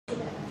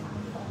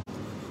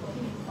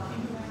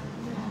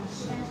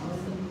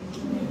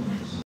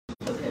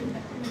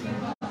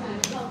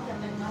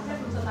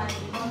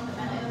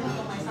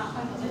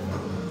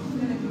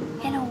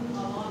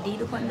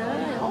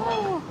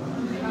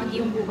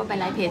ก็ไป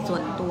ไลฟ์เพจส่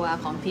วนตัว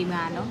ของทีมง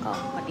านเนาะก็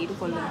สวัสดีทุก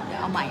คนเลยเดี๋ยว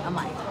เอาใหม่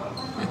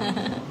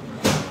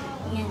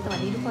เนี่ยสวัส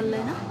ดีทุกคนเล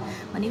ยนะ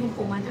วันนี้คุณค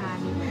รูมาทาน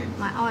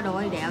มาอ้อดอ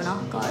ยแล้วเนาะ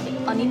ก็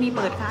ตอนนี้มีเ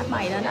ปิดคลาสให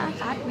ม่แล้วนะ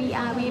คลาส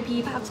VR VIP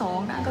ภาค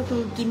 2นะก็คื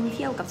อกินเ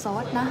ที่ยวกับซอ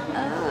สนะ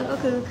ก็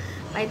คือ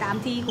ไปตาม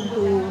ที่คุณค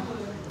รู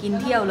กิน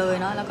เที่ยวเลย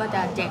เนาะแล้วก็จ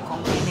ะแจกของ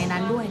แจกในนั้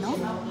นด้วยเนาะ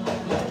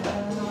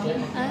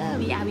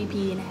VR VIP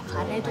เนี่ยคล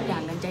าสได้ทุกอย่า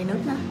งดังใจนึ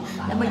กนะ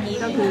แล้วเมื่อกี้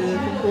ก็คือ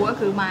คุณครูก็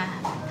คือมา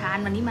ทาน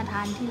วันนี้มาท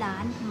านที่ร้า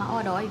นมาอ้อ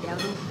ดอยอีกแล้ว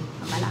ดูเ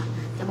ห็นไหมล่ะ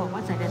จะบอกว่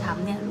าสัจธรรม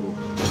เนี่ยลูก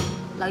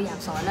เราอยาก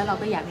สอนแล้วเรา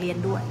ก็อยากเรียน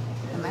ด้วย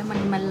เห็นไหม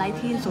มันไร้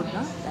ที่สุดเน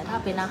าะแต่ถ้า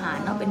เป็นอาหาร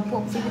เนาะเป็นพว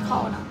กฟิสิกอ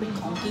ลนะเป็น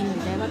ของกินหรือ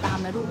อะไรก็ตาม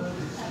นะลูก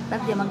แป๊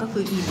บเดียวมันก็คื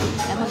ออิ่ม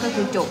แล้วมันก็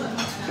คือจบ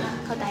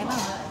เข้าใจเปล่า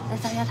แต่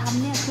สัจธรรม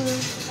เนี่ยคือ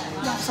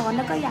อยากสอนแ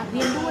ล้วก็อยากเ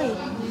รียนด้วย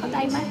เข้าใจ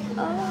ไหม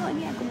เ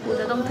นี่ยคุณครู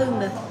จะต้องทึ่ง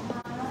เลย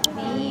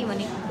นี่วัน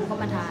นี้คุณครูก็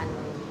มาทาน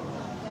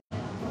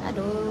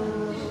ดู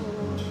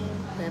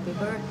Happy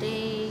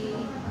Birthday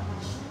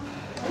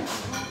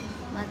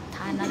มาท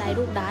านอะไร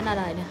ลูกร้านอะ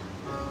ไรเนี่ย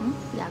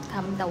อยากท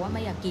ำแต่ว่าไ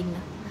ม่อยากกินน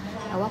ะ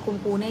แต่ว่าคุณ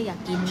ครูเนี่ยอยาก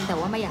กินแต่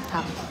ว่าไม่อยากท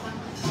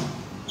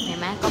ำเห็น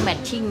ไหมก็แมท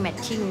ชิ่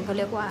งเขาเ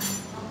รียกว่า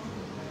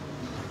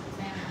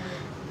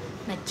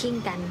แมทชิ่ง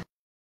กัน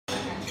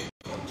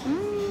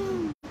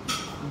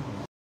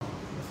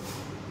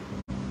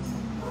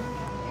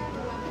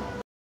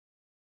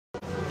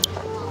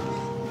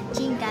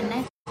ชิ่งกันน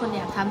ะคนอ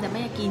ยากทำแต่ไม่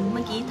อยากกินเ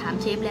มื่อกี้ถาม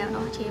เชฟแล้วเน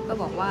าะเชฟก็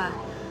บอกว่า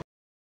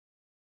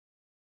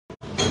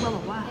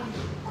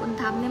คน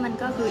ทำเนี่ยมัน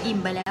ก็คืออิ่ม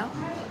ไปแล้ว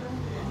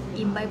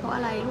อิ่มไปเพราะอ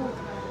ะไรลูก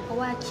เพราะ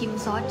ว่าชิม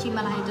ซอสชิม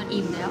อะไรจน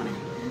อิ่มแล้วนะ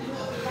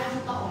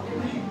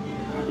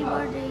Happy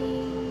birthday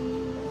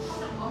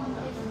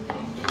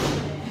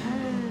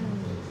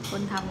ค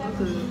นทำก็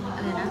คืออ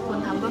ะไรนะคน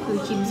ทำก็คือ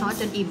ชิมซอส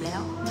จนอิ่มแล้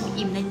ว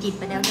อิ่มในจิต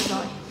ไปแล้วเรียบร้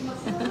อย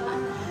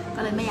ก็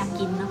เลยไม่อยาก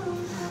กินเนาะ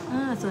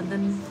ส่วน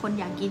คน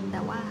อยากกินแ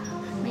ต่ว่า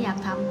ไม่อยาก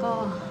ทำก็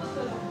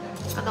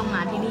ต้องม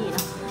าที่นี่เน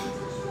าะ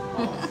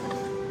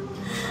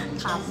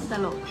ขำต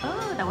ลก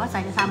แต่ว่าใส่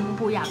จะทำคุณ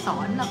ครูอยากสอ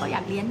นเราก็อย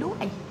ากเรียนด้ว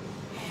ย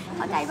เ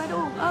ข้าใจป่ะ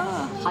ลูก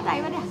เข้าใจ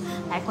ป่ะเนี่ย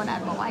หลายคนอา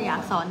จบอกว่าอยา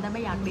กสอนแต่ไ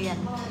ม่อยากเรียน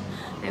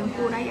แต่คุณค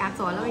รูนะอยาก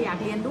สอนแล้วก็อยาก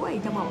เรียนด้วย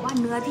จะบอกว่า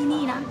เนื้อที่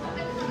นี่นะ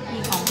มี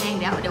ของแพง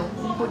เดี๋ยว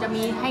คุณครูจะ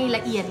มีให้ล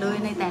ะเอียดเลย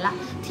ในแต่ละ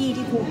ที่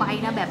ครูไป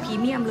นะแบบพรี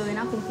เมียมเลย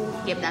นะคุณครู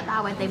เก็บ Data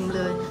ไว้เต็มเ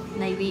ลย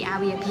ใน VR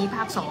VIP ภ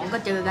าค 2ก็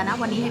เจอกันนะ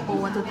วันนี้ให้โปร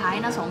วันสุดท้าย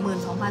นะ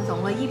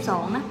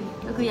 22,222 นะ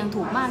ก็คือยัง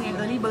ถูกมากยัง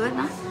Early Bird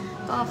นะ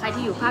ก็ใคร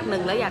ที่อยู่ภาค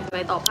 1แล้วอยากไป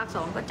ต่อภาค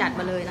 2ก็จัด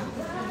มาเลยนะ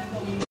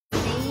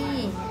นี่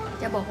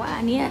จะบอกว่า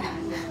อันนี้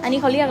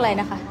เขาเรียกอะไร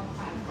นะคะ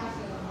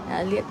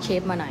เรียกเช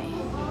ฟมาหน่อย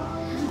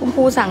คุณค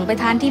รูสั่งไป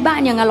ทานที่บ้า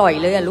นยังอร่อย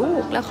เลยอะลู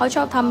กแล้วเขาช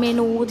อบทำเม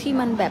นูที่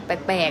มันแบบแ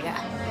ปลกๆอะ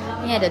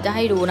เนี่ยเดี๋ยวจะใ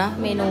ห้ดูนะ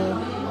เม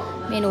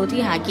นูที่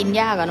หากิน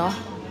ยากอะเนาะ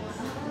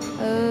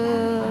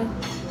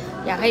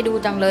อยากให้ดู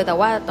จังเลยแต่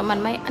ว่ามัน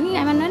ไม่อันนี้ไง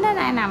มันไม่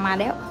ได้นำมา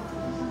แล้ว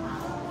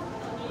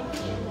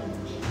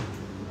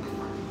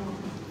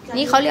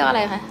นี่เขาเรียกอะไ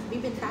รคะ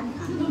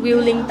วิล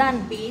ลิงตัน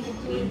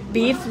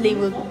บีฟ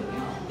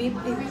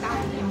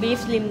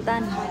ลิมตั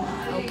น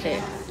โอเค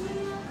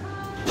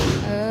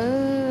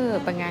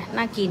เป็นไง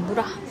น่ากินปุ๊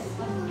ด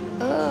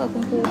คุ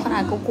ณครูขนา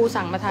ดคุณครู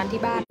สั่งมาทาน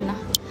ที่บ้านนะ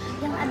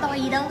ยังอร่อย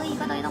เลย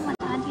ก็เลยต้องมา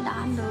ทานที่ร้า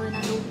นเลยน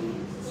ะลูก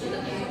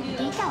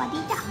ดี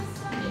จ้า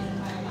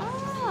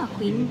ค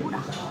วินปุ๊ด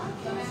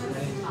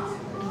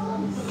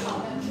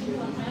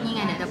นี่ไง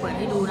เดี๋ยวจะเปิดใ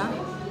ห้ดูนะ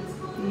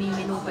มีเม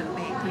นูแป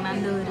ลกๆทั้งนั้น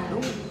เลยนะ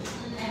ลูก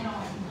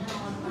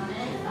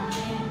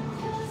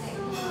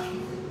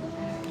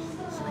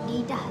สวัสดี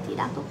จ้าที่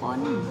รักทุกคน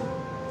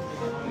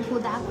คุณครู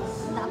รั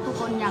กทุก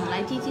คนอย่างไร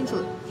ที่สิ้น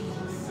สุด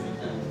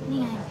นี่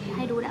ไงใ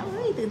ห้ดูแล้ว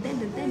ตื่นเต้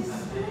น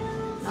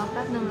รอแ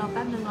ป๊บหนึ่ง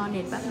รอเ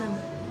น็ตแป๊บหนึ่ง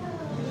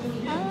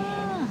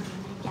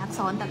อยากส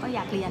อนแต่ก็อย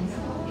ากเรียน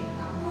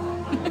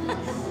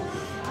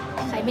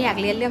ใครไม่อยาก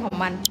เรียนเรื่องของ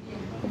มัน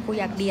คุณครู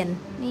อยากเรียน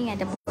นี่ไง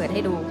จะเปิดใ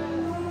ห้ดู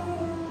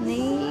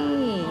นี่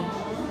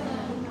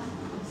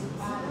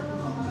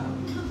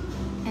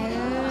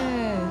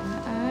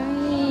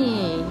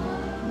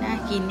น่า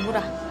กินปุ๊ด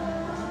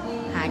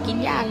หากิน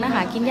ยากนะ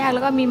แล้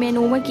วก็มีเม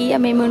นูเมื่อกี้อั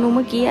นเ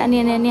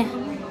นี่ย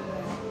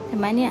เห็น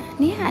ไหมเ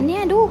นี่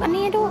ยดูอัน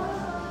นี้ดู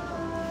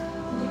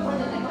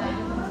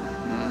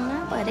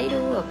เปิดให้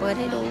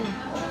ดู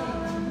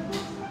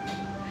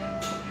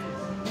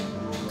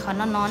ขอ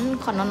น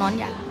อน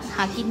อยากห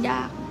ากินย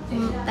าก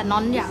แต่นอ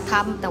นอยากท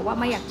ำแต่ว่า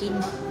ไม่อยากกิน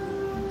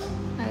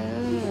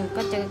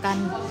ก็เจอกัน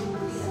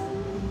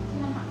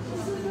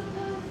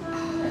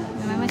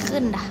ไม่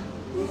ขึ้นด่ะ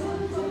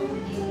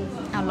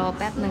เอารอแ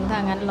ป๊บหนึ่งถ้า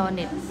งั้นรอเ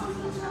น็ต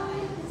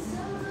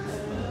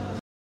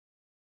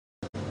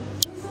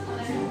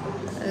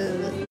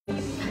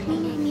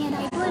นี่อะไร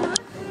ด้วยนะ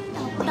ด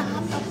อกกุหลา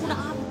บ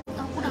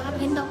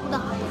เห็นดอกกุหล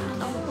าบ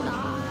ส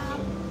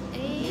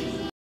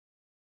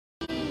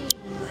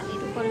วัสดี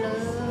ทุกคนเลย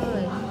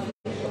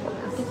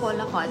ทุกคนแ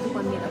ล้วขอให้ทุกค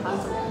นมีแต่ความ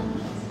สุข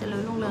เจริ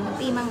ญรุ่งเรือง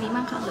ตีมั่งมี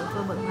มั่งคั่งเหลือเฟื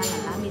อเบิกบานหลั่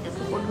งล้ามีแต่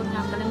ทุกคนงดง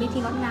ามและมี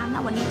ที่งดงามน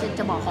ะวันนี้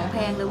จะบอกของแพ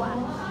งเลยว่า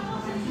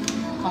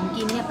ของ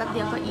กินเนี่ยแป๊บเดี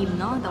ยวก็อิ่ม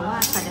เนาะแต่ว่า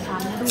สัจธรร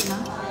มนะลูกน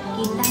ะ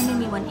กินได้ไม่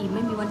มีวันอิ่มไ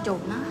ม่มีวันจบ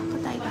นะเข้า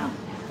ใจเปล่า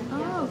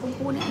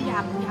รูเนี่ยอย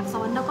ากส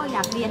อนแล้วก็อย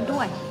ากเรียนด้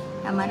วย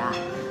ธรรมดา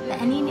แต่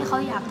อันนี้เนี่ยเขา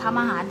อยากทำ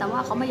อาหารแต่ว่า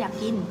เขาไม่อยาก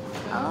กิน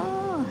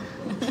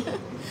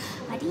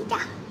สวัสดีจ้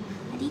ะ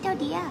สวัสดีเจ้า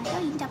เดียเจ้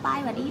าหญิงจะไป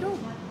สวัสดีลูก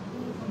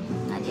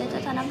เดียเจ้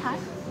าธนพัฒ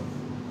น์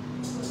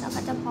เจ้า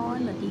ปัจจพร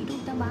สวัสดีลู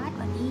กเจ้าบาสส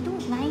วัสดีลู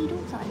กไงลู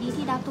กสวัสดี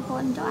ที่ดักทุกค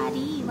นเจ้าอา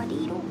ดีสวัสดี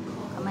ลูก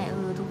ทำไม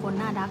ทุกคน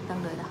น่าดักจัง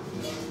เลยล่ะ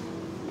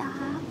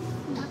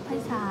ดักไพ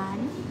ศาล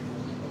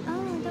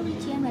เจ้าวิ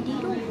เชียนสวัสดี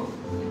ลูก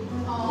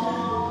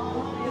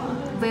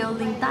เวล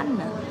ลิงตัน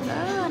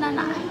นั่น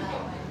น่ะ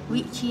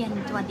วิเชียน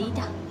สวัสดี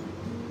จ้ะ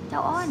เจ้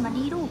าอ้อนสวัส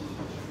ดีลูก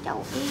เจ้า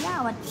เอย่า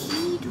สวัส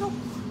ดีลูก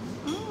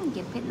เ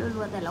ก็บเพชร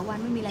รัวๆแต่ละวัน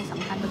ไม่มีอะไรส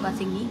ำคัญไปกว่า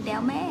สิ่งนี้แล้ว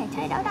แม่ใ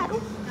ช่แล้วด่าลู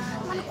ก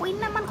มันควิน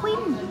นะมันควิ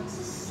น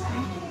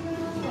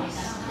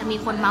จะมี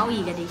คนเมาส์อี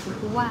กอะดิคุณ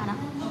ครูว่านะ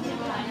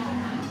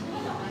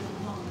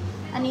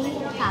อันนี้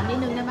ถามนิด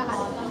นึงได้ไหมคะ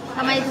ท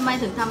ำไม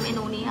ถึงทำเม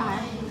นูนี้อะคะ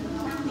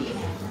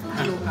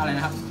อะไรน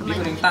ะครับบิ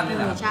วลิงตันนี่แ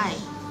หละใช่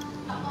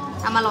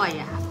ทำอร่อย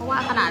อะค่ะเพราะว่า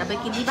ขนาดเราไป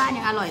กินที่บ้าน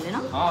ยังอร่อยเลยเน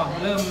าะ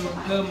เ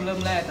ริ่ม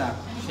แรกจาก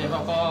เชฟเร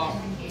าก็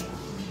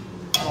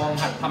ลอง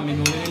หัดทำเม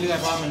นูเรื่อยๆ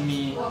เพราะมัน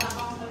มี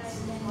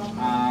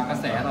กระ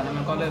แสตอนนั้น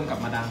มันก็เริ่มกลับ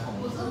มาดังของ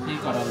ที่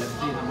กอร์ดอนเลม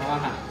ซี่ทำเพราะว่า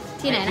หัด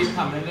ที่ท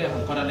ำเรื่อยๆขอ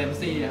งกอร์ดอนเลม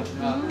ซี่ครับ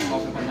ก็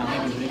เป็นคนทำให้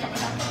เมนูนี้กลับมา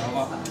ดังแล้ว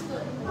ก็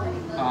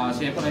เช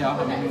ฟก็เลยเอา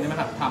เมนูนี้มา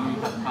หัดท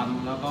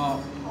ำแล้วก็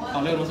ตอ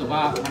นเริ่มรู้สึกว่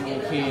ามันโอ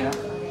เคแล้ว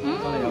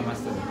ก็เลยเอามา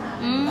เสิร์ฟ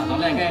แต่ตอน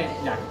แรกแค่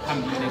อยากท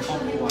ำในครอบ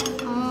ครัว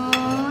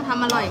ท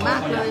ำอร่อยมา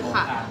กเลย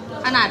ค่ะ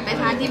ขนาดไป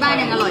ทานที่บ้าน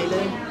ยังอร่อยเล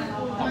ย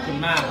ขอบคุณ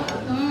มาก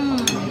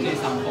ที่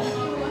ซัมโป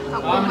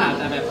เพราะมันอาจ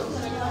จะแบบ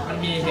มัน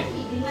มีเห็ด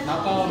แล้ว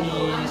ก็มี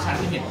ชั้น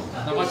เห็ด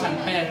แล้วก็ชั้น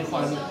แป้ง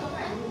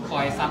คอ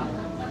ยซับ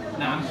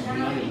น้ำของเ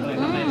นื้อหรืออะไร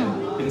ทำให้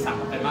ถึงสั่ง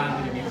ไปบ้างมั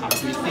นจะมีความ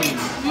สวิตซิ่ง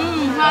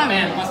แป้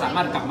งก็สาม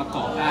ารถกลับมาก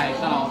รอบได้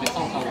ถ้าเราไป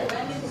ต้มเขา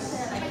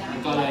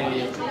ก็เลย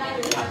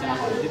อาจจะมา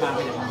ขอที่บ้าน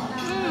ก็จะมา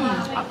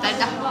ขอบใจ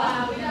จ้ะ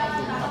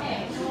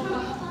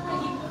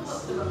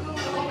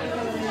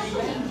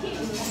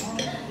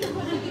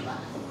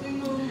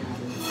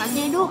อัน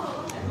นี้ดู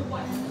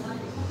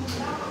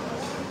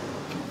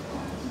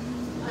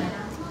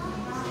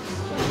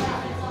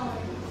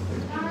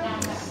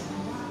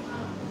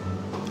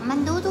มัน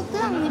ดูทุกเ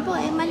รื่องนี่พวก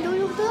เองมันดู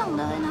ทุกเรื่อง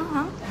เลยนะฮ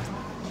ะ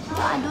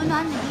ก็ดูนอ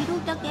นดีดู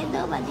จะเก็ตเด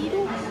อร์แบบดี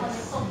ดู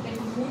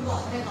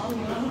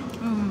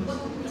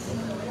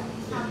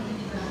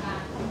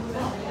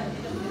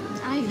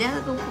เดี๋ยว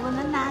ทุกคน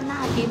นั้นน่า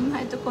กินใ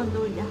ห้ทุกคน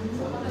ดูจ้ะ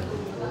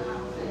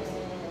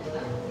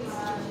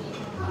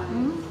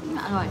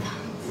อร่อย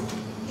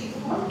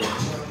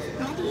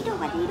มาดีดู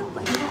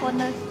ทุกคน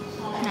เลย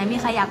ไหนมี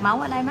ใครอยากเมา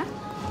อะไรไหม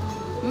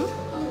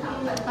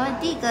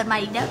ที่เกิดมา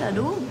อีกแล้วเดี๋ยว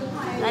ดู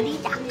แล้วดี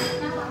จัง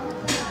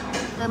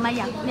เกิดมาอ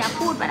ยาก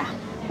พูดไปนะ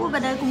พูดไป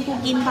เลยคุณครู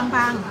กิน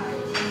พัง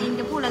ๆกิน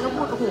จะพูดอะไรก็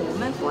พูดโอ้โห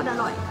ไม่พูดอ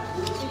ร่อย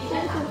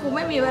คุณครูไ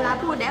ม่มีเวลา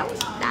พูดแล้ว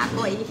ด่า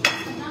บ่อย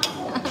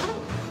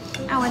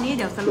เอาวันนี้เ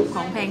ดี๋ยวสรุปข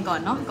องเพลงก่อน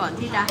เนาะก่อน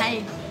ที่จะ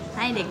ใ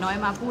ห้เด็กน้อย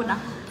มาพูดนะ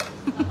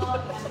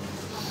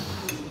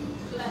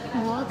โ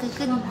อ้คือ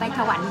ขึ้นไปส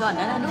วรรค์ก่อน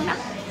นะลูกนะ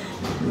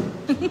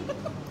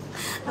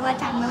ตัว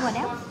จำมาหมดแ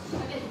ล้ว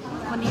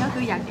วันนี้ก็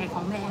คืออยากแจกข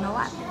องแพงแล้ว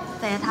อะ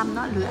แต่ทำเน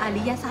าะหรืออ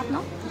ริยทรัพย์เน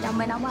าะจำไ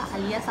ว้นะว่าอ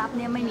ริยทรัพย์เ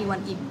นี่ยไม่มีวั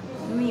นอิ่ม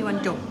ไม่มีวัน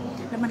จบ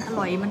แล้วมันอ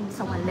ร่อยมันส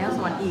วรรค์แล้วส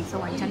วรรค์อีกส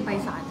วรรค์ชั้นไป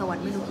ศาลสวรร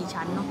ค์ไม่รู้กี่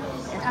ชั้นเนาะ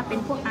แต่ถ้าเป็น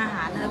พวกอาห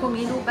ารอะไรพวก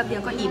นี้ดูแป๊บเดีย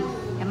วก็อิ่ม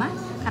เห็นไหม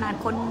ขนาด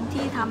คน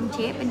ที่ทำเช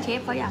ฟเป็นเชฟ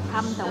เขาอยากท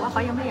ำแต่ว่าเข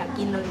ายังไม่อยาก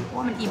กินเลยเพราะ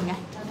ว่ามันอิ่มไง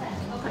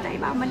เข้าใจ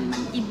ป่ะมัน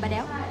อิ่มไปแล้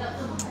ว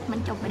มัน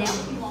จบไปแล้ว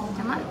ใ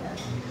ช่ไหม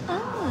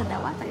แต่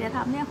ว่าศัลยธร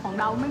รมเนี่ยของ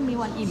เราไม่มี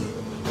วันอิ่ม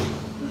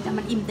แต่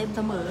มันอิ่มเต็มเ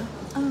สมอ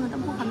ต้อ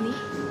งพูดคำนี้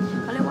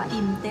เขาเรียกว่า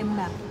อิ่มเต็ม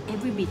แบบ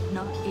every bit เน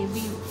าะ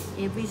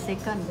every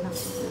second เนาะ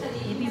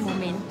every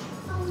moment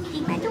อี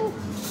กไหมจู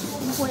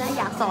คุณครู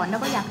อยากสอนแล้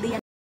วก็อยากเรียน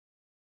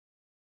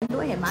ด้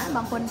วยเห็นไหมบ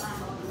างคน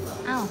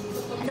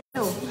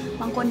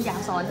บางคนอยา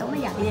กสอนแล้วไม่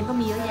อยากเรียนก็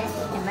มีเยอะแยะ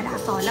เห็นไหมอยา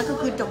กสอนแล้วก็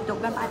คือจบ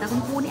กันไปแต่คุ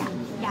ณครูเนี่ย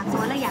อยากส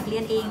อนแล้วอยากเรี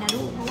ยนเองนะ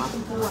ลูกเพราะว่าคุ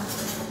ณครู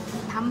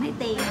ทำให้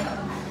เตง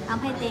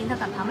เท่า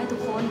กับทำให้ทุก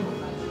คน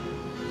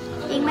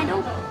จริงไหมลู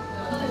ก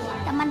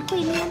แต่มันคุ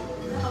ยเนี่ย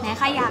ไหน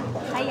ใครอ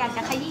ยากจ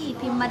ะขยี้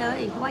พิมพ์มาเลย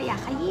เพราะว่าอยาก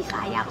ขยี้ข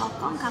าอยากออก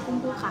กล้องค่ะคุณ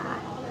ครูขา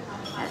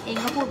เอง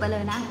ก็พูดไปเล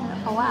ยนะ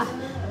เพราะว่า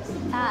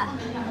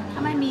ถ้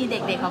าไม่มีเ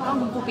ด็กๆออกกล้อง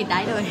คุณครูปิดได้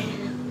เลย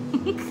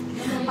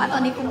เพราะตอ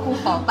นนี้คุณครู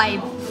ขอไ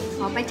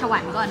ปฉวั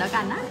นก่อนแล้ว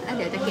กันนะแล้วเ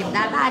ดี๋ยวจะเก็บ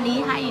Data นี้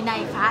ให้ใน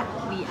คลาส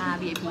VR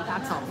VIP ภา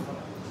ค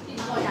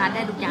 2ทานไ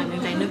ด้ทุกอย่างใน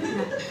ใจนึก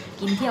นะ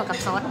กินเที่ยวกับ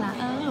ซอสนะ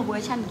เวอ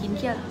ร์ชันกินเ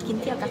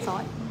ที่ยวกับซอ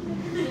ส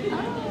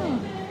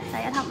แต่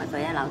จะทำไม่เค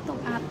ยให้เราตก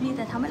อับนี่แ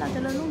ต่ทำให้เราเจ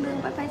ริญรุ่งเรือง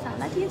ไปไพศาล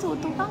และที่สุด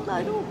ถูกต้องเล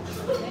ยลูก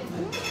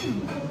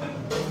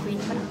วิน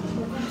ประดับ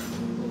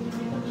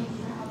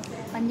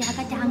ปัญญาก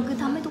ระจ่างคือ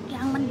ทำให้ทุกอย่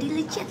างมันดิ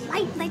ลิเชียสไล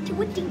ฟ์ในชี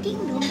วิตจริง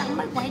ๆดื่มดังไ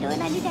ม่ไหวเลย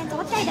ในนี่แดนซอ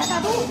สใจเดี๋ยว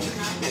ดู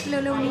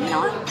เร็วๆนี้เน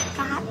าะค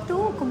ลาสดู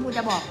คุณครูจ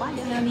ะบอกว่าเ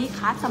ร็วๆนี้ค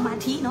ลาสสมา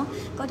ธิเนาะ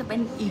ก็จะเป็น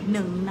อีกห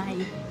นึ่งใน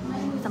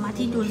สมา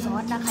ธิจูนซอ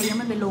สนะใครยัง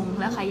ไม่ไปลง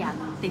แล้วใครอยาก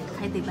ติ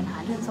ดปัญหา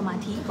เรื่องสมา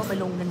ธิก็ไป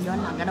ลงกันย้อน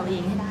หลังกันเอาเอ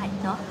งให้ได้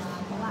เนาะ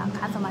เพราะว่าค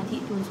ลาสสมาธิ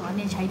จูนซอสเ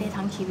นี่ยใช้ได้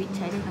ทั้งชีวิตใ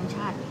ช้ได้ทั้งช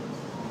าติ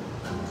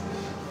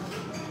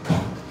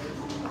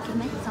กิน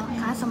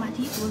สสมา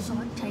ธิจูนซอ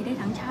สใช้ได้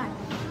ทั้งชาติ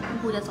คุณ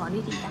ครูจะสอน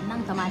วิธีการนั่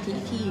งสมาธิ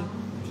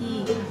ที่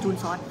จูน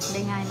ซอสไ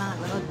ด้ง่ายมาก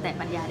แล้วก็แตะ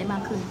ปัญญาได้มา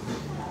กขึ้น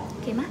โอ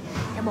เคไหม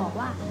จะบอก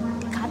ว่า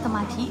คลาสสม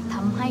าธิท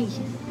ำให้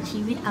ชี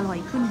วิตอร่อย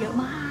ขึ้นเยอะ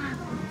มาก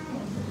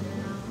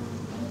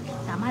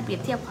สามารถเปรีย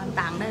บเทียบความ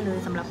ต่างได้เลย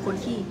สำหรับคน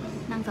ที่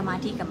นั่งสมา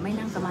ธิกับไม่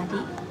นั่งสมาธิ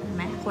เห็นไ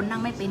หมคนนั่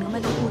งไม่เป็นก็ไ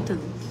ม่ต้องพูดถึ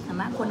งเห็นไ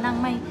หมคนนั่ง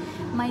ไ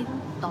ม่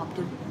ตอบ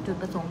จุด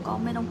ประสงค์ก็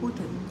ไม่ต้องพูด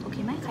ถึงโอเค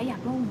ไหมใครอยา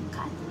กลง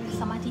ค่ะ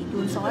สมาธิจู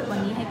นซอสวัน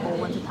นี้ให้โปร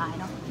วันสุดท้าย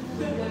เนาะ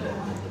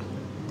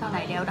เท่าไห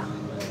ร่แล้วด่ะ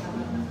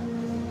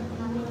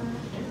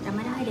จะไ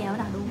ม่ได้แล้ว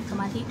ด่ะดูส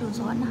มาธิจูน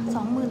ซอสนะ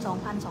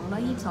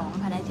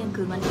22,222ภายในเที่ยง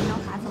คืนวันนี้เนา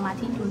ะค่ะสมา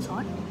ธิจูนซอ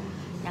ส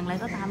อย่างไร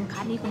ก็ตามคล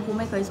าสนี้คุณครู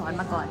ไม่เคยสอน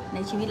มาก่อนใน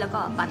ชีวิตแล้วก็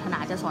ปรารถนา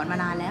จะสอนมา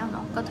นานแล้วเน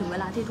าะก็ถึงเว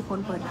ลาที่ทุกคน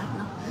เปิดรับ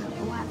เนาะเพ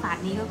ราะว่าศาสต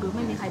ร์นี้ก็คือไ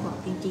ม่มีใครบอก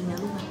จริงๆนะ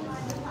ลูกนะ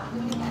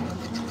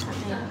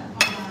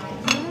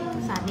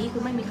ศาสตร์นี้คื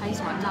อไม่มีใคร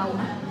สอนเรา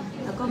นะ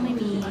แล้วก็ไม่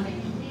มี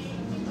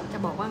จะ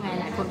บอกว่าไง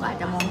หลายคนก็อาจ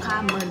จะมองข้า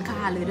มเมินค่า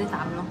เลยด้วย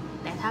ซ้ำเนาะ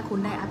แต่ถ้าคุณ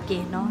ได้อัปเกร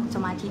ดเนาะส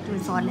มาธิจูน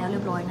ซอสแล้วเรี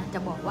ยบร้อยนะจะ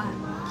บอกว่า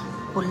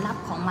ผลลัพ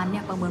ธ์ของมันเนี่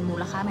ยประเมินมู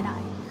ลค่าไม่ได้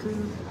คือ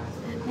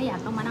ไม่อยาก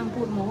ต้องมานั่ง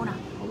พูดโม้นะ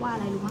เพราะว่าอะ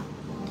ไรรู้ไหม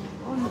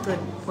เพราะมันเกิด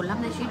ผลลัพ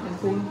ธ์ในชีวิตของ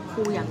ค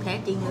รูอย่างแท้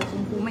จริงเลยคุ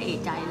ณครูไม่เอะ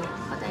ใจเลย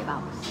เข้าใจเปล่า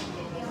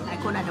หลาย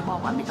คนอาจจะบอก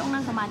ว่าไม่ต้อง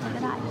นั่งสมาธิ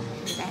ก็ได้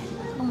แต่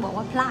ต้องบอก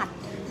ว่าพลาด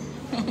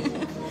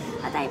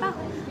เข้าใจเปล่า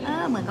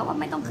เหมือนกับว่า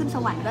ไม่ต้องขึ้นส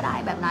วรรค์ก็ได้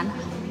แบบนั้น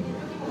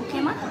โอเค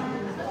มั้ย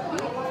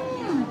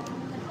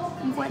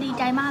คุณครูดี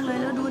ใจมากเลย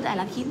แล้วดูแต่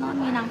ละคลิปเนาะ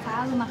มีนางฟ้า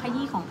มาข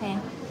ยี้ของแพง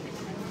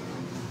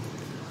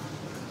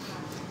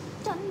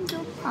จนจะ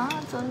พา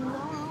จน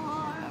ร้อ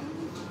น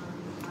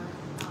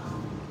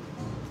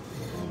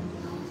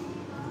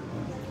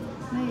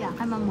ไม่อยากใ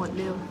ห้มันหมด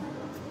เร็ว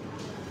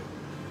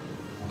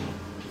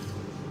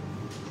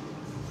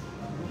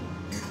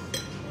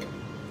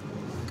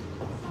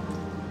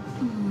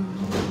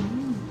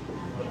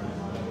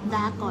ด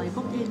าก่อยพ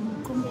วกกิน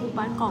คุณครู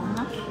บ้านกล่อง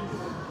นะ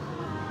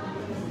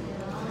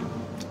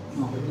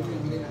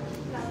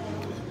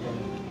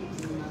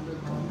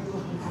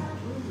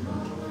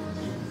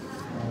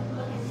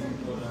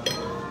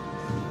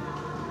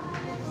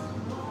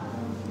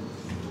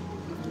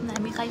ไหน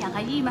มีใครอยากข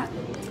ยี้ไหม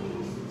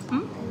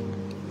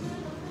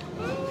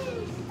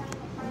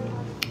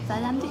สาย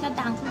น้ำที่กระ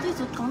จ่างที่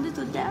สุดของที่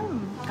สุดแล้ว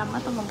กลับมา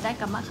สงบใจ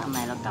กลับมาข้างใน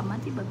แล้วกลับมา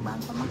ที่เบิกบาน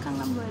กลับมาข้าง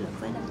ร่ำรวยเหลือเ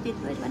ฟือดังจิต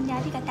ด้วยปัญญา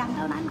ที่กระจ่างเ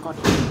ท่านั้นกด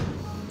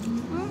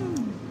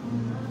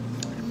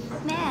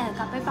แม่ก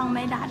ลับไปฟังไม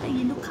ดาได้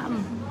ยินทุกค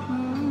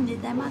ำดี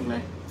ใจมากเล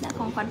ยและข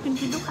องขวัญพิมพ์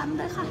ทุกคำ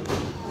เลยค่ะ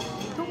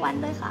ทุกวัน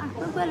เลยค่ะ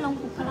เพื่อนๆลง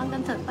ปลุกพลังกั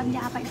นเถิดปัญญ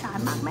าไปศาล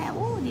มากแม่โ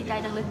อ้ดีใจ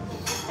จังเลย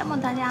จะมน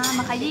ทยา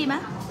มาขยี้ไหม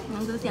ยั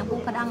งดูเสียงปลุ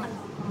กพลังอ่ะ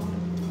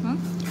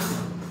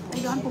ไป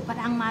ย้อนปลุกพ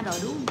ลังมาเดี๋ยว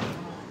ดู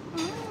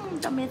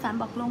เจ้าเมสัน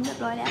บอกลงเรียบ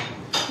ร้อยแล้ว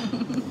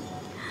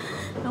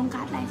ลง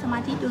คัดอะไรสมา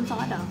ธิจูนซอ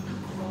สเหรอ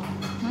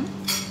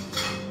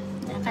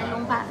ใครล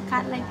งคั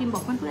ดอะไรพิมพ์บ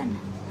อกเพื่อน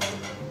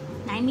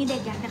ๆไหนมีเด็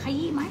กอยากจะข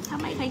ยี้ไหมถ้า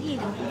ไม่ขยี้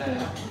เดี๋ยวคุณ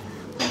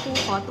ครู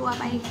ขอตัว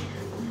ไป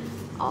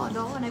ด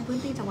อในพื้น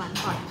ที่จังหวัด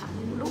ก่อนค่ะ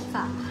ลูกส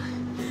าว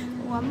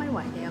ว่าไม่ไหว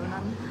แล้ว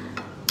นั้น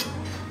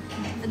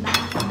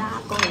ดา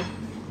โกย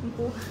คุณค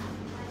รู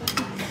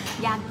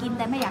อยากกินแ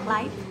ต่ไม่อยากไล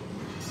ฟ์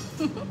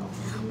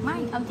ไม่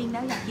เอาจริงแล้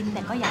วอยากกินแ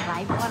ต่ก็อยากไล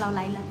ฟ์เพราะว่าเราไล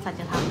ฟ์สั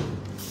จธรรม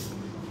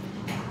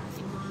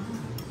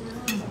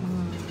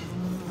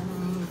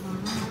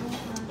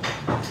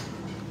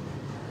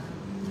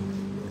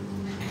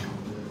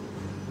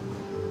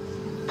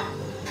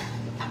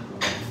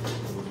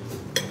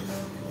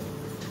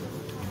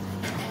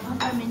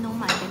เมนูใ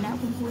หม่ไปแล้ว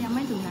คุณครูยังไ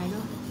ม่ถึงไหนเล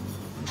ย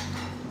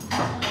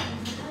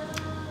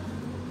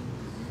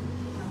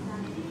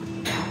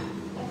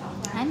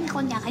ไหนมีค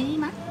นอยากให้นี่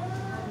มั้ย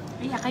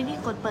อยากให้นี่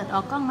กดเปิดอ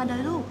อกกล้องมาเล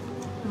ยลูก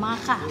มา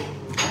ค่ะ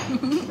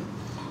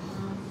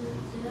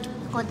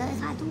กดได้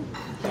ค่ะทุก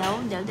เ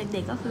ดี๋ยวเ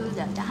ด็กๆก็คือเ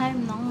ดี๋ยวจะให้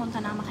น้องมนท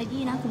นามาข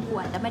ยี้นะคุณครู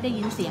อาจจะไม่ได้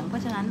ยินเสียงเพรา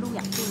ะฉะนั้นลูกอ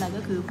ยากพูดอะไร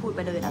ก็คือพูดไป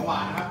เลยนะ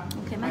โ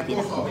อเคไหมที่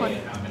ทุกคน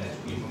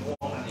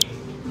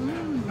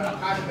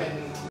ค่าจะเป็น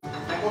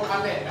แบงโก้คัล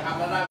เลตนะครับ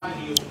แล้วได้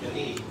ดีอยู่จะ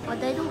ดีกด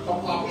ได้ทุกของ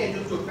ที่เอ็น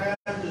จุด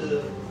ๆก็คือ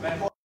แบงโ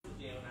ก้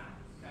เจลนะ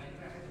ใช้แ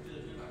ค่จื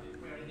ดๆแบบ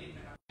เวลนิดน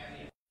ะครับ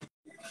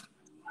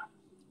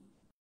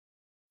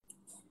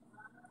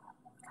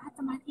ค่าส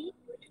มาธิ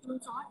ดู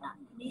ซอสอ่ะ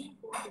นี่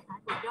ครูสุดท้าย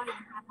จุดย่อยนะ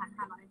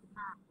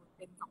5,515เ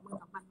ป็น22,222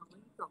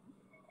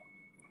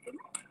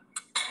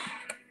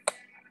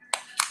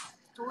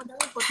โทรเลย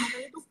กดมาเล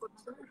ยทุกกดม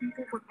าเลยคุณค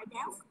รูกดไปแ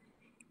ล้ว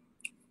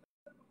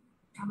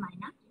ทำไม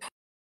นะ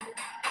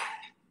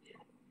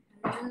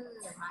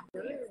มาเล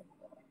ย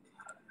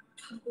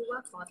คุณครูว่า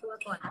ขอตัว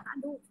ก่อนนะคะ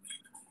ลูก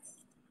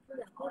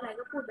อยากพูดอะไร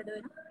ก็พูดไปเลย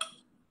นะ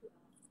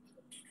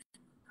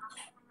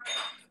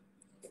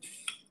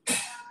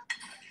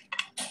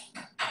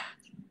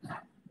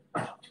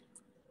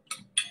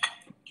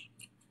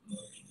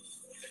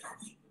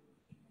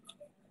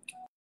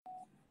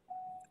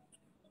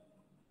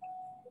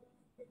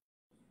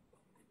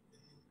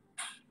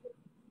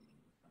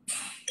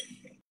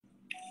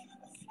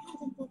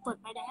คุณครูกด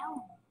ไปแล้ว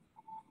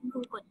คุณค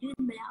รูกดยื่น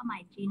ไปแล้วเอาใหม่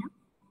อีกทีนะ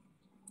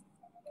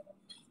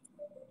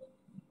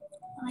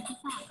สวัสดี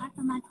ค่ะส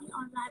มา มาธิอ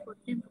อนไลน์บท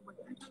เต็มกับบท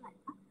ย่อยเท่าไหร่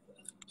คะ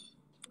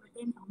บทเ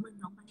ต็ม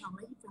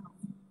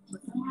22,222บ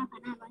ทที่5,555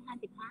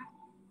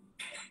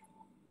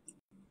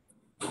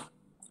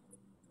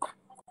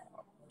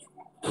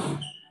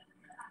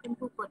คุณ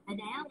ครูกดไป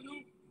แล้วลู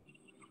ก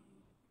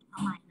เอา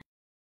ใหม่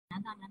นะ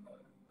ตอนนั้น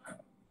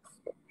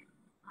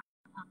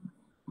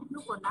ลู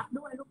กกดรับ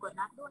ด้วยลูกกด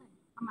รับด้วย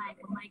ทำไมก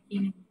ดมาอีกที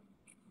หนึ่ง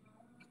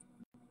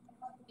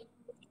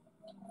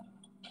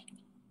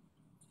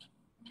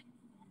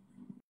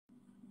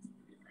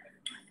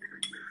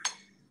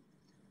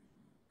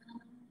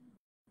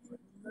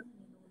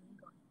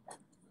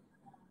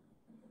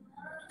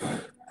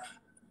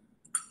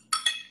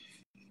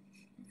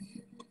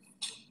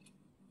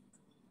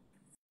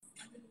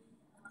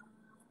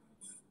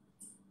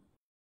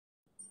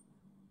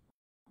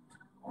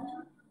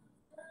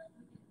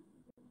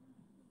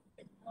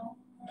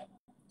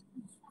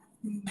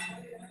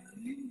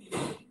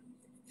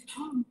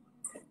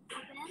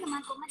แล้วทำไม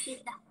กดไม่ติด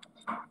อ่ะ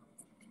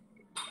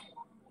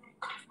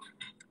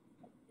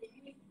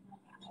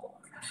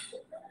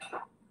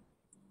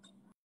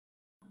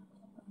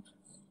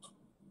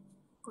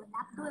กด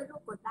รับด้วยลู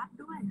กกดรับ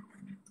ด้วย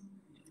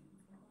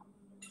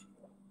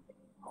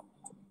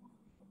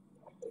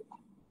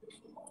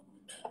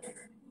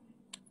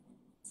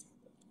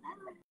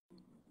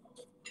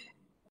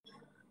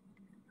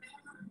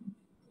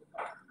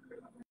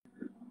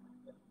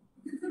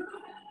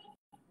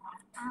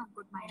อ้าวก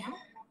ดใหม่นะ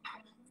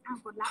อ้าว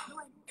กดรับด้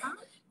วยอ้าว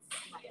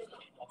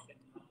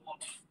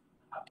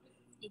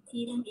อีกที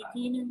นึง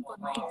กด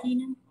มาอีกที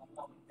นึง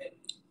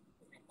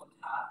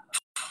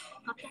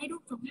ขอบใจลู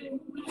กสมบูรณ์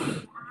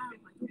อ้าว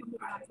ขอทุกคนมี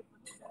ความสุข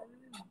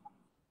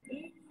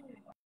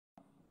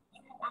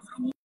ราคา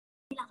นี้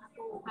ราคาโป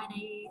รภายใน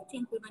เที่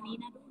ยงคืนวันนี้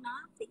นะลูกนะ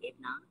10F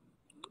เนาะ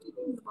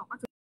บอกว่า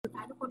สุดท้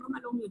ายทุกคนก็มา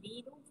ลงอยู่ดี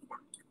ลูกที่ดั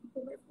งครู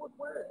ไม่พูดเ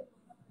วอร์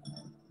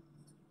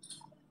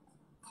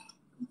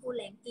ครูแห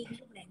ลงจริง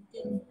ลูกแหลงจ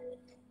ริง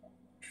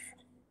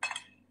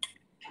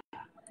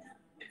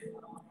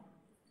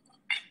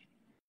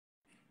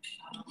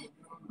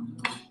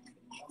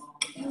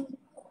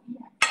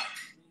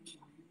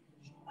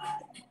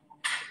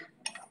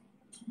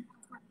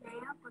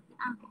แล้วก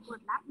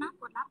ดรับนะ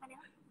กดรับไปแล้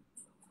ว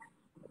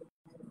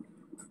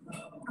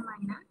ทำไม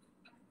นะ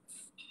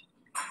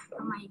ท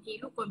ำไมอีกที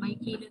ลูกกดมาอี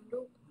กทีนึง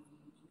ลูก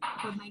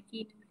กดมาอีกที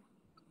นึง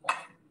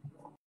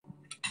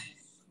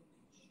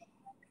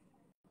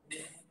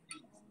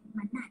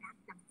มันน่ารัก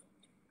จัง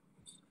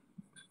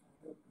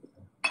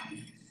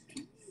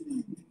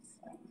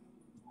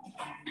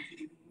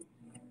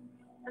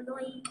อร่อ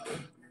ย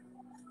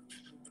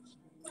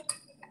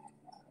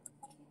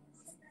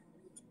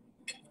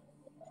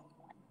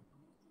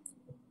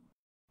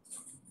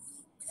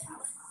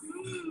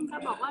เขา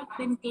บอกว่าเ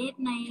ป็นเกส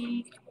ใน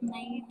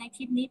ค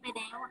ลิปนี้ไปแ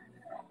ล้วอ่ะ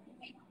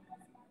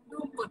ลู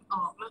กกดอ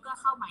อกแล้วก็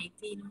เข้าใหม่อีก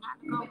ทีนึงนะ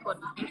แล้วก็กด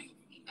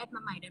แอดม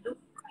าใหม่เดี๋ยวลูก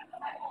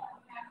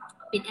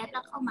ปิดแอดแ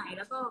ล้วเข้าใหม่แ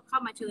ล้วก็เข้า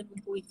มาเชิญคุณ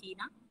ครูอีกที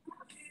นะ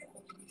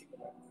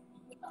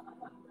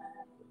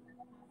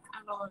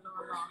รอ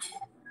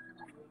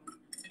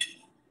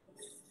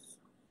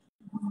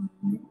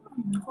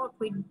โคตร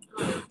ฟิน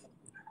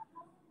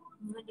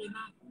เนื้อดีม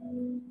าก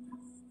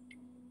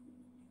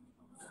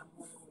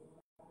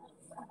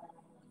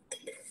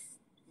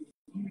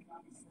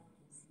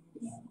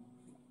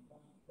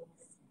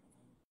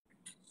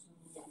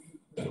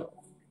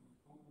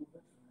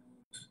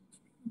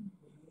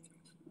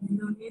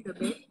นูนี่เดอะเ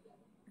บส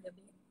เ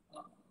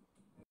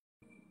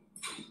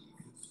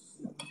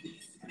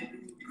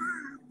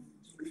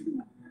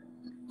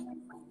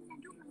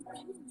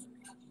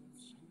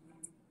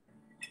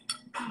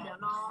ยว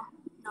ร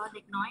อเ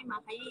ด็กน้อยมา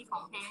ขยี้ขอ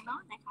งแพงเนาะ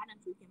นะคะหนัง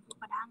สือเขียนทุก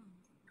ประดัง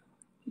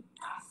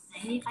ไหน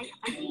นี่ใครอยาก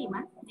ขยี้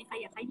มั้ยนี่ใคร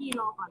อยากขยี้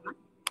รอก่อนมั้ย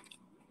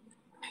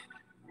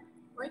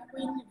เฮ้ยค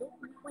วีนลูก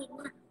มันควีน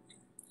น่ะ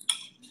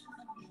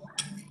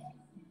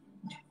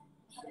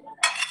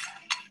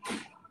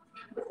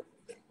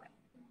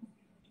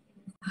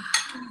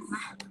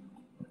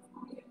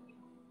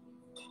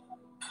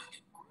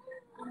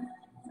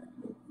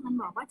มัน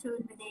บอกว่าเชิญ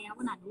ไปแล้ว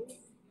น่ะลูก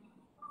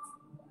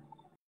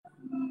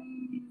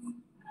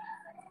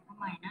ทำ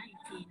ไมนะอี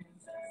กทีนึง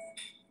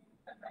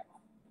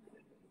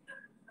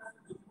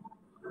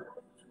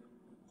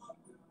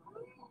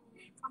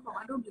เขาบอก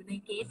ว่ารูปอยู่ใน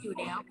เกสอยู่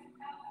แล้ว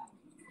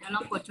เดี๋ยวล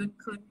องกดเ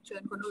ชิ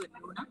ญคนอื่น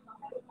ดูนะ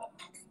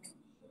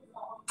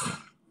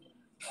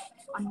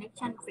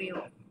connection fail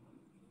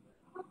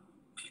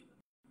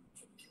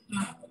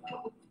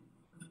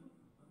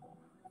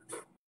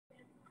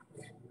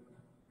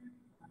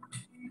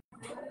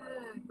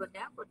กดแ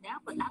ล้วก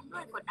ดรับด้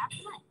วยกด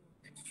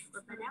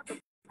ไปแล้ว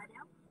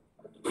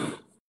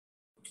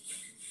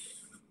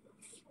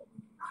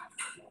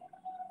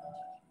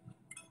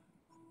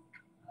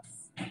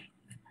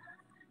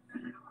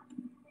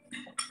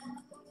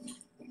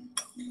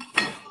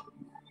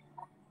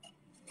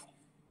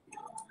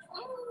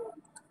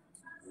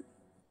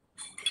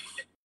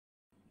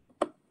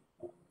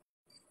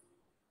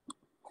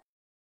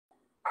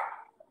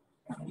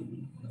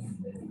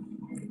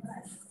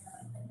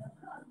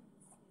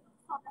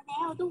พอไปแล้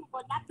ว ดูก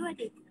ดรับด้วย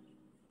ดิ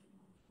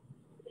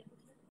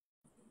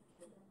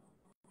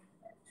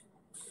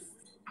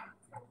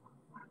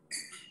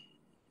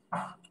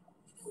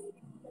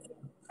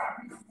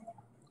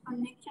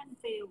connection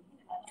fail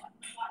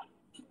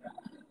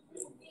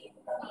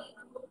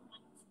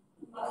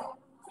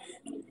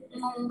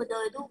งงไปเล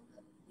ยลูก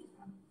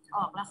อ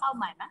อกแล้วเข้าใ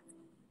หม่ปะ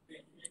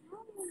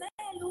แ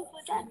ม่ลูก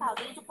แจ้งข่าว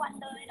ดีทุกวัน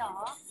เลยเหรอ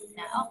เ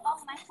นี่ยเอากล้อง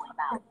ไหมคุยเ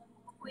ปล่า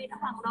คุยระ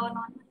หว่างรอน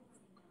อน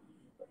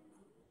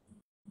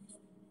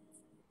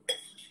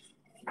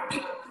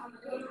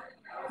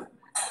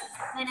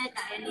ไม่แน่ใจ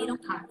อันนี้ต้อง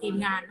ถามทีม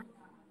งาน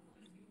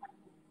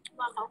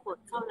ว่าเขากด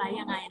เข้าไลฟ์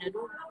ยังไงนะ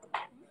ลูก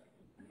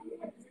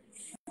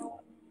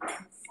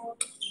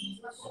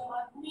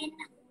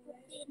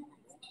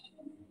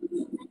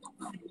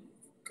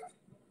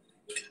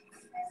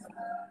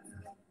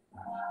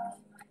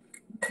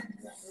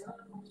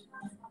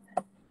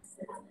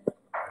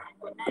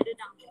กดได้ด้วย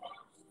นะ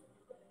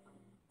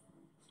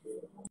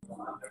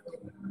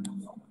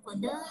กด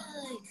ได้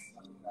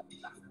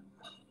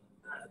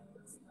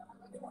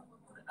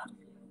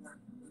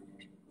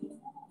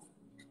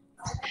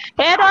เ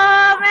ฮ้โด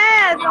แม่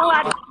สวั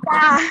สดีจ้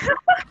า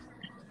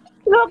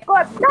ลูกก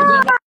ดได้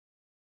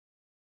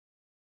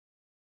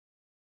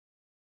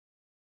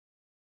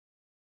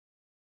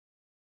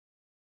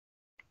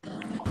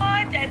โอ้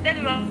ยใจเต้น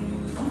เลย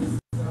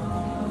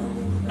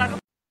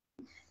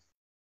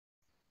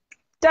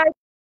ใจ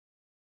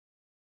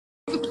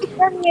เ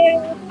ต้นเอง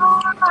มา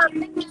ก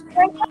เ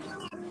ต้น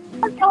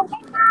จบ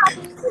มาก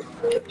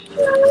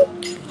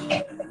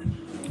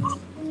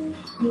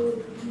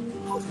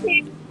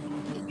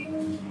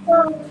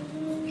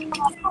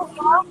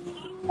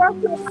ก็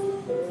คือมัน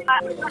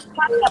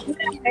กับแ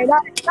ม่ไหนได้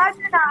ไ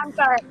ม่นานแ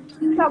ต่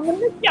มัน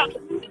ไม่เกี่ยว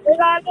เว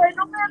ลาเลย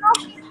น้องแม่เนาะ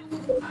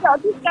เกี่ยว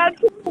ที่การ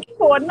ฝึก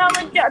ฝนนะ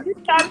มันเกี่ยวที่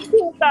การ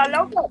ฝึกแต่แล้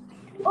วแบบ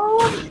โอ้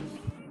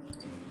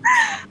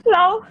แ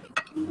ล้ว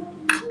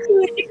คื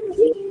อจริง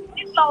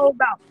ที่เรา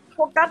แบบโฟ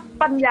กัส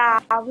ปัญญา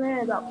แม่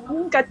แบบ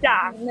ยิ่งกระจ่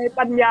างใน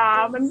ปัญญา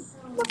มัน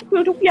คื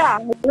อทุกอย่าง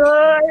เล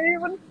ย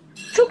มัน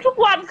ทุก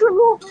วันคือ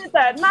ลูกมีแ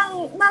ต่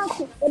นั่ง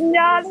ขุดปัญญ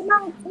าแล้ว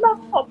นั่ง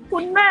ขอบคุ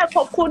ณแม่ข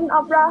อบคุณ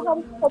อับราฮัม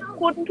ขอบ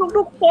คุณ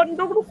ทุกคน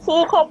ทุกครู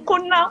ขอบคุ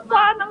ณนาง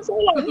ฟ้านางส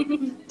วรรค์ที่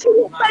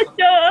ได้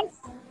เจอ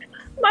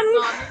มัน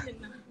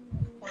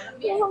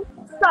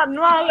สั่น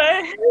มากเลย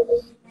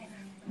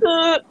คื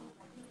อ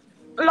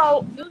เรา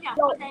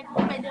ใจพู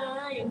ดไปเล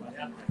ย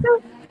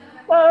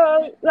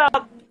แบ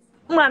บ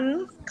เหมือน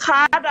ค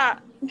าร์ดอ่ะ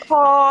พ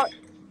อ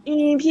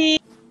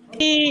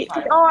พี่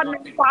อ้อน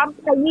ความ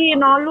ขยี้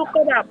เนาะลูก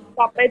ก็แบบก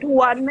ลับไปท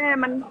วนแม่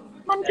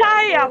มันใช่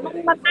อ่ะ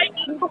มันได้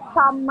ยินทุกค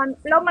ำมัน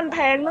แล้วมันแพ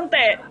งตั้งแ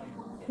ต่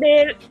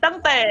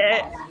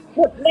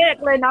บทแรก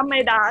เลยนะไม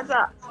ดาส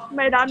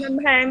มัน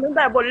แพงตั้งแ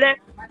ต่บทแรก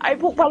ไอ้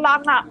พวกพลั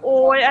งอ่ะโอ้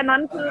ยอันนั้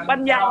นคือปั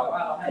ญญา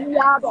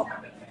แบบ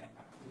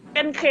เ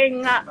ป็นเข่ง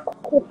อ่ะ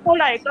ขุดเท่า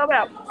ไหร่ก็แบ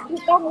บ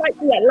ต้องละ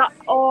เอียดละ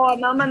ออ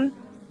นะ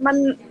มัน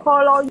พอ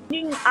เรา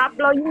ยิ่งอัพ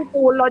เรายิ่ง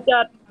ปูนเราจะ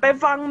ไป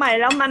ฟังใหม่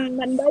แล้ว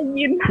มันได้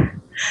ยิน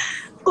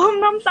ก้ม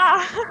น้ำตา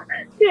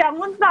เสียง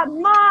มันสั่น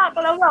มาก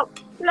แล้วแบบ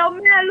แล้ว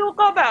แม่ลูก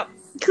ก็แบบ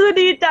คือ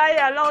ดีใจ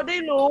อ่ะเราได้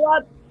รู้ว่า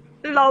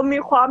เรามี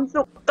ความ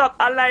สุขกับ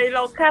อะไรเร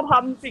าแค่ท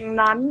ำสิ่ง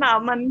นั้นน่ะ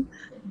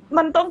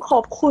มันต้องขอ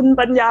บคุณ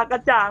ปัญญากร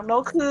ะจ่างเนา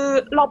ะคือ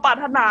เราปรา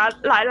รถนา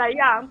หลาย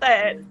อย่างแต่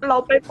เรา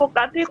ไปโฟ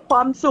กัสที่คว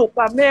ามสุข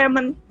อะแม่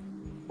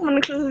มัน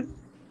คือ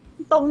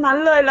ตรงนั้น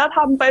เลยแล้วท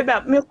ำไปแบ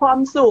บมีความ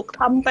สุข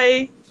ทำไป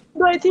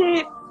ด้วยที่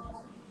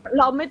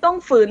เราไม่ต้อง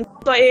ฝืน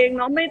ตัวเองเ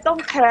นาะไม่ต้อง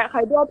แคร์ใคร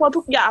ด้วยเพราะ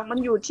ทุกอย่างมัน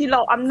อยู่ที่เร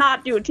าอำนาจ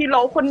อยู่ที่เรา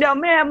คนเดียว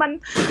แม่มัน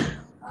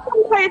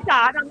ไพศ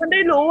าลมันไ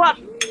ด้รู้ว่า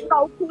เรา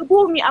คือ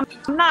ผู้มีอ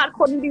ำนาจ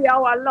คนเดียว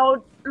อ่ะเรา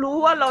รู้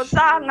ว่าเรา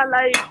สร้างอะไร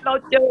เรา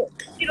เจอ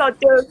ที่เรา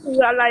เจอคือ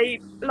อะไร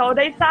เราไ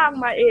ด้สร้าง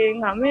มาเอง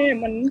อ่ะแม่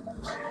มัน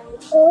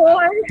โอ้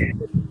ย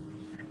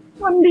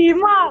มันดี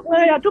มากเล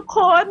ยอ่ะทุกค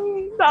น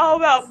เรา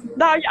แบบ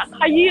เราอยาก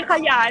ขยี้ข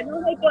ยาย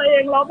ให้ตัวเอ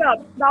งแล้วแบบ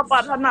เราปร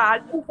ารถนา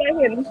ที่จะ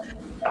เห็น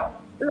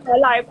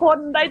หลายคน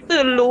ได้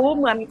ตื่นรู้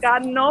เหมือนกัน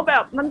เนาะแบ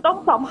บมันต้อง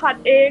สัมผัส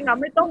เองอ่ะ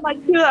ไม่ต้องมา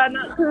เชื่อน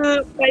ะคือ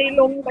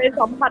ไป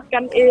สัมผัสกั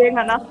นเอง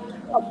อ่ะนะ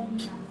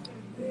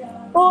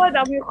โอ้ยแ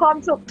ต่มีความ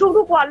สุข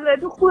ทุกวันเลย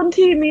ทุกพื้น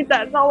ที่มีแต่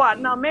สวรร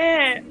ค์นะแม่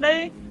ได้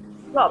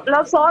แบบแล้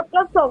วซอส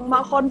ก็ส่งมา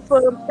คอนเฟิ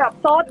ร์มกับ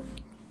ซอส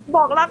บ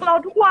อกรักเรา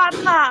ทุกวัน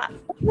น่ะ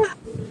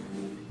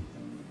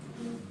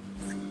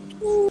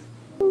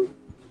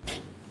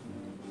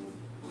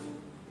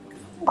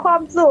ควา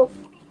มสุข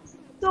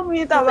ก็มี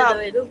แต่แบบ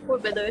พูด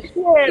ไปเลย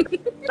พี่เอก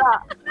อะ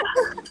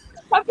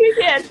ถ้าพี่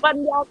เอกปัญ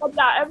ญากระ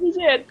จายพี่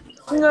เอก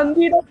เงิน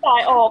ที่ได้จ่า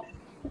ยออก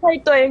ให้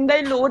ตัวเองได้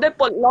รู้ได้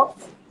ปลดล็อก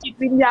จิต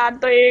วิญญาณ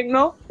ตัวเองเน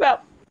าะแบบ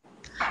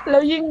แล้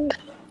วยิ่ง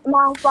น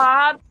างฟ้า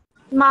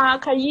มา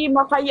ขยี้ม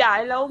าขยาย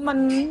แล้ว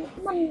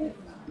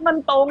มัน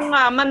ตรง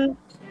อ่ะมัน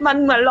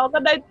เหมือนเราก็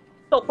ได้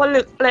ตกผ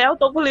ลึกแล้ว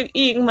ตกผลึก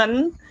อีกเหมือน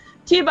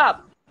ที่แบบ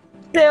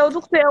เซลล์ทุ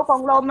กเซลล์ขอ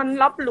งเรามัน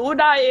รับรู้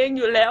ได้เองอ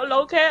ยู่แล้วเรา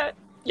แค่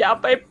อย่า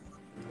ไป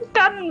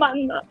กั้นมัน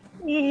อ่ะ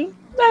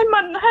ให้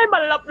มั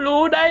นรับ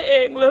รู้ได้เอ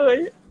งเลย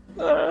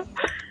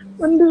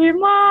มันดี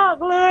มาก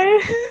เลย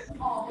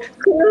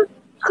คือ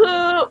คื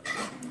อ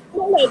เ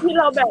มื่อไหร่ที่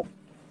เราแบบ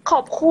ขอ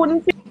บคุณ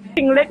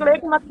สิ่งเล็ก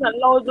ๆมันเหมือน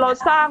เรา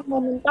สร้างโม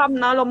เมนตัม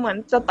นะเราเหมือน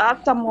สตาร์ท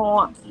สมอล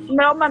แ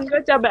ล้วมันก็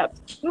จะแบบ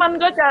มัน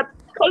ก็จะ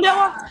เขาเรียก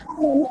ว่า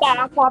น้ำตา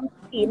ความ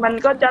ถี่มัน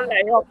ก็จะไหล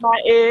ออกมา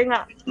เองอ่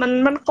ะ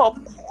มัน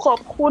ขอบ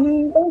คุณ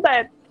ตั้งแต่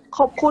ข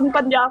อบคุณ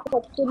ปัญญาขอ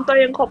บคุณตัวเ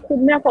องขอบคุณ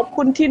แม่ขอบ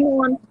คุณที่นอ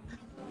น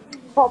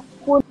ขอบ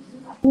คุณ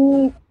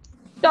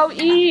เก้า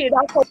อี้เร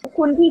าขอบ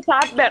คุณที่ชา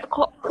ร์จแบต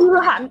คือ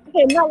หันเ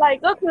ห็นอะไร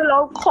ก็คือเรา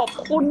ขอบ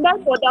คุณได้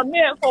หมดอะแ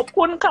ม่ขอบ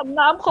คุณขัน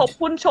น้ำขอบ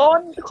คุณช้อน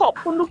ขอบ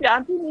คุณทุกอย่าง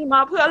ที่มีมา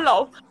เพื่อเรา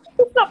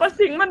ทุกสรรพ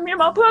สิ่งมันมี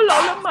มาเพื่อเรา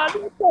แล้วมา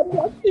ด้วยความ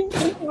รักจ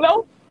ริงๆแล้ว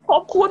ขอ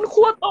บคุณ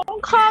ขั้วตรง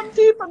ข้าม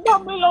ที่มันท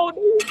ำให้เราไ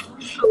ด้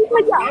ข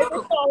ยายไป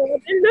ต่อ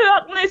ได้เลือ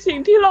กในสิ่ง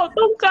ที่เรา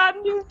ต้องการ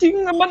จริง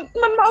ๆอะ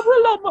มันมาเพื่อ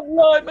เราหมด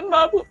เลยมันม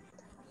าเพื่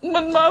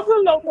อ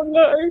เราหมดเ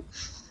ลย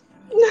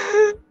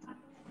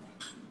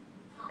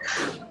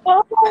เอ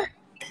อ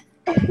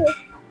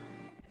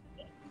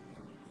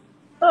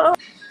เออ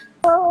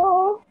เอ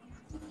อ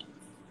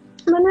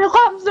มันมีค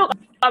วามสุข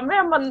อะแม่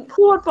มัน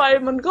พูดไป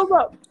มันก็แบ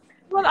บ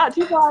มันอ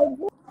ธิบาย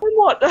ไม่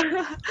หมดอะ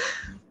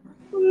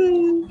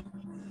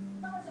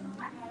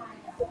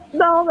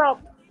เราแบบ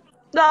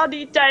เรา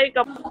ดีใจ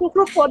กับ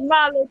ทุกคนม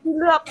ากเลยที่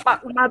เลือกปัก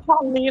มาช่อ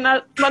งนี้นะ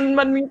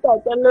มันมีแต่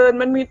เจริญ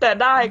มันมีแต่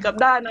ได้กับ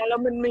ได้นะแล้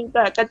วมันมีแ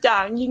ต่กระจ่า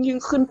งยิ่ง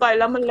ขึ้นไป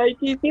แล้วมันไร้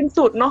ที่สิ้น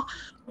สุดเนาะ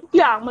ทุก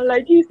อย่างมันไร้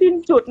ที่สิ้น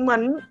สุดเหมือ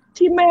น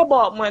ที่แม่บ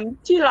อกเหมือน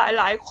ที่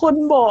หลายคน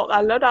บอกอ่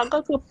ะแล้วดังก็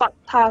คือปัก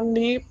ทาง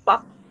นี้ปั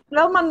กแ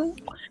ล้ว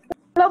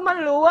มัน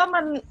รู้ว่า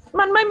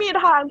มันไม่มี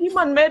ทางที่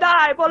มันไม่ได้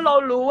เพราะเรา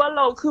รู้ว่าเ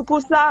ราคือผู้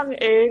สร้าง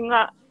เอง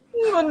อ่ะ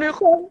มันมี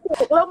ความสุ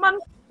ขแล้วมัน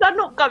ส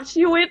นุกกับ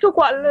ชีวิตทุก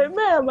วันเลยแ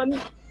ม่มัน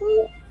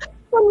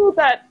มีแ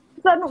ต่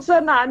สนุกส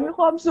นานมี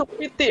ความสุข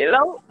ปิติแ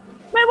ล้ว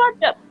ไม่ว่า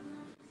จะ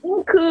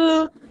คือ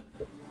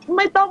ไ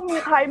ม่ต้องมี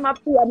ใครมา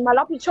เปลี่ยนมา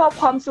รับผิดชอบ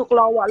ความสุขเ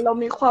ราอ่ะเรา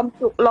มีความ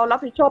สุขเรารับ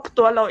ผิดชอบ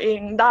ตัวเราเอง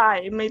ได้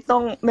ไม่ต้อ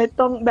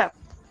งแบบ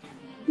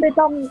ไม่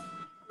ต้อง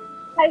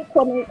ให้ค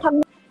นข้าง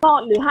นอก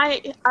หรือให้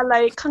อะไร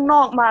ข้างน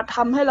อกมาท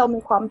ำให้เรา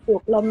มีความสุ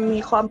ขเรามี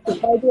ความสุข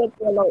ได้ด้วย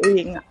ตัวเราเอ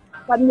งอ่ะ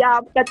ปัญญา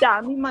กระจ่าง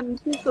ที่มัน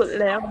ที่สุด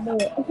แล้วไ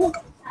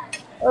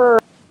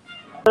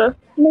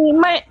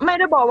ม่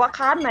ได้บอกว่าค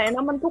ลาสไหนน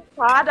ะมันทุกค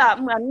ลาสอ่ะ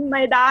เหมือนใน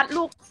ดาร์ต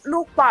ลู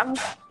กฟัง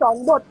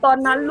2 บทตอน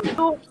นั้น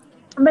ลูก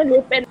ไม่รู้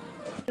เป็น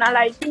อะไร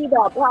ที่แบ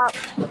บว่า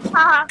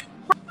ถ้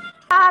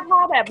า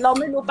แบบเรา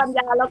ไม่รู้ปัญญ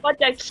าเราก็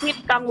จะคิด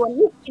กังวล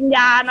ลูกกินย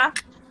านะ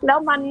แล้ว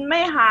มันไม่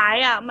หาย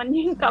อ่ะมัน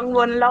ยิ่งกังว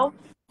ลแล้ว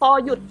พอ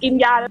หยุดกิน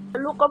ยาแล้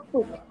วลูกก็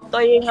ฝึกตั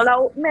วเองแล้ว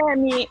แม่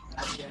มี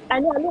อัน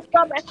นี้ลูก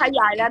ก็ไปขย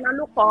ายแล้วนะ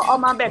ลูกขอเอา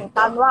มาแบ่ง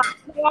ปันว่า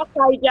ไม่ว่าใค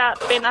รจะ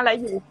เป็นอะไร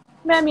อยู่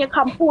แม่มีค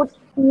ำพูด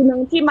ทีหนึ่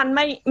งที่มันไ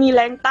ม่มีแร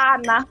งต้าน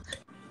นะ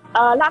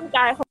ร่างก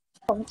าย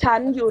ของฉัน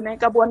อยู่ใน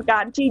กระบวนกา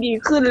รที่ดี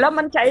ขึ้นแล้ว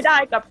มันใช้ได้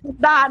กับทุก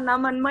ด้านนะ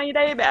มันไม่ไ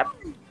ด้แบบ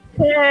แ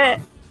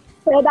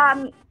ค่ด้าน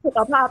สุข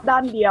ภาพด้า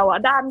นเดียวอ่ะ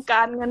ด้านก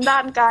ารเงินด้า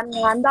นการ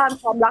งานด้าน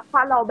ความรักถ้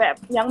าเราแบบ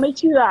ยังไม่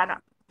เชื่อน่ะ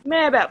แ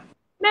ม่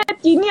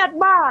จีเนียส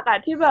มากอ่ะ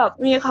ที่แบบ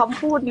มีคำ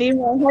พูดนี้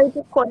มาให้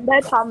ทุกคนได้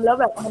ทำแล้ว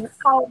แบบมัน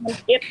เข้ามัน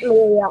เก็ตเล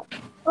ยอ่ะ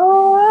โอ้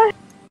ย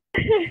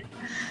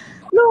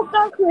ลูก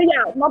ก็คืออย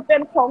ากมาเป็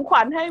นของข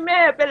วัญให้แม่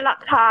เป็นหลัก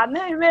ฐาน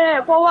ให้แม่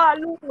เพราะว่า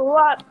ลูกรู้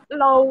ว่า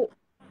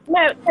แ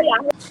ม่ขยั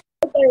น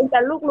ตัวเองแต่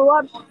ลูกรู้ว่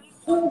า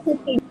นี่คือ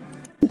สิ่ง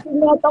ที่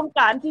แม่ต้อง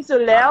การที่สุ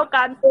ดแล้วก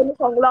ารเป็น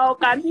ของเรา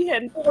การที่เห็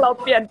นพวกเรา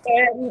เปลี่ยนแปล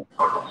ง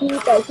มี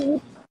แต่ชีวิต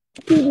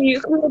ที่ดี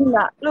ขึ้น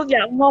น่ะลูกอย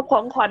ากมอบข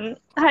องขวัญ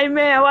ให้แ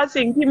ม่ว่า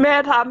สิ่งที่แม่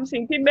ทำสิ่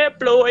งที่แม่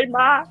โปรยม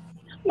า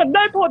มันไ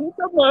ด้ผลเ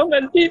สมอเหมื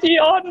อนที่พี่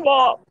อ้อนบ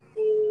อก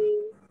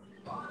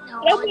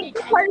แล้วมัน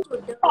ก็ไป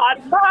ผ่าน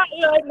บ้าน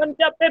เลยมัน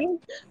จะเป็น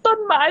ต้น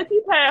ไม้ที่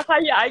แผ่ข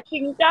ยาย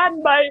กิ่งก้าน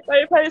ใบไป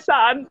ไพศ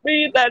าลปี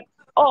แต่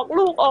ออก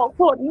ลูกออก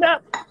ผลเนี่ย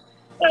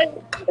ไป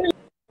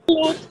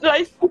รู้ไร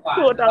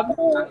สุดอ่ะ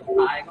สุด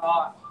ท้ายก็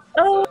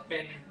เป็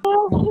น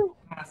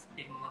มาส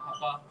ตินนะครับ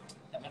ก็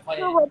จะไม่ค่อย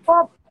ก็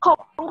ขอ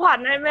งขวัญ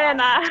ให้แม่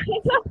นะ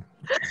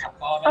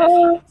ก็ไม่ได้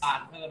มีน้ำตาล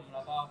เพิ่มแ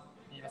ล้วก็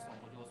มีผสม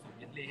โปรโยสูตร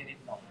เยลลี่ให้นิด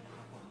หน่อยนะค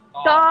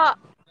รับก็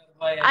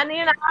อันนี้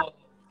นะ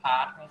พา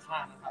ร์ทข้า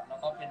งๆนะครับแล้ว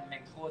ก็เป็นแม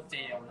งโก้เจ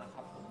ลนะค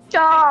รับ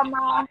ก็ม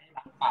า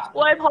อ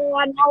วยพ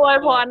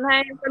รให้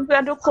เพื่อ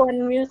นๆทุกคน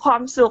มีควา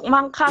มสุข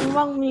มั่งคั่ง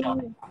มี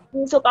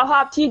สุขภา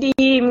พที่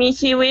ดีมี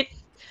ชีวิต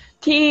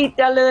ที่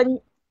เจริญ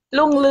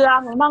รุ่งเรือ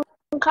งมั่ง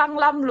คั่ง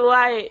ร่ำรว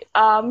ย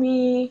มี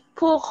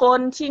ผู้คน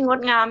ที่ง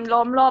ดงามล้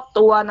อมรอบ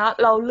ตัวเนาะ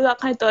เราเลือก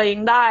ให้ตัวเอง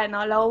ได้เน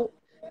าะแล้ว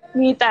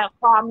มีแต่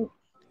ความ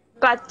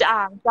กระจ่า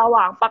งส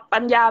ว่างปักปั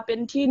ญญาเป็น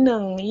ที่หนึ่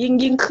ง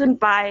ยิ่งขึ้น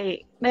ไป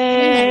แม่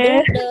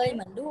เห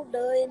มือนลูกเ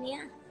ลยเนี้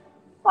ย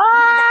ว้า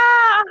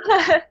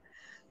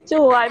ส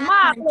วยม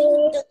ากเล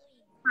ย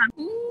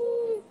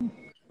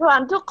สวย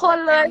ทุกคน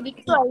เลย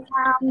สวยง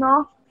ามเนา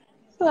ะ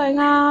สวย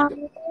งาม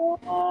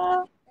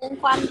เป็น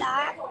ความ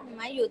รักไห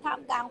มอยู่ท่าม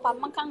กลางความ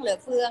มั่งคั่งเหลือ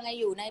เฟือไง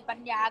อยู่ในปัญ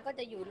ญาก็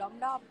จะอยู่ล้อม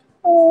รอบ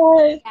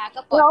ปัญญา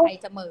ก็ปลอดภัย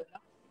เสมอ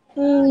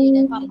อยู่ใน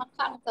ความมั่ง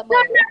คั่งเสมอ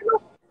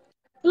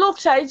ลูก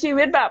ใช้ชี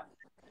วิตแบบ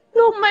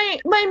ลูก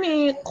ไม่มี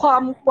ควา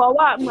มกลัว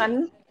ว่าเหมือน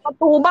ประ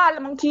ตูบ้านแล้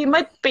วบางทีไ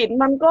ม่ปิด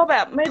มันก็แบ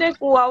บไม่ได้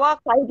กลัวว่า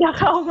ใครจะ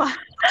เข้ามา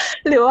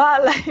หรือว่าอ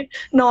ะไร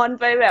นอน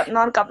ไปแบบน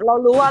อนกับเรา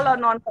รู้ว่าเรา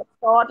นอนกับ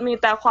ซอสมี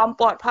แต่ความ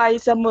ปลอดภัย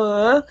เสมอ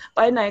ไป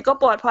ไหนก็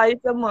ปลอดภัย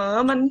เสมอ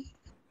มัน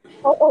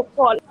เขาอบก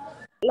อด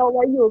เราไ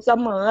ว้อยู่เส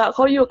มออ่ะเข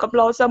าอยู่กับเ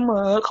ราเสม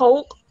อเขา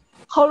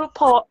พ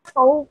อเข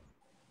า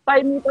ไป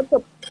มีประส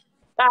บ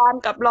การ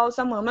ณ์กับเราเ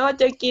สมอไม่ว่า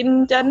จะกิน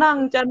จะนั่ง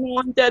จะนอ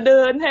นจะเ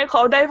ดินให้เข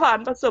าได้ผ่าน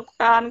ประสบ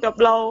การณ์กับ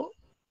เรา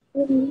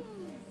อืม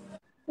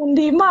มัน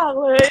ดีมาก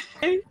เลย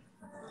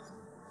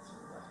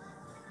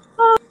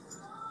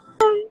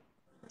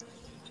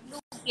ลู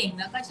กเก่ง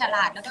แล้วก็ฉล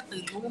าดแล้วก็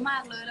ตื่นรู้มา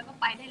กเลยแล้วก็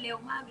ไปได้เร็ว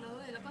มากเล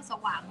ยแล้วก็ส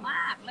ว่างม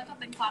ากแล้วก็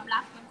เป็นความรั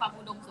กเป็นความ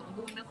อุดมสม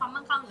บูรณ์เป็นความ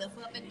มั่งคั่งเหลือเ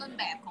ฟือเป็นต้น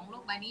แบบของโล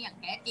กใบนี้อย่าง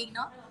แท้จริงเ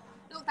นาะ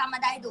ลูกทำอะ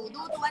ไรดู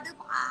ตัวหรือ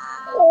เปล่า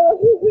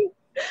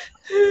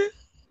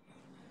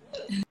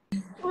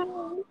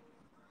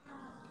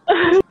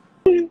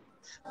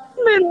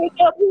ไม่รู้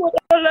จะพูด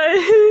อะไร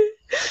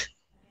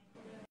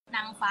น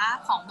างฟ้า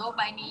ของโลกใ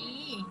บนี้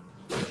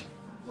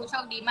ผู้โช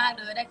คดีมากเ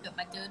ลยได้เกิด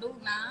มาเจอลูก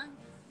นะ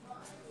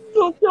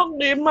ลูกโชค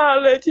ดีมาก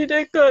เลยที่ได้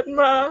เกิด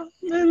มา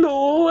ไม่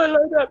รู้อะไร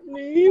แบบ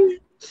นี้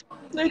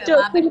ได้เจเกิด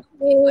อมาเป็นลูก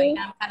ที่สวยง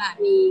ามขนาด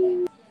นี้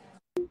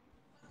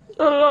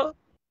เออ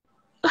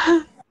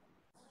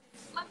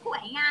มันสว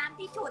ยงาม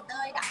ที่สุดเล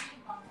ยอ่ะ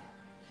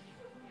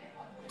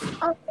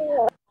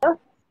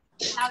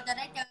เราจะไ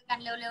ด้เจอกัน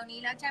เร็วๆนี้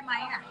แล้วใช่ไหม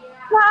อ่ะ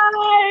ใช่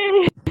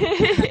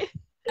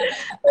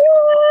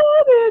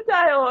ดีใจ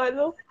โอ้ย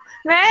ลูก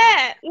แม่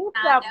ลูก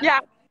แบบอยา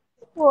ก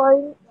โอ้ย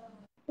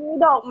มี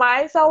ดอกไม้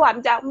สวรร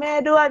ค์จากแม่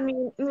ด้วย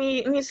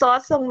มีซอส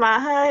ส่งมา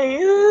ให้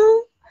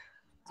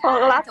ของ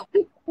รัก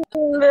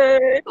เล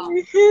ย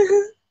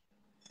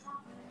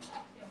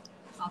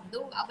หอม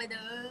ลูกเอาไปเล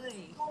ย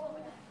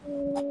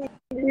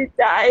ดี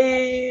ใจ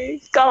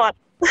กอด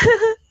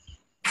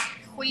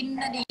ควิน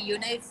นะดิอยู่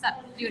ในสัต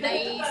ว์อยู่ใน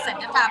สั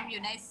จธรรมอ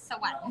ยู่ในส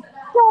วรรค์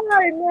ใช่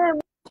แม่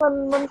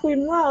มันฟิน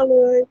มากเล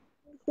ย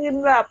ฟิน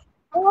แบบ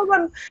เพราะว่ามั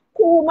น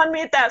คือมัน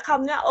มีแต่ค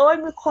ำเนี้ยโอ้ย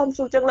มีความ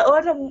สุขจังเลย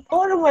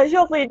ทำไมโช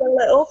คดีจังเ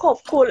ลยโอ้ขอบ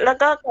คุณแล้ว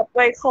ก็กลับไป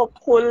ขอบ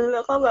คุณแ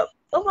ล้วก็แบบ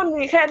มัน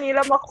มีแค่นี้แ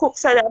ล้วมาคุก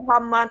ศัลยธรร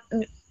มมา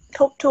ท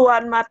บทวน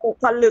มาตก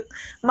ผลึก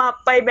มา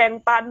ไปแบ่ง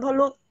ปันเพราะ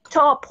ลูกช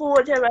อบพูด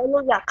ใช่ไหมลู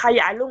กอยากข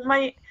ยายลูก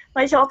ไ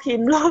ม่ชอบพิ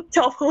มพ์ลูกช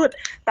อบพูด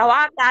แต่ว่า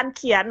การเ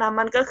ขียนนะ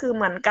มันก็คือเ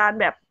หมือนการ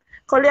แบบ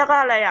เขาเรียกว่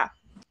าอะไรอ่ะ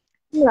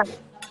เหมือน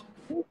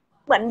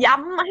เหมือนย้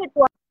ำให้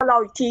ตัวเรา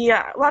อีกทีอ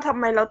ะว่าทำ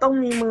ไมเราต้อง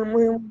มี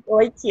มือไ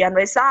ว้เขียนไ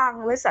ว้สร้าง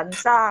ไว้สรร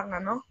สร้างอ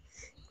ะเนาะ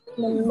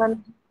มัน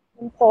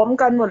พร้อม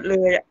กันหมดเล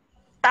ยอะ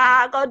ตา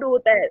ก็ดู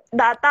แต่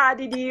Data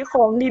ดีๆข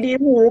องดี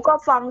ๆหูก็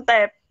ฟังแต่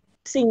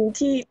สิ่ง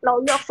ที่เรา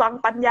เลือกฟัง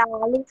ปัญญา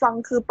ลูกฟัง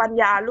คือปัญ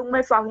ญาลูกไ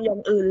ม่ฟังอย่า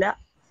งอื่นแล้ว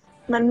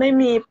มันไม่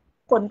มี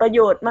ผลประโย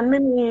ชน์มันไม่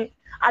มี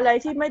อะไร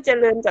ที่ไม่เจ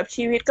ริญกับ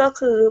ชีวิตก็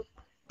คือ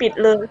ปิด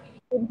เลย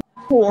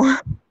หู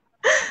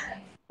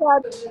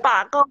ปา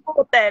กก็พู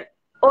ดแต่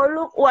โอ้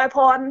ลูกอวยพ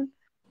ร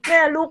แม่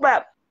ลูกแบ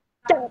บ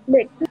จากเ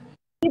ด็ก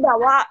ที่แบบ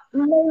ว่า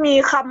ไม่มี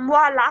คำ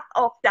ว่ารัก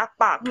ออกจาก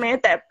ปากแม้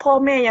แต่พ่อ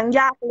แม่ยัง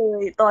ยากเล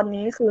ยตอน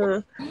นี้คือ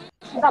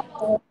กับ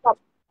กับ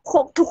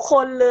ทุกค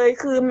นเลย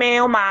คือแม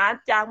วหมา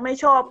จากไม่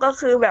ชอบก็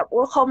คือแบบ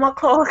ว่าเขามา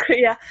คลอเคลี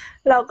ยร์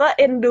เราก็เ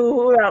อ็นดู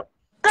แบบ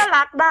ก็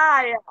รักได้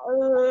อ่ะ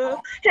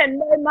เห็น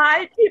ใบไม้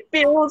ที่ป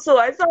ลิวส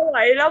วยสว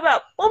ยแล้วแบบ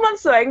มัน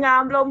สวยงา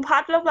มลมพั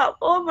ดแล้วแบบ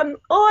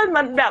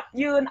มันแบบ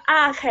ยืนอ้า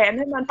แขนใ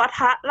ห้มันปะท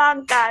ะร่าง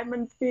กายมั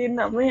นฟิน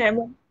อ่ะไม่เห็น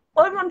มัน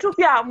มันทุก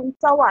อย่างมัน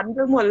สวรรค์ไป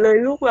หมดเลย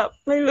ลูกแบบ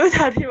ไม่รู้จ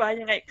ะอธิบาย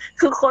ยังไง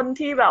คือคน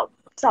ที่แบบ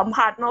สัม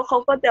ผัสเนาะเขา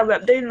ก็จะแบ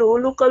บได้รู้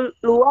ลูกก็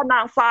รู้ว่านา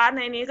งฟ้าใ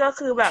นนี้ก็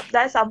คือแบบไ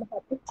ด้สัมผั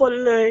สทุกคน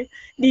เลย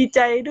ดีใจ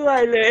ด้วย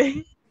เลย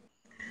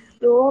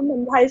รู้ว่ามั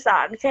นไพศา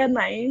ลแค่ไ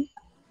หน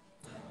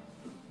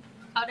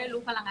เขาได้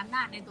รู้พลังอำน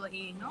าจในตัวเอ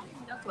งเนาะ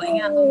แล้วสวยง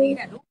ามตรงนี้แห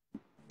ละลูก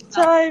ใ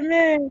ช่แ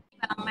ม่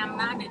พลังอ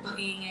ำนาจในตัว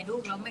เองไงลู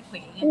กเราไม่เขว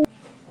ไง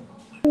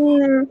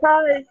ใช่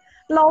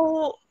เรา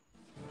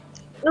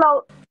เรา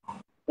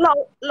เรา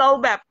เรา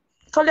แบบ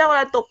เขาเรียกว่าอะ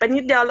ไรตกไปนิ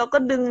ดเดียวเราก็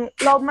ดึง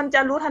มันจ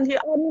ะรู้ทันที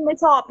นี่ไม่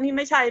ชอบนี่ไ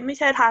ม่ใ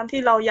ช่ทางที่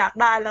เราอยาก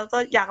ได้แล้วก็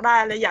อยากได้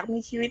อะไรอยากมี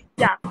ชีวิต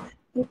อยาก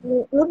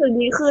รู้สึก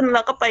ดีขึ้นแ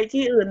ล้วก็ไป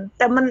ที่อื่นแ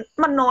ต่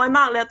มันน้อยม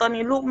ากเลยตอน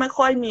นี้ลูกไม่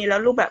ค่อยมีแล้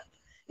วลูกแบบ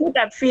มีแ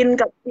ต่ฟิน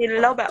กับฟิน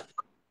แล้วแบบ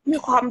มี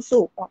ความ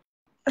สุขอะ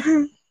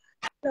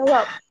แล้วแบ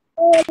บ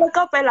แล้ว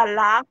ก็ไปหลั่น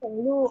ล้าของ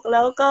ลูกแ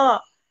ล้วก็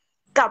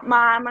กลับม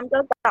ามันก็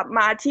กลับม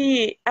าที่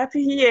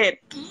appreciate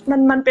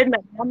มันเป็นแบ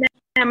บนี้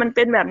แม่มันเ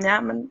ป็นแบบนี้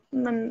มัน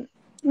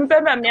มันเป็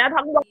นแบบนี้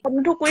ทั้งวัน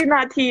ทุกวิน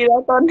าทีแล้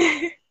วตอนนี้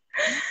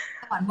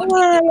ก่อนบน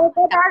ดินแล้ว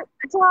ก็ได้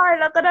ใช่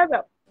แล้วก็ได้แบ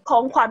บขอ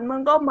งขวัญมั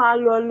นก็มา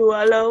รัว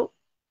ๆแล้ว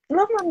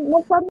มัน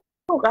ส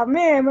นุกอะแ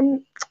ม่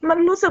มัน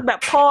รู้สึกแบบ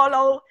พอเร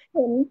าเ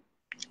ห็น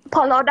พ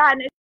อเราได้ใ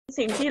น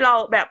สิ่งที่เรา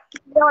แบบ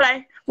เรียกว่าอะไร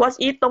what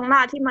if ตรงหน้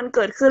าที่มันเ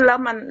กิดขึ้นแล้ว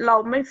เรา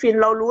ไม่ฟิน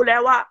เรารู้แล้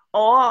วว่า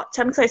อ๋อ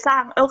ฉันเคยสร้า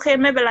งโอเค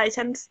ไม่เป็นไร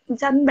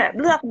ฉันแบบ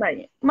เลือกใหม่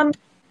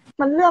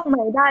มันเลือกให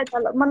ม่ได้แต่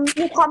มัน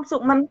มีความสุ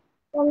ขมัน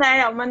ยังไง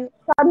อ่ะมัน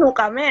สนุก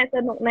อะแม่ส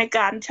นุกในก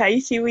ารใช้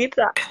ชีวิต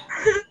อะ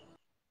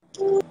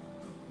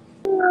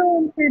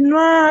ฟิน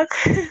มาก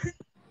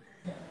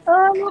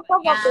ลูกก็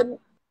มาเป็น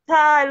ใ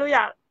ช่ลูกอย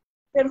าก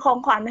เป็นของ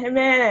ขวัญให้แ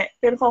ม่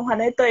เป็นของขวัญ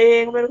ให้ตัวเอ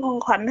งเป็นของ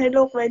ขวัญให้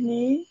ลูกใบ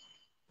นี้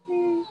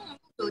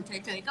ดูเ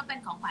ฉยๆก็เป็น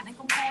ของขวัญให้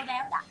คุณครูแล้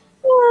วจ้ะ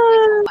เป็น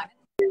ของขวัญ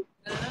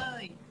เล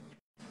ย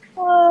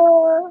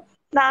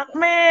รัก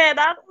แม่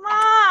รักม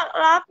าก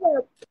รักแบ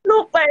บลู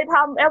กไปท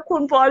ำแอปคุ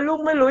ณปอลูก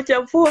ไม่รู้จะ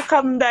พูดค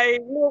ำใด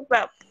ลูกแบ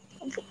บ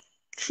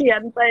เขีย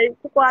นไป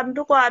ทุกวัน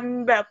ทุกวัน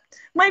แบบ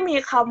ไม่มี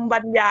คำบร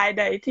รยาย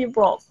ใดที่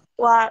บอก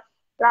ว่า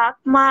รัก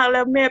มากแ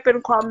ล้วแม่เป็น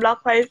ความรัก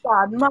ไพศา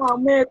ลมาก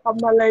แม่ท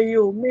ำอะไรอ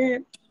ยู่แม่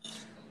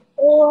โ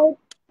อ้ย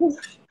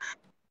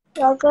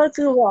แล้วก็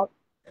คือแบบ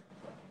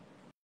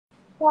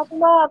รัก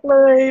มากเล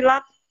ยรั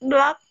ก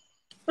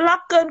รัก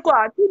เกินกว่า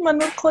ที่ม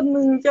นุษย์คนห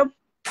นึ่ง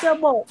จะ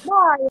บอกไ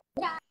ด้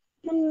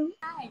มัน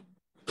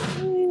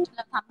เร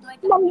าทำด้วย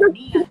กันอยู่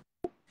นี่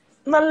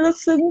มันลึก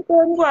ซึ้งเกิ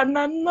นกว่า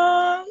นั้นมา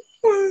ก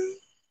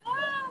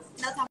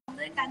เราทำ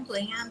ด้วยกันสว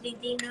ยงามจ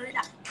ริงๆเลย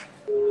จ้ะ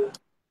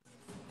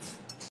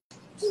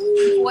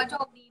หัวโช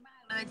คดีมา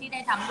กเลยที่ได้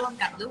ทำร่วม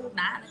กับลูก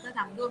นะแล้วก็ท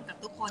ำร่วมกับ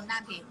ทุกคนหน้า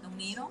เพจตรง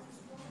นี้เนาะ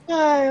ใ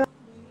ช่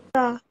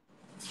ค่ะ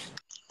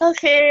โอ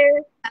เค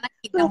ภาร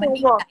กิจเรามัน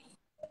ยิ่งใหญ่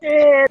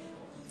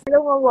ลู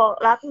กมาบอก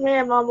รักแม่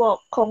มาบอก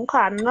ของข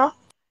วัญเนาะ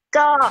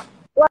ก็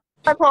อว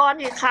ยพร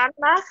อีกครั้ง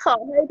นะขอ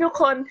ให้ทุก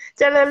คน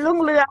เจริญรุ่ง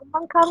เรือง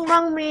มั่งคั่ง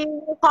มั่งมี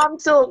ความ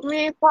สุข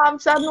มีความ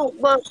สนุก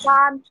เบิกบ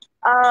าน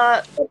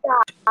กระจ่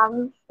าง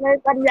ใน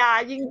ปัญญา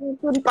ยิ่ง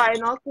ขึ้นไป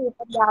เนาะคือ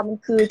ปัญญามัน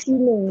คือที่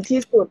หนึ่งที่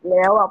สุดแ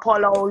ล้วอ่ะพอ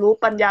เรารู้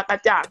ปัญญากระ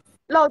จ่าง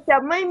เราจะ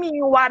ไม่มี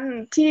วัน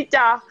ที่จ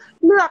ะ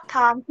เลือกท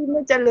างที่ไ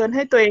ม่เจริญใ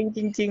ห้ตัวเองจ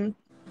ริง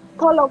ๆเ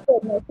พราะเราเกิ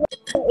ดมาเพื่อ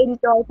เอน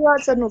จอยเพื่อ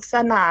สนุกส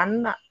นาน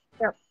อ่ะ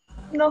แบบ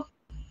เนาะ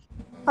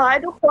ขอให้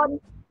ทุกคน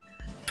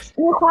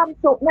มีความ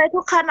สุขใน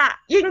ทุกขณะ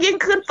ยิ่ง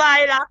ขึ้นไป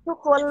รักทุก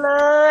คนเล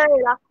ย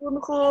รักคุณ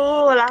ครู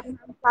รัก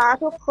น้ำฟ้า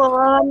ทุกค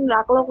น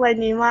รักโลกใบ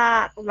นี้มา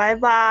กบาย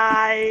บา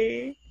ย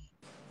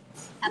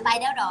ไป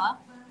แล้วเหรอ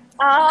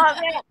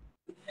แม่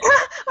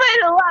ไม่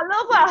รู้อ่ะลู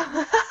กอ่ะ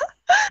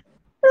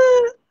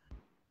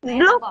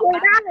ลูกคุย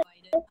ได้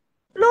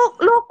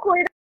ลูกคุย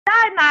ได้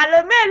นานเล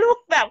ยแม่ลูก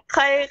แบบเค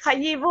ยข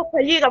ยี้ลูกข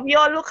ยี้กับพี่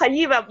อ้นลูกข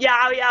ยี้แบบยา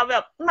วแบ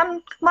บ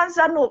มัน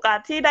สนุกอ่ะ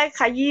ที่ได้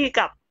ขยี้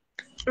กับ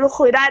ลูก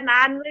คุยได้น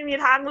านไม่มี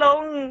ทางล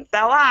งแ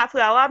ต่ว่าเ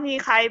ผื่อว่ามี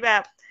ใครแบ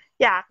บ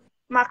อยาก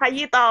มาข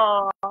ยี้ต่อ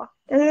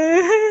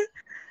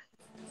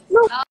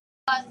ลูกน้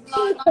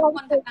องม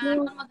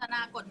นตนา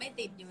กดไม่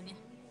ติดอยู่เนี่ย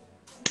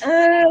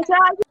ใ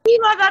ช่พี่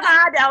มนตนา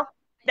เดี๋ย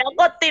ว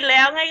กดติดแ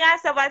ล้วง่าย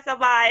ๆสบ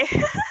าย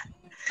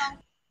ลอง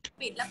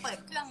ปิดแล้วเปิด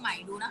เครื่องใหม่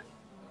ดูนะ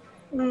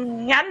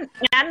งั้น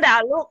เดี๋ยว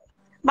ลูก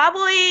บา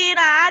บุย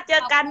นะเจ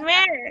อกันแ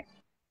ม่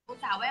คุณ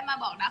สาวแวะมา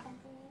บอกนะคุณ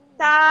ครู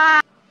จ้า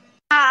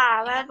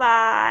บ๊ายบ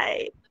าย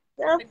เ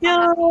ลิฟยู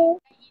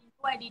ได้ยิน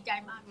ด้วยดีใจ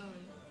มากเลย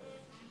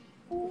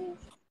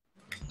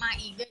มา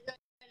อีกเรื่อย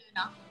ๆเลยเ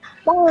นาะ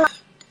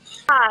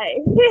ได้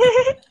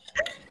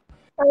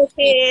โอเค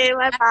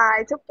บ๊ายบาย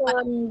ทุกค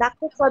นรัก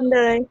ทุกคนเล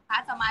ยค่ะ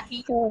สมาธิ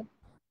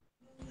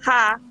ค่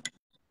ะ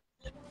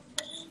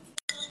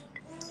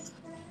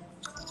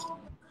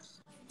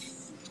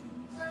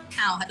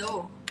ฮัลโหล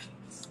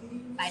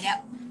ไปแล้ว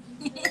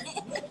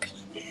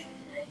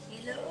ฮั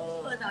ลโหล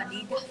สวัสดี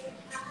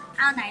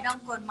จ้ะไหนลอง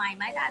กดใหม่ไ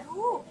หมจ้า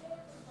ลูก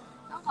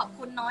ต้องขอบ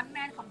คุณน้อนแ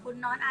ม่ขอบคุณ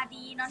น้อนอา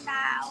ดีน้อนด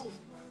าว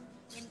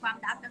เป็นความ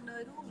ดักจังเล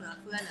ยลูกเหลือ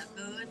เฟือเหลือเ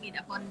กินมีแ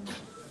ต่คน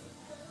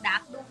ดั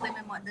กลูกไป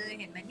หมดเลย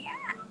เห็นไหมเนี่ย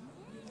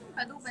เร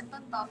าลูกเป็นต้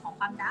นตอของ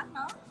ความดักเ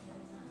นาะ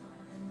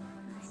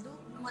ลู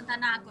กมนต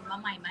นากดมา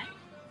ใหม่ไหม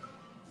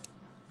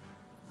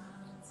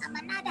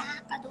มันน่าดัก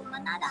กระดูกมั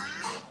นน่าดั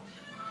ก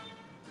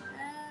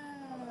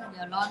เ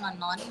ดี๋ยวรอหน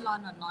อ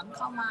นเ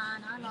ข้ามา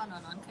นะรอห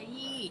นอนข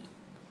ยี้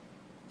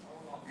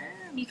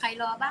มีใคร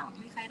รอบ้าง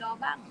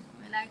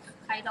เวลา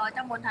ใครรอเ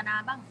จ้ามนทนา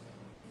บ้าง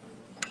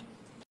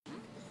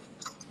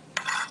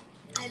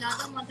ใครรอเ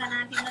จ้ามนทนา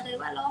พิมพ์มาเลย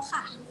ว่ารอ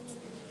ค่ะ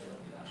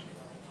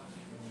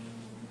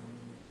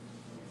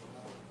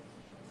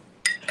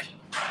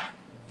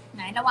ไห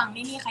นระหว่าง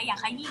นี้มีใครอยาก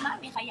ขยี้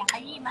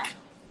มั้ย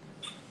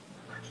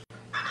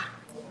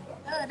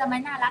ทำไม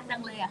น่ารักจั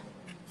งเลยอ่ะ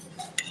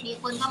มี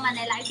คนเข้ามาใน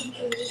ไลฟ์คุณค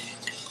รู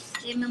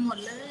เต็มไปหมด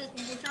เลยคุ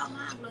ณครูชอบ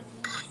มากเลย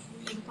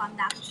เป็นความ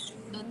ดัก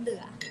ล้นเหลื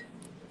อ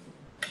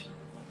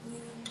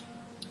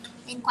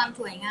เป็นความ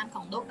สวยงามข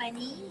องโลกใบ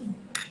นี้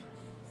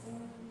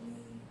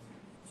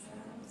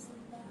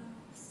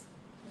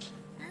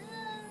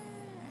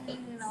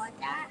รอ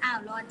จ้า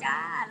รอจ้า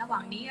ระหว่า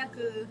งนี้ก็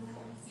คือ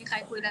มีใคร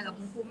คุยอะไรกับ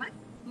คุณครูไหม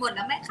หมดแ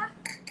ล้วไหมคะ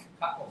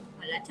ครับผมหม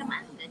ดแล้วใช่ไหม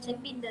เดี๋ยวเช็ค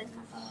บินเดิน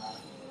ค่ะ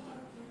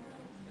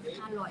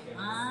อร่อย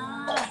มา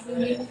ก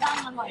ลิ้นตั้ง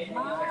อร่อยม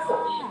า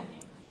ก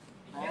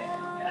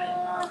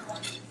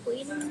คุย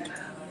อ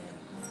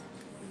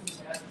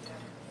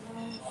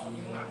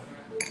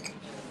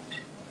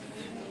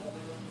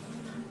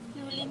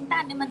ยู่ลินตั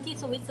นนี่มันที่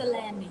สวิตเซอร์แล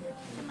นด์นี่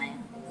ใช่ไหม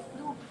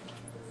ลูก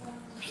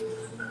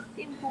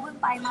ที่ครูเพิ่ง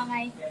ไปมาไง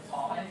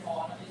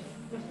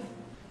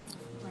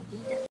สวัสดี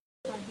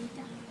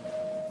จ้ะ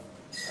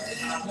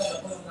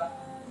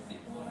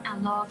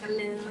รอกันเ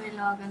ล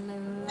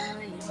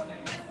ย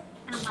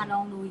มาล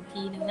องดูอีก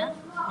ทีหนึ่งนะ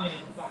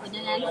กด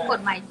ยังไงลูกก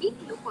ดใหม่จิ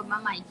ลูกกดมา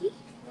ใหม่จิ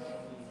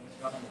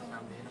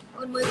โอ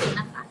นมือถือ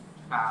นะคะ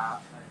ครับ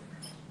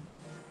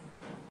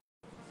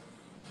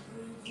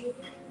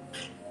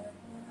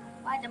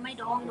ว่าจะไม่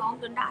ร้อง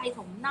จนได้ส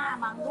มหน้า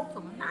มั้งลูกส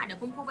มหน้าเดี๋ยว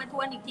คุณครูไปท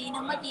วนอีกทีนึ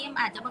งเมื่อกี้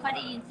อาจจะไม่ค่อยไ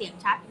ด้ยินเสียง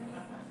ชัด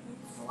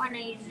เพราะว่าใน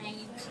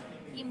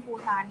ทีมครู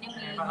ทานเนี่ย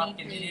มีเพ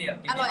ล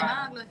งอร่อยม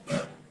ากเลย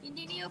กิน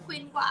ที่นี่ก็ควิ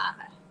นกว่า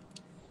ค่ะ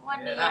วัน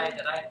นี้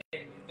จะได้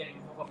เป็น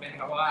คอมเมนต์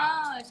ครับว่า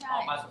อ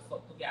อกมาส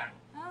ดๆทุกอย่าง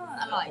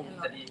อร่อย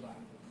จะดีกว่า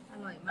อ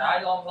ร่อยมากได้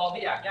ลอง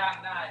ที่อยากย่าง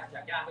ได้อย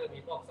ากย่างก็มี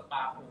พวกสป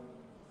าปู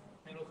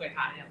ไม่รู้เคยท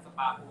านอย่างสป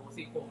าปู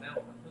ซี่โครงนะผ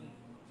มเพิ่ง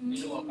เม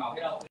นูเก่า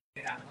ที่เราเค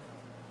ยทาน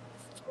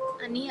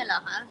อันนี้เหรอ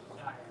คะใ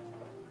ช่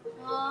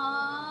อ๋อ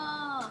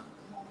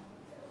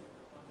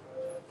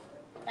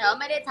แต่ว่า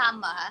ไม่ได้ทำ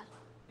เหรอคะ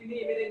ที่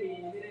นี่ไม่ได้มี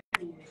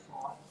ค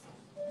อร์ส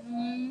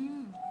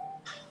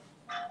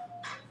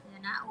เดี๋ย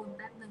วนะอุ่นแ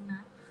ป๊บนึงน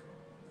ะ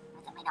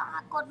จะไม่ดอก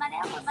กดมาแล้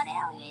ว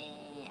เย่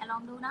ลอ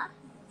งดูนะ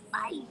ไป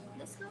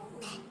let's go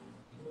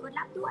กด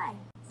รับด้วย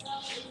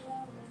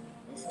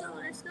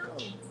let's go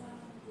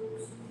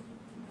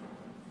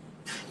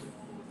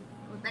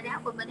กดไปแล้ว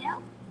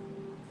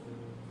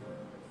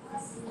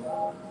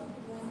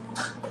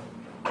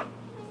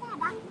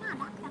น่า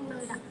รักจังเล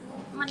ยอ่ะ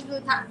มันคือ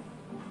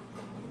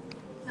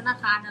ธนา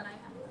คารอะไร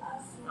คะ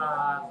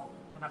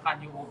ธนาคาร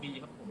UOB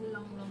ครับผมล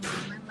อง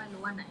ไม่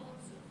รู้ว่าไหน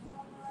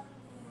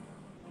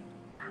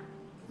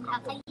อยา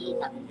กขยี้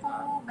กับคุณครู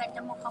แบตจ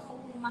ะหมดกับครู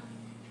มา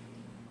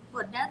ก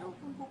ดได้ลูก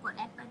คุณครูกดแ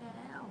อดไปแ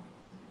ล้ว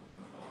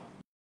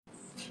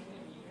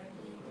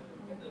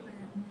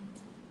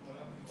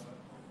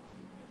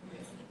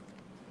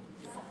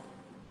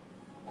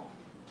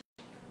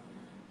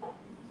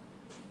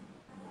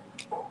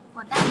ก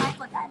ดได้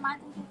ไหม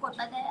คุณครูกดไ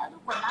ปแล้วทุ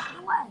กคนรับ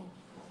ด้วย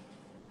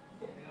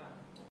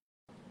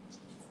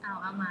เอา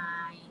ใหม่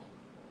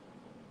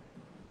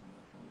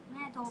แ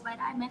ม่โทรไป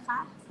ได้ไหมคะ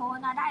โทร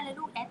นะได้เลย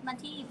ลูกแอดมา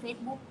ที่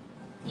Facebook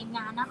ทีมง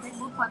านนะ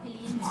Facebook ควายพิ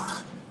ลิน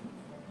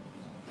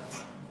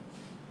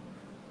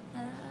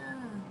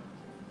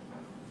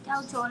เจ้า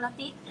โชล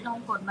ติลอง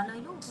กดมาเลย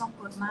ลูกลอง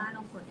กด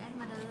แอด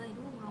มาเลย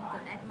ลูกลองก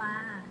ดแอดมา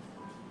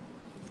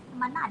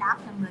มันน่าดัก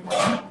จังเลย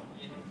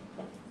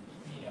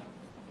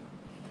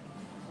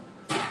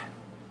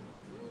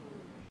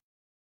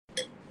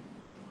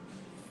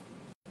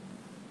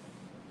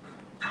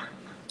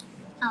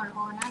เอาร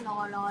อนะรอ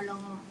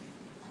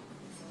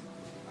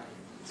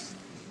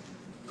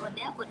กด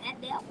แอด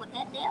เดี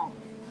ยว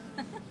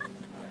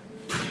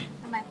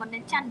ทำไมคอนเน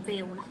คชั่นเฟ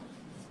ลล่ะ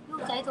ลู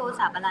กใช้โทร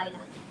ศัพท์อะไร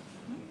ล่ะ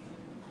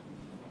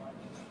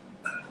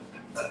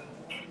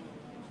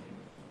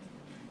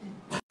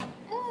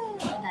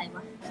อะไรว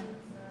ะ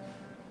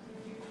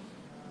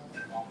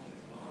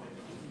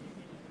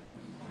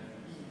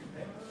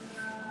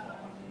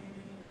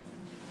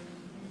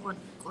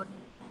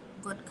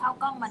กดเข้า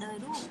กล้องมาเลย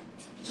ลูก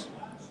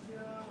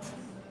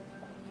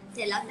เส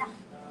ร็จแล้วจ้ะ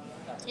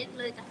เช็ค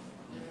เลยจ้ะ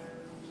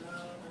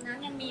น้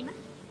ำยังมีไหม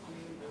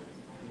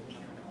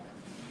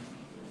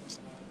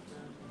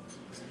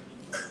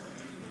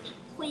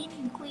ควิน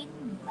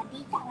สวัสดี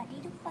จ้ะสวัสดี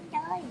ทุกคนเล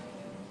ย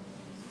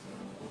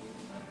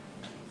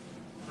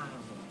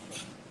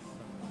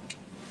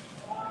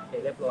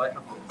เรียบร้อยค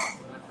รับขอบ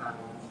คุณนะครับ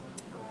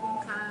ขอบคุณ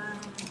ค่ะ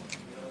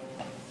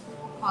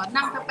ขอ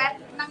นั่งสักแป๊บ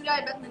นั่งย่อย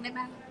แป๊บนึงได้ไห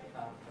ม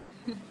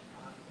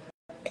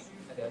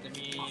เดี๋ยวจะ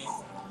มี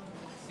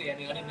เสียเ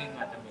นื้อนิดนึง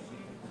อาจจะมี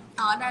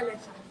ได้เลย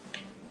ค่ะ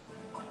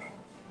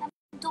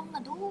จุ้งม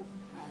าดู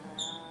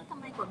ทำ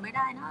ไมกดไม่ไ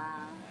ด้นะ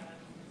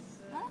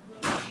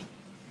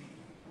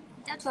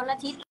เจ้าชล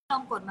ทิศลอ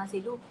งกดมาสิ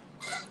ลูก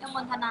เจ้าม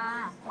นธนา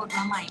กดม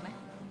าใหม่ไหม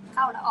เ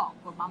ข้าแล้วออก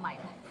กดมาใหม่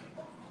ไหม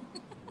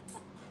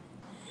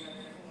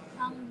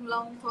ล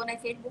องโทรใน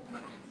Facebook ม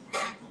า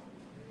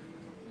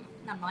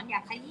หนังนอนอยา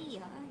กขยี้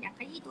เหรออยาก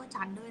ขยี้ตัว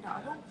ฉันเลยเหรอ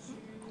ลูก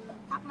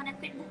ทักมาใน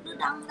Facebook ดื้อ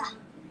ดังล่ะ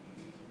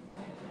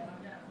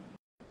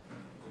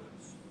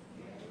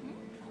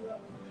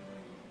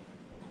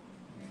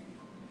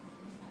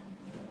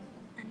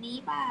อันนี้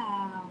เปล่า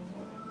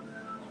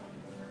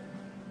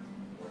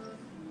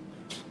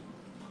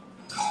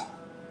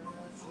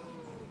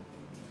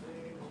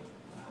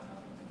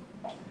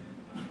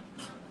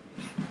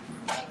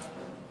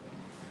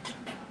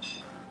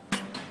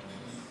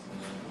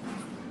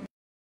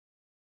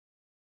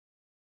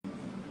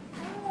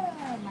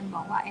มันบ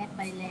อกว่าแอดไ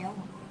ปแล้ว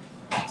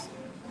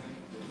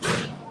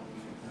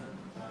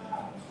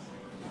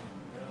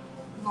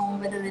งง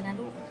ไปเลยนะ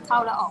ลูกเข้า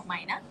แล้วออกใหม่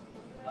นะ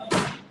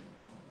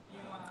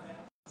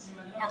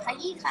อยากข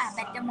ยี้ค่ะแบ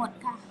ตจะหมด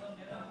ค่ะ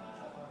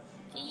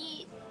ที่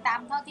ตาม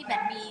เท่าที่แบ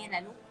ตมีแหล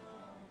ะลูก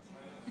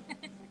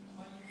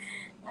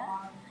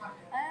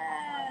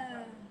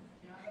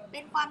เป็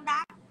นความ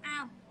รักอ้า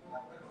ว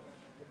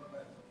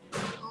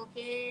โอเค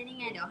นี่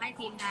ไงเดี๋ยวให้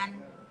ทีมงาน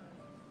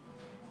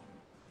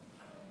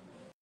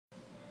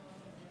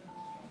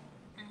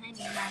ให้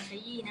ทีมงานข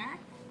ยี้นะ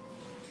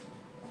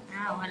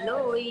อ้าวฮัลโหล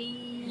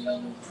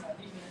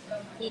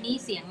ทีนี้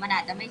เสียงมันอ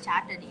าจจะไม่ชั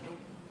ดเลยดิลูก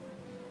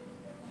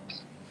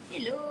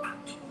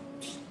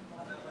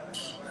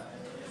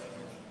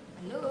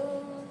ฮัลโหล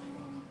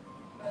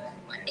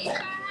สวัสดี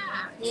ค่ะ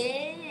เย้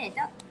เ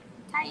จ้า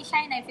ใช่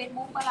ใน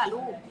Facebook ป่ะล่ะ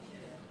ลูก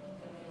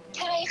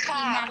ใช่ค่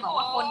ะ ทีมงานบอก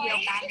ว่าคนเดียว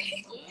กัน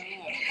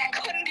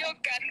คนเดียว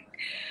กัน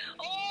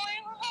โอ้ย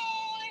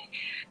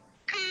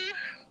คือ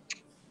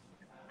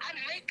อัน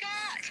ไม่กล้า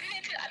ชื่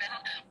ออันนะค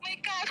ะไม่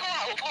กล้าโทรห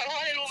าเพราะว่า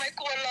อะไรรู้ไหม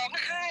กลัวร้อง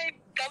ไห้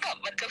แล้วแบบ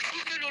มันจะพู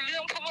ดไม่รู้เรื่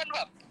องเพราะมันแบ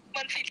บ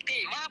มันสิติ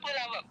มากเวล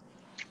าแบบ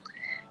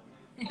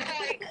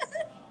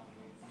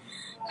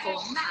ผ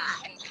มหน้า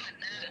ของขวัญ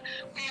นะ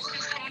คื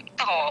อค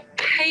ำตอบ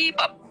ให้แ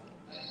บบ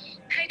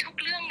ให้ทุก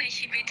เรื่องใน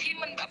ชีวิตที่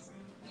มันแบบ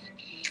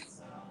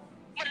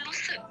มันรู้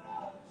สึก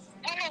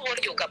ว่าเราวน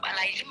อยู่กับอะไ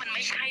รที่มันไ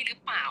ม่ใช่หรือ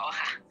เปล่าอะ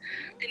ค่ะ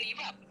ทีนี้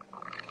แบบ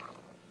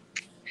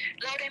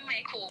เล่าได้ไหม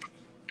ครู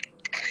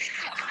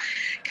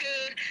คือ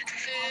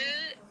ซื้อ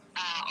อ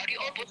อดิโ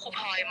อบุ๊กครู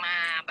พลอยมา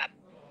แบบ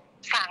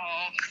ฟัง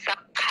สัก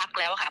พัก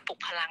แล้วค่ะปลุก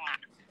พลังอะ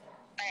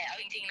แต่เอา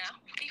จริงๆนะ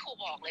ที่ครู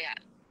บอกเลยอะ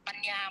ปัญ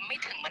ญาไม่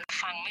ถึงมัน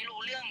ฟังไม่รู้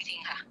เรื่องจริ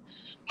งค่ะ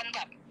มันแบ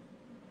บ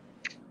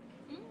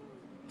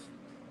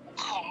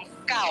ของ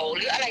เก่าห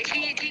รืออะไร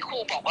ที่ครู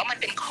บอกว่ามัน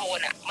เป็นโคลน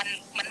อะ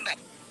มันแบบ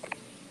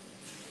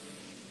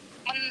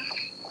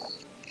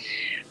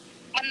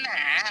มันหน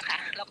าค่ะ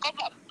แล้วก็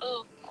แบบ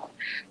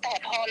แต่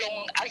พอลง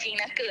เอาจริง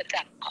นะเกิดจ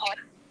ากคอร์ส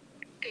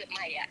เกิดให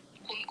ม่อ่ะ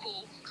คุณครู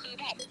คือ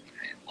แบบ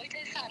โอ๊ยใจ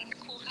สั่น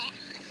ครูคะ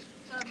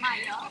เกิดใหม่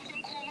เหรอคุณ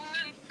ครูมา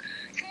ก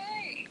ใช่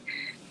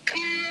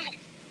คือ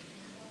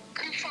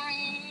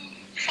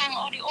ฟัง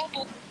ออดิโอ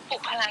บุ๊กปลุ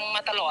กพลังม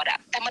าตลอดอะ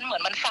แต่มันเหมือ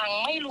นมันฟัง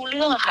ไม่รู้เ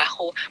รื่องอะค่ะค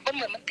รูมันเห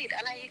มือนมันติด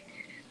อะไร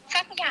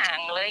สักอย่าง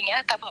เลยอย่างเงี้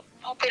ยแต่แบบ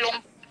พอไปลง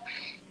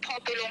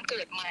เ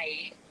กิดใหม่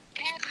แ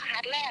ค่คลา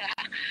สแรกอะ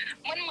ค่ะ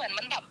มันเหมือน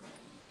มันแบบ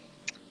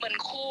เหมือน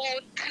ครู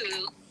ถือ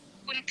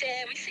กุญแจ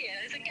วิเศษอะ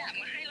ไรสักอย่าง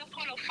มาให้แล้วพ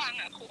อเราฟัง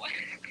อะครู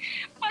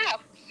ว่าแบบ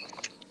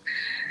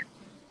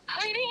เ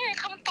ฮ้ยนี่ไง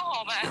คำตอ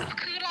บอะ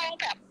คือเรา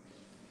แบบ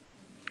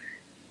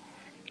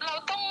เรา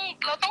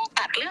ต้อง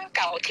ตัดเรื่องเ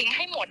ก่าทิ้งใ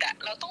ห้หมดอะ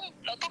เราต้อง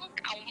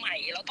เอาใหม่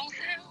เราต้อง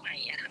สร้างใหม่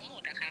อะทั้งหม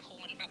ดอะค่ะครู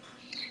มันแบบ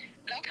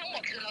แล้วทั้งหม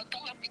ดคือเราต้อ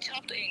งรับผิดชอ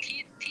บตัวเอง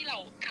ที่เรา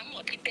ทั้งหม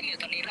ดที่เป็นอยู่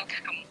ตอนนี้เราท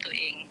ำตัว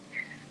เอง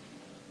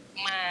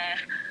มา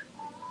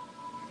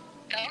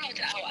แล้วเรา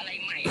จะเอาอะไร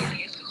ใหม่อะไร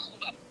คือครู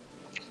แบบ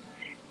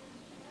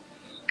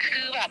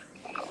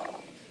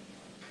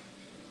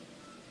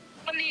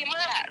มันดีม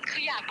ากอะคื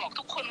ออยากบอก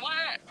ทุกคนว่า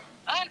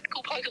ครู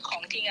พลอยคือขอ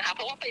งจริงอะค่ะเพ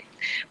ราะว่า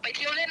ไปเ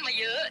ที่ยวเล่นมา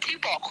เยอะที่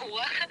บอกครู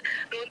ว่า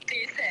โดนตี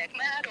แสก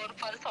หน้าโดน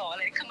ฟันศอกอะไ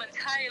รคือมัน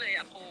ใช่เลยอ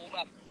ะครูแบ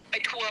บไป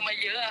ทัวร์มา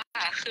เยอะอะ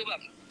ค่ะคือแบ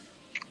บ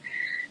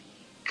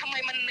ทำไม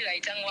มันเหนื่อย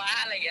จังวะ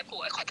อะไรอย่างเงี้ยครู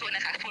ขอโทษน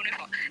ะคะพูดไม่พ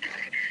อ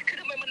คือ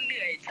ทำไมมันเห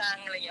นื่อยจัง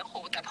อะไรอย่างเงี้ยค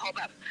รูแต่พอ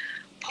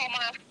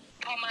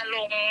มาล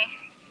ง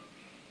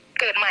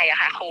เกิดใหม่อะ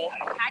ค่ะครู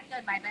คัดเกิ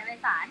ดใหม่ไป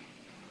ศาล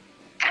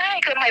ใช่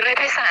เกิดใหม่ไปไ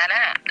พศาล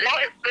น่ะแ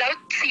ล้ว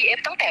CF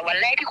ตั้งแต่วัน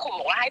แรกที่ครูบ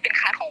อกว่าให้เป็น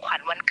คัสของขวัญ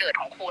วันเกิด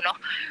ของครูเนาะ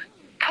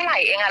เท่าไหร่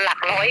เองอะหลัก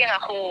ร้อยเองอ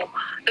ะครู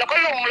แล้วก็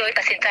ลงเลย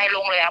ตัดสินใจล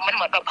งเลยอะมันเ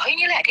หมือนแบบเฮ้ย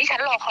นี่แหละที่ฉั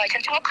นรอคอยฉั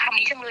นชอบคำ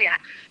นี้จังเลยอะ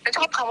ฉันช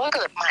อบคำว่าเ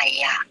กิดใหม่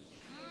อะ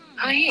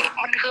เฮ้ย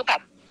มันคือแบ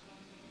บ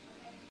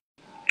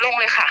ลง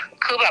เลยค่ะ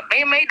คือแบบ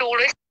ไม่ดูเ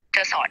ลยจ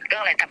ะสอนเรื่อ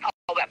งอะไรแต่พอ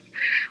แบบ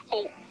ครู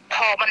พ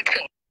อมันถึ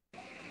ง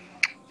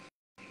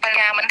ปัญ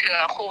ญามันถึง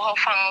อะครูพอ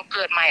ฟังเ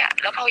กิดใหม่อะ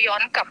แล้วพอย้อ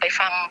นกลับไป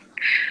ฟัง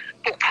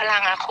ปลุกพลั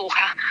งอะครู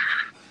คะ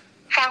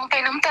ฟังไป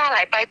น้ำตาไหล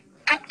ไป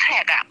ทุกแท็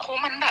กอะครู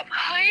มันแบบ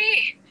เฮ้ย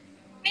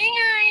นี่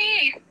ไง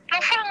เรา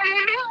ฟังรู้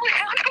เรื่องแ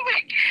ล้วทำไม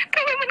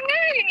มัน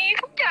ง่ายอย่างนี้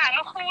ทุกอย่างอ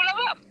ะครูแล้ว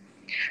แบบ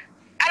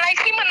อะไร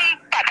ที่มัน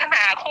ปรารถน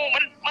าครู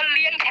มันเ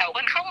รียงแถว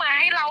กันเข้ามา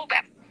ให้เราแบ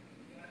บ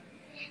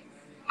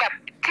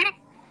ที่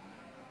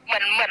เห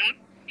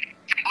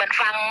มือน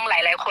ฟังห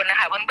ลายๆคนนะ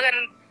คะเพื่อน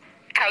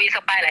ๆชาวอีส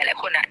ปายหลาย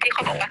ๆคนอะที่เข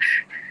าบอกว่า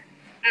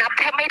นับแ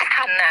ทบไม่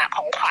ทันอะข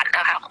องขวัญน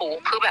ะคะครู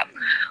คือแบบ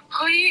เ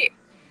ฮ้ย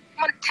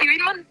มันชีวิต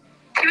มัน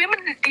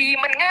ดี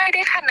มันง่ายไ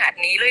ด้ขนาด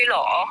นี้เลยเหร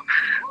อ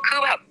คือ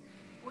แบบ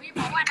เ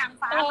พราะว่านาง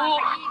ฟ้าม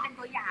าที่เป็น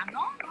ตัวอย่างเน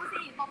าะดู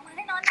สิปรบมือใ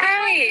ห้น้องใ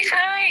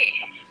ช่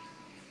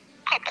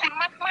ขอบคุณ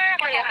มาก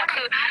เลยอะค่ะ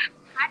คือ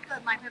คัดเกิ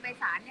ดใหม่ไป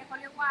ศาลเนี่ยเขา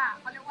เรียกว่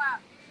า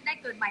ได้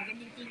เกิดใหม่กัน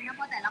จริงๆนะเพ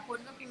ราะแต่ละคน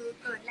ก็คือ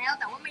เกิดแล้ว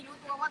แต่ว่าไม่รู้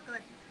ตัวว่าเกิ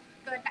ด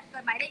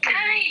ใหม่ได้อีก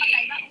อะไร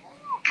บ้าง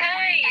ใ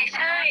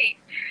ช่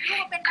ลู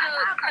กเป็นดาร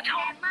าของแ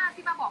รงมาก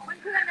ที่มาบอกเ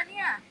พื่อนๆนะเ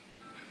นี่ย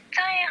ใ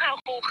ช่ค่ะ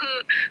ครู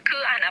คื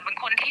ออ่านเป็น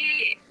คนที่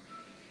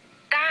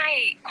ได้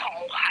ของ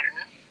ขวัญ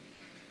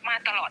มา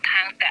ตลอดท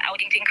างแต่เอา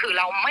จริงๆคือ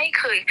เราไม่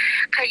เคย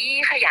ขยี้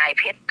ขยาย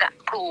เพชรกับ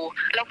ครู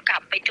เรากลั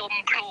บไปจม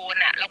โคลน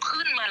อ่ะเรา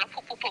ขึ้นมาแล้วโผ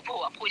ล่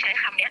ครูใช้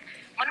คำเนี้ย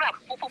มันแบบ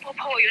โ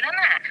ผล่อยู่นั่น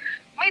น่ะ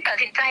ไม่ตัด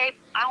สินใจ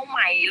เอาให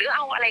ม่หรือเอ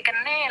าอะไรกัน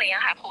แน่อะไรเงี้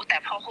ยค่ะครูแต่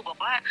พอครูบอก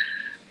ว่า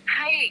ใ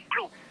ห้ป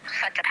ลุก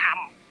สัจธรรม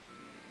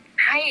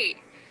ให้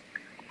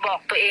บอก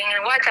ตัวเอง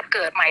ว่าจะเ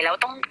กิดใหม่แล้ว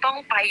ต้อง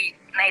ไป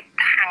ใน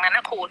ทางนั้นน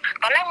ะครู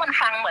ตอนแรกมัน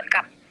ฟังเหมือน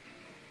กับ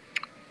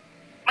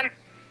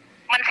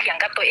มันเถียง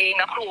กับตัวเอง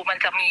นะครูมัน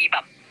จะมีแบ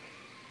บ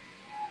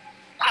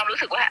ความรู้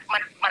สึกว่า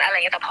มันอะไรเ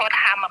งี้ยแต่พอ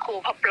ทำมาครู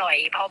พอปล่อย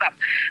พอป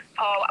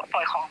ล่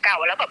อยของเก่า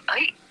แล้วแบบเ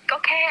ฮ้ยก็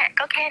แ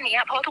ค่นี้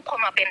เพราะทุกคน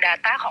มาเป็น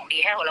data ของดี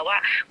ให้เราแล้วว่า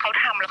เขา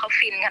ทำแล้วเขา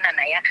ฟินขนาดไ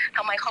หนอะท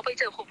ำไมเขาไป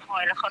เจอครูพลอ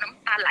ยแล้วเขาน้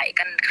ำตาไหล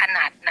กันขน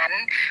าดนั้น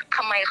ท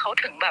ำไมเขา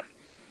ถึงแบบ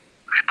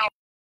เอา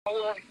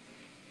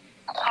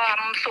ความ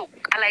สุข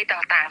อะไร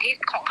ต่างๆที่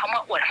ของเขาม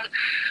าอวด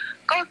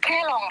ก็แค่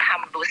ลองท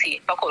ำดูสิ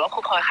ปรากฏว่าค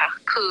รูพลอยค่ะ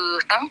คือ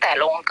ตั้งแต่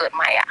ลงเกิดใ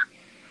หม่อ่ะ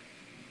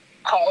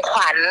ของข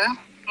วัญ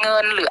เงิ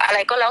นหรืออะไร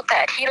ก็แล้วแต่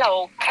ที่เรา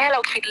แค่เรา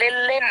คิด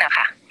เล่นๆนะค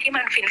ะที่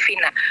มันฟิน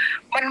อ่ะ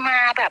มันมา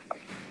แบบ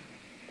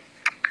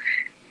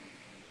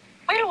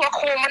ไม่รู้ว่า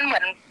ครูมันเหมื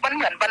อน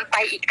มันไป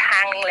อีกทา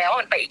งนึงแล้ว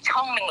มันไปอีกช่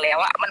องนึงแล้ว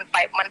อะมันไป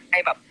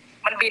แบบ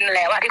มันบินแ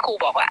ล้วอะที่ครู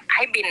บอกว่าใ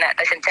ห้บินอะแ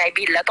ต่ฉันใจ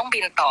บินแล้วต้อง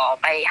บินต่อ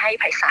ไปให้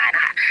ไพศาลน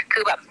ะคะคื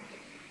อแบบ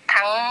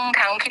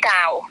ทั้งพี่ด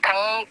าวทั้ง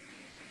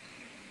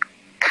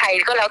ใคร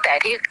ก็แล้วแต่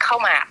ที่เข้า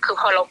มาคือ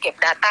พอเราเก็บ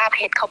Data เพ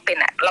ชรเขาเป็น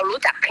อะเรารู้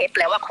จักเพชร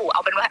แล้วว่าครูเอ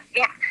าเป็นว่าเ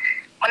นี่ย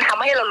มันท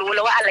ำให้เรารู้แ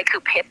ล้วว่าอะไรคื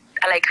อเพชร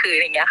อะไรคือ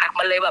อย่างเงี้ยค่ะ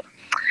มันเลยแบบ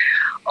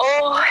โอ้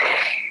ย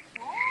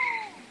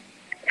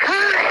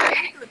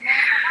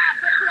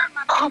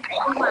ขอบ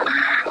คุณมา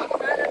ก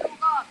แล้วลูก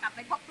ก็กลับไป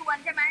ทบทวน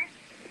ใช่ไหม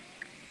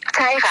ใ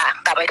ช่ค่ะ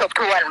กลับไปทบ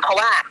ทวนเพราะ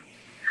ว่า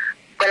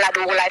เวลา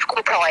ดูไลฟ์ครู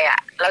พลอยอ่ะ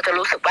เราจะ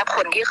รู้สึกว่าค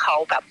นที่เขา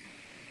แบบ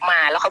มา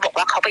แล้วเขาบอก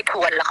ว่าเขาไปท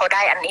วนแล้วเขาไ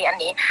ด้อัน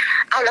นี้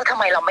เอ้าแล้วทำ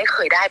ไมเราไม่เค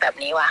ยได้แบบ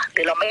นี้วะห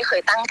รือเราไม่เค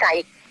ยตั้งใจ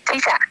ที่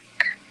จะ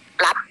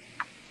รับ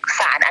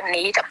สารอัน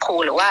นี้จากครู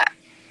หรือว่า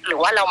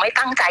เราไม่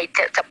ตั้งใจ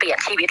จะเปลี่ยน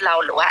ชีวิตเรา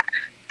หรือว่า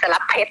จะรั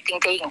บเพชรจ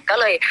ริงๆก็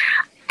เลย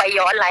ไป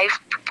ย้อนไลฟ์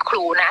ค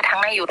รูนะทั้ง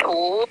ใน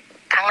YouTube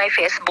ทั้งใน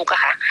Facebook อ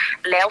ะค่ะ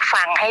แล้ว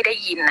ฟังให้ได้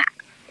ยินอะ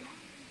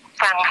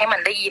ฟังให้มั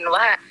นได้ยิน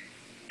ว่า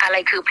อะไร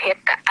คือเพช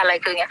รอะไร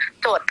คือเงี้ย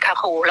โจทย์ค่ะ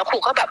ครูแล้วครู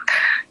ก็แบบ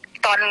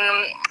ต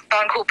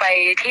อนครูไป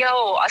เที่ยว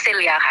ออสเตร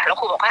เลียค่ะแล้ว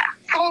ครูบอกว่า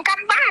ส่งกัน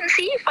บ้าน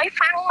สิไป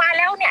ฟังมา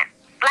แล้วเนี่ย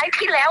ไลฟ์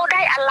ที่แล้วไ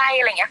ด้อะไร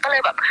เงี้ยก็เล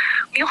ยแบบ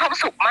มีความ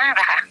สุขมาก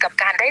อะค่ะกับ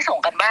การได้ส่ง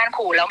กันบ้านค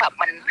รูแล้วแบบ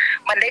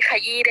มันได้ข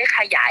ยี้ได้ข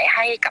ยายใ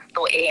ห้กับ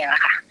ตัวเองอ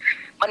ะค่ะ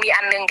มันมี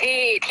อันนึง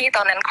ที่ต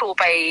อนนั้นครู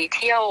ไปเ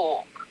ที่ยว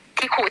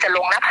ที่ครูจะล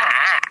งหน้าผา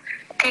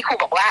ที่ครู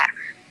บอกว่า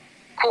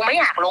ครูไม่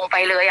อยากลงไป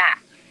เลยอะ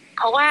เ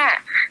พราะว่า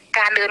ก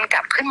ารเดินก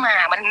ลับขึ้นมา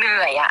มันเห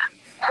นื่อยอ่ะ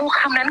ครูค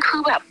ำนั้นคื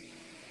อแบบ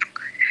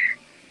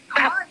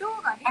ดู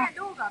ก่อนเนี่ย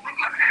ดูก่อนเป็น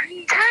คนที่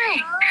ใ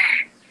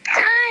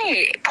ช่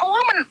เพราะว่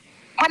า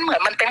มันเหมือ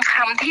นมันเป็นค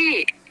ำที่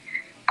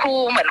ครู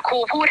เหมือนครู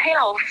พูดให้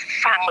เรา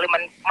ฟังเลย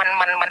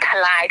มันท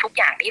ลายทุก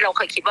อย่างที่เราเ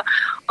คยคิดว่า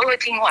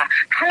จริงว่ะ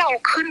ถ้าเรา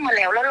ขึ้นมาแ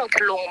ล้วเราจ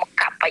ะลง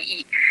กลับไปอี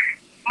ก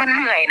มันเ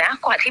หนื่อยนะ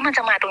กว่าที่มันจ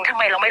ะมาตรงทำ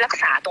ไมเราไม่รัก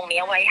ษาตรงนี้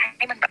ไว้ใ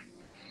ห้มันแบบ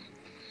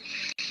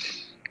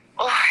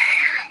โอ้ย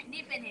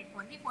นี่เป็นเหตุผ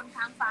ลที่คน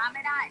ค้างฟ้าไ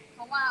ม่ได้เพ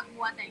ราะว่า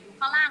วัวแต่อยู่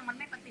ข้างล่างมัน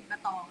ไม่ประติดประ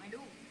ต่อไง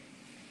ดู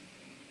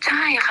ใ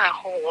ช่ค่ะ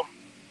โห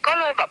ก็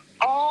เลยแบบ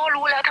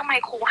รู้แล้วทำไม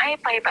ครูให้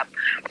ไปแบบ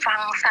ฟั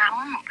งซ้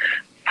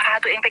ำพา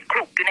ตัวเองไปก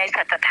ลุ่มอยู่ใน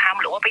สัจธรรม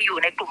หรือว่าไปอยู่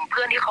ในกลุ่มเ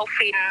พื่อนที่เขา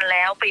ฟินแ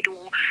ล้วไปดู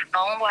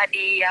น้องวาเ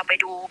ดียไป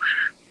ดู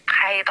ใค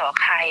รต่อ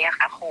ใครอะ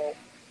ค่ะครู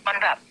มัน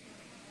แบบ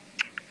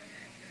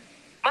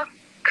เมื่อ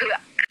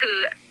คือ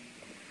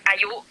อา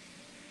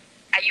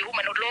ยุ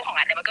มนุษย์โลกของ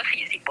อันเนี่ยมันก็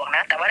40บวกน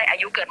ะแต่ว่าในอา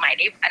ยุเกิดใหม่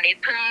นี้อันนี้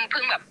เ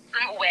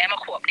พิ่งแวะมา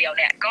ขวบเดียว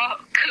เนี่ยก็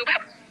คือแบ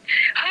บ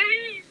เฮ้ย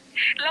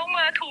เราม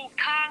าถูก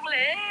ทางแ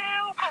ล้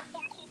วขอบคุ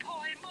ณครูพลอ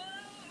ยมา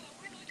ก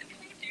ไม่รู้จะพู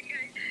ดยังไง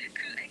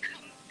คือไอ้ค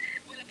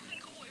ำเวลาเพื่อน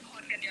เขาอวยพ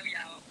รกันย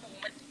าวๆครู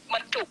มั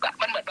นจุกอะ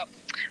มันเหมือนแบบ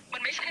มั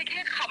นไม่ใช่แ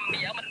ค่คำเ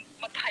นี้ยมั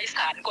นไพศ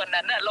าลกว่า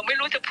นั้นอะเราไม่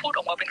รู้จะพูดอ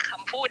อกมาเป็นค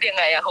ำพูดยัง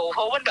ไงอะโหเพ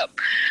ราะมันแบบ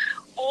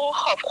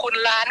ขอบคุณ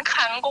ล้านค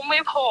รั้งก็ไม่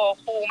พอ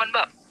ครูมันแบ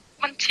บ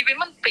มันชีวิต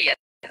มันเปลี่ยน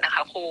นะค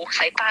ะครูส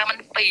ายตามัน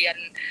เปลี่ยน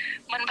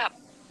มันแบบ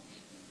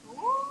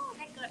ไ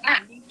ด้เกิดอ่า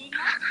นจริง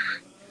ๆนะ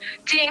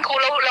จริงครู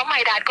แล้วไม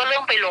ดาดก็เริ่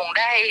มไปลง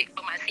ได้ป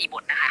ระมาณ4 บ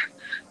ทนะคะ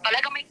ตอนแร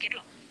กก็ไม่เก็ตห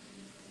รอก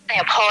แต่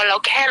พอเรา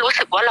แค่รู้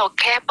สึกว่าเรา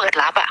แค่เปิด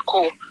รับอะค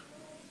รู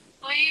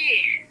เฮ้ย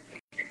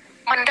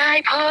มันได้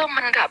เพิ่ม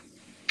มันแบบ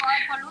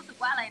พอรู้สึก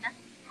ว่าอะไรนะ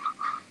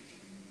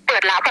เปิ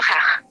ดรับอะค่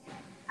ะ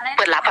เ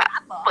ปิดรับอะ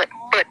เปิ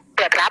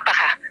ดรับอะ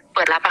ค่ะเ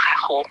ปิดรับอะค่ะ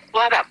ครู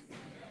ว่าแบบ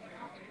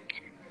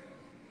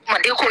เหมือ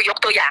นที่ครูยก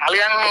ตัวอย่างเ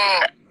รื่อง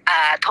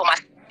โทมัส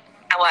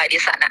อวาดิ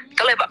สันอะ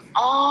ก็เลยแบบ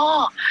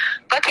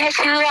ก็แค่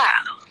เชื่อ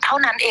เท่า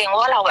นั้นเอง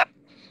ว่าเราแบบ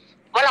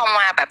ว่าเรา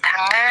มาแบบทา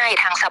งง่าย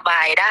ทางสบา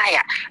ยได้อ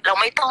ะเรา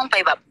ไม่ต้องไป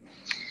แบบ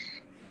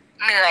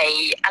เหนื่อย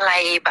อะไร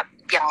แบบ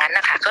อย่างนั้นน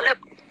ะคะก็เลย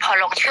พอ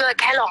ลองเชื่อ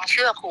แค่ลองเ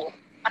ชื่อครู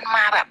มันม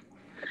าแบบ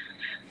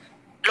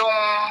ล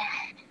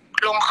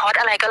งคอร์ส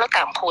อะไรก็แล้วแ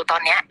ต่ของครูตอ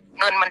นเนี้ย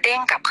เงินมันเด้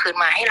งกลับคืน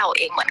มาให้เราเ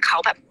องเหมือนเขา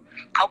แบบ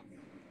เขา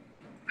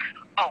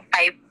ออกไป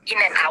อิน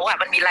แอนด์เอาท์อ่ะ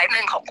มันมีไลฟ์ห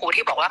นึ่งของครู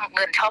ที่บอกว่าเ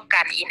งินชอบก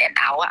ารอินแอนด์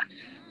เอาท์อ่ะ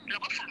เรา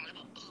ก็ฟังแล้วแ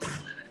บบ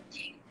จ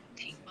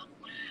ริงมาก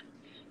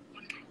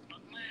มันถู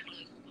กมากเล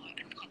ยครูพลอยเ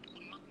ป็นขอบคุ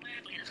ณมา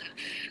กเลยนะคะ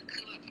คื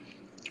อแบบ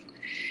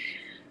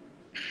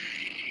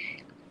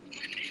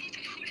มันไม่รู้จะ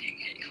พูดยัง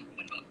ไง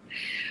มันแบบ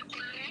ค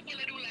นรู้เว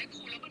ลาดูไลฟ์ค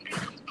รูแล้วมันได้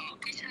คำตอบ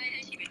ที่ใช่ใ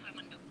ห้ชีวิตเรา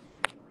มันแบบ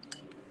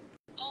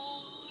โอ้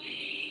ย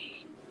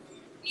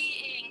นี่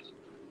เอง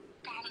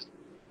การ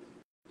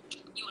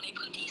อยู่ใน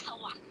พื้นที่ส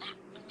วรรค์นะ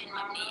มันเป็นแบ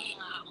บนี้เอง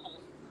อะค่ะครู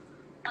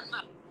มันแบ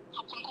บข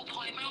อบคุณครูพล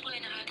อยมากเลย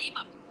นะคะที่แบ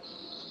บ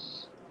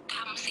ท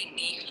ำสิ่ง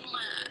นี้ขึ้นม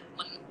าเห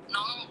มือน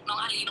น้อง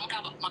อาลีน้องดา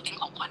วบอกมาเป็น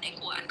ของขวัญให้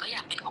ครูอันก็อย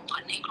ากเป็นของขวั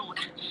ญให้ครู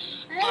นะ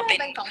มาเ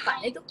ป็นของขวัญ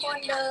ให้ทุกคน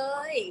เล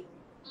ย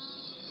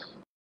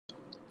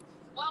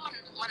ว่า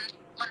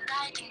มันไ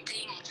ด้จ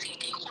ริงๆสิ่ง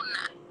ที่คุณอ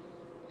ะ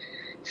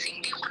สิ่ง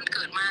ที่คุณเ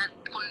กิดมา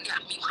คุณอยา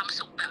กมีความ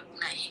สุขแบบ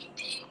ไหน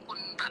ที่คุณ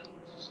แบบ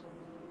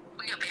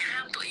คุณอย่าไปห้า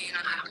มตัวเองอ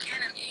ะค่ะแค่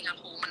นั้นเองอะ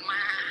ครูมันม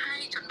าให้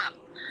จนแบบ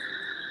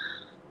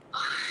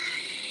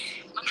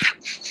มันแบบ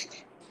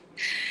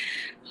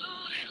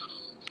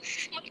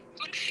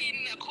มันฟิน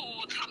อะครู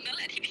คำนั้นแ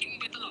หละที่พิมพ์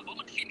ไปตลอดว่า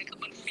มันฟินคือ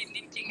มันฟินจ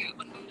ริงๆอะ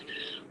มัน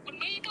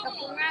ไม่ต้อง ขอบ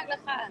คุณมากเล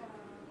ยค่ะ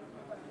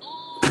โอ้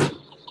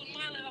ขอบคุณม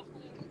ากเลยค่ะครู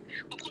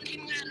ขอบคุณที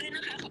มงานด้วยน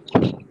ะคะขอบคุ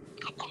ณ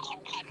ขอ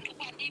งขวัญทุก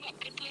วันที่แบบ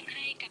เพื่อนๆใ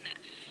ห้กันอะ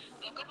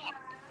แล้วก็แบบ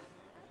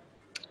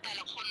แต่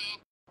ละคน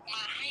ม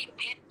าให้เ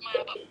พชรมา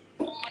แบบ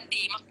มัน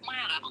ดีม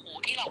ากๆอะครู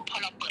ที่เราพอ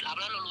เราเปิดรับ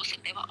แล้วเรารู้สึก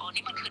ได้ว่าอ๋อ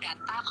นี่มันคือ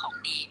data ของ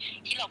ดี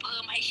ที่เราเพิ่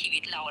มให้ชีวิ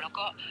ตเราแล้ว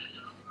ก็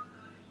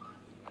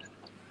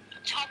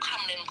ชอบค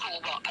ำหนึ่งครู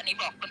บอกอันนี้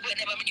บอกเพื่อนๆไ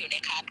ด้ว่ามันอยู่ใน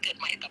คลาสเกิด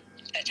ใหม่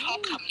แต่ชอบ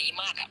คำนี้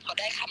มากอะพอ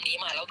ได้คำนี้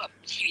มาแล้วแบบ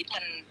ชีวิต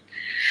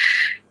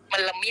มั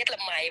นละเมียดล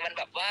ะไมมัน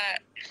แบบว่า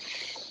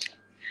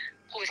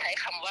ครูใช้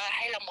คำว่าใ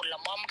ห้ละมุนละ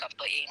ม่อมกับ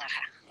ตัวเองอะ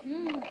ค่ะ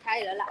ใช่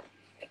แล้วล่ะ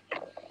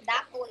ดั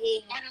กตัวเอ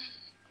ง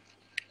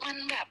มัน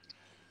แบบ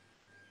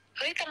เ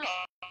ฮ้ยตลอ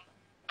ด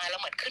เรา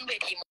เหมือนขึ้นเว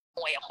ทีม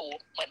วยอะครู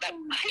เหมือนแบบ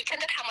เฮ้ยฉัน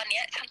จะทำอันเ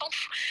นี้ยฉันต้อง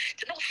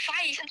ไฟ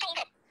ฉันต้องแ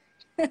บบ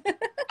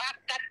ปาก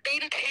กัดตี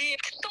นทีบ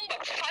ฉันต้องแบ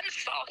บฟัน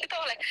ศอกที่ต้อ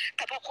งอะไรแ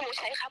ต่พอครู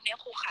ใช้คำนี้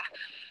ครูค่ะ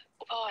ค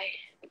รูพลอย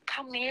ค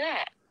ำนี้แหล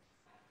ะ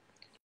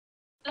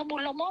ละมุ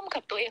นละม่อม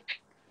กับตัวเอง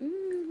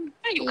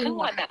อยู่ครึ่ง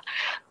วันอะ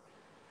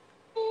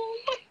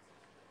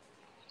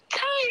ใ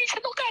ช่ฉั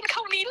นต้องการค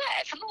ำนี้แหละ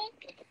ฉันต้อง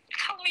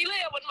คำนี้เลย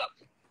อะมันแบบ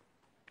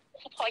ค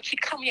รูพลอยคิด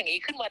คำอย่างนี้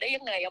ขึ้นมาได้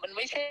ยังไงอะมันไ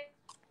ม่ใช่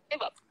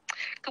แบบ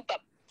คือแบ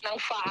บนาง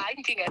ฟ้าจ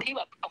ริงๆอะที่แ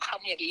บบเอาค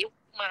ำอย่างนี้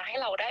มาให้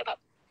เราได้แบบ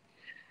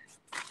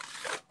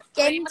เจ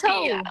นเท่า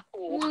โ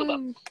อ้คือแบ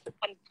บ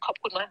มันขอบ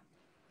คุณมาก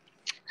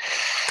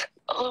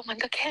มัน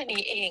ก็แค่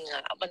นี้เองอ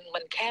ะมั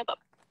นแค่แบบ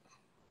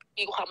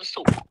มีความ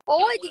สุขโ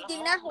อ้ยจริ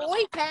งๆนะโอ้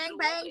ยแพง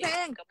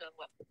กำลัง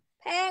แบบ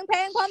แพง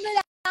พร้อมเลย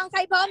ยังใคร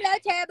พร้อมแล้ว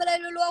แชร์ไปเลย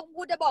รัวๆ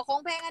กูจะบอกขอ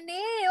งแพงอัน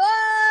นี้ว้า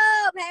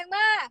วแพงม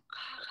าก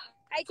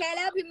ใครแชร์แ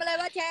ล้วพิมพ์มาเลย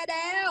ว่าแชร์แ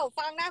ล้ว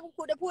ฟังนะคุณค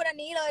รูจะพูดอัน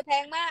นี้เลยแพ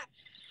งมาก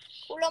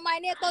คุณรู้ไหม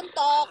เนี่ยต้น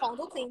ตอของ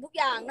ทุกสิ่งทุก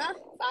อย่างเนาะ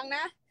ฟังน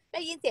ะได้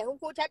ยินเสียงคุณ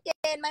ครูชัดเจ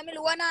นไหมไม่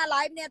รู้ว่าหน้าไล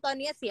ฟ์เนี่ยตอน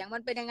นี้เสียงมั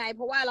นเป็นยังไงเ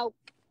พราะว่าเ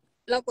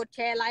รากดแช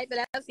ร์ไลฟ์ไป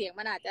แล้วเสียง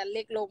มันอาจจะเ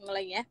ล็กลงอะไร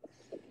เงี้ย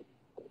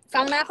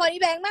ฟังนะข้อนี้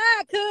แพงมา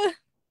กคือ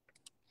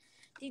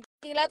จ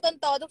ริงๆแล้วต้น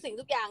ตอทุกสิ่ง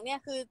ทุกอย่างเนี่ย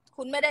คือ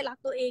คุณไม่ได้รัก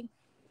ตัวเอง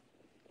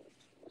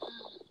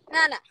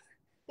นั่นแหละ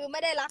คือไ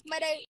ม่ได้รักไม่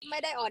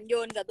ได้อ่อนโย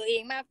นกับตัวเอ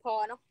งมากพอ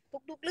เนาะ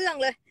ทุกเรื่อง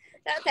เลย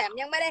แล้วแถม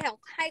ยังไม่ได้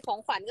ให้ของ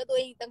ขวัญกับตัว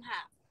เองต่างห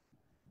าก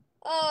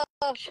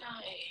ใช่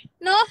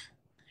เนาะ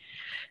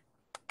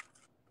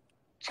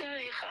ใช่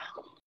ค่ะ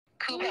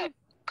คือแบบ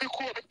คือค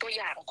รูเป็นตัว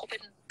อย่างครูเป็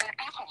น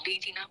dataของดี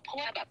จริงนะเพราะ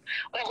ว่าแบบ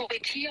เวลาครูไป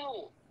เที่ยว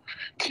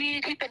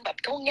ที่เป็นแบบ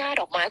ทุ่งหญ้า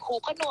ดอกไม้ครู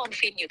ก็นอน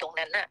ฟินอยู่ตรง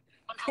นั้นน่ะ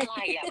มันอะไร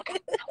อ่ะ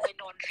ทำไม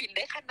นอนฟินไ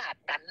ด้ขนาด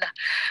นั้นน่ะ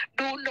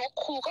ดูนก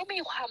ครูก็มี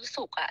ความ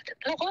สุขอ่ะ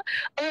เราก็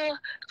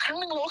ครั้ง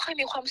หนึ่งเราก็เคย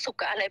มีความสุข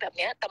กับอะไรแบบเ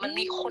นี้ยแต่มัน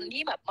มีคน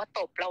ที่แบบมาต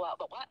บเราอ่ะ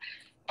บอกว่า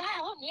บ้า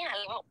ว่าเนี่ยเ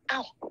ราบอกอ้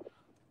าว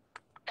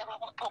แต่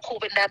พอครู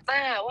เป็น data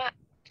ว่า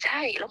ใ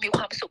ช่เรามีค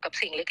วามสุขกับ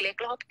สิ่งเล็ก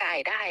ๆรอบกาย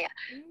ได้อ่ะ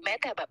แม้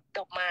แต่แบบด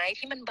อกไม้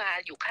ที่มันบาน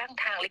อยู่ข้าง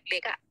ทางเล็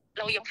กๆอ่ะเ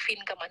รายังฟิน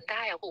กับมันไ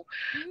ด้อ่ะครู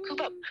คือ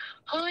แบบ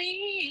เฮ้ย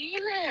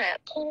นี่แหละ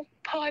ครู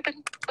พลอยเป็น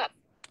แบบ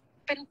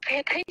เป็นเพ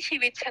ชรให้ชี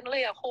วิตฉันเล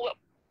ยอ่ะครูแบบ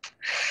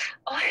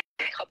โอ๊ย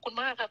ขอบคุณ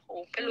มากค่ะครู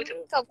ไม่รู้จะ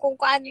ขอบคุณ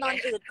การนอน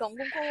อืดของ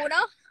คุณครูเน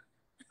าะ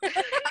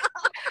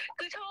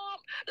คือชอบ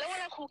แล้วเว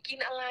ลาครูกิน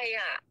อะไร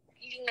อ่ะ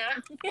จริงๆนะ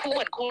ครูเห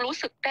มือนครูรู้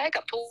สึกได้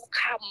กับทุก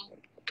ค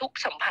ำทุก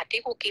สัมผัส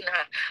ที่ครูกิน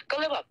ค่ะก็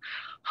เลยแบบ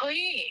เฮ้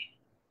ย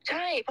ใ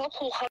ช่เพราะค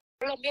รูเขา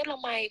ละเมียดละ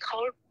ไมเขา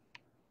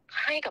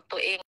ให้กับตั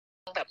วเอง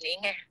แบบนี้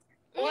ไง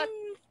เพราะว่า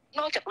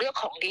นอกจากเลือก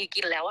ของดี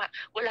กินแล้วอะ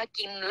เวลา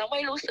กินแล้วไ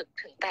ม่รู้สึก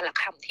ถึงแต่ละ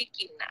คำที่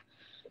กินอะ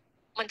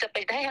มันจะไป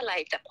ได้อะไร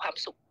จากความ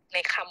สุขใน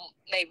ค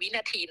ำในวิน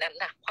าทีนั้น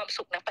น่ะความ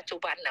สุขณปัจจุ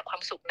บันน่ะควา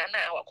มสุขนั้น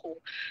น่ะครู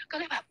ก็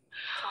เลยแบบ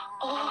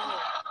โอ้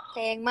แพ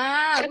งม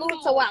ากรูป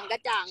สว่างกร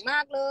ะจ่างมา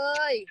กเล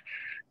ย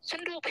ฉัน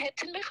ดูเพชร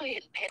ฉันไม่เคยเ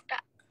ห็นเพชรอ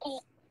ะครู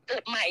เกิ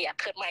ดใหม่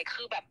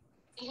คือแบบ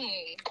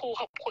ครู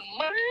ขอบคุณ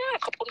มาก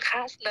ขอบคุณคล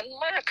าสนั้น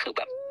มากคือแ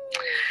บบ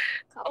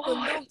ขอบคุณ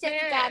ลูกเช่น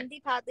กันที่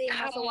พาตัวเอง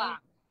มาสว่าง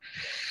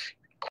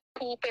ค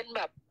รูเป็นแ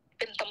บบเ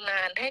ป็นตำนา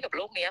นให้กับโ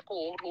ลกนี้ครู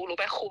รู้ไ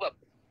หมครูแบบ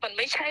มันไ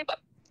ม่ใช่แบบ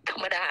ธร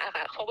รมดา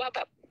ค่ะเพราะว่าแบ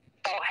บ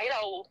ต่อให้เร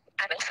า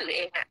อ่านหนังสือเ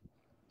องอะ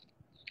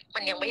มั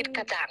นยังไม่ก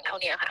ระจ่างเท่า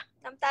นี้ค่ะ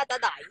น้ำตาตา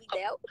ไหลอีกแ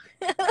ล้ว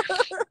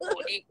โอ้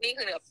นี่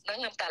คือแบบนั่ง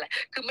น้ำตาไหล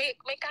คือ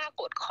ไม่กล้า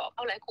กดขอเข้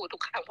าไลฟ์ครูทุ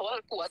กครั้งเพราะว่า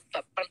กลัวแบ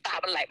บน้ำตา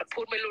มันไหลมันพู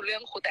ดไม่รู้เรื่อ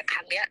งครูแต่ค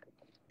รั้งเนี้ย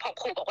พอ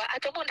ครูบอกว่าอา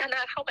จารย์มนทน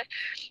าเข้าไป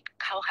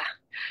เข้าค่ะ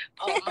พ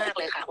ร้อมมาก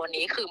เลยค่ะวัน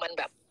นี้คือมัน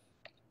แบบ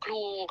ค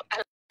รูอะ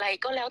ไร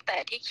ก็แล้วแต่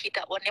ที่คิดอ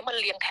ะวันนี้มัน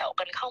เรียงแถว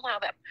กันเข้ามา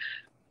แบบ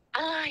อ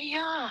ะไรอ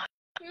ะ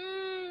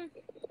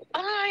อ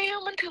ะไรอ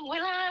ะมันถึงเว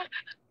ลา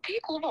ที่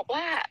ครูบอก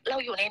ว่าเรา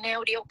อยู่ในแนว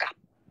เดียวกับ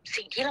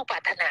สิ่งที่เราปรา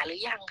รถนาหรื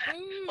อยังค่ะ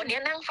วันนี้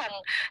นั่งฟั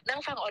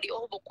งออดิโอ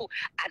บุ๊กครู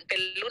อ่านเป็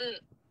นรุ่น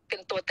เป็น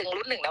ตัวตึง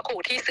รุ่นหนึ่งนะครู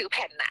ที่ซื้อแ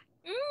ผ่นน่ะ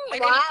ไม่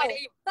ได้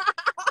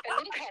เป็น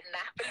รุ่นแผ่นน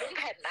ะ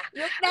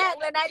ยุคแรก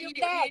เลยนะยุค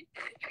แรก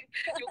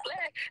ยุคแร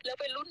กแล้ว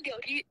เป็นรุ่นเดียว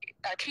ที่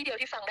ที่เดียว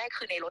ที่ฟังได้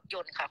คือในรถย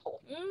นต์ค่ะโห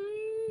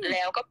แ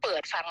ล้วก็เปิ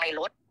ดฟังใน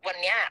รถวัน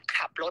เนี้ย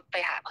ขับรถไป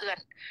หาเพื่อน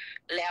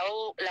แล้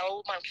ว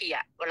บางที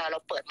อ่ะเวลาเรา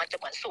เปิดมันจะ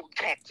เหมือนสุ่มแ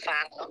ทร็กฟั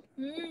งเนาะ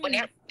วันเ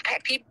นี้ยแทร็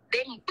กที่เ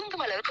ด้งปึ้งขึ้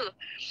นมาเลยก็คือ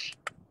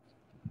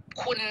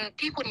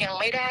คุณยัง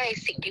ไม่ได้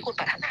สิ่งที่คุณ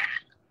ปรารถนา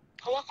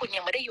เพราะว่าคุณยั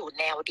งไม่ได้อยู่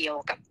แนวเดียว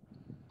กับ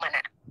มัน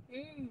อ่ะ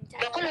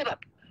แล้วก็เลยแบบ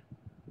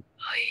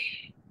เฮ้ย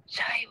ใ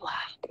ช่ว่ะ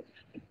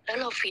แล้ว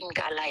เราฟิน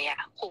กับอะไรอ่ะ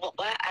ครูบอก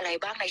ว่าอะไร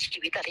บ้างในชี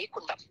วิตแต่ที่คุ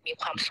ณแบบมี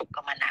ความสุข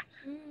กับมันอ่ะ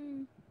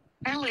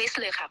นั่งลิส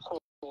ต์เลยค่ะครู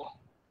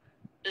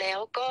แล้ว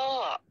ก็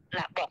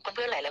บอกเ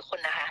พื่อนๆหลายๆคน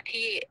นะคะ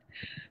ที่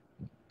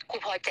ครู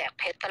พลอยแจก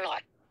เพชรตลอด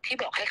ที่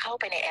บอกให้เข้า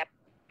ไปในแอป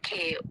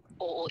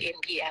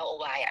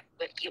KOONPLOY อ่ะ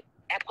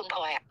แอปคุณพ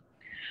ลอยอ่ะ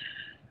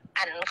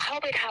อันเข้า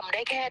ไปทำไ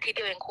ด้แค่อาทิตย์เ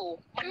ดียวเองครู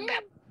มันแบ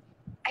บ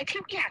ไอ้ทุ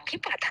กอย่างที่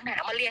ปรารถนา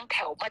มาเรียงแถ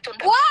วมาจนแ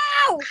บบ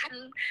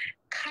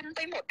คันไป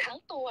หมดทั้ง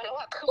ตัวแล้ว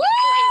อ่ะคือ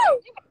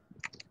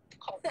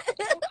ของ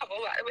คำ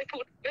ว่าไม่พู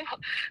ดไม่พอ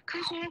คื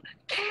อครู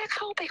แค่เ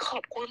ข้าไปขอ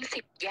บคุณ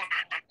10 อย่า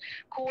งอ่ะ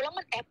ครูแล้ว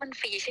มันแอปมัน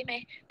ฟรีใช่ไหม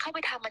เข้าไป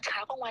ทำมันเช้า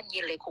กลางวันเ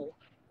ย็นเลยครู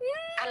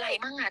อะไร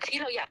มั่งอ่ะที่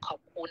เราอยากขอ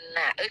บคุณ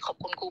น่ะขอบ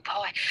คุณครูพล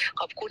อย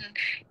ขอบคุณ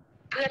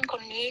เพื่อนค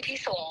นนี้ที่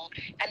ส่ง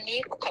อันนี้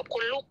ขอบคุ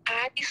ณลูกค้า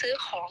ที่ซื้อ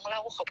ของเรา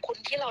ขอบคุณ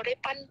ที่เราได้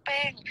ปั้นแ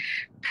ป้ง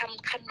ท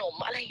ำขนม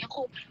อะไรอย่างเงี้ยค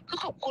รูคือ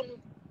ขอบคุณ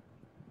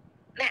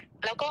เนี่ย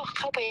แล้วก็เ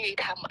ข้าไป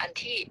ทำอัน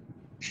ที่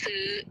ซื้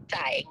อ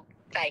จ่าย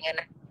เงิน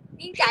นะ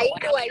ยิ่งจ่ายยิ่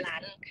งรวยร้า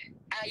น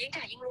ยิ่ง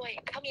จ่ายยิ่งรวย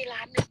ถ้ามีร้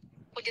านนึง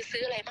คุณจะซื้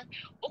ออะไรมั้ง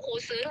โอ้โห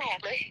ซื้อแหลก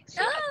เลย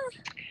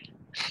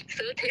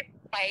ซื้อทริป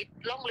ไป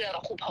ล่องเรือ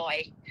กับครูพลอย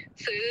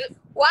ซื้อ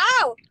ว้า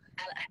ว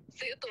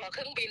ซื้อตั๋วเค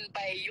รื่องบินไป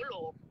ยุโร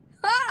ป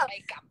ไป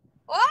กลับ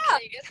อะ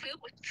ไรก็ซื้อ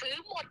หมด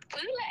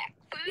ซื้อแหลก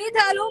นี่เธ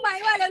อรู้ไหม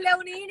ว่าเร็ว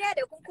ๆนี้เนี่ยเ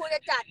ดี๋ยวคุณครูจะ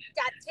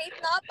จัดทริป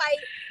เนาะไป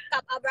กั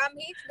บอับราฮัม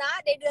ฮิกส์นะ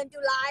ในเดือนตุ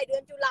ลาเตรี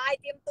ยม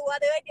ตัว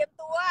เลยเดี๋ยว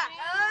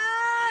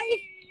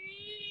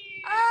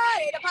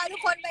พาทุ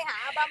กคนไปหา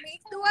อับราฮัมฮิ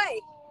กส์ด้วย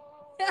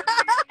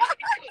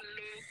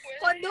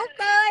คนลุก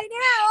เลยเ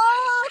นี่ยโอ้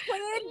ค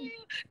วิน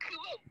คือ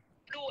แบบ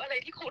ดูอะไร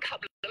ที่ครูท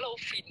ำแล้วเรา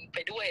ฟินไป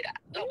ด้วยอะ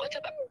เราก็จะ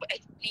แบบไอ้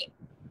นี่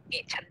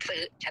ฉันซื้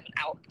อฉันเ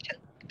อาฉัน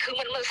คือ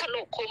มันส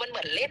นุกครูมันเห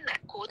มือนเล่นอะ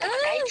ครูแต่มั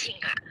นได้จริง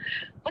อะ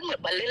มันเหมือ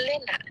นมันเล่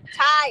นอะ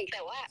ใช่แ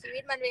ต่ว่าชีวิ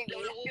ตมันเป็นอย่างนี้เร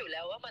ารู้อยู่แ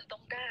ล้วว่ามันต้อ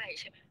งได้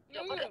ใช่ไหมเร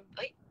าก็แบบ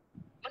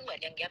มันเหมือน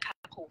อย่างเงี้ยค่ะ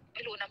ครูไ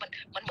ม่รู้นะ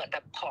มันเหมือนแบ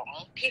บของ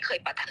ที่เคย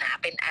ปรารถนา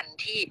เป็นอัน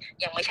ที่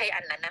ยังไม่ใช่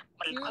อันนั้นนะ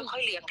มันค่อ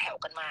ยๆเรียงแถว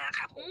กันมา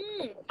ค่ะครู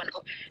มัน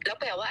แล้ว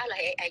แปลว่าอะไร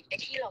ไอ้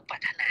ที่เราปรา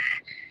รถนา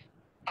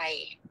ไป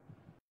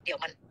เดี๋ยว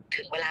มัน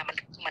ถึงเวลา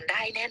มันไ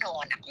ด้แน่นอ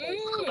นอะครู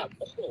คือแบบ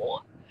โอ้โห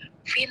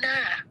ฟิน่า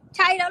ใ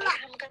ช่แล้วล่ะไป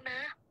ทำกันน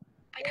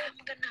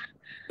ะ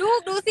ลูก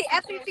ดูสิแอ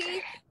ปฟรี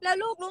แล้ว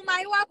ลูกรู้ไหม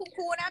ว่าคุณค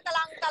รูนะกำ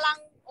ลัง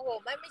โอ้โห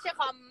ไม่ใช่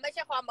ควา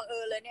มบังเอิ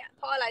ญเลยเนี่ยเ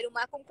พราะอะไรรู้ไหม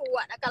คุณครู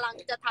อ่ะนะกำลัง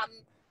จะท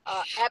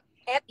ำ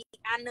แอปอี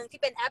กอันหนึ่ง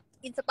ที่เป็นแอป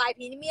อินสปายพ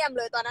รีเมียมเ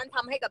ลยตอนนั้นท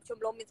ำให้กับชม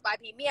รมอินสปาย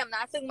พรีเมียมน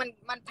ะซึ่ง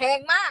มันแพง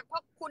มากเพรา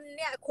ะคุณเ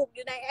นี่ยคุกอ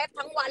ยู่ในแอป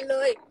ทั้งวันเล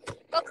ย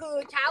ก็คือ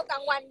เช้ากลา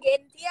งวันเย็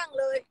นเที่ยง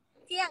เลย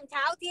เที่ยงเ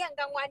ช้าเที่ยง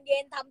กลางวันเย็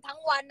นทำทั้ง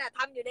วันน่ะท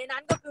ำอยู่ในนั้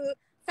นก็คือ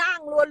สร้าง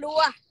รั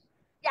ว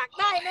ๆอยาก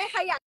ได้ไหมใคร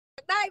อยาก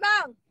ได้บ้า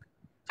ง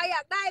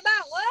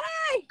เว้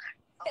ย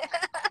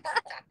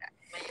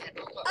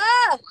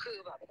คือ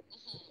แบบ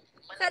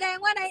แสดง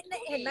ว่าใน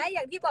เห็นไหมอ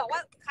ย่างที่บอกว่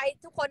าใคร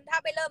ทุกคนถ้า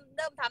ไปเ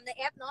ริ่มทำใน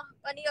แอปเนาะ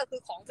ก็นี่ก็คื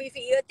อของฟ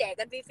รีๆแจก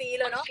กันฟรีๆ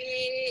เลยเนาะ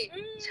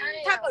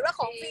ถ้าเกิดว่า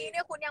ของฟรีเ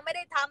นี่ยคุณยังไม่ไ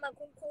ด้ทำ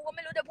คุณครูก็ไ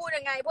ม่รู้จะพูด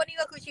ยังไงเพราะนี่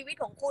ก็คือชีวิต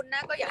ของคุณน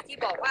ะก็อย่างที่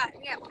บอกว่า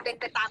เนี่ยเป็น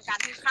ไปตามการ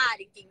ให้ค่า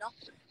จริงๆเนาะ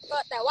ก็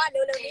แต่ว่าเ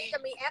ร็วๆนี้จะ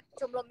มีแอป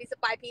ชมรมอินส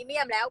ปายพรีเมี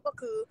ยมแล้วก็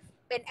คือ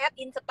เป็นแอป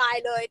อินสปาย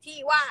เลยที่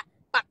ว่า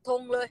ปักธ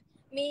งเลย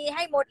มีใ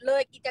ห้หมดเล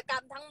ยกิจกรร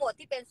มทั้งหมด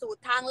ที่เป็นสูต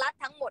รทางลัด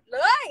ทั้งหมดเล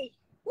ย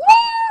วู้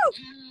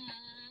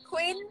ค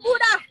วีนพู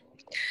ดอ่ะ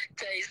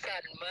ใจ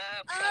สั่นมา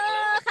ก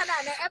ขนา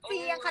ดในแอปฟรี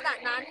ยังขนาด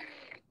นั้น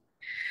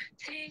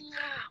จริง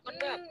ค่ะมัน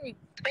แบบ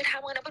ไปท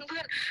ำกันนะเพื่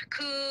อนๆ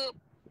คือ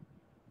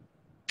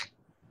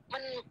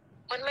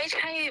มันไม่ใ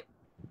ช่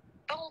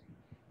ต้อ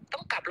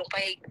งกลับลงไป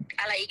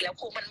อะไรอีกแล้ว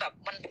ครูมันแบบ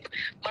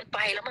มันไป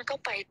แล้วมันก็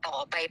ไป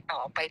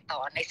ต่อ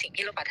ในสิ่ง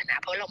ที่เราปรารถนา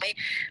เพราะเราไม่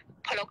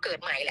พอเราเกิด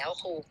ใหม่แล้ว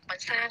ครูมัน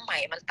สร้างใหม่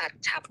มันตัด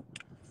ฉับ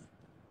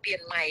เปลี่ย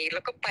นใหม่แล้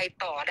วก็ไป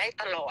ต่อได้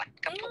ตลอด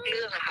กับทุกเ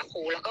รื่องอะค่ะค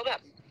รูแล้วก็แบ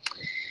บ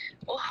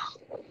โอ้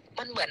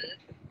มันเหมือ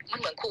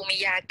นครูมี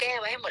ยาแก้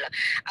ไว้ให้หมดแล้ว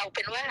เอาเ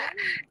ป็นว่า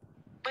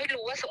ไม่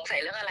รู้ว่าสงสัย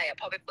เรื่องอะไรอะ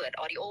พอไปเปิด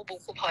ออดิโอบุ๊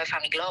กครูพลอยฟั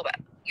งอีกรอบอะ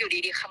อยู่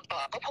ดีๆคำต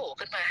อบก็โผล่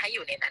ขึ้นมาให้อ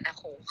ยู่ในนั้นนะ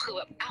ครูคือแ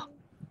บบอ้าว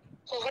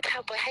ครูก็ท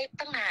ำไว้ให้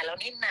ตั้งนานแล้ว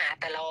นี่นา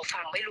แต่เรา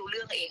ฟังไม่รู้เ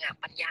รื่องเองอะ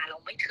ปัญญาเรา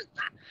ไม่ถึง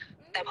อะ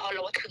แต่พอเร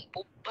าถึง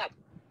ปุ๊บแบบ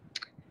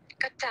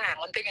กระจ่าง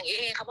มันเป็นอย่างนี้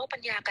เองคำว่าปั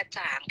ญญากระ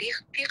จ่าง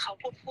ที่เขา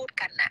พูด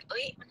กันน่ะ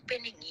มันเป็น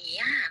อย่างนี้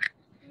อะ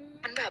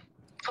มันแบบ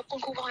ขอบคุณ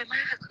ครูพลอยม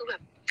ากค่ะคือแบ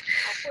บ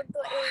ขอบคุณตั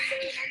วเองเล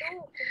ยนะลู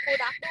กคุณครู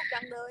รักลูกจั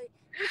งเลย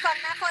นี่ฟัง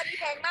นะข้อนี้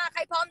แพงมากใค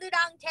รพร้อมด้วย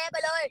ดังแชร์ไป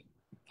เลย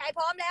ใครพ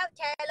ร้อมแล้วแ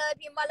ชร์เลย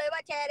พิมพ์มาเลยว่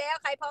าแชร์แล้ว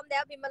ใครพร้อมแล้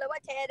วพิมพ์มาเลยว่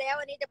าแชร์แล้ว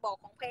อันนี้จะบอก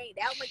ของแพงอีก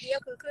แล้วเมื่อกี้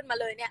ก็คือขึ้นมา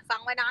เลยเนี่ยฟั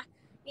งไว้นะ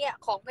เนี่ย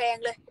ของแพง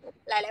เลย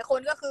หลายๆคน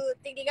ก็คือ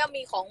จริงๆก็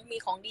มีข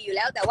องดีอยู่แ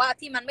ล้วแต่ว่า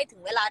ที่มันไม่ถึ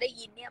งเวลาได้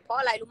ยินเนี่ยเพราะ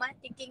อะไรรู้ไหม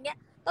จริงๆเนี่ย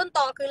ต้นต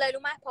อคืออะไร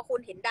รู้ไหมพอคุณ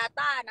เห็น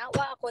Data นะ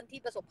ว่าคนที่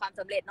ประสบความ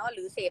สำเร็จเนาะห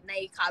รือเสพใน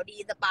ข่าวดี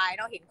สปายเ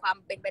นาะเห็นความ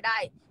เป็นไปได้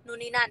นู่น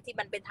นี่นั่นที่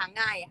มันเป็นทาง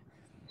ง่ายอ่ะ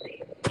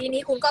ที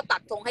นี้คุณก็ปั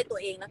กธงให้ตัว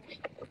เองแล้ว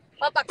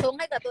พอปักธง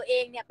ให้กับตัวเอ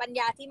งเนี่ยปัญ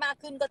ญาที่มาก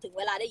ขึ้นก็ถึง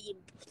เวลาได้ยิน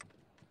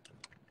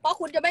เพราะ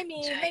คุณจะไม่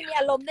มี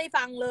อารมณ์ได้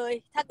ฟังเลย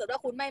ถ้าเกิดว่า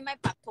คุณไม่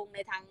ปักธงใน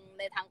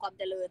ทางความ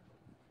เจริญ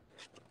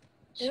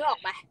นึกออก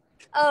ไหม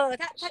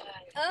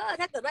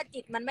ถ้าเกิดว่า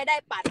จิตมันไม่ได้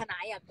ปรารถนา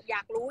อย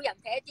ากรู้อย่าง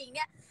แท้จริงเ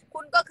นี่ยคุ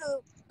ณก็คือ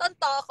ต้น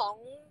ตอของ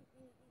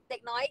เด็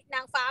กน้อยน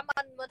างฟ้า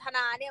มันธน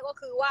าเนี่ยก็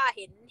คือว่าเ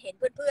ห็น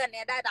เพื่อนๆเ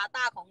นี่ยได้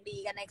Data ของดี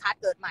กันในคลาส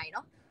เกิดใหม่เน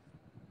าะ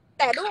แ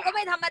ต่ดูก็ไ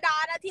ม่ธรรมดา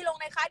นะที่ลง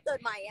ในคลาสเกิด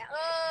ใหม่อ่ะ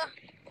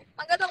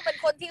มันก็ต้องเป็น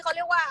คนที่เขาเ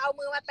รียกว่าเอา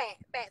มือมาแ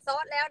ปะซอ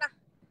สแล้วนะ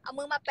เอา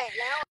มือมาแปะ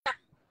แล้ว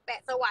แปะ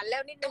สวรรค์แล้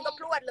วนิดนึงก็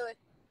พรวดเลย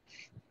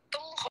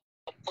ต้องข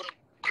อบคุณ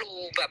ครู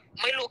แบบ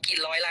ไม่รู้กี่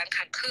ร้อยล้านค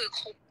รั้ง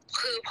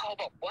คือพอ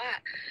บอกว่า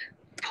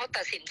พอ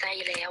ตัดสินใจ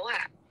แล้วอ่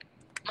ะ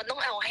มันต้อ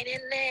งเอาให้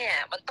แน่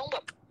ๆมันต้องแบ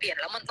บเปลี่ยน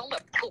แล้วมันต้องแบ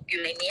บถูกอ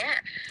ยู่ในเนี้ย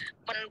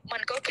มั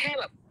นก็แค่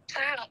แบบส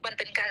ร้างมัน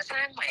เป็นการสร้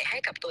างใหม่ให้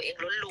กับตัวเอง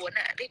ล้วนๆ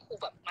อ่ะที่ครู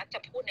แบบมักจะ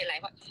พูดในไล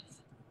ฟ์ว่า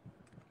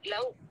แ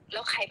ล้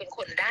วใครเป็นค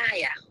นได้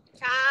อ่ะ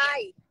ใช่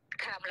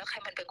ค่ะแล้วใคร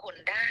มันเป็นคน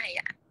ได้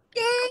อ่ะจ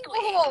ริงโ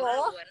อ้โห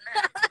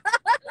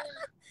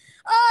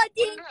จ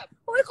ริง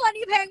อุ้ยคน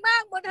นี้เพลงมา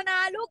กมนธนา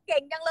ลูกเก่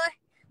งจังเลย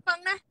ฟัง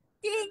นะ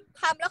จริง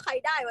ทำแล้วใคร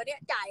ได้วะเนี่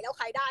ยจ่ายแล้วใ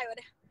ครได้วะเ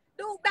นี่ย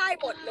ลูกได้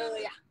หมดเล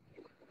ยอ่ะ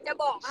จะ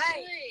บอกให้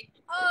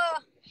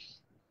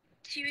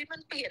ชีวิตมั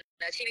นเปลี่ยน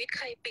นะชีวิตใ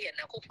ครเปลี่ยน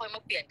นะครูพลอยม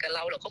าเปลี่ยนกับเร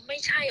าก็ไม่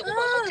ใช่ครูพ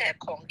ลอยเขาแจก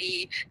ของดี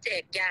แจ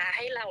กยาใ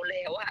ห้เราแ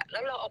ล้วอะแล้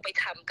วเราเอาไป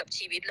ทำกับ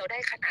ชีวิตเราได้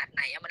ขนาดไห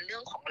นอะมันเรื่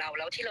องของเรา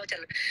แล้วที่เราจะ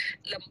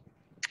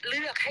เ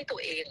ลือกให้ตัว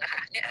เองอะค่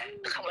ะเนี่ย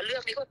คำว่าเลือ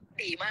กนี่ก็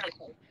ดีมากเลย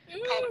ครู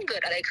พอเกิ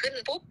ดอะไรขึ้น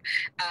ปุ๊บ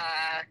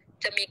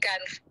จะมีการ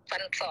ฟั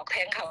นศอกแท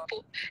งเขา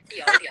ปุ๊บเ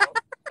ดี๋ยว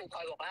ครูพล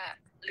อยบอกว่า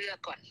เลือก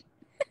ก่อ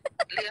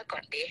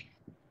นดิ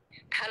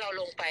ถ้าเรา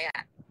ลงไปอ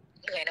ะ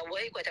เหนื่อยนะเ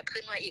ว้ยกว่าจะ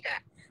ขึ้นมาอีกอะ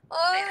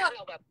แต่ถ้าเร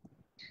าแบบ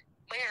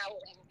ไม่เอา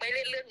ไม่เ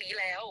ล่นเรื่องนี้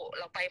แล้ว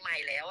เราไปใหม่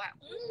แล้วอ่ะ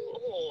โ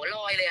อ้โหล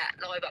อยเลยอ่ะ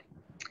ลอยแบบ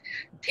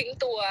ทิ้ง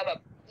ตัวแบบ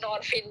นอน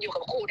ฟินอยู่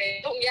กับครูใน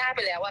ทุ่งหญ้าไป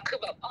แล้วอ่ะคือ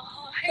แบบ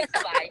ให้ส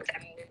บายจั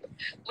ง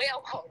ไม่เอา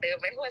ของเดิม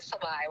ไม่ว่าส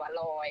บายว่ะ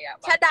ลอยอ่ะ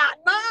ฉดาด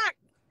มาก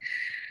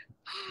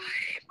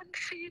มัน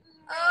ฟิน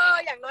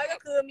อย่างน้อยก็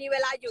คือมีเว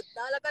ลาหยุดน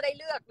ะแล้วก็ได้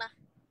เลือกนะ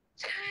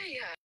ใช่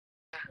ค่ะ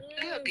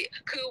เลือกดิ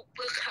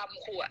คือค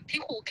ำครูอ่ะที่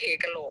ครูเค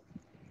กะโหลก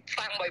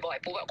ฟังบ่อย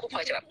ๆปุ๊บครูพล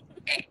อยจะแบบ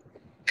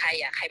ใ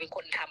ครเป็นค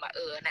นทำ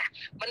นะ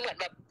มันเหมือน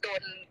แบบโ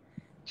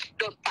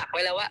ดนปักไ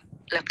ว้แล้วว่า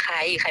แล้วใคร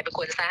เป็น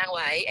คนสร้างไ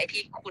ว้ไอ้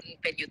ที่คุณ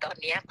เป็นอยู่ตอน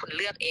นี้คุณเ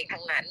ลือกเอง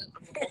ทั้งนั้น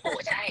โอ้โห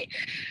ใช่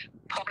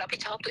พร้อมรับผิ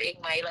ดชอบตัวเอง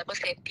ไหม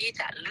100%ที่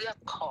จะเลือก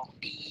ของ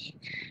ดี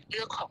เลื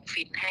อกของ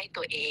ฟินให้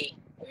ตัวเอง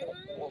โอ้โห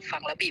ฟั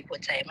งแล้วบีบหัว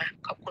ใจมาก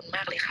ขอบคุณม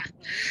ากเลยค่ะ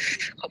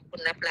ขอบคุณ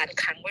นับล้าน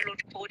ครั้งไม่รู้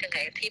จะพูดยังไง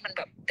ที่มันแ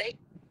บบไ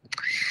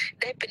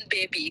ด้เป็นเบ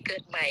บีเกิ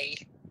ดใหม่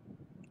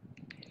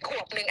ข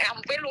วบหนึ่ง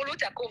ไม่รู้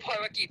จักครูพลอย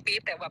มากี่ปี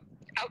แต่แบบ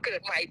เอาเกิ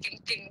ดใหม่จ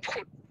ริงๆ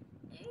ผุด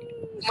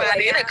มา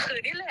เนี่ยแหละคื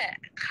นนี่แหละ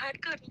คาด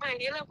เกิดใหม่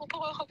นี่แหละครูพล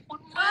อยขอบคุ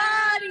ณมา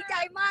กดีใจ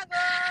มากเล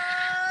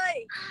ย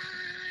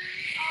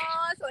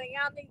สวยง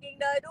ามจริง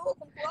ๆเลยดู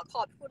คุณครูก็ข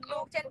อบคุณลู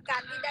กเช่นกั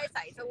นที่ได้ใส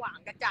สว่าง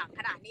กระจ่างข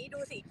นาดนี้ดู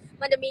สิ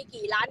มันจะมี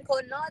กี่ล้านค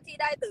นเนาะที่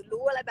ได้ตื่น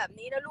รู้อะไรแบบ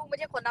นี้นะลูกไม่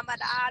ใช่คนธรรม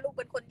ดาลูก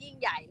เป็นคนยิ่ง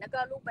ใหญ่แล้วก็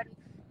ลูกเป็น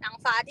นาง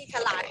ฟ้าที่ฉ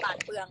ลาดปราด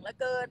เปรื่องเหลือ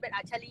เกินเป็น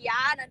อัจฉริยะ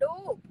นะลู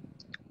ก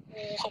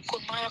ขอบคุ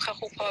ณมากค่ะ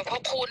ครูพลอยเพรา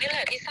ะครูนี่แห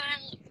ละที่สร้าง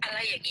อะไร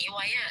อย่างนี้ไ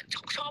ว้อ่ะ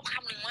ชอบค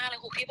ำหนึ่งมากเลย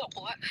ครูที่บอกค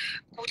รูว่า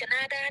ครูจะหน้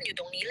าด้านอยู่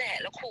ตรงนี้แหละ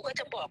แล้วครูก็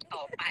จะบอกต่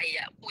อไป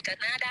อ่ะครูจะ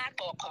หน้าด้าน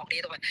บอกของดี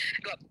ต่อไป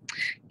แบบ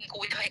ครู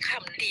ใช้ค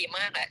ำดีม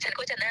ากอ่ะฉัน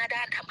ก็จะหน้าด้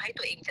านทำให้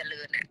ตัวเองเจ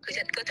ริญอ่ะคือ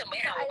ฉันก็จะไม่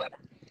เอาแบบ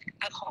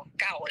เอาของ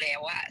เก่าแล้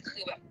วอ่ะคื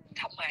อแบบ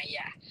ทำไม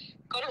อ่ะ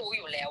ก็รู้อ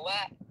ยู่แล้วว่า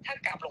ถ้า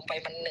กลับลงไป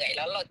มันเหนื่อยแ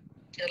ล้วเรา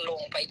จะล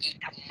งไปอีก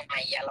ทำไม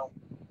อ่ะเรา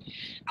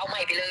เอาให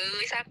ม่ไปเล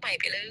ยสร้างใหม่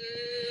ไปเล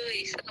ย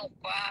สนุก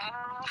ว่า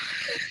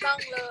ถูกต้อง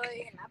เลย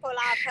เห็นไหมเว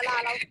ลา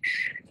เรา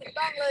ถูก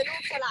ต้องเลยลู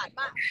กฉลาด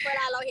มากเว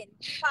ลาเราเห็น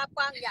ภาพก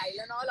ว้างใหญ่แ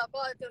ล้วเนาะเรา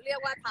ก็จะเรียก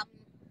ว่า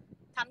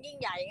ทำยิ่ง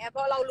ใหญ่ไงเพร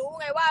าะเรารู้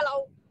ไงว่าเรา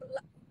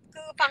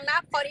คือฟังนะ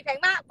พอดีแพง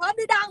มากพร้อม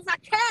ดีดังสั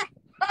กแค่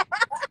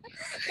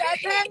แจก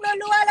เพลง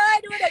รัวๆเลย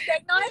ดูเด็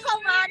กๆน้อยเข้า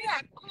มาเนี่ย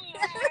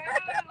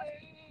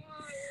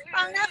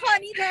ฟังนะข้อ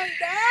นี้เพลง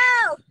แก้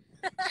ว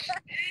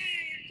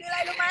คืออะไร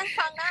รู้ไหม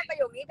ฟังนะประโ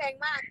ยคนี้แพง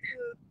มาก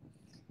คือ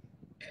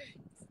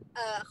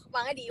ฟั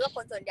งให้ดีว่าค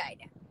นส่วนใหญ่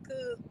เนี่ยคื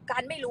อกา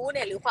รไม่รู้เ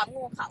นี่ยหรือความโ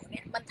ง่เขลาเ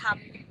นี่ยมันท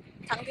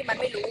ำทั้งที่มัน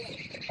ไม่รู้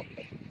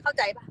เข้าใ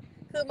จปะ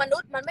คือมนุ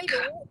ษย์มันไม่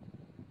รู้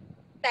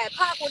แต่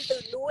ถ้าคุณ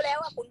ตื่นรู้แล้ว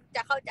ว่าคุณจ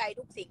ะเข้าใจ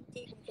ทุกสิ่ง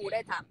ที่คุณครูไ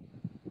ด้ท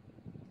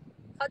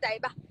ำเข้าใจ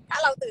ปะถ้า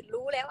เราตื่น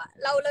รู้แล้วอะ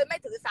เราเลยไม่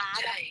ถือสา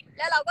แ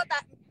ล้วเราก็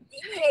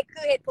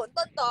เหตุผล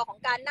ต้นตอของ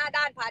การหน้า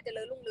ด้านพาเจ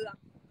ริญรุ่งเรือง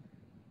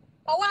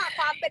เพราะว่าค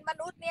วามเป็นม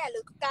นุษย์เนี่ยหรื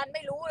อการไ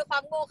ม่รู้หรือควา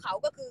มโง่เขลา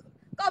ก็คือ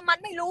ก็มัน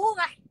ไม่รู้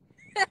ไง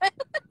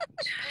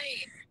ใช่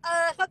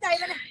เข้าใจไ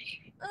หม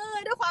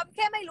ด้วยความแ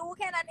ค่ไม่รู้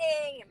แค่นั้นเอ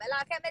งเห็นไหมล่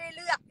ะแค่ไม่ได้เ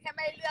ลือก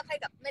ให้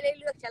กับไม่ได้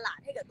เลือกฉลาด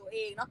ให้กับตัวเอ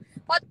งเนาะ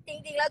เพราะจ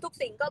ริงๆแล้วทุก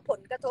สิ่งก็ผ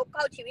ลกระทบเ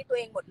ข้าชีวิตตัว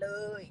เองหมดเล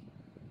ย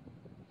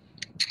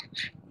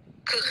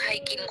คือใคร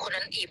กินคน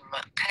นั้นอิ่ม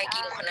อ่ะใคร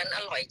กินคนนั้นอ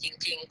ร่อยจ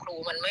ริงๆครู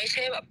มันไม่ใ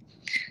ช่แบบ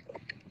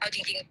เอาจ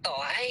ริงๆต่อ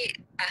ให้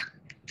อ่ะ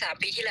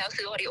3 ปีที่แล้ว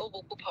ซื้อออดิโอ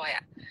บุ๊กครูพลอย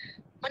อ่ะ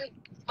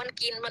มัน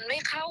กินมันไม่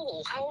เข้าหู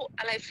เข้า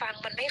อะไรฟัง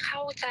มันไม่เข้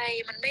าใจ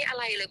มันไม่อะ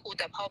ไรเลยครู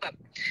แต่พอแบบ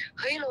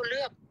เฮ้ยเราเลื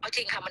อกเอาจ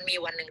ริงค่ะมันมี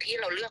วันหนึ่งที่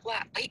เราเลือกว่า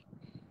เฮ้ย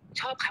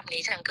ชอบคำ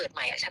นี้ฉันเกิดให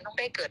ม่อ่ะฉันต้อง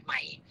ได้เกิดให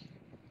ม่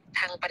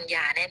ทางปัญญ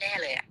าแน่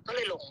ๆเลยอ่ะก็เล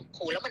ยลงค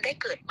รูแล้วมันได้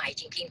เกิดใหม่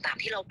จริงๆตาม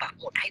ที่เราปัก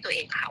หมุดให้ตัวเอ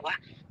งค่ะว่า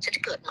ฉันจ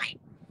ะเกิดใหม่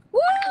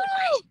มันเกิดให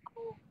ม่ค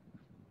รู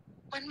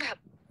มันแบบ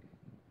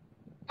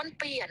มัน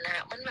เปลี่ยนอะ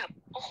มันแบบ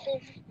โอ้โห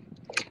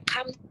ค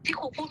ำที่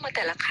ครูพูดมาแ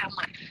ต่ละค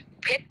ำอะ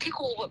เพชรที่ค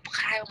รูแบบ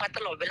คายออกมาต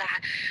ลอดเวลา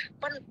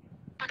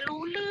มัน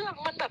รู้เรื่อง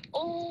มันแบบโ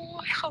อ้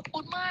ยขอบคุ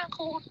ณมากค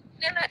รู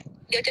เนี่ยแหละ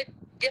เดี๋ยว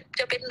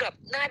จะเป็นแบบ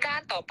หน้าด้า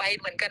นต่อไป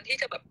เหมือนกันที่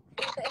จะแบบ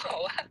บอกต่อ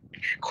ว่า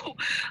ครู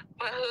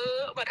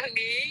มาทาง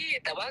นี้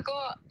แต่ว่าก็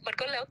มัน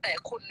ก็แล้วแต่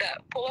คุณอะ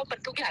เพราะว่ามัน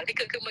ทุกอย่างที่เ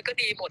กิดขึ้นมันก็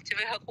ดีหมดใช่ไห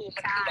มคะครู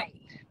มันคือแบบ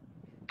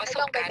ประส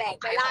บการณ์ของ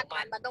ใครของ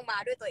มันต้องมา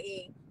ด้วยตัวเอ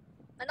ง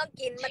มันต้อง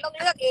กินมันต้อง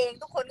เลือกเอง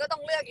ทุกคนก็ต้อ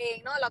งเลือกเอง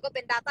เนาะเราก็เ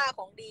ป็น data ข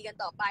องดีกัน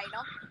ต่อไปเน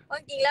าะเพราะ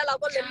จริงๆแล้วเรา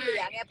ก็เหลื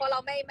อไงเพราะเรา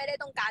ไม่ได้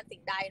ต้องการสิ่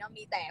งใดเนาะ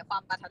มีแต่ควา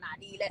มปรารถนา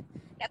ดีแ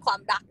ละความ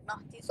รักเนา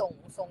ะที่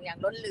ส่งอย่าง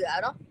ล้นเหลือ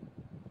เนาะ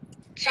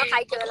ถ้าใคร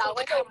เจอเรา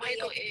ก็โชคดี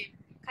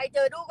ใครเจ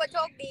อดูก็โช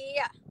คดี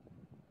อ่ะ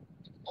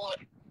โอ้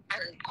อั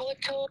นโคตร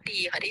โชคดี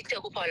ค่ะที่เจอ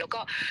ครูพลอยแล้ว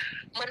ก็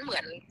มันเหมื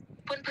อน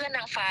เพื่อนน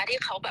างฟ้าที่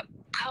เขาแบบ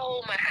เข้า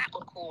มาหาคุ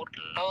ณครู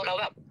แล้ว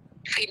แบบ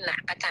ฟินอะ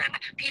กระจ่างอ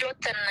ะพี่ร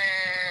จนา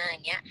อย่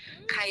างเงี้ย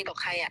ใครต่อ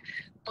ใครอะ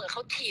เหมือนเข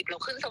าถีบเรา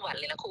ขึ้นสวรรค์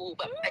เลยนะครู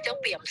แบบไอ้เจ้า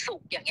เปี่ยมสุ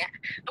ขอย่างเงี้ย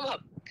แล้วแบ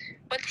บ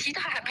มันชี้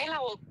ทางให้เร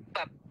าแบ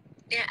บ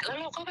เนี่ยแล้ว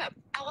เราก็แบบ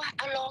เ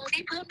อาลอง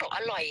ที่เพื่อนบอกอ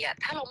ร่อยอะ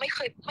ถ้าเราไ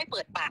ม่เ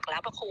ปิดปากรั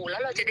บครูแล้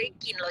วเราจะได้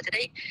กินเราจะไ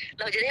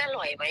ด้อ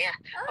ร่อยไหมอะ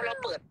พอเรา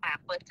เปิดปาก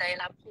เปิดใจ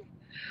รับครู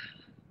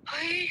เ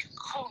ฮ้ย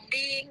ของ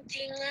ดีจ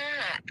ริงๆอะ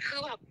คือ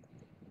แบบ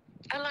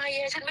อะไร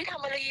อะฉันไม่ท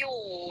ำอะไรอยู่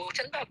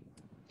ฉันแบบ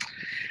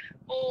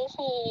โอ้โห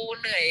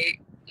เหนื่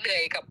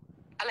อยกับ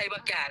อะไรบ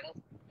างอย่าง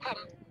ความ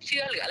เ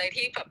ชื่อหรืออะไร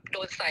ที่แบบโด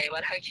นใส่มา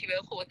ทางชีวิต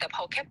ครูแต่พ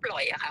อแค่ปล่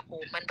อยอะค่ะครู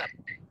มันแบบ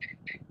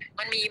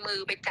มันมีมือ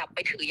ไปจับไป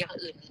ถืออย่าง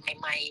อื่น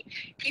ใหม่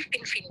ๆที่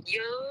ฟินเย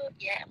อะ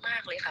แยะมา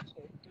กเลยค่ะค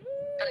รู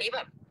ตอนนี้แบ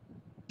บ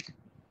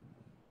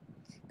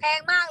แพง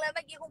มากเลยเ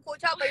มื่อกี้คุณครู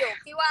ชอบประโยค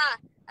ที่ว่า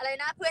อะไร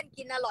นะเพื่อน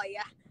กินอร่อย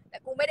อะแต่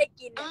กูไม่ได้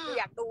กินกู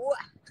อยากรู้อ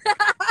ะ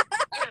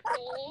อยาก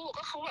รู้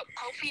ก็เขาแบบเ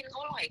ขาฟินเข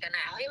าอร่อยกันน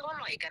ะเฮ้ยเขาอ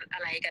ร่อยกันอะ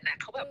ไรกันนะ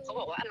เขาแบบเขา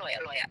บอกว่าอร่อ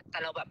ยอะแต่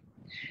เราแบบ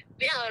ไ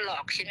ม่เอาหรอ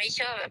กฉันไม่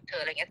ชอบแบบเธอ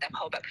อะไรเงี้ยแต่พ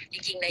อแบบจ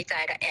ริงๆในใจ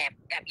แต่แอบ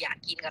อยาก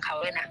กินกับเขา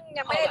เลยนะ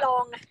ยังไม่ได้ลอ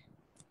งนะ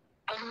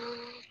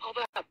เพราะแ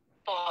บบ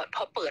พ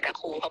อเปิดอะ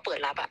ครูพอเปิด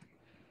รับอะ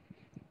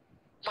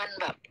มัน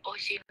แบบโอ้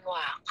ชิน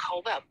ว่ะเขา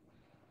แบบ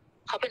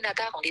เขาเป็นดา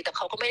ต้าของดีแต่เ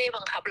ขาก็ไม่ได้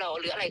บังคับเรา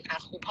หรืออะไรนะ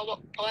ครูเพราะ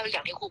ว่าอย่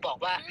างที่ครูบอก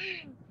ว่า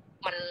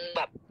มันแ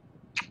บบ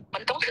มั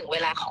นต้องถึงเว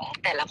ลาของ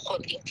แต่ละคน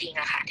จริงๆ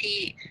อะค่ะ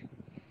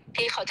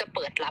ที่เขาจะเ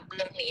ปิดรับเ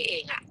รื่องนี้เอ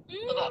งอะ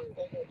แบบโ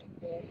อ้โห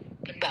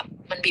มันแบบ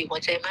มันบีบหั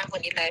วใจมากวั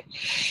นนี้เลย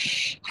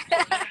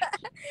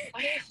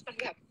มัน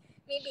แบบ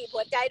มีบีบ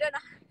หัวใจด้วยน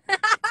ะ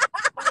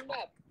มันแบ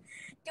บ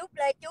จุ๊บ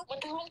เลยจุ๊บมั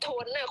นท่วม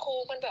ท้นอะครู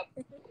มันแบบ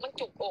มัน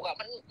จุกอกอะ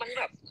มันแ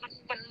บบมั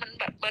น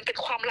แบบมันเป็น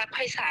ความรักไพ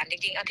ศาลจ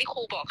ริงๆอันที่ค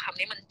รูบอกคำ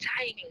นี้มันใช่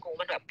จริงครู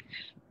มันแบบ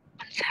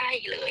มันใช่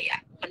เลยอ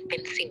ะมันเป็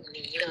นสิ่ง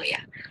นี้เลยอ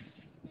ะ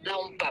เรา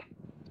แบบ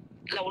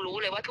เรารู้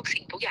เลยว่าทุก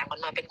สิ่งทุกอย่างมัน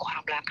มาเป็นควา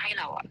มรักให้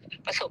เราอะ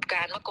ประสบก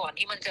ารณ์เมื่อก่อน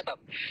ที่มันจะแบบ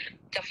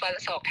จะฟัน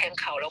ศอกแทง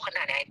เข่าเราขน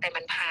าดไหนแต่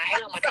มันพาให้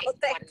เรามาถึง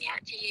วันเนี้ย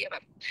ที่แบ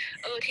บ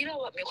ที่เรา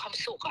แบบมีความ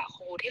สุขอะค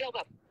รูที่เราแ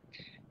บบ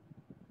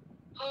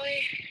เฮ้ย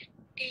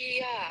ดี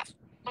อะ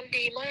มัน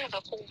ดีมากอ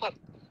ะครูแบบ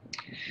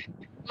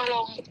มาล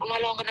อ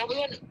งกันนะเ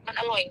พื่อนมัน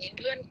อร่อยจริง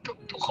เพื่อน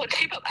ทุกคน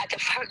ที่แบบอาจจะ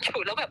ฟังอ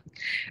ยู่แล้วแบบ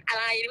อะ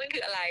ไรนี่มันคื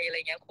ออะไร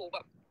เงี้ยครูแบ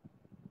บ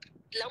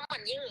แล้วมั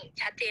นยิ่ง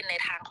ชัดเจนใน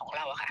ทางของเ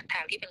ราอะค่ะท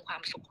างที่เป็นควา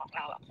มสุขของเ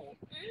ราอะครู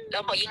แล้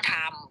วพอยิ่งท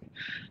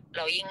ำเ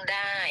รายิ่งไ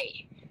ด้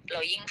เร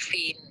ายิ่ง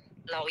ฟิน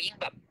เรายิ่ง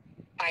แบบ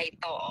ไป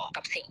ต่อ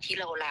กับสิ่งที่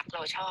เรารักเร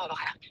าชอบอ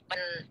ะค่ะ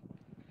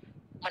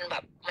มันแบ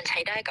บมันใช้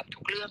ได้กับทุ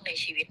กเรื่องใน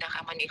ชีวิตนะค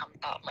ะมันมีค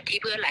ำตอบเหมือนที่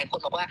เพื่อนหลายคน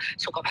บอกว่า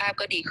สุขภาพ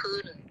ก็ดีขึ้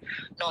น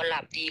นอนหลั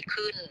บดี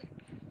ขึ้น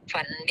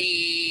ฝันดี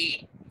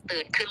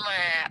ตื่นขึ้นมา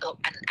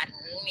อัน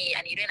มี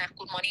อันนี้ด้วยนะ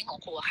Good Morningของ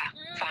ครูค่ะ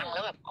ฟังแล้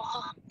วแบบ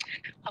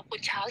ขอบคุ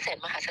ณเช้าแสน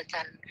มหัศจ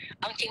รรย์เ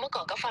อาจริงเมื่อก่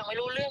อนก็ฟังไม่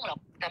รู้เรื่องหรอก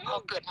แต่พอ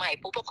เกิดใหม่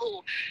ปุ๊บครู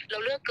เรา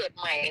เลือกเกิด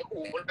ใหม่หู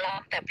รั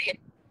บแต่เพช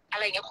รอะไ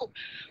รเงี้ยครู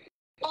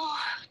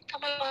ทำ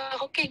ไมเ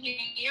ขาเก่งอ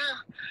ย่างเงี้ย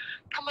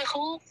ทำไมเ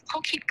ขา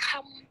คิดค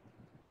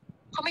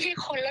ำเขาไม่ใช่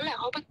คนแล้วแหละ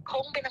เขา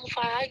เป็นนาง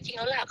ฟ้าจริงๆแ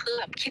ล้วแหละคือ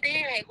แบบคิดได้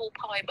ยังไงครู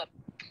พลอยแบบ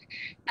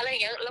อะไรอย่า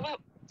งเงี้ยแล้วแบ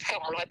บ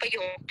200 ประโย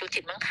คจุดจิ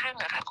ตมั่งคั่ง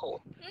อะค่ะครู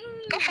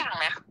ก็ฟัง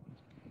นะ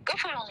ก็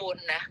ฟังวน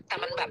นะแต่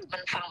มันแบบมั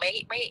นฟัง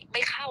ไ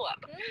ม่เข้าอ่ะ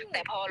แต่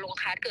พอลง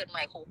คลาสเกิดให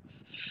ม่ครู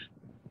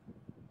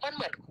มันเ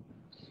หมือน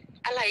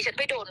อะไรฉัน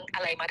ไปโดนอ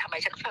ะไรมาทำไม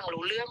ฉันฟัง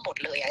รู้เรื่องหมด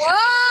เลยอะ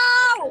ว้า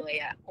วเลย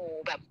อะครู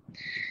แบบ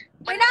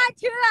ไม่น่า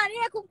เชื่อเ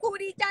นี่ยคุณครู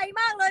ดีใจ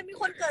มากเลยมี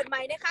คนเกิดให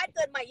ม่ในคลาสเ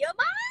กิดใหม่เยอะ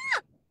มาก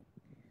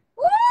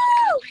วู้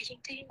ใหม่จ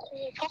ริงๆครู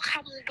เพราะค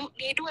ำ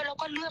นี้ด้วยแล้ว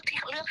ก็เลือก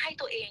ให้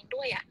ตัวเอง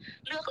ด้วยอ่ะ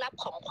เลือกรับ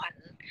ของขวัญ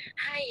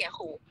ให้อ่ะค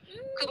รู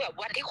คือแบบ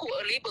วันที่ครู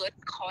early bird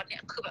คอร์สเนี่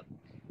ยคือแบบ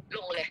ล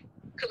งเลย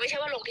คือไม่ใช่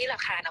ว่าลงที่รา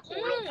คานะครู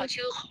ลงเพราะ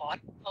ชื่อคอร์ส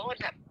เพราะมัน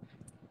แบบ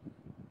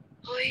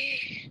เฮ้ย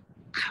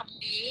ค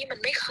ำนี้มัน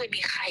ไม่เคย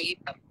มีใคร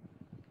แบบ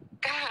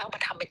กล้าเอามา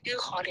ทำเป็นชื่อ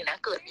คอร์สเลยนะ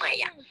เกิดใหม่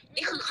อ่ะ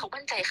นี่คือเขา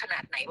มั่นใจขนา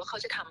ดไหนว่าเขา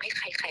จะทำให้ใ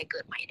ครๆเกิ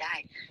ดใหม่ได้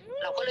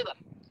เราก็เลยแบบ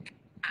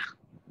อ่ะ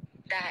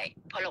ได้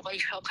เพราะเราก็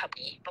ชอบคำ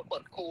นี้ปราก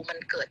ฏครูมัน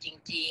เกิดจ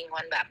ริงๆ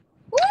วันแบบ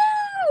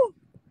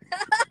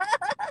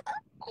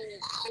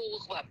ครู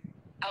แบบ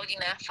เอาจริ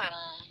งนะฟัง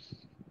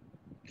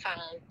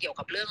เกี่ยว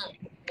กับเรื่อง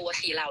บัว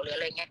สีเหล่าหรืออะ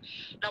ไรเงี้ย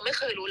เราไม่เ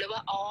คยรู้เลยว่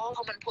าอ๋อพ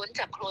อมันพ้น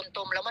จากโคลนต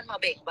มแล้วมันมา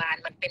เบ่งบาน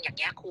มันเป็นอย่างเ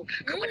งี้ยครู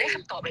คือมันได้ค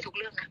ำตอบในทุก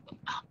เรื่องนะ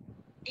อ๋อ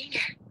นี่ไง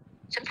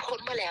ฉันพ้น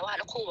มาแล้วอะแ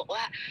ล้วครูบอก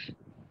ว่า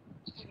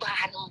บา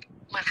น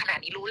มาขนาด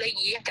นี้รู้เลยอย่า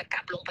งนี้ยังจะก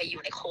ลับลงไปอ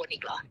ยู่ในโคลนอี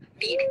กเหรอ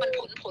ดีที่มัน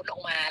พ้นออ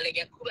กมาอะไรเ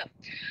งี้ยครูแบบ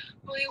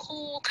เฮ้ยครู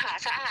ขา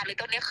สะอาดเลย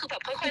ตอนนี้คือแบ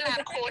บค่อยๆล้า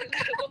งโคลน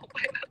คือออกไป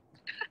แบบ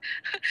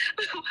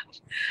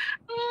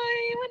เฮ้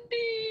ยมัน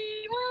ดี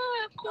มา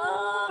กครู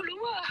รู้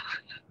ว่า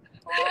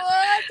โอ้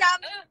จ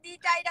ำดี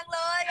ใจจังเล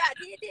ยอ่ะ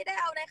ที่ได้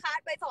เอาในคลาส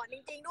ไปสอนจ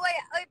ริงๆด้วย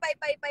อ่ะไป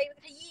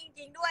ขยี้จ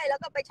ริงๆด้วยแล้ว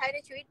ก็ไปใช้ใน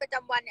ชีวิตประจ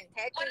ำวันอย่างแ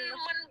ท้จริง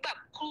มันแบบ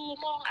ครู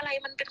มองอะไร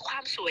มันเป็นควา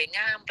มสวยง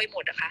ามไปหม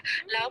ดอะค่ะ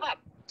แล้วแบบ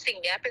สิ่ง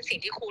นี้เป็นสิ่ง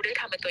ที่ครูได้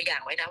ทำเป็นตัวอย่า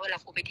งไว้นะเวลา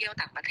ครูไปเที่ยว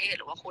ต่างประเทศ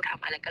หรือว่าครูท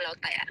ำอะไรก็แล้ว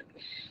แต่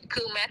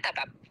คือแม้แต่แ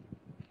บบ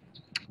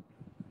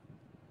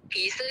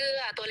ผีเสื้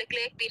อตัวเ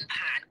ล็กๆบิน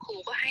ผ่านครู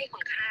ก็ให้คุ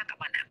ณค่ากับ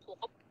มันนะครู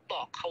ก็บ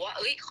อกเขาว่าเ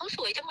อ้ยเขาส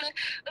วยจังเลย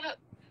แล้วแบบ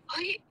เ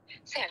ฮ้ย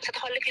แสงสะ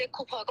ท้อนเล็กๆค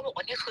รูพลอยก็บอก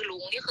ว่านี่คือลุ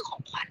งนี่คือขอ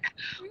งขวัญอ่ะ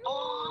อ๋อ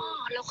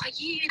เราข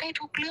ยี้ได้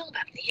ทุกเรื่องแบ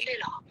บนี้เลย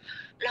เหรอ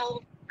เร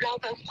า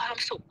เป็นความ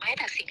สุขแม้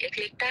แต่สิ่งเ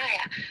ล็กๆได้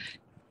อ่ะ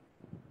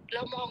เร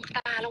ามองต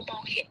าเรามอ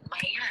งเห็นไหม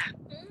อ่ะ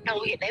เรา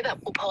เห็นได้แบบ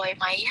ครูพลอย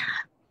ไหมอ่ะ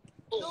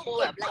โอ้ครู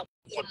แบบขอบ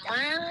คุณม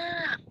า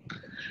ก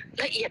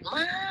ละเอียดม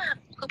าก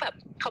คือแบบ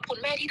ขอบคุณ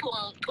แม่ที่ท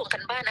วงกั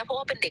นบ้านนะเพราะ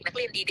ว่าเป็นเด็กนักเ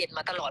รียนดีเด่น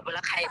มาตลอดเวล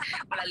า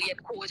เรียน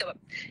ครูจะแบบ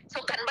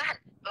ส่งกันบ้าน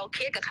เราเค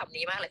รียดกับคำ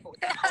นี้มากเลยครู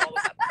แต่พอ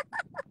แบบ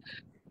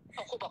พ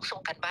อครูบอกส่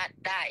งกันบ้าน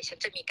ได้ฉัน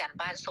จะมีการ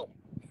บ้านส่ง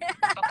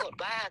ปรากฏ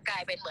ว่ากลา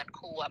ยเป็นเหมือนค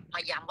รูม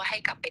าย้ำว่าให้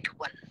กลับไปท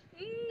วน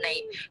ใน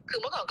คือ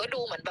เมื่อก่อนก็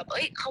ดูเหมือนแบบ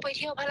เขาไปเ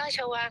ที่ยวพระราช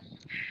วัง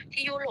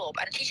ที่ยุโรป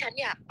อันที่ฉัน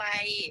อยากไป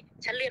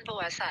ฉันเรียนประ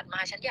วัติศาสตร์มา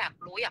ฉันอยาก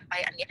รู้อยากไป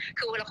อันนี้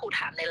คือเวลาครู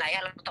ถามในไลฟ์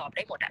เราตอบไ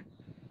ด้หมดอ่ะ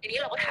ทีนี้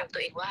เราก็ถามตั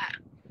วเองว่า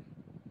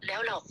แล้ว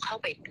เราเข้า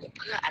ไปดูเ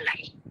พื่ออะไร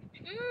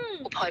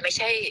ครูพลอยไม่ใ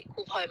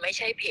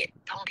ช่เพจ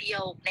ท่องเที่ย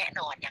วแน่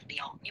นอนอย่างเดี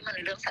ยวนี่มัน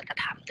เรื่องสัจ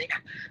ธรรมด้วยน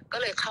ะก็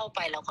เลยเข้าไป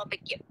แล้วก็ไป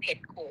เก็บเพจ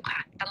ครูค่ะ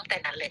ตั้งแต่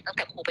นั้นเลยตั้งแ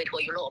ต่ครูไปทัว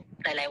ร์ยุโรป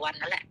หลายๆวัน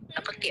นั่นแหละแล้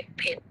วก็เก็บ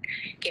เพจ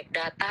เก็บ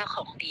data ข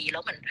องดีแล้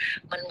ว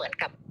มันเหมือน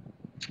กับ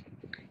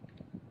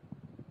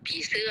ผี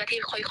เสื้อที่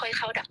ค่อยๆเ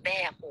ข้าดักแด้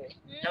ครู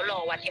แล้วรอ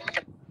วันที่มันจ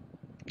ะ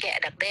แกะ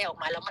ดักแด้ออก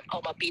มาแล้วมันออ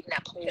กมาบินน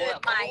ะครูแบ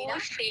บ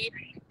ฟีด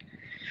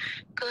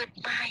เกิด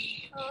ใหม่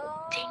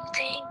จ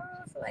ริง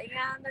ๆสวยง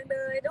ามจังเล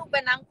ยลูกเป็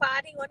นนางฟ้า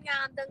ที่งดงา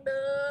มจังเล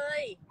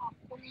ยขอบ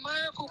คุณมา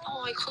กครูพล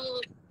อย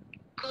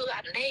คือ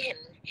อันได้เ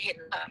ห็น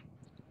แบบ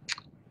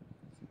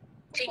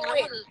จริงแล้ว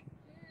มัน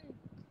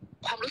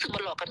ความรู้สึกมั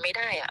นหลอกกันไม่ไ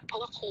ด้อะเพราะ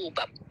ว่าครูแ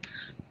บบ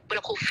เวล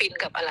าครูฟิน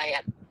กับอะไรอ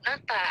ะหน้า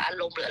ตาอา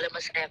รมณ์หรืออะไรมั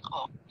นแสดงอ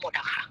อกหมด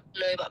อะค่ะ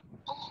เลยแบบ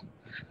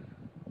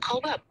เขา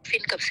แบบฟิ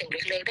นกับสิ่งเ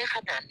ล็กๆได้ข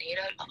นาดนี้แ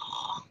ล้วหรอ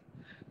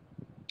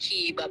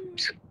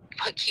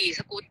ขี่ส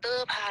กูตเตอ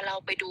ร์พาเรา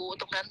ไปดู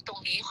ตรงนั้นตรง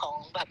นี้ของ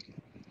แบบ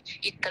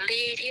อิตา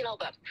ลีที่เรา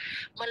แบบ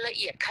มันละ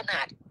เอียดขน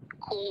าด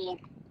ครู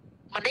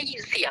มันได้ยิ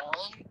นเสียง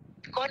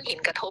ก้อนหิน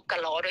กระทบกับ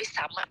ล้อด้วย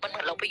ซ้ำอ่ะมันเหมื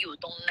อนเราไปอยู่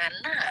ตรงนั้น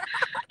น่ะ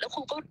แล้วค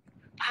รูก็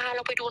พาเร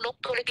าไปดูนก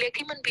ตัวเล็กๆ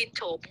ที่มันบินโ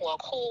ฉบหัว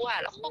ครูอ่ะ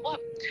แล้วครูก็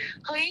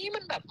เฮ้ยมั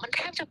นแบบมันแท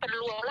บจะเป็น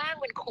รวมร่าง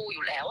เป็นครูอ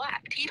ยู่แล้วอ่ะ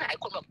ที่หลาย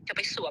คนแบบจะไ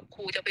ปสวมค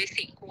รูจะไป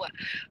สิงครูอ่ะ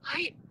เฮ้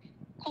ย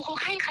ครูเขา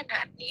ให้ขน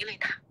าดนี้เลย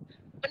นะ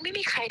มันไม่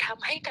มีใครท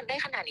ำให้กันได้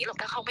ขนาดนี้หรอก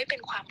ถ้าเขาไม่เป็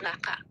นความรั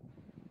กอ่ะ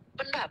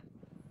มันแบบ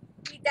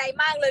ดีใจ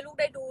มากเลยลูก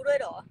ได้ดูด้วย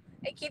เหรอ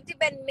ไอคลิปที่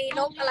เป็นมี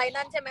นกอะไร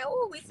นั่นใช่ไหมโอ้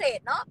วิเศษ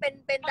เนาะเ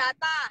ป็น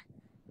data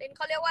เป็นเข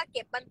าเรียกว่าเ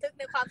ก็บบันทึก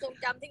ในความทรง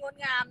จำที่งด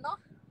งามเนาะ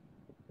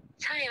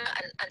ใช่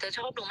อันจะช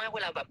อบดูมากเว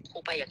ลาแบบครู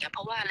ไปอย่างเงี้ยเพ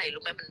ราะว่าอะไร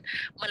รู้ไหม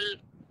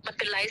มันเ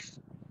ป็นไลฟ์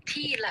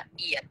ที่ละ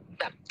เอียด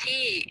แบบ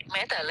ที่แ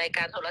ม้แต่รายก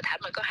ารโทรทัศ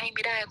น์มันก็ให้ไ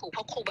ม่ได้ครูเพ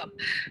ราะครูแบบ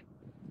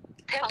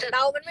แทบจะเร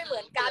ามันไม่เหมื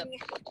อนกัน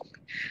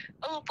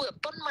เปลือก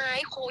ต้นไม้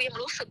ครูยัง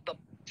รู้สึกแบบ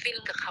ฟิน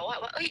กับเขาอะ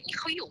ว่านี่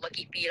เขาอยู่มา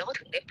กี่ปีแล้วก็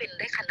ถึง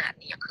ได้ขนาด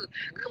นี้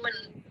คือมัน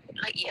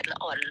ละเอียดละ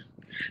อ่อน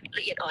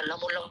ละ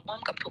มุนละม่อ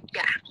มกับทุกอ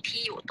ย่าง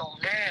ที่อยู่ตรง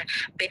หน้า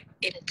เป็น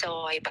เอนจอ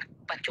ยแบบ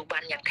ปัจจุบั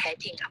นอย่างแท้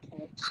จริงอะครู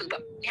คือแบ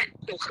บเนี้ย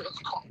ครู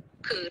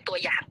คือตัว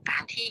อย่างกา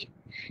รที่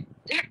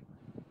เนี่ย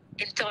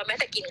เอนจอยแม้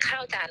แต่กินข้า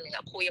วจานหนึ่งอ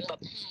ะครูยังแบ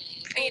บ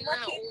ฟินม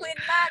าก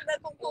มากเลย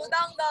ครู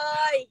ต้องเล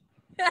ย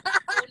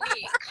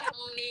นี่ค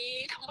ำนี้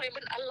ทำไม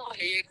มันอร่อย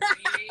อย่าง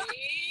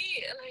นี้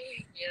อะไรอ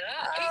ย่างเงี้ย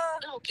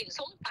เรากิน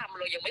ส้มตำ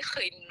เรายังไม่เค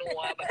ยนั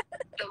วแบบ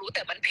เรารู้แ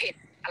ต่มันเผ็ด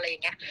อะไรอย่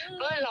างเงี้ย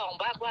ก็ลอง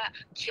บ้างว่า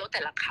เคี้ยวแ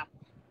ต่ละค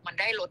ำมัน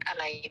ได้รสอะ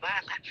ไรบ้า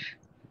งอะ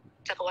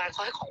จักรวาลเข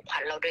าให้ของขวั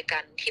ญเราโดยกา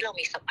รที่เรา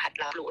มีสัมผัส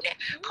เรารู้เนี่ย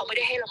เขาไม่ไ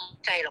ด้ให้เรา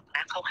ใจหรอกน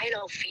ะเขาให้เร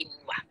าฟิน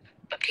ว่ะ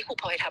ที่ครู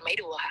พลอยทำให้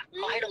ดูค่ะเ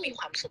ขาให้เรามีค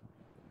วามสุข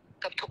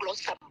กับทุกรส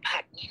สัมผั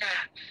สนี่นะ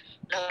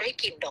เราได้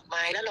กลิ่นดอกไ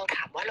ม้แล้วเราถ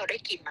ามว่าเราได้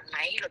กลิ่นมันไหม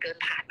เราเดิน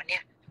ผ่านมันเนี่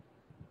ย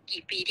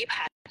กี่ปีที่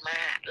ผ่านมา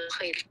เราเ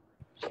คย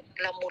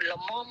ละมุนละ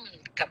ม่อม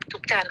กับทุ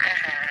กจานอา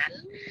หาร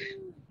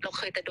เราเ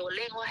คยแต่โดนเ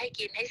ร่งว่าให้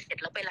กินให้เสร็จ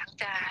แล้วไปล้าง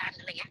จาน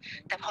อะไรเงี้ย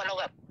แต่พอเรา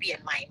แบบเปลี่ยน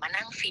ใหม่มา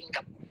นั่งฟิน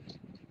กับ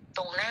ต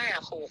รงหน้า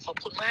ครูขอบ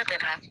คุณมากเลย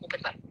นะคะครูเป็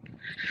นแบบ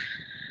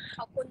ข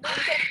อบคุณทุก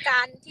เช่นกั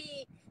น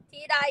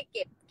ที่ได้เ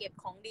ก็บ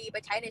ของดีไป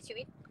ใช้ในชี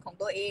วิตของ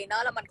ตัวเองเนา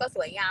ะแล้วมันก็ส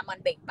วยงามมัน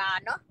เบ่งบาน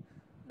เนาะ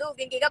ดู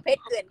จริงๆก็เพช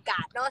รเกลื่อนก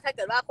าดเนาะถ้าเ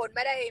กิดว่าคนไ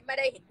ม่ไ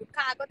ด้เห็นคุณ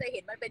ค่าก็จะเห็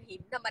นมันเป็นหิ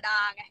นธรรมดา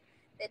ไง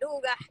แต่ดู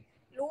กะ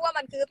รู้ว่า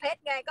มันคือเพช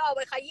รไงก็เอาไ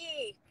ปขยี้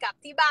กลับ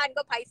ที่บ้าน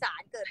ก็ไพศา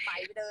ลเกิดใหม่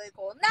ไปเลยโข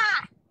มหน้า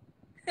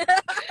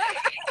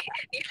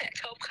นี่แหละ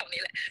ชอบคำ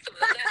นี้แหละสมม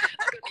ติว่า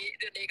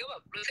เดี๋ยวนี้ก็แบ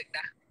บรู้สึกน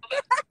ะแบ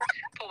บ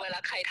พอเวลา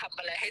ใครทำ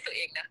อะไรให้ตัวเ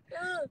องนะ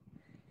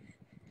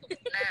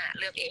หน้า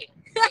เลือกเอง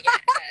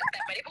แต่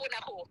ไม่ได้พูดน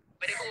ะครู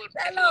ไม่ได้พูด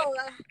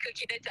คือ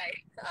คิดในใจ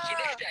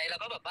แล้ว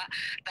ก็แบบว่า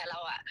แต่เร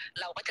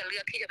าก็จะเลื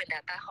อกที่จะเป็น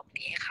data ของ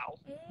ดีให้เขา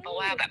เพราะ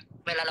ว่าแบบ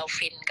เวลาเรา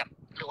ฟินกับ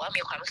หรือว่า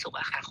มีความสุข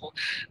อะค่ะครู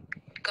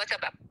ก็จะ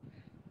แบบ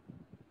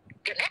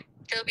เดี๋ยวนี้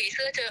เจอผีเ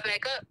สื้อเจออะไร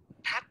ก็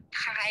ทัก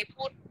ทาย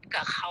พูด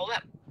กับเขาแบ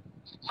บ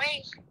ไม่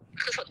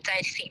คือสนใจ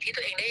สิ่งที่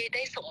ตัวเองไ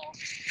ด้ส่ง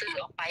สื่อ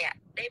ออกไปอะ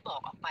ได้บอ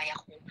กออกไปอะ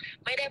ครู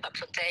ไม่ได้แบบ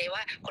สนใจว่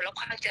าคนรอบ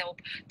ข้าง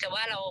จะ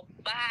ว่าเรา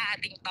บ้า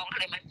ติงตองอะ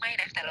ไรไม่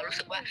นะแต่เรารู้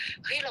สึกว่า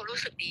เฮ้ยเรารู้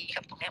สึกดี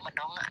กับตรงนี้เหมือน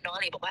น้องอ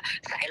ะไรบอกว่า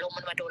สายลม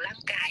มันมาโดนร่า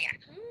งกายอะ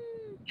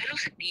แล้ว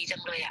รู้สึกดีจั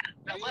งเลยอะ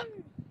เราก็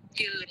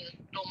ยืน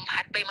ลมพั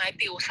ดใบไม้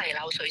ปลิวใส่เ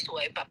ราสว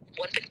ยๆแบบ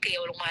ม้วนเป็นเกลีย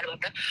วลงมาแบ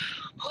บนั้น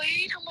เฮ้ย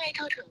ทำไมเธ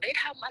อถึงได้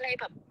ทำอะไร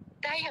แบบ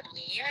ได้อย่าง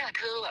นี้อะ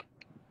เธอแบบ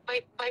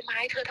ใบไม้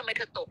เธอทำไมเ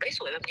ธอตกได้ส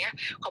วยแบบเนี้ย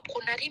ขอบคุ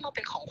ณนะที่มาเ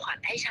ป็นของขวัญ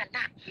ให้ฉัน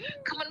น่ะ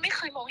คือมันไม่เค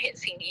ยมองเห็น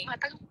สิ่งนี้มา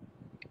ตั้ง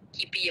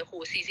กี่ปีอะครู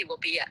40 กว่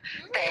าปีอะ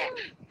แต่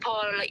พอ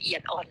ละเอีย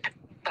ดอ่อน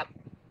แบบ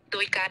โด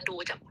ยการดู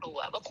จากครู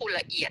ว่าครู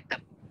ละเอียดแบ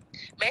บ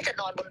แม้จะ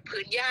นอนบน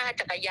พื้นหญ้า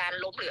จักรยาน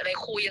ล้มหรืออะไร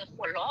ครูยัง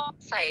หัวเราะ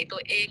ใส่ตั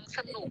วเองส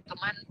นุกกับ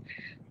มัน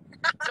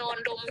นอน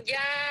ดมห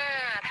ญ้า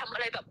ทำอะ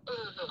ไรแบบ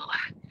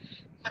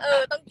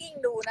ต้องกิ้ง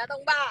ดูนะต้อ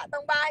งบ้า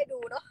ให้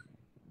ดูเนาะ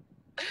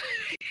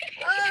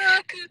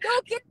คือดู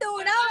คิดดู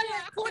นะ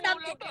ผู้น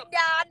ำจิตวิญญ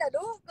าณอ่ะ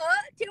ดู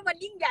ชื่อมัน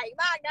ยิ่งใหญ่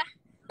มากนะ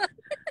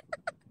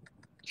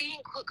จริง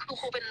คือ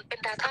ครูเป็น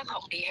data ข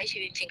องดีให้ชี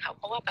วิตจริงค่ะเ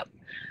พราะว่าแบบ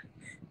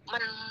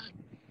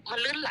มัน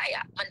ลื่นไหล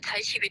อ่ะมันใช้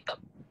ชีวิตแบบ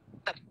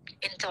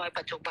enjoy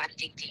ปัจจุบัน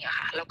จริงๆอะ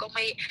ค่ะแล้วก็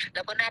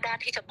หน้าด้าน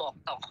ที่จะบอก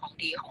ต่อของ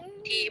ดีของ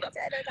ที่แบบ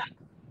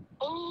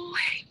โอ้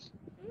ย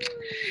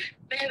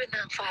แม่เป็นน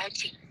างฟ้า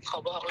จริงขอ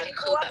บอกเลย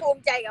คือแบบภู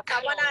มิใจกับค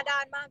ำว่าหน้าด้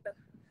านมากเลย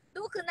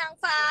ลูกคือนาง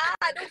ฟ้า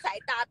ลูกสาย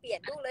ตาเปลี่ยน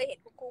ลูกเลยเห็น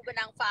คุณครูเป็น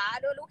นางฟ้า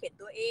ด้วยลูกเห็น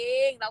ตัวเอ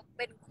งเราเ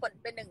ป็นคน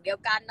เป็นหนึ่งเดียว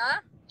กันเนาะ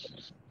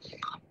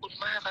ขอบคุณ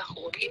มากค่ะค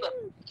รูที่แบบ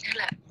นี่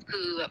แหละ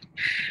คือแบบ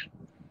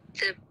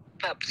จะ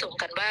แบบส่ง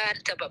กันบ้าน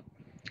จะแบบ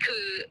คื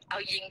อเอา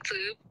ยิง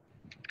ซื้อ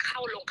เข้า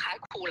ลงคลาส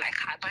ครูหลาย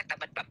คลาสมากแต่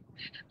มันแบบ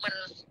มัน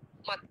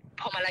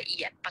พอมาละเ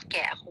อียดมาแก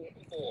ะครูโ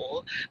อ้โห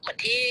เหมือน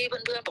ที่เ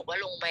พื่อนๆบอกว่า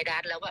ลงไมดั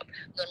สแล้วแบบ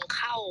เงินเ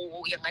ข้า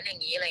อย่างนั้นอย่า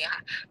งนี้อะไรค่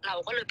ะเรา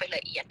ก็เลยไปล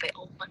ะเอียดไป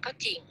มันก็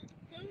จริง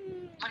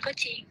มัน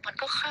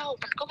ก็เข้า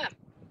มันก็แบบ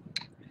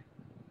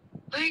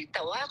เฮ้ยแ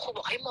ต่ว่าครูบ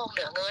อกให้มองเห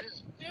นือเงิน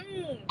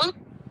ปึ๊บ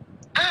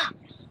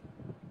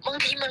บาง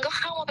ทีมันก็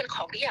เข้ามาเป็นข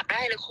องที่อยากไ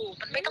ด้เลยครู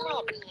มันไม่ต้องรอ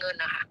เป็นเงิน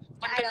นะคะ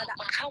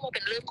มันเข้ามาเ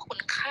ป็นเรื่องคุ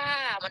ณค่า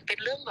มันเป็น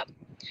เรื่องแบบ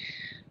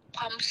ค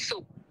วามสุ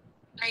ข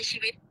ในชี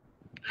วิต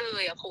เล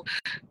ยอะครู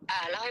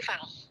เล่าให้ฟั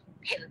ง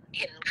เ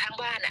ห็นข้าง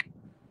บ้านอะ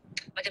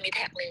มันจะมีแ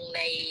ท็กหนึ่ง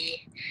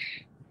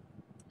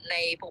ใน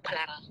ปลูกพ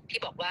ลังที่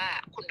บอกว่า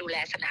คุณดูแล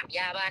สนามห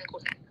ญ้าบ้านคุ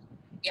ณอะ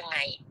ยังไง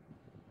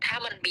ถ้า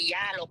มันมีห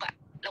ญ้ารกอะ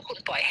แล้วคุณ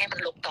ปล่อยให้มัน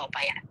รกต่อไป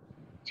อะ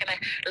ใช่ไหม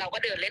เราก็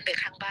เดินเล่นไป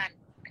ข้างบ้าน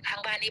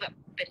นี่แบบ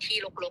เป็นที่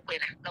รกๆเลย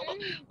นะเราก็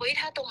เฮ้ย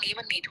ถ้าตรงนี้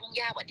มันมีทุ่งห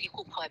ญ้าเหมือนที่ค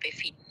รูพลอยไป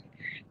ฟิน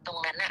ตรง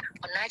นั้นอะ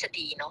มันน่าจะ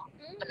ดีเนาะ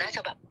มันน่าจ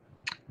ะแบบ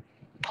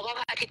เพราะว่าพ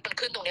ระอาทิตย์มัน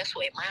ขึ้นตรงนี้ส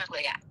วยมากเล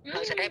ยอะเร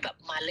าจะได้แบบ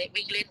มาเล่น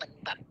วิ่งเล่นเหมื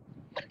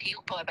อนที่ค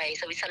รูพลอยไป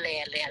สวิตเซอร์แล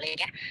นด์เลยอะไร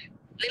เงี้ย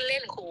เล่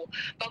นครู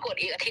ปรากฏ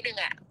อีกอาทิตย์นึง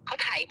อะเขา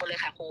ถ่ายหมดเลย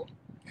ค่ะครู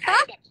ถ่า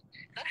ยแบบ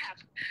แล้ว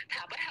ถ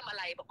ามว่าทำอะ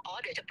ไรบอกอ๋อ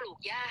เดี๋ยวจะปลูก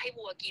หญ้าให้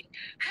วัวกิน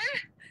ฮะ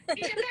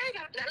นี่จะได้แ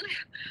บบนั้นเลย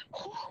โ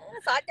อ้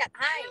ซอสจัด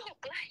ให้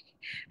5-6 ไร่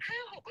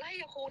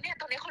อะครูเนี่ย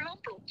ตอนนี้เขาเริ่ม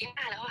ปลูกหญ้า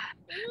แล้วอะ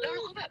แล้วเร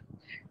าก็แบบ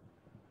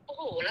โอ้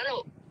โหแล้วเรา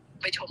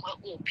ไปชมว่า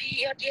โอ้พี่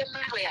ยอดเยี่ยมม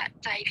ากเลยอะ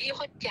ใจพี่โค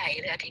ตรใหญ่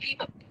เลยอะที่พี่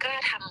แบบกล้า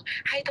ท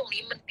ำให้ตรง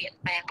นี้มันเปลี่ยน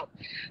แปลงแบบ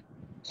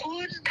คุ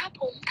ณถ้า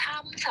ผมท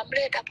ำสำเ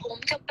ร็จอะผม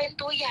จะเป็น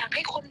ตัวอย่างใ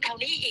ห้คนแถว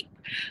นี้อีก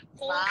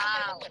คุณทำไม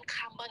มันเหมือนค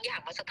ำบางอย่า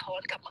งมาสะท้อ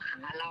นกลับมาหา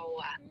เรา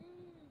อะ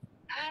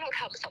ถ้าเรา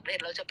ทำสำเร็จ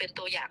เราจะเป็น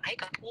ตัวอย่างให้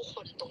กับผู้ค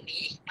นตรงนี้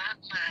อีกมาก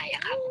มายอ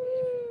ะค่ะ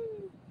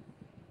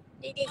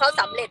จริงๆเขา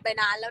สำเร็จไป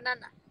นานแล้วนั่น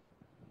น่ะ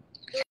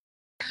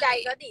ใจ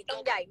ก็ดีต้อ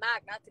งใหญ่มาก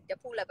นะถึงจะ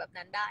พูดอะไรแบบ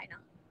นั้นได้น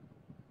ะ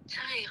ใ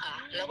ช่ค่ะ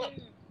แล้วแบบ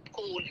ค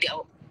รูเดี๋ยว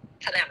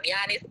สนามหญ้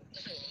านี่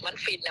มัน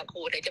ฟินนะค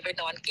รูเดี๋ยวจะไป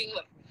นอนกิ้งแ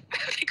บบ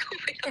ที่ครู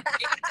ไปนอน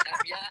กิ้งสนา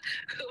มหญ้า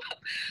คือแบบ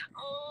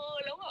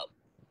แล้วแบบ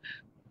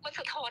มัน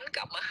สะท้อนก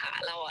ลับมาหา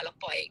เราอะเรา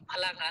ปล่อยพ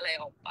ลังอะไร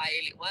ออกไป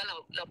หรือว่าเ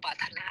ราปรา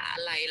รถนาอะ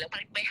ไรแล้วมั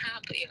นไม่ห้าม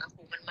ตัวเองอะค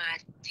รูมันมา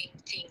จ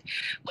ริง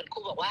ๆเหมือนครู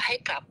บอกว่าให้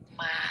กลับ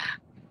มา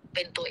เ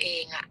ป็นตัวเอ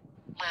งอะ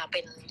มาเป็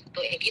นตั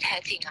วเองที่แท้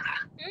จริงอะค่ะ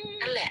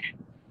นั่นแหละ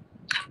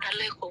คำนั้น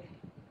เลยครู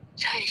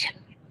ใช่ฉัน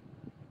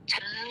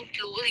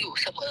รู้อยู่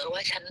เสมอว่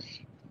าฉัน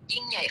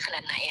ยิ่งใหญ่ขนา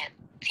ดไหนอะ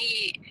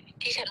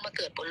ที่ฉันมาเ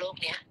กิดบนโลก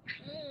เนี้ย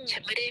ฉั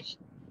นม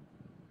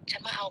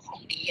าเอาขอ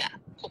งดีอะ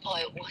ครูพลอ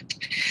ย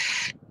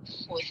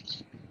โอ้ย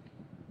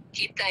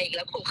จิตใจอีกแ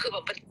ล้วครูคือแบ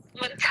บ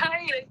มันใช่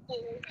เลยครู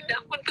น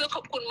ะมันคือข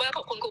อบคุณมากข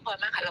อบคุณครูพลอย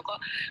มากค่ะแล้วก็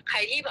ใคร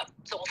ที่แบบ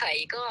สงสัย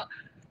ก็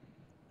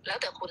แล้ว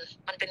แต่คุณ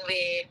มันเป็น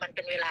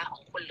เวลาขอ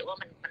งคุณหรือว่า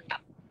มันแบ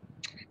บ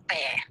แ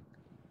ต่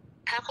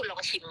ถ้าคุณลอ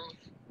งชิม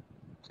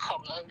ขอ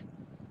ง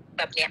แ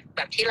บบเนี้ยแ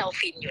บบที่เรา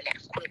ฟินอยู่เนี่ย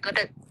คุณก็จ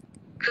ะ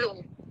คือ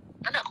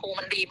นั่นแหะครู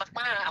มันดี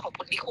มากๆขอบ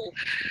คุณที่ครู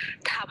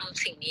ท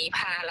ำสิ่งนี้พ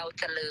าเรา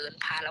เจริญ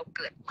พาเราเ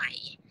กิดใหม่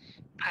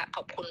ข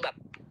อบคุณแบบ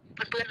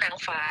เพื่อนๆนาง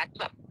ฟ้า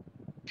แบบ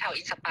ชาว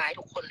อินสปาย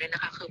ทุกคนด้วยน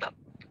ะคะคือแบบ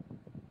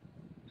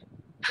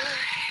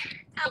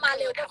ถ้ามา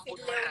เร็วก็ฟิน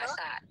เร็วเนาะ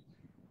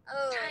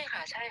ใช่ค่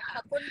ะใช่ค่ะข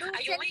อบคุณด้วย อ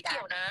ายุไม่เกี่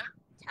ยวนะ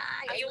ใช่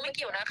อายุไม่เ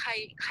กี่ยวนะใ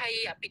คร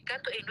อย่าปิดกั้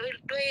นตัวเอง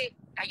ด้วย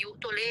อายุ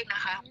ตัวเลขน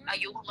ะคะอา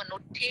ยุมนุ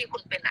ษย์ที่คุ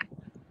ณเป็นอ่ะ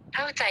ถ้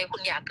าใจคุ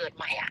ณอยากเกิดใ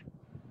หม่อ่ะ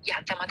อยา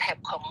กจะมาแถบ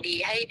ของดี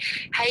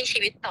ให้ชี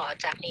วิตต่อ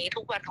จากนี้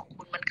ทุกวันของ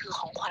คุณมันคือข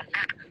องขวัญ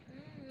น่ะ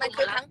มัน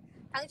คือ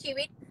ทั้งชี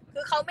วิตคื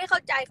อเขาไม่เข้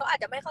าใจเขาอาจ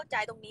จะไม่เข้าใจ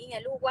ตรงนี้ไง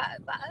ลูกว่า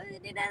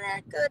นี่นะ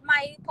เกิดให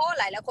ม่เพราะ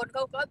หลายคนเข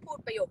าก็พูด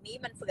ประโยคนี้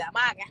มันเฟื่อ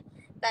มากไง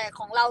แต่ข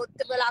องเรา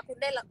เวลาคุณ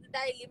ไ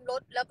ด้ลิ้มร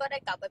สแล้วก็ได้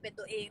กลับไปเป็น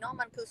ตัวเองเนาะ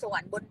มันคือสวร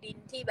รค์บนดิน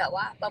ที่แบบ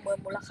ว่าประเมิน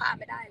มูลค่า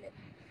ไม่ได้เลย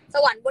ส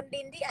วรรค์บน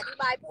ดินที่อธิ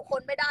บายผู้ค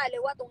นไม่ได้เล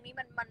ยว่าตรงนี้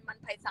มัน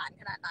ไพศาล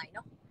ขนาดไหนเน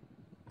าะ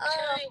ใ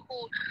ช่ครู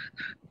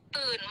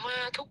ตื่นมา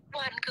ทุก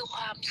วันคือค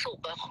วามสุข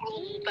อะครู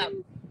แบบ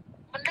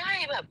มันได้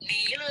แบบ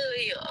นี้เลย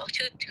เหรอ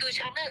คือ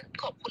ฉันน่ะ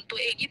ขอบคุณตัว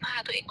เองที่พา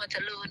ตัวเองมาเจ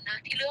ริญนะ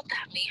ที่เลือกท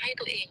างนี้ให้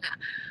ตัวเองอะ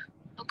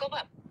แล้วก็แบ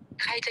บ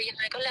ใครจะยัง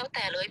ไงก็แล้วแ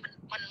ต่เลย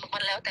มั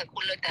นแล้วแต่คุ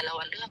ณเลยแต่เรา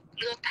เ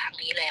ลือกทาง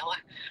นี้แล้วอ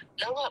ะ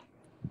แล้วแบบ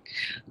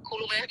ครู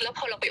รู้ไหมแล้วพ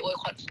อเราไปอวย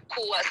พรค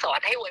รูสอน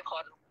ให้อวยพ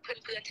รเ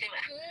พื่อนๆใช่ไหม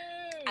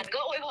อันก็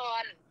อวยพ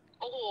ร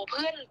โอ้โหเ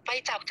พื่อนไป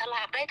จับฉล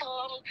ากได้ทอ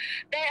ง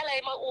ได้อะไร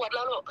มาอวดเร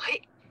าหรอเฮ้ย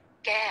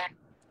แก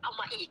เอา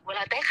มาอีกเวล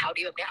าได้ข่าว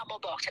ดีแบบนี้เอามา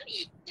บอกฉัน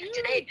อีกฉันจ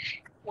ะได้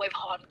อวยพ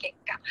รเก่ง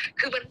กลับ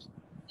คือ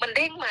มันเ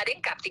ด้งมาเด้ง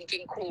กลับจริ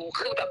งๆครู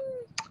คือแบบ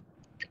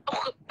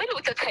ไม่รู้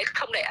จะใช้ค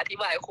ำไหนอธิ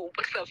บายครู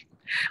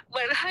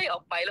มันให้อ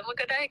อกไปแล้วมัน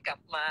ก็ได้กลับ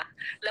มา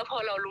แล้วพอ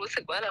เรารู้สึ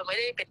กว่าเราไม่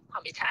ได้เป็นควา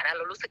มอิจฉานะเ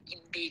รารู้สึกยิ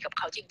นดีกับเ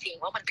ขาจริง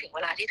ๆว่ามันถึงเว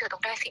ลาที่เธอต้อ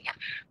งได้สิ่งนี้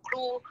ค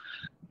รู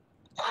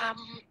ความ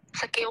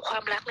สเกลควา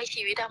มรักใน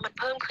ชีวิตมัน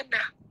เพิ่มขึ้นน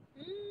ะ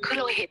คือ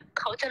เราเห็น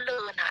เขาเจริ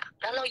ญอะ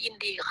แล้วเรายิน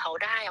ดีกับเขา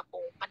ได้อะค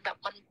รูมันแบบ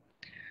มัน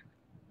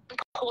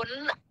พ้น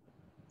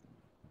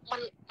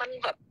มัน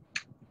แบบ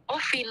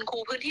ฟินครู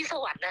พื้นที่ส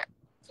วรรค์น่ะ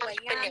มัน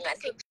เป็นอย่างนั้น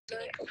จริง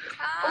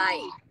ๆใช่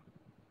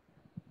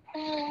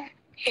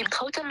เห็นเข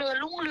าเจริญ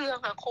รุ่งเรือง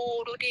อะครู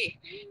ดูดิ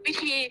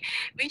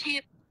วิธี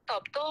ตอ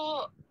บโต้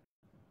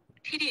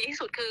ที่ดีที่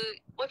สุดคือ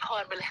อวยพ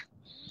รไปเลย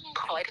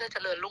ขอให้เธอเจ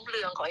ริญรุ่งเ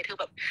รืองขอให้เธอ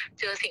แบบ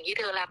เจอสิ่งที่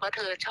เธอรักแล้วเ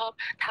ธอชอบ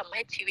ทำใ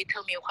ห้ชีวิตเธ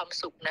อมีความ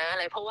สุขนะอะ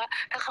ไรเพราะว่า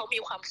ถ้าเขามี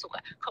ความสุขอ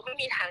ะเขาไม่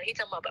มีทางที่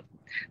จะมาแบบ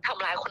ท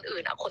ำร้ายคนอื่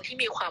นอะคนที่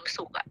มีความ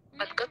สุขอะ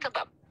มันก็จะแบ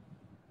บ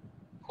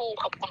ครู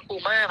ขอบคุณครู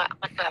มากอะ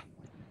มันแบบ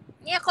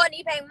เนี่ยข้อ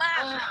นี้แพงมา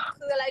ก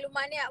คืออะไรรู้ไหม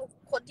เนี่ย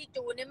คนที่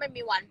จูนเนี่ยไม่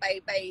มีวัน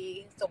ไป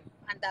ส่ง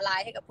อันตราย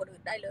ให้กับคน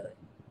อื่นได้เลย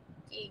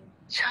จริง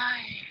ใช่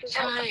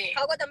เข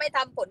าก็จะไม่ท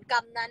ำผลกร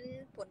รมนั้น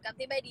ผลกรรม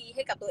ที่ไม่ดีใ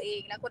ห้กับตัวเอ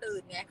งและคนอื่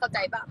นไงเข้าใจ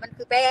ปะมัน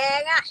คือแพ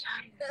งอ่ะ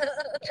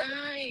ใ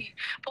ช่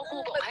เพราะครู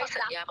บอกให้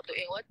สัญญากับตัวเ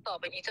องว่าต่อ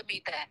ไปนี้จะมี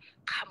แต่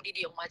คำ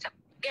ดีๆออกมาจาก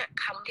เนี่ย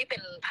คำที่เป็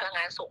นพลังง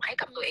านส่งให้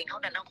กับตัวเองเท่า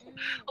นั้นนะครู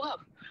ก็แบ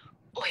บ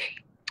โอ้ย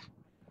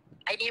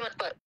ไอ้นี่มัน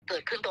เกิ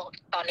ดขึ้น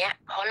ตอนเนี้ย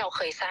เพราะเราเ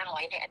คยสร้างไ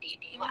ว้ในอดีต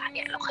นี้ว่าเ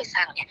นี่ยเราเคยส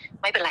ร้างเนี่ย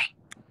ไม่เป็นไร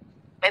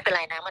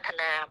นะมัท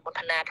น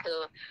าเธอ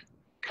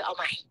เอาใ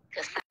หม่เธ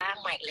อสร้าง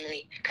ใหม่เลย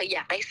เธออย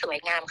ากได้สวย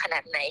งามขนา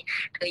ดไหน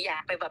เธออยา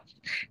กไปแบบ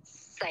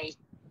ใส่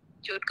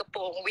ชุดกระโป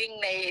รงวิ่ง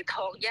ใน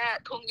ทุ่งห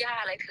ญ้า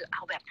อะไรเธอเอ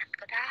าแบบนั้น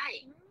ก็ได้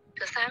เธ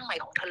อสร้างใหม่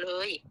ของเธอเล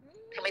ย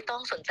เธอไม่ต้อ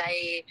งสนใจ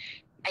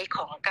ไอ้ข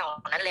องเก่า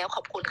นั้นแล้วข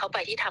อบคุณเขาไป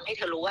ที่ทำให้เ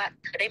ธอรู้ว่า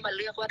เธอได้มาเ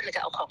ลือกว่าเธอจ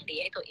ะเอาของดี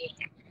ให้ตัวเอง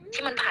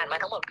ที่มันผ่านมา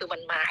ทั้งหมดคือมั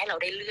นมาให้เรา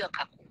ได้เลือก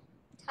ค่ะ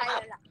ใช่เ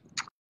ลยล่ะ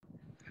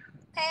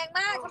แพงม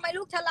ากทำไม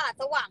ลูกฉลาด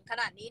สว่างข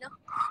นาดนี้เนาะ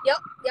เ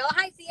ดี๋ยวใ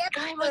ห้ CF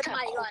เกิดให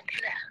ม่ก่อน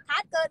คั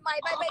ดเกิดใหม่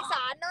ไปศ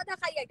าลเนาะถ้า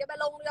ใครอยากจะไป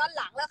ลงย้อน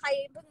หลังแล้วใคร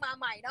เพิ่งมา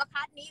ใหม่เนาะ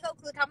คัดนี้ก็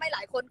คือทำให้หล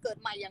ายคนเกิด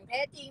ใหม่อย่างแท้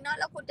จริงเนาะ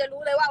แล้วคุณจะ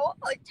รู้เลยว่า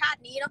ชา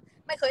ตินี้เนาะ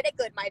ไม่เคยได้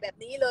เกิดใหม่แบบ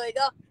นี้เลย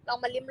ก็ลอง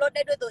มาลิ้มรสไ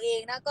ด้ด้วยตัวเอง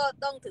นะก็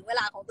ต้องถึงเว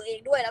ลาของตัวเอง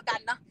ด้วยแล้วกั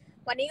นเนาะ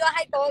วันนี้ก็ใ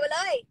ห้โตไปเล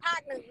ยภา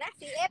คหนึ่งนะ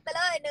CF ไปเ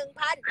ลย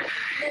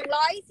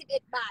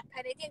 1,111 บาทภา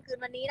ยในเที่ยงคืน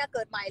วันนี้นะเ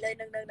กิดใหม่เลย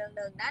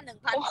111นะ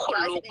 1,111 บา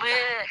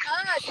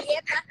ท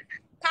CF นะ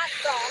ภาค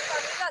2ตอ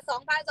นนี้ก็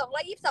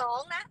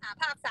 2,222 นะ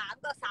ภาค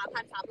3ก็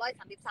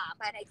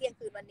 3,333 ภายในเที่ยง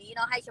คืนวันนี้เ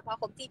นาะให้เฉพาะ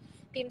คนที่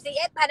พิมพ์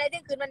CF ภายในเที่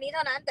ยงคืนวันนี้เ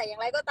ท่านั้นแต่อย่า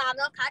งไรก็ตาม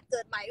เนาะคัดเกิ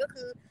ดใหม่ก็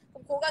คือคุ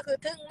ณครูก็คือ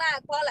ทึ่งมาก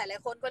เพราะหลาย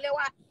ๆคนก็เรียก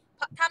ว่าพ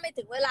ถ้าไม่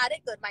ถึงเวลาได้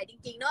เกิดใหม่จ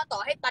ริงๆเนาะต่อ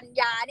ให้ปัญ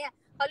ญาเนี่ย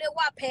เขาเรียก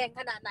ว่าแพง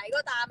ขนาดไหน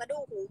ก็ตามมาดู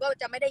หูก็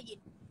จะไม่ได้ยิน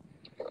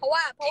เพราะว่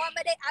าไ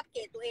ม่ได้อัปเกร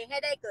ดตัวเองให้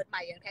ได้เกิดให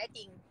ม่อย่างแท้จ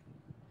ริง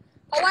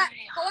เพราะ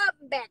ว่า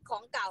แบกขอ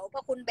งเก่าพ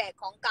อคุณแบก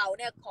ของเก่า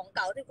เนี่ยของเ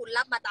ก่าที่คุณ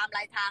รับมาตามร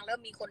ายทางแล้ว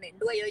มีคนเห็น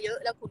ด้วยเยอะ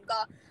ๆแล้วคุณก็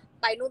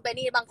ไปนู่นไป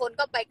นี่บางคน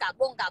ก็ไปกราบ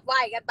ไหว้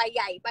กันไปใ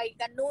หญ่ไป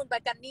กันนู่นไป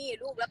กันนี่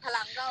ลูกแล้วพ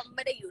ลังก็ไ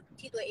ม่ได้อยู่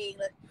ที่ตัวเอง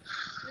เลย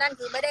นั่น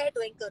คือไม่ได้ให้ตั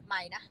วเองเกิดให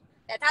ม่นะ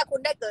แต่ถ้าคุณ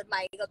ได้เกิดให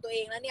ม่กับตัวเอ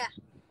งแล้วเนี่ย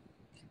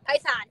ไพ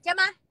ศาลใช่ไ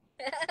หม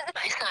ไพ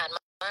ศาล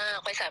มาก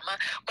ไพศาลมาก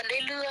มันได้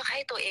เลือกให้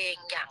ตัวเอง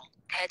อย่าง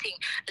แท้จริง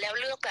แล้ว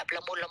เลือกแบบล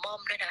ะมุนละม่อ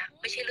มด้วยนะ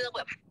ไม่ใช่เลือกแ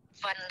บบ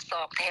ฟันศ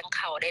อกแทงเ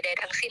ข่าใด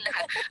ๆทั้งสิ้นนะค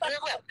ะเลื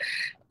อกแบบ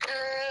เธ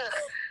อ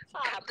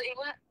ถามตัวเอง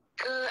ว่า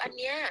เธออัน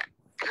เนี้ย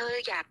เธอ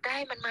อยากได้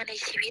มันมาใน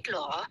ชีวิตหร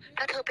อ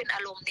ถ้าเธอเป็นอ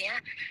ารมณ์เนี้ย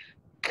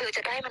เธอจ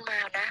ะได้มันมา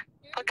นะ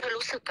เพราะเธอ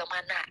รู้สึกกับมั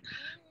นอะ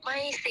ไม่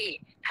สิ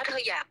ถ้าเธ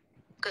ออยาก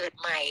เกิด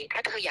ใหม่ถ้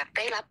าเธออยากไ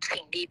ด้รับ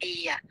สิ่งดี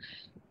ๆอะ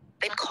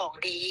เป็นของ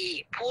ดี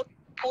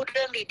พูดเ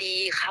รื่องดี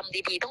ๆคำ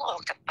ดีๆต้องออ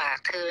กจากปาก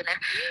เธอนะ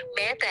แ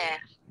ม้แต่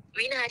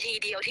วินาที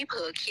เดียวที่เผล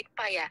อคิดไ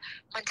ปอ่ะ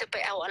มันจะไป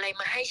เอาอะไร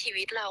มาให้ชี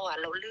วิตเราอ่ะ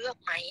เราเลือก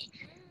ไหม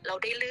เรา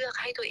ได้เลือก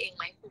ให้ตัวเองไ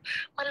หมครู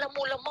มันละ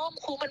มุนละม่อม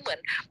ครูมันเหมื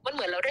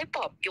อนเราได้ป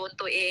ลอบโยน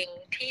ตัวเอง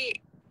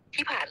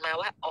ที่ผ่านมา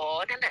ว่าอ๋อ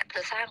นั่นน่ะเธ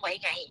อสร้างไว้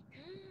ไง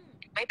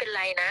ไม่เป็นไ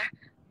รนะ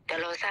เดี๋ยว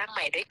เราสร้างให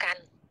ม่ด้วยกัน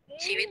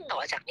ชีวิตต่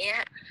อจากเนี้ย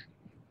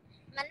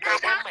เรา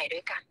สร้างใหม่ด้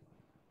วยกัน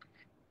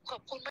ขอ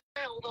บคุณมา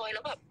กคุณบอยแ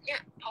ล้วแบบเนี่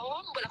ยพร้อ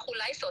มเวลาคุณ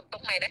ไลฟ์สดตร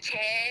งไหนนะแช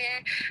ร์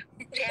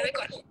ไว้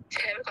ก่อน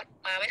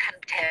มาไม่ทัน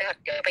แชร์ไว้ก่อน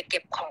เดี๋ยวไปเก็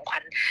บของขวั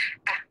ญ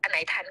อ่ะอันไหน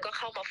ทันก็เ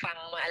ข้ามาฟัง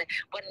มาอะไร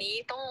วันนี้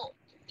ต้อง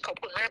ขอบ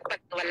คุณมาก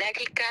วันแรก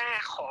ที่กล้า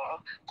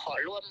ขอ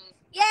ร่วม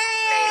เย้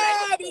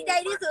ดีใจ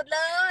ที่สุดเ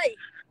ลย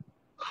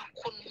ขอบ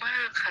คุณม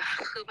ากค่ะ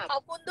คือแบบข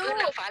อบคุณด้วย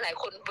นางฟ้าหลาย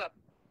คนแบบ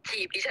ถี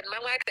บดิฉันม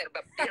ากๆแต่แบ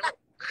บ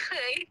เ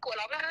ฮ้ยกลัว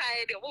ร้องไห้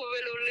เดี๋ยวพูดไ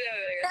ม่รู้เรื่อง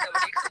เลยแต่วั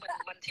นนี้คือ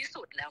มันที่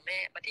สุดแล้วแม่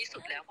มันที่สุ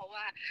ดแล้วเพราะ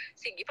ว่า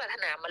สิ่งที่ปรารถ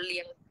นามันเรี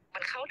ยงมั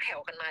นเข้าแถว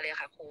กันมาเลย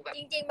ค่ะครูแบบ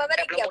จริงๆมันไม่ไ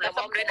ด้เกี่ยวกับค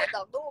ำพูดหร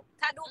อกลูก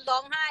ถ้าลูกร้อ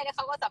งไห้แล้วเข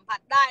าก็สัมผั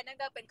สได้นั่น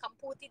ก็เป็นคำ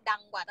พูดที่ดั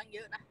งกว่าตั้งเย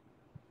อะนะ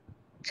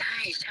ใช่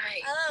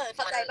เ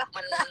ข้าใจปะคว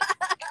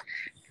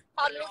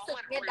ามรู้สึก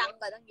เนี่ยดัง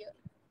กว่าตั้งเยอะ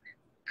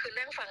คือ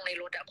นั่งฟังใน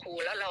รถอะครู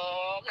แล้วร้อ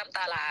งน้ำต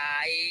าไหล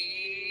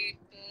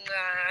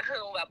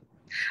แบบ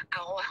เอ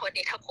าวัน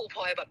นี้ถ้าครูพ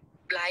ลอยแบบ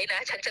ไลฟ์น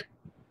ะฉันจะ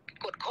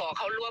กดขอเ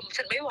ขาร่วม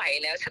ฉันไม่ไหว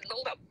แล้วฉันต้อ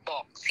งแบบบอ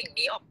กสิ่ง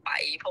นี้ออกไป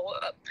เพราะว่า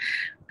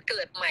เ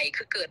กิดใหม่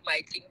คือเกิดใหม่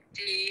จ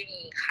ริง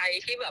ๆใคร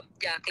ที่แบบ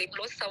อยากลิ้ม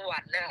รสสวร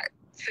รค์น่ะ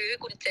ซื้อ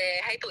กุญแจ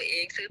ให้ตัวเอ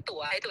งซื้อตั๋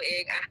วให้ตัวเอ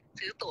งอะ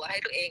ซื้อตั๋วให้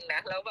ตัวเองนะ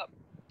แล้วแบบ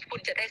คุณ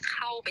จะได้เ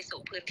ข้าไป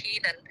สู่พื้นที่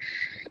นั้น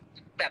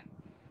แบบ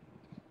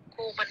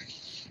กูมัน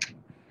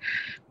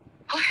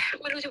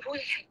ไม่รู้จะพูด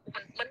ยังไง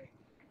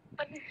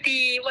มัน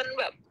ดีมัน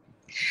แบบ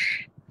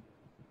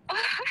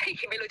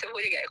ไม่รู้จะพู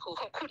ดยังไงครู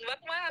ขอบคุณ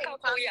มากๆครับ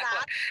ครูอยากแบ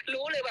บ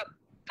รู้เลยแบบ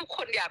ทุกค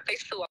นอยากไป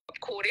สวม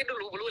ครูได้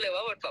รู้เลย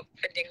ว่ามันแบบ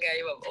เป็นยังไง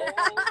แบบโอ้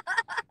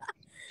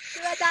เ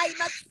ชื่อใจ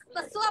มา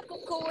สวบ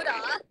ครูเหร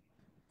อ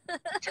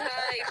ใช่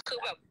คือ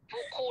แบบ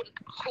ค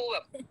รูแบ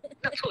บ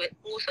นักสวย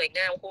ครูสวยง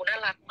ามครูน่า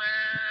รักมา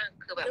ก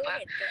คือแบบว่า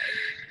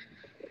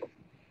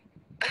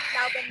เร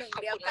าเป็นหนึ่ง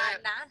เดียวกัน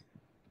นะ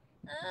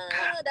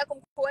แล้วคุณ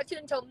ครูชื่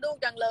นชมลูก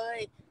จังเลย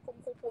คุณ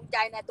ครูภูมิใจ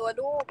ในตัว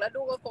ลูกแล้ว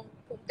ลูกก็คง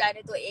ภูมิใจใน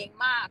ตัวเอง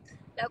มาก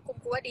แล้วคุณ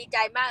ครูดีใจ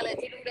มากเลย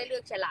ที่ลูกได้เลื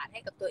อกฉลาดให้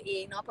กับตัวเอ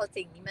งเนาะเพราะ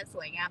สิ่งนี้มันส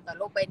วยงามต่อโ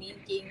ลกใบนี้จ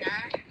ริงๆนะ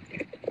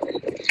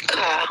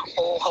ค่ะโ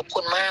อ้ขอบ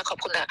คุณมากขอบ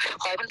คุณค่ะ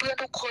ขอให้เพื่อน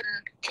ๆทุกคน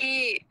ที่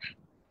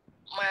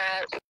มา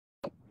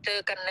เจอ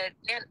กัน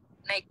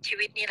ในชี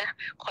วิตนี้นะ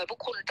ขอให้พว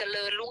กคุณเจ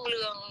ริญรุ่งเ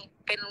รือง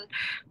เป็น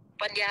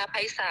ปัญญาไพ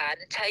ศาล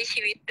ใช้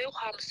ชีวิตด้วยค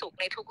วามสุข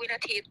ในทุกวิน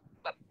าที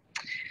แ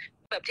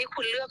บบที่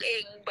คุณเลือกเอ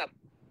งแบ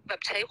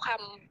บใช้ควา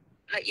ม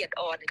ละเอียด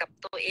อ่อนกับ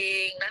ตัวเอ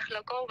งนะแ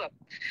ล้วก็แบบ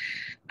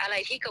อะไร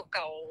ที่เ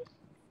ก่า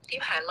ๆที่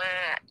ผ่านมา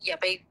อย่า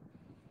ไป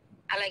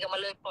อะไรกันมา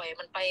เลยปล่อย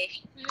มันไป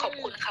ขอบ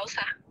คุณเขาซ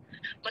ะ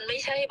มันไม่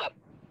ใช่แบบ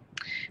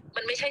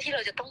มันไม่ใช่ที่เร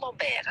าจะต้องมา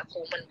แบกอะค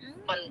รู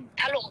มัน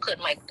ถ้าลงเกิด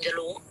ใหม่คุณจะ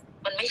รู้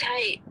มันไม่ใ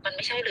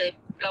ช่เลย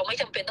เราไม่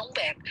จำเป็นต้องแ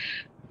บก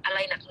อะไร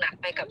หนัก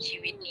ๆไปกับชี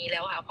วิตนี้แล้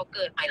วค่ะพอเ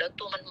กิดใหม่แล้ว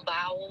ตัวมันเบ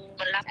า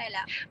มันรับ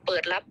เปิ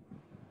ดรับ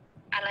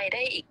อะไรไ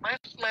ด้อีกมา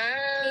กมา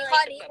ยมีข้อ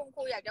นี้คุณค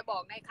รูอยากจะบอ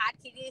กในคัส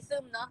คิดซึ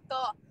มเนาะ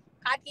ก็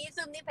คัสคิด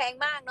ซึมนี่แพง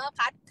มากเนาะ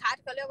คัส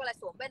เขาเรียกว่าอะไร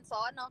สวมแว่นซ้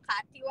อนเนาะคั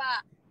สที่ว่า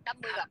รับ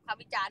มือกับค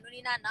ำวิจารณ์นู่น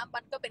นี่นั่นนะมั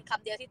นก็เป็นค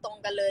ำเดียวที่ตรง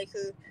กันเลย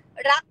คือ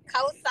รักเข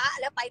าซะ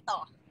แล้วไปต่อ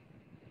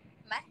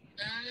ไหม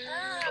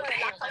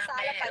รักเขาซะ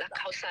แล้วไปต่อรัก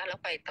เขาซะแล้ว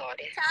ไปต่อเ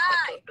ด็ดใช่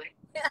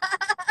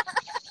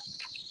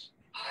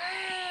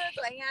ส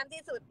วยงาม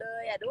ที่สุดเล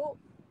ยอ่ะลูก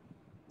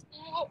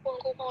ขอบคุณ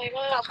ครูพลอยม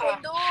ากขอบคุณ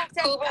ลูกเ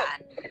ช่นกัน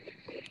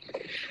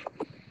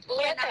แ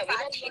ม้แต่วิ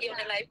นาทีเดียวใ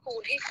นไลฟ์ครู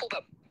ที่ครูแบ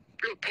บ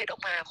หลุดเพชรออ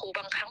กมาครูบ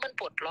างครั้งมัน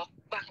ปลดล็อก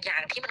บางอย่า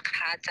งที่มันค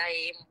าใจ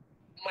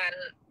มัน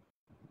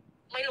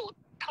ไม่รู้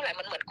เท่าไหร่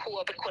มันเหมือนครู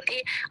เป็นคนที่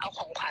เอาข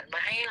องขวัญม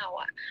าให้เรา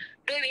อะ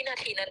ด้วยวินา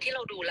ทีนั้นที่เร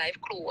าดูไล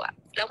ฟ์ครูอะ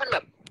แล้วมันแบ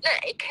บเนี่ย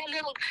แค่เรื่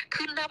อง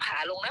ขึ้นหน้าผา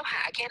ลงหน้าผ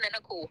าแค่นั้นน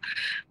ะครู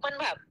มัน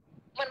แบบ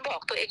มันบอ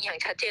กตัวเองอย่าง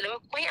ชัดเจนเลยว่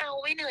าไม่เอา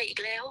ไม่เหนื่อยอีก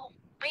แล้ว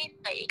ไม่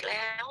เหนื่อยอีกแ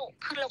ล้ว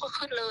ขึ้นแล้วก็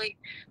ขึ้นเลย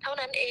เท่า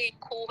นั้นเอง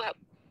ครูแบบ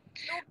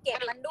ลูกเก็บ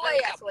มันด้วย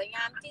อ่ะสวยง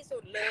ามที่สุ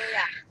ดเลย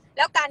อ่ะแ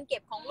ล้วการเก็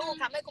บของลูก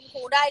ทำให้คุณค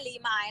รูได้รี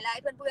มายด์และใ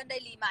ห้เพื่อนๆได้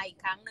รีมายด์อีก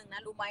ครั้งหนึ่งน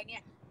ะรู้ไหมเนี่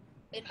ย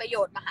เป็นประโย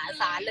ชน์มหา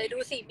ศาลเลยดู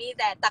สิมี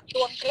แต่ตักต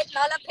วงเพชรเน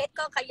าะแล้วเพชร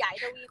ก็ขยาย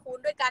ทวีคูณ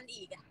ด้วยกัน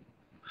อีกอ่ะ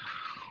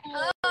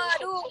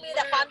ดูมีแ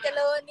ต่ความเจ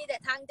ริญมีแต่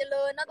ทางเจ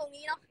ริญนะตรง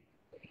นี้เนาะ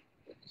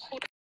ครู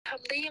ท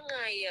ำได้ยังไง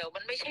อ่ะมั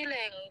นไม่ใช่แร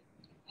ง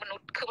มนุษ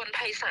ย์คือมันไพ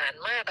ศาล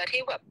มากอะ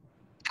ที่แบบ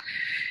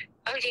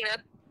เอาจริงๆนะ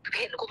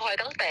เห็นครูพลอย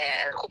ตั้งแต่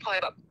ครูพลอย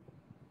แบบ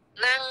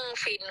นั่ง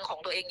ฟินของ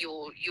ตัวเองอ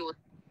ยู่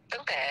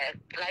ตั้งแต่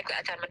ไลฟ์กับ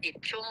อาจารย์บัณฑิต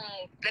ช่วง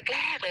แร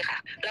กๆเลยค่ะ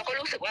แล้วก็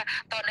รู้สึกว่า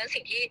ตอนนั้น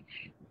สิ่งที่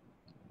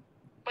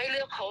ไม่เ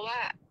ลือกเขาว่า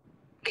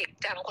เด็ก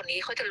จังคนนี้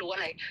เขาจะรู้อะ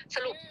ไรส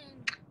รุป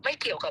ไม่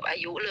เกี่ยวกับอา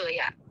ยุเลย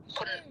อ่ะค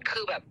นคื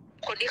อแบบ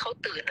คนที่เขา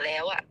ตื่นแล้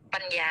วอ่ะปั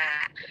ญญา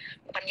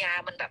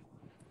มันแบบ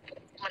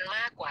มันม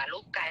ากกว่ารู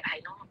ปกายภาย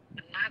นอก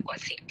มันมากกว่า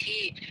สิ่ง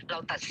ที่เรา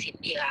ตัดสิน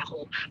เองอะครู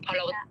พอเ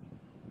รา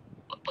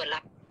เปิดรั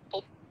บ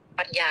ปุ๊บ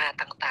ปัญญา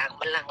ต่างๆ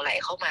มันหลั่งไหล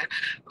เข้ามา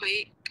เฮ้ย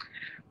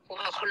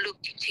ว่าเขาลึก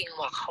จริงๆ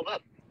ว่ะเขาแบ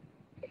บ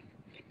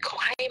เขา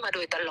ให้มาโด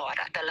ยตลอด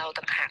อะแต่เรา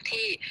ต่างหาก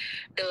ที่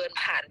เดิน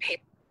ผ่านเพช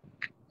ร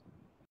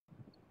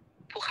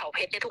ภูเขาเพ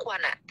ชรเนี่ยทุกวั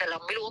นอะแต่เรา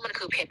ไม่รู้ว่ามัน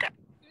คือเพชรอะ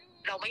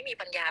เราไม่มี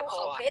ปัญญาพอ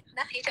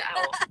ที่จะเอา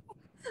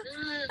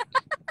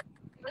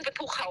มันเป็น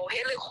ภูเขาเพ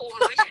ชรเลยครูมั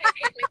นไม่ใช่เ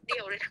พชรนิดเดี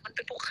ยวเลยมันเ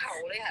ป็นภูเขา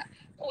เลยอะ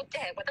ครูแจ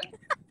กมาตั้ง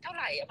เท่าไ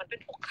หร่อะมันเป็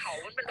นภูเขา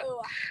มันเป็นแบบ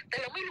แต่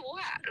เราไม่รู้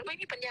อะเราไม่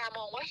มีปัญญาม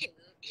องว่าหิ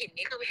น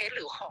นี้คือเพชรห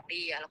รือของ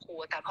ดีอะครู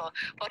แต่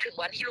พอถึง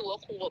วันที่รู้ว่า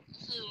ครูแบบ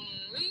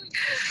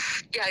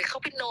อยากเข้า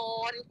ไปนอ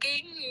น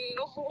กิ้ง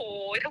โอ้โห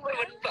ทำไม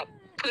มันแบบ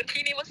พื้น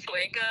ที่นี้มันสว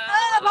ยงาม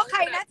เพราะใค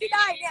รนะที่ไ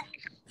ด้เนี่ย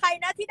ใคร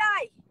นะที่ได้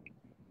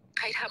ใ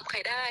ครทำใคร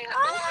ได้ค่ะ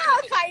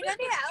ใครนะ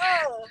เนี่ย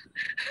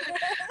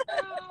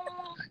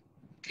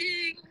จริ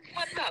ง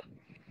มันแบบ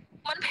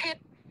มันเพช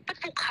รเป็น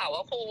ภูเขาอ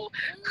ะครู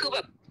คือแบ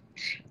บ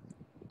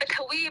เป็นท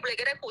วีปเลย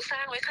ก็ได้ครูสร้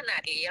างไว้ขนา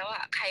ดนี้แล้วอ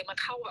ะใครมา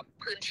เข้าแบบ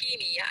พื้นที่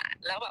นี้อะ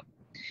แล้วแบบ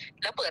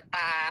แล้วเปิดต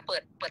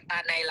า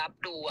ในรับ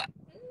ดูอะ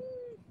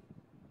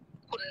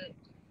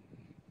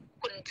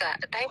คุณจะ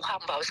ได้ควา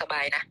มเบาสบ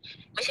ายนะ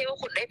ไม่ใช่ว่า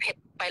คุณได้เพชร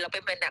ไปเราเ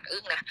ป็นหนัก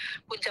อึ้งนะ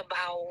คุณจะเบ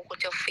าคุณ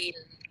จะฟิน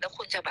แล้ว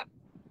คุณจะแบบ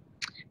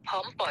พร้อ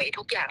มปล่อย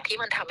ทุกอย่างที่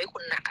มันทำให้คุ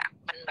ณหนักอะ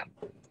มันแบบ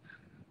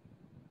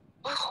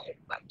ว่า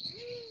แบบ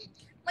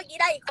เมื่อกี้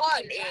ได้อีกข้อ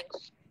เอง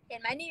เห็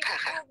นไหมนี่ลู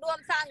กร่วม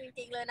สร้างจ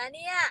ริงๆเลยนะเ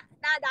นี่ย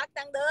น่ารัก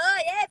จังเล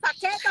ยฝาก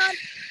แชร์ก่อน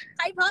ใค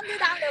รพร้อมที่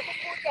ดังเดี๋ยวคุณ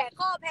ครูแจก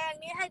ข้อแพง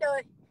นี้ให้เล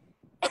ย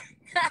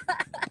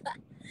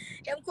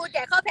เดี๋ยวครูแจ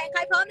กข้อแพงใค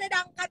รพร้อมได้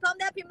ดังใครพร้อม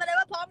ได้พิมพ์มาเลย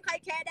ว่าพร้อมใคร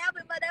แชร์แล้ว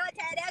พิมพ์มาเลยว่าแ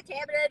ชร์แล้วแช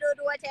ร์ไปเลย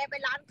ดูแชร์ไป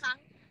ล้านครั้ง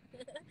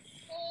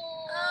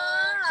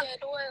แชร์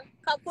ด้วย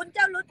ขอบคุณเ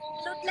จ้ารุ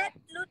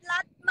ดลั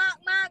ด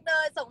มากเล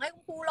ยส่งให้คุ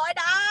ณครู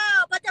100 ดาว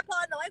พัชพ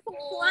รส่งให้คุณ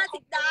ครู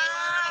50 ดา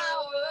ว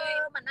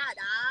มันน่า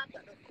ดัง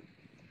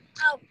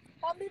เอา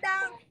พร้อมที่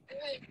ดัง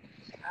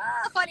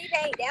ข้อนี้เพล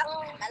งอีกแล้ว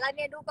แล้วเ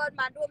นี่ยดูก่อน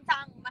มาร่วมทา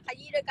งมาข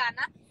ยี้ด้วยกัน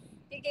นะ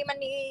จริงๆมัน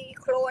มี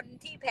โคลน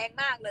ที่แพง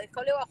มากเลยเข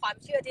าเรียกว่าความ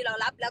เชื่อที่เรา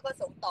รับแล้วก็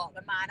ส่งต่อ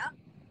กันมาเนาะ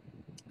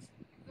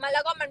มันแล้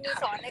วก็มันมี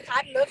สอนในคลา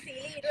สเลิฟซี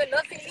รีส์ด้วยเลิ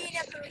ฟซีรีส์เ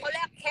นี่ยคือเขาเ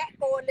รียกแคะโ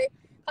คลนเลย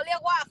เขาเรียก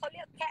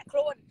แคะโคล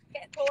น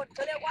เข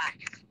าเรียกว่า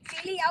ซี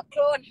รีส์อัพโค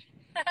ลน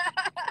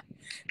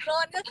โคล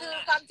นก็คือ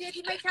ความเชื่อ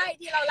ที่ไม่ใช่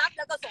ที่เรารับแ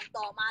ล้วก็ส่ง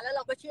ต่อมาแล้วเร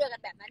าก็เชื่อกั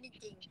นแบบนั้นจ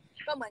ริง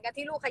ๆก็เหมือนกับ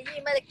ที่ลูกขยี้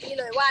เมื่อกี้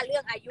เลยว่าเรื่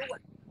องอายุ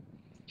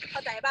เข้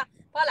าใจป่ะ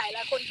เพราะหลา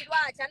ยคนคิดว่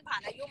าฉันผ่า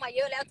นอายุมาเย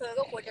อะแล้วเธอ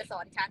ก็ควรจะสอ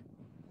นฉัน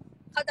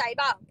เข้าใจ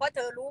ป่ะเพราะเธ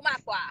อรู้มา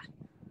กกว่า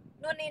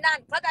นู่นนี่นั่น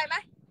เข้าใจไหม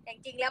แต่จ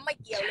ริงแล้วไม่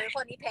เกี่ยวเลยข้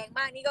อนี้แพงม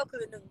ากนี่ก็คื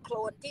อ1 โคล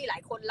นที่หลา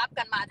ยคนรับ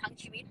กันมาทั้ง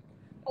ชีวิต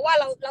เพราะว่า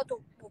เราถู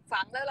กปลูก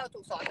ฝังแล้วเราถู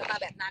กสอนกันมา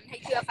แบบนั้นให้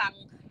เชื่อฟัง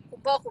คุ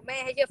ณพ่อคุณแม่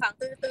ให้เชื่อฟัง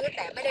ตื้อแ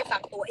ต่ไม่ได้ฟั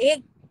งตัวเอง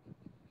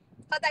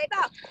เข้าใจป่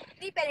ะ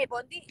นี่เป็นเหตุผ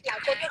ลที่หลาย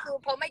คนก็คือ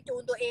พอไม่จู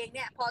นตัวเองเ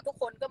นี่ยพอทุก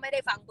คนก็ไม่ได้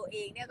ฟังตัวเอ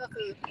งเนี่ยก็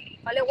คือ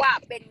เขาเรียกว่า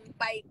เป็น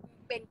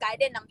ไกด์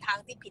เด่นนำทาง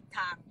ที่ผิดท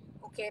าง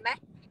โอเคไหม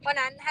เพราะ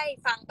นั้นให้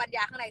ฟังปัญญ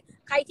าข้างใน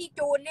ใครที่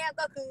จูนเนี่ย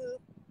ก็คือ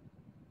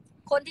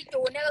คนที่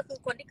จูนเนี่ยก็คือ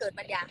คนที่เกิด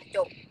ปัญญาจ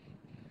บ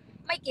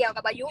ไม่เกี่ยว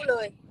กับอายุเล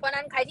ยเพราะ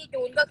นั้นใครที่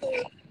จูนก็คือ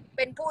เ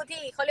ป็นผู้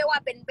ที่เขาเรียกว่า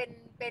เ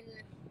ป็น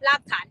รา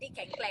กฐานที่แ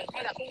ข็งแกร่งให้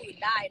กับผู้อื่น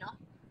ได้เนาะ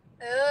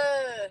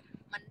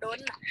มันด้น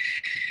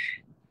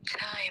ใ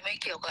ช่ไม่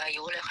เกี่ยวกับอา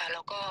ยุเลยค่ะแ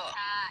ล้วก็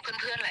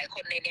เพื่อนๆหลายค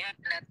นในเนี้ย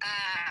นาต้า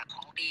ข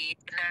องดี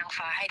นาง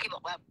ฟ้าให้ที่บ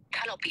อกว่า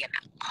ถ้าเราเปลี่ยน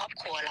ครอบ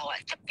ครัวเรา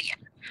จะเปลี่ยน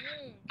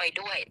ไป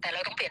ด้วยแต่เร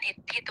าต้องเปลี่ยน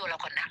ที่ตัวเรา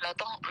ก่อนนะเรา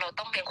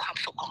ต้องเป็นความ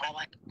สุขของเรา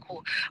ครู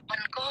มั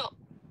นก็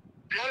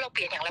แล้วเราเป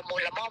ลี่ยนอย่างละมุ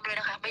นละม่อมเลย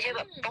นะคะไม่ใช่แ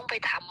บบต้องไป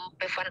ทำ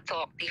ไปฟันศ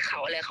อกตีเข่า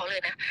อะไรเขาเล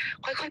ยนะ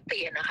ค่อยๆเป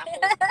ลี่ยนนะคะครู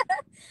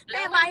แ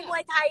ม่ไม้มว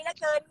ยไทยแล้ว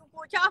เกินค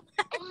รูชอบ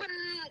มัน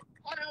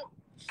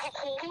พอ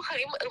ครูพูดคำ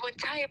นี้มัน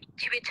ใช่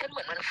ชีวิตฉันเห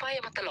มือนมันไฟ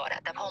มาตลอดอ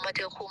ะแต่พอมาเ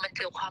จอครูมันเ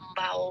จอความเ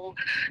บา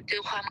เจ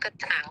อความกระ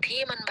จ่างที่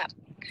มันแบบ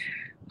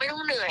ไม่ต้อ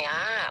งเหนื่อย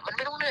มันไ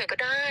ม่ต้องเหนื่อยก็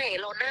ได้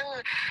เรานั่ง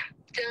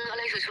เจออะไ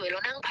รสวยๆเรา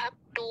นั่งพัก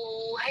ดู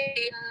ให้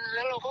ดินแ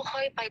ล้วเราก็ค่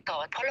อยไปต่อ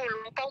เพราะเรา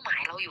รู้เป้าหมา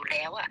ยเราอยู่แ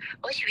ล้ว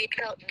ว่าชีวิต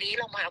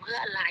เรามาเพื่อ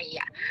อะไร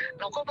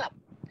เราก็แบบ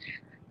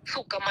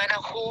สุขกับมันน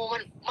ะครู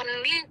มัน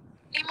นี่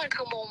นี่มัน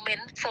คือโมเมน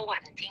ต์สวร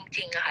รค์จ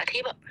ริงๆอะค่ะ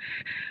ที่แบบ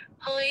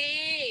เฮ้ย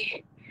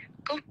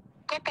ก็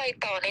ก็ไป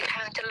ต่อในท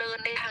างเจริญ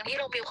ในทางที่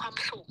เรามีความ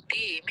สุข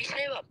ดิไม่ใ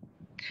ช่แบบ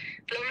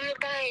เราเลือก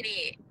ได้ดิ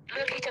เ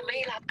ลือกที่จะไม่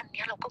รับอันเ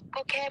นี้ยเรา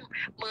ก็แค่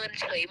เมิน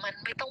เฉยมัน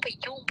ไม่ต้องไป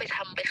ยุ่งไปท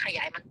ำไปขย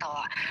ายมันต่อ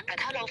แต่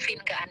ถ้าเราฟิน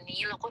กับอันนี้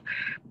เราก็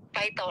ไป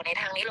ต่อใน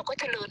ทางนี้เราก็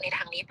เจริญในท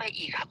างนี้ไป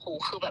อีกค่ะครู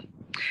คือแบบ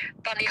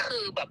ตอนนี้คื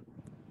อแบบ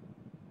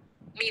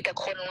มีแต่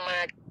คนมา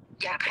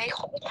อยากให้ข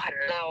องขวัญ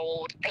เรา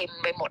เต็ม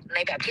ไปหมดใน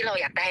แบบที่เรา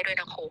อยากได้ด้วย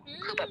นะครู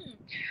คือแบบ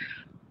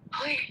เ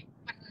ฮ้ย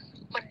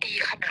มันดี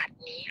ขนาด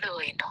นี้เล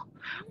ยเนาะ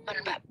มัน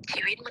แบบ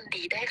ชีวิตมัน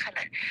ดีได้ขน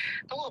าด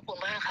ต้องขอบคุณ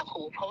มากค่ะค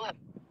รูเพราะแบบ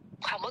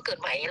ความว่าเกิด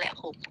ใหม่นี่แหละ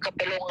ครูกลับไ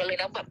ปลงกันเลย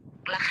นะแบบ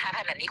ราคาข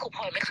นาดนี้ครูพ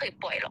ลอยไม่เคย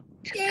ปล่อยหรอก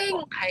ฉันจะบ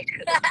อกใครเถ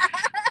อะ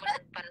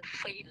มัน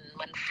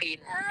ฟิ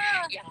น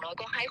อย่างน้อย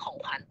ก็ให้ของ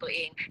ขวัญตัวเอ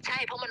งใช่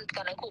เพราะมันต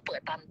อนนั้นครูเปิ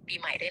ดตอนปี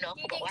ใหม่ด้วยเนาะ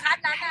ครูบอกว่าใ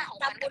ห้ของ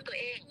ขวัญกับตัว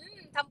เอง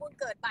ทำบุญ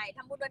เกิดใหม่ท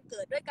ำบุญวันเ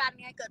กิดด้วยกัน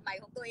ไงเกิดใหม่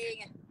ของตัวเอง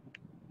ไง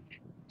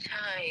ใ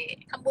ช่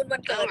ทำบุญวั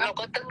นเกิดเรา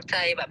ก็ตั้งใจ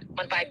แบบ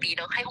มันปลายปีเ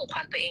นาะให้ของข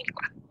วัญตัวเองดี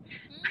กว่า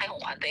ให้ขอ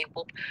งขวัญตัวเอง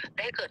ปุ๊บไ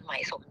ด้เกิดใหม่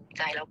สมใ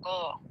จแล้วก็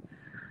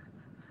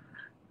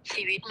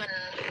ชีวิตมัน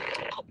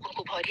ขอบคุณค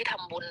รูพลอยที่ท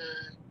ำบุญ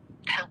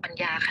ทางปัญ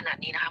ญาขนาด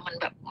นี้นะคะมัน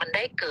แบบมันไ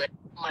ด้เกิด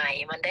ใหม่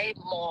มันได้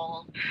มอง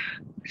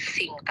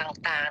สิ่ง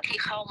ต่างๆที่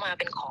เข้ามา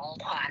เป็นของ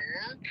ขวัญ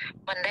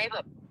มันได้แบ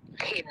บ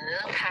เห็น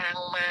ทาง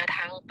มาท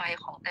างไป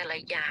ของแต่ละ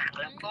อย่าง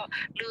แล้วก็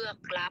เลือก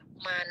รับ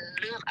มัน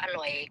เลือกอ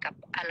ร่อยกับ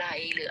อะไร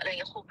หรืออะไรเ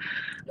งี้ยครู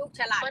ลูก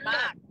ฉลาดม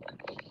าก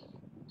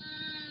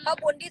เพราะ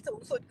บุญที่สูง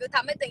สุดคือท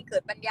ำให้ตัวเองเกิ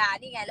ดปัญญา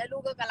นี่ไงแล้วลู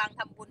กก็กำลังท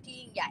ำบุญที่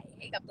ยิ่งใหญ่ใ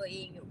ห้กับตัวเอ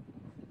งอยู่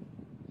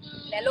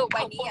และโลกใบ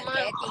นี้อย่างแ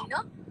ท้จริงเน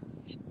าะ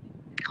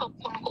ขอบ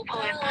คุณครูพล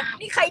อยมาก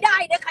นี่ใครได้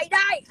เนี่ยใครไ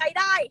ด้ใคร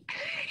ได้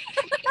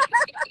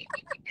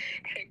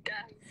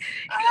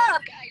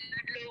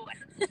ล้วน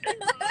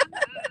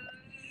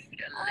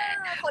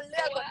คนเลื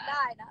อกคนไ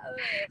ด้นะ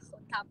ค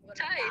นทำคน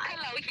ใช่ถ้า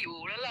เราหิว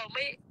แล้วเราไ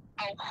ม่เ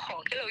อาของ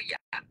ที่เราอย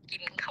ากกิ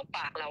นเข้าป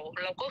ากเร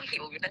าก็หิ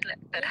วอยู่นั่นแหละ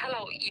แต่ถ้าเร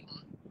าอิ่ม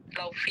เ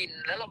ราฟิน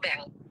แล้วเราแบ่ง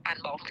ปัน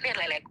บอกเนี่ย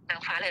หลายๆนา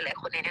งฟ้าหลาย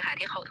ๆคนเนี่ยนะคะ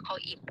ที่เขา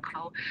อิ่มเ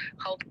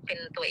ขาเป็น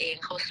ตัวเอง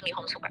เขามีค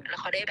วามสุขแล้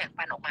วเขาได้แบ่ง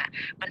ปันออกมา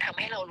มันทำใ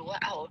ห้เรารู้ว่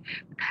าเอา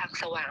ทาง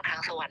สว่างทาง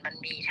สวรรค์มัน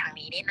มีทาง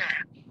นี้นี่นา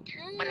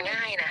มัน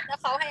ง่ายนะแล้ว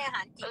เขาให้อาห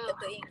ารจิตกับ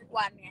ตัวเองทุก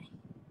วันไง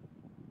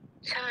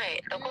ใช่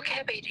เราก็แค่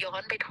ไปย้อ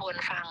นไปทวน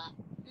ฟัง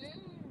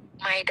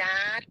My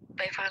Dad ไ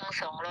ปฟัง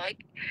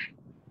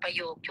200ประโ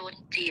ยคจูน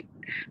จิต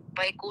ไป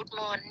Good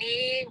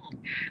Morning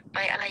ไป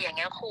อะไรอย่างเ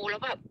งี้ยครูแล้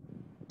วแบบ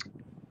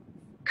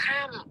ข้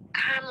า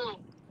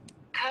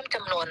มจ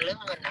ำนวนเรื่อง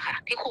เงินนะคะ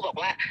ที่ครูบอก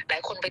ว่าหลา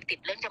ยคนไปติด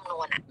เรื่องจำน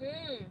วนอ่ะ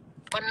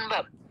มันแบ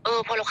บ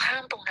พอเราข้า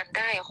มตรงนั้นไ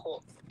ด้อะครู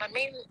มันไ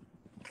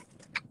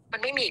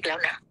ม่มีอีกแล้ว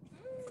นะ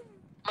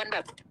มันแบ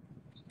บ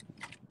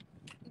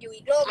อยู่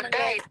อีกโลกมันไ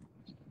ด้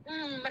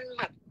มัน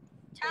แบบ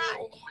ใช่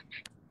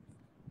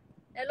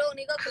และโลก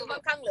นี้ก็คือค่อ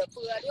นข้างเหลือเ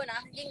ฟือด้วยน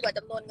ะยิ่งกว่าจ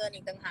ำนวนเงิน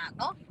อีกต่างหาก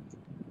เนาะ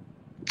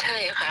ใช่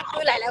ค่ะคื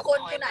อหลายๆคน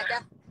คุณอาจ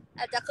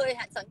จะเคย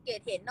สังเกต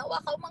เห็นนะว่า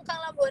เขามั่งคั่ง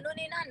ร่ำรวยนู่น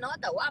นี่นั่นเนาะ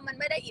แต่ว่ามัน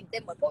ไม่ได้อิ่มเต็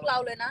มเหมือนพวกเรา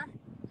เลยนะ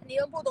อันนี้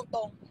ต้องพูดตร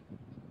ง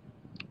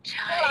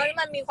ๆพวกเรานี่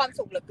มันมีความ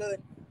สุขเหลือเกิน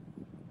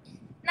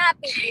หน้า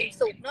ปิดอิ่ม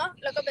สุขเนาะ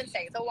แล้วก็เป็นแส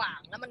งสว่าง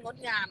แล้วมันงด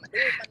งามอ่ะดู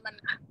มัน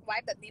ไว้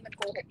แบบนี้มันโ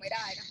กหกไม่ไ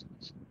ด้นะ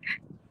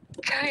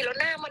ใช่แล้ว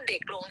หน้ามันเด็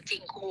กลงจริ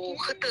งครู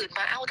คือตื่นม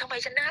าทำไม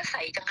ฉันหน้าใส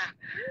จังอะ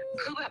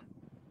คือแบบ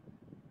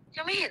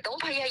ยังไม่เห็นต้อง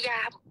พยาย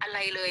ามอะไร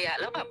เลยอะ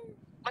แล้วแบบ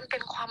มันเป็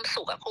นความ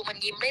สุขอะครูมัน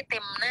ยิ้มได้เต็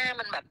มหน้า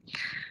มันแบบ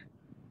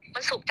มั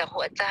นสุขจาก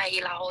หัวใจ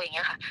เราอย่างเ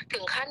งี้ยค่ะถึ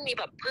งขั้นมี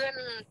แบบเพื่อน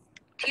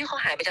ที่เขา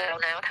หายไปจากเรา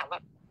นะถามว่า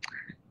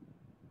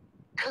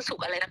เธอสุ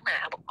ขอะไรนักหนา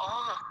บอก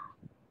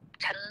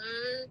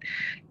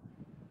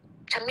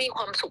ฉันมีค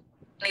วามสุข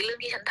ในเรื่อง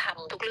ที่ฉันท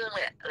ำทุกเรื่องเ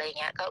ลยอะไร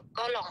เงี้ย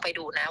ก็ลองไป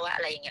ดูนะว่าอ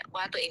ะไรเงี้ย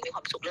ว่าตัวเองมีค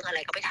วามสุขเรื่องอะไร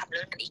ก็ไปทำเ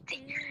รื่องนั้นอีกจริ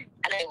ง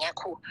อะไรเงี้ย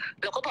ครู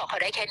เราก็บอกเขา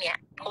ได้แค่เนี้ย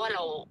เพราะว่าเร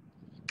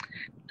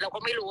าก็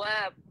ไม่รู้ว่า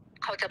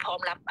เขาจะพร้อม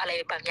รับอะไร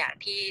บางอย่าง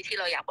ที่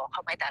เราอยากบอกเข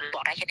าไหมแต่บ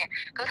อกได้แค่เนี้ย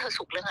ก็เธอ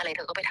สุขเรื่องอะไรเธ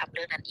อก็ไปทำเ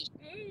รื่องนั้นอีก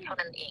เท่า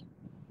นั้นเอง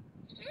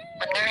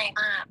มันง่าย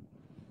มาก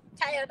ใ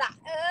ช่แล้วด่ะ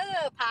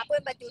พาเพื่อ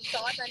นมาจูนซ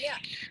อสนะเนี่ย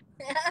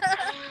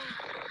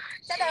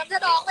จะเดิมจะ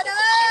ดองมาเล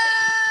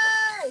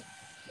ย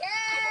เย้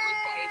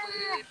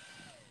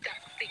จาก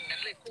สิ่งนั้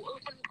นเลยครู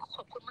มันข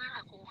อบคุณมากค่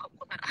ะครูขอบ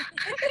คุณมาก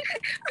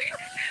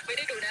ไม่ไ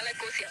ด้ดูนะอะไร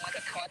ครูเสียงมาส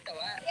ะท้อนแต่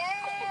ว่า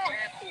ขอบคุณม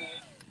ากครู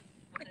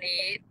วันนี้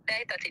ได้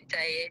ตัดสินใจ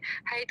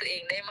ให้ตัวเอ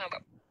งได้มาแบ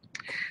บ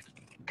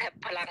แถบ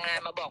พลังงาน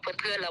มาบอกเ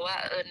พื่อนๆแล้วว่า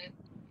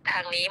ทา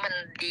งนี้มัน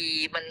ดี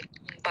มัน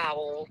เบา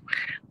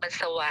มัน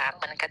สว่าง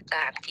มันกระ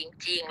จ่างจ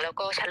ริงๆแล้ว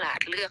ก็ฉลาด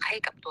เลือกให้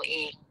กับตัวเอ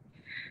ง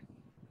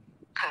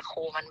ค่ะค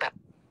รูมันแบบ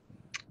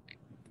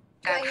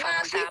การฟัง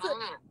ซ้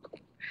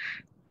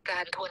ำกา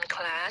รทวนค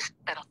ลาส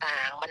ต่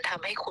างๆมันท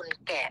ำให้คุณ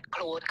แกะโค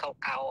ลน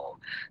เก่า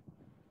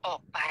ๆออ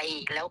กไป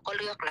แล้วก็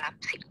เลือกรับ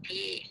สิ่ง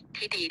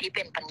ที่ดีที่เ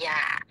ป็นปัญญา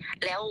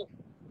แล้ว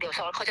เดี๋ยวซ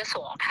อสเขาจะ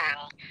ส่งทาง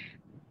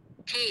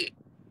ที่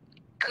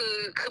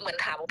คือเหมือน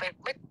ถามไป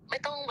ไม่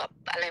ต้องแบบ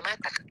อะไรมาก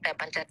แต่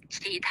มันจะ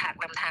ชี้ทาง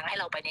นำทางให้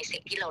เราไปในสิ่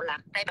งที่เรารั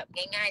กได้แบบ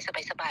ง่ายๆ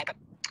สบายๆแบบ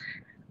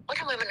ว่า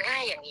ทำไมมันง่า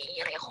ยอย่างนี้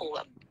อะไรครูแ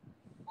บบ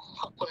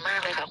ขอบคุณมา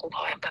กเลยค่ะครูพ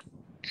ลอยแบบ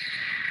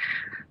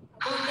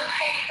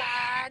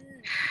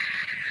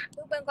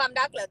ความ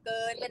รักเหลือเ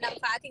กินเป็นนาง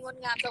ฟ้าที่งด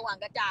งามสว่าง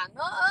กระจ่างเ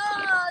นาะ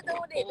ดู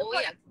ดิทุกค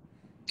น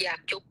อยาก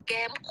จุ๊บแ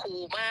ก้มครู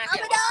มาก เอา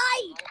ไปเลย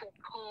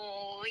โอ้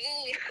ย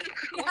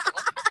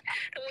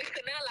ทำไมคื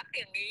อน่ารัก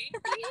อย่างนี้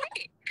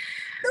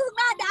ดู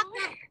น่ารักไ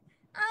ง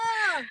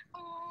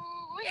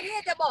อันนี้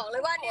จะบอกเล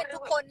ยว่าเนี่ยทุ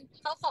กคน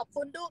เขาขอบ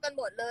คุณดูกัน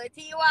หมดเลย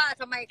ที่ว่า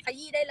ทำไมข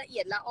ยี้ได้ละเอี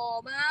ยดละออ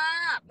ม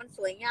ากมันส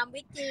วยงาม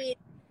วิจิต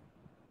ร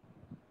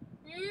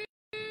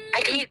ไอ้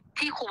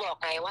ที่ครูบอก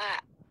ไงว่า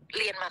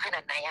เรียนมาขน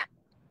าดไหนอะ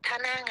ถ้า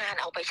หน้างาน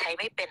เอาไปใช้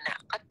ไม่เป็นอะ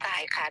ก็ตา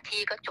ยคา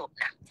ที่ก็จบ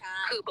นะ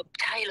คือแบบ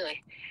ใช่เลย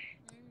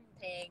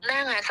หน้า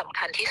งานสำ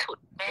คัญที่สุด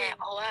แม่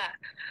เพราะว่า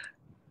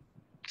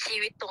ชี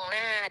วิตตรงห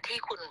น้าที่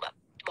คุณแบบ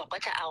บอกว่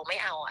าจะเอาไม่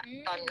เอาอะ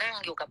ตอนนั่ง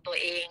อยู่กับตัว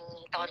เอง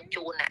ตอน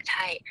จูนอะใ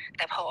ช่แ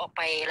ต่พอออกไ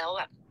ปแล้ว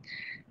แบบ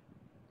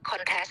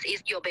contrast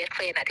is your best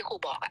friend อะที่ครู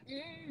บอกอะ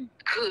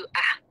คืออ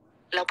ะ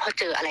แล้วพอ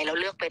เจออะไรเรา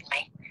เลือกเป็นไหม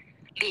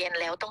เรียน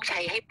แล้วต้องใช้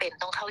ให้เป็น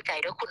ต้องเข้าใจ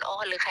ด้วยคุณอ้อ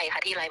นหรือใครค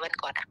ะที่ไลฟ์วัน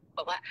ก่อนอะบ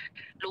อกว่า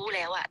รู้แ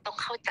ล้วอะต้อง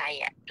เข้าใจ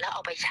อะแล้วเอ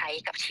าไปใช้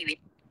กับชีวิต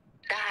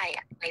ได้อ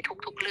ะใน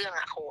ทุกๆเรื่อง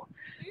อะครู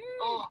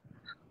โอ้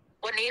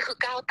วันนี้คือ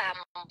ก้าวตาม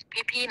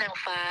พี่ๆนาง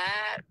ฟ้า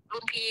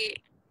รุ่นพี่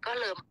ก็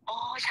เริ่มอ๋อ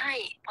ใช่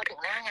พอถึง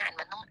หน้างาน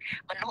มันต้อ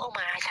งเอา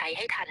มาใช้ใ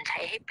ห้ทันใช้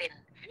ให้เป็น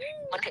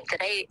มันถึงจะ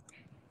ได้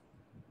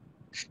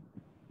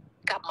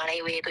กลับมาใน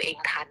เวตัวเอง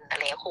ทันอะ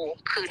ไรครู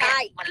คือเนี่ย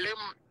มันเริ่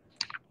ม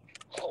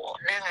โห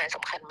หน้างานส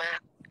ำคัญมาก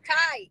ใ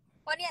ช่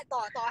เพราะเนี่ย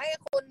ต่อให้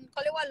คนเข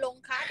าเรียกว่าลง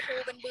คลาสครู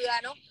เป็นเบื่อ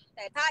เนาะแ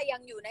ต่ถ้ายั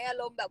งอยู่ในอา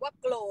รมณ์แบบว่า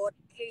โกรธ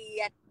เกลี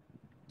ย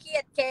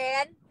ดแค้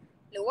น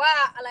หรือว่า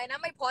อะไรนะ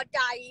ไม่พอใ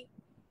จ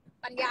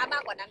ปัญญามา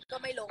กกว่านั้นก็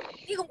ไม่ลง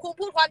นี่คุณครู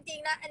พูดความจริง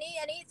นะอัน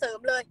นี้เสริม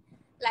เลย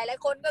หลาย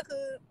คนก็คื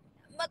อ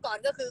เมื่อก่อน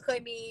ก็คือเคย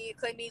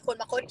มีคน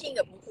มาโค้ชชิ่ง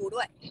กับคุณครูด้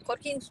วยโค้ช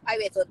ชิ่ง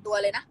private ส่วนตัว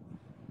เลยนะ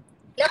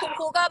แล้วคุณ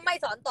ครูก็ไม่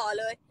สอนต่อ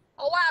เลยเพ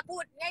ราะว่าพู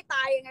ดง่ายต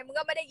ายยังไงมึง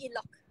ก็ไม่ได้ยินหร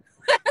อก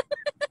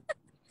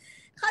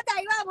เข้าใจ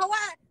ว่าเพราะว่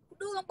า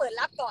ดูต้องเปิด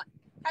รับก่อน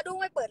ถ้าดู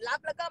ไม่เปิดรับ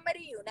แล้วก็ไม่ไ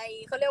ด้อยู่ใน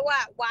เขาเรียกว่า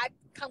วาย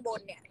ข้างบน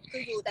เนี่ยคื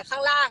ออยู่แต่ข้า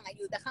งล่างอ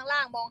ยู่แต่ข้างล่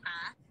างมองหา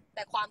แ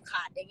ต่ความข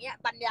าดอย่างเงี้ย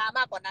ปัญญาม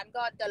ากกว่านั้น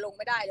ก็จะลง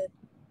ไม่ได้เลย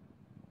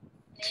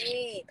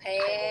นี่แพ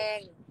ง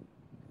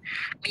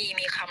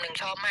มีคำหนึ่ง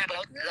ชอบมากแล้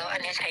วอั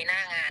นนี้ใช้หน้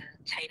างา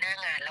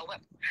นแล้วแบ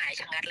บหาย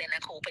ชะงัดเลยน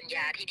ะครูปัญญ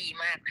าที่ดี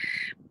มาก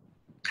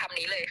คำ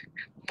นี้เลย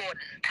บ่น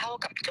เท่า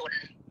กับจน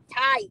ใ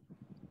ช่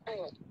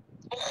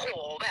โอ้โห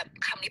แบบ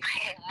คำนี้แพ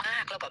งมา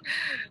กแล้วแบบ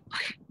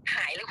ห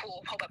ายเลยครู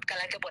พอแบบก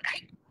ำลังจะบ่น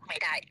ไม่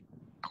ได้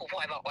ครูพล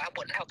อยบอกว่า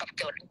บ่นเท่ากับ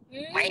จน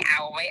ไม่เอ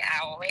า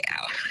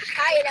ใ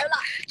ช่แล้ว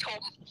ล่ะช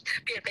ม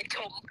เปลี่ยนเป็นช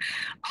ม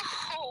โอ้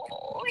โห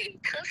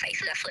เธอใส่เ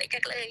สื้อสวยจั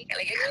งเลยอะไร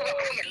เงี้ยคือแบบ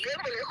เปลี่ยนเรื่อง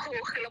ไปเลยครู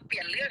คือเราเป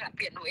ลี่ยนเรื่องเ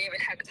ปลี่ยนหนูเองไป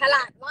ทางฉล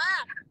าดมา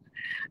ก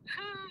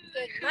เ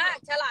ก่งมาก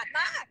ฉลาด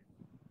มาก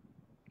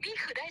นี่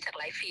คือได้จาก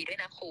ไลฟ์ฟรีด้วย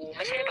นะครูไ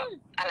ม่ใช่แบบ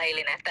อะไรเล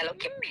ยนะแต่เรา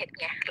เก็บเผ็ด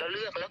ไงเราเ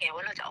ลือกแล้วไง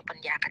ว่าเราจะเอาปัญ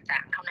ญากระจ่า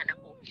งเท่านั้นนะ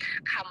ครู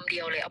คำเดี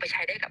ยวเลยเอาไปใ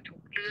ช้ได้กับทุก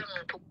เรื่อง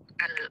ทุก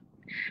อัน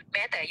แ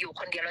ม้แต่อยู่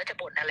คนเดียวแล้วจะ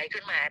บ่นอะไร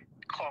ขึ้นมา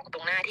ของตร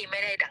งหน้าที่ไม่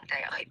ได้ดั่งใจ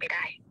ไม่ไ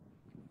ด้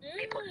ไ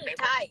ม่บ่น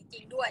ใช่จ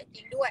ริงด้ว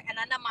ยอัน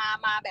นั้น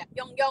มาแบบ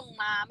ย่อง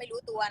มาไม่รู้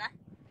ตัวนะ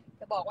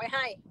จะบอกไว้ใ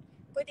ห้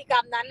พฤติกร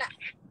รมนั้นน่ะ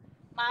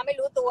มาไม่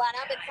รู้ตัวน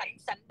ะเป็น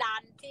สันดา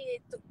นที่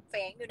แฝ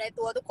งอยู่ใน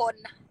ตัวทุกคน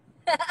นะ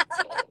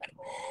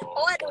เพร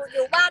าะว่าอ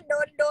ยู่บ้านโ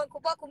ดนคุ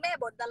ณพ่อคุณแม่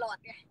บ่นตลอด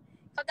ไง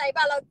เข้าใจ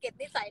ป่ะเราเก็บ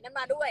นิสัยนั้น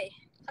มาด้วย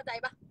เข้าใจ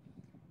ป่ะ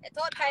แต่โท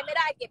ษใครไม่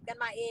ได้เก็บกัน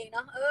มาเองเน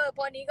าะพ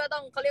อนี้ก็ต้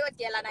องเขาเรียกว่าเ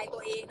จรนายตั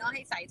วเองเนาะใ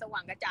ห้ใสสว่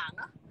างกระจ่าง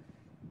เนาะ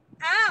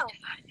อ้าว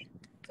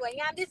สวย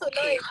งามที่สุด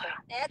เลย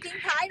ทิ้ง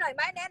ท้ายหน่อยไห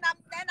มแนะน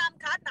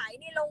ำคลาสไหน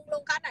นี่ล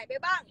งคลาสไหนไป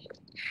บ้าง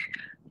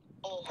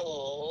โอ้โห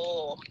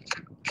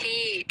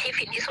ที่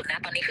ฟินที่สุดนะ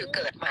ตอนนี้คือเ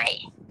กิดใหม่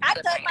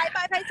เกิดใหม่ไป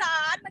ไพศา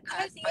ลมันเค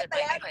ยซีไป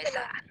แล้ว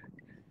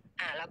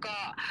แล้วก็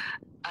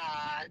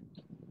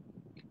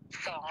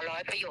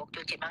200ประโยค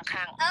จูจิตมั่ง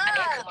คั่งอัน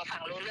นี้คือมาฟั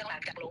งรู้เรื่องหลั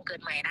งจากลงเกิ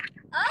ดใหม่นะ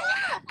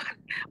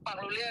ฟัง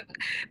รู้เรื่อง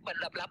เหมือน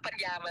รับปัญ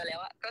ญามาแล้ว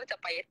ก็จะ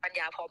ไปปัญ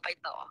ญาพร้อมไป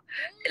ต่อ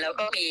แล้ว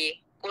ก็มี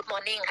Good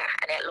Morning ค่ะ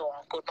อันนี้ลง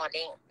Good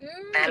Morning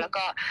นะแล้ว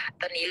ก็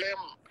ตอนนี้เริ่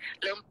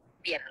ม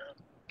เปลี่ยน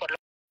บทล็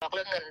อกเ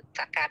รื่องเงินจ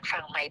ากการฟั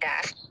งไมดั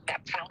สแบ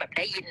บฟังแบบไ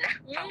ด้ยินนะ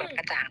ฟังแบบก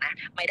ระจ่างนะ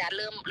ไมดัส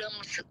เริ่ม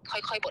ค่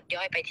อยๆบท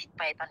ย่อยไ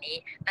ปตอนนี้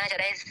น่าจะ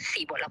ได้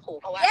4บทละครู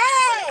เพราะว่า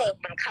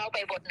มันเข้าไป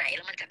บทไหนแ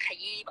ล้วมันจะข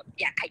ยี้แบบ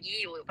อยากขยี้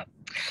อยู่แบบ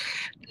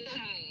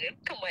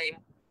ทำไม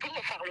เพิ่งม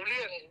าฟังรู้เ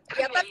รื่องเ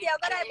ดี๋ยวแป๊บเดียว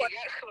ก็ได้บ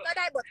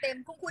ทเต็ม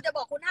คุณครูจะบ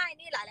อกคุณให้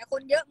นี่หลายค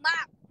นเยอะมา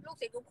กลูก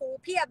ศิษย์คุณครู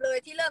เพียบเลย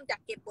ที่เริ่มจาก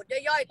เก็บบท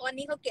ย่อยๆตอน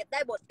นี้เขาเก็บได้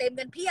บทเต็ม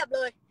กันเพียบเ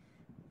ลย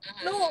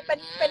ลูกเ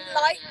ป็น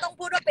ร้อยต้อง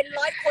พูดว่าเป็น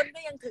100 คน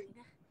ก็ยังถึง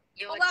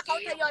เพราะว่าเขา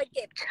ทยอยเ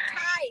ก็บใ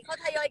ช่เขา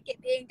ทยอยเก็บ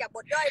เองจากบ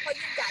ทย่อยเพราะ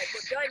ยิ่งจ่ายบ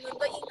ทย่อยเงิน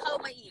ก็ยิ่งเข้า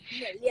มาอีกเ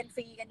หมือนเรียนฟ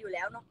รีกันอยู่แ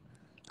ล้วเนาะ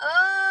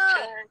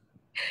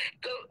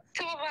แล้วช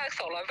อบมาก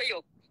200ประโย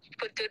ค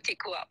คุณจูจิ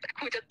ค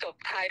รูจะจบ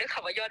ท้ายด้วยค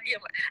ำว่ายอดเยี่ย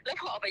มแล้ว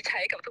พอเอาไปใช้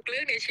กับทุกเรื่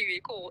องในชีวิต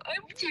ครู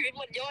ชีวิต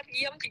มันยอดเ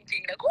ยี่ยมจริ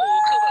งๆนะครู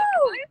คือแบบ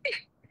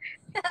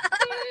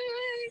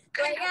ส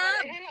วยงา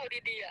มให้เรา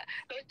ดี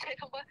ๆแล้วใช้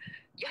คำว่า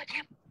ยอดเ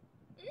ยี่ยม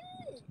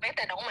แม้แ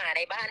ต่น้องหมาใ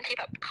นบ้านที่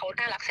แบบเขา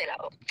น่ารักเสร็จแล้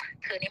ว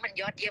เธอนี่มัน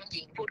ยอดเยี่ยมจ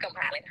ริงพูดกับหม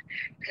าเลยนะ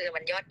เธอมั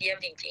นยอดเยี่ยม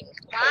จริง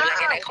ๆโอ้แล้วเ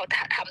นี่ยเขา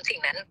ทำสิ่ง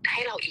นั้นใ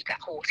ห้เราอีกอะ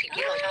ครูสิ่ง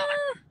ที่เราชอบ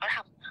เขาท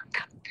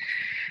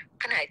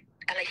ำขนาด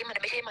อะไรที่มัน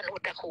ไม่ใช่มนุษ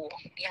ย์อะครู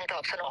ยังตอ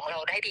บสนองเรา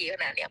ได้ดีข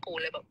นาดเนี้ยครู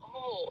เลยแบบโอ้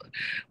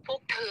พว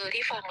กเธอ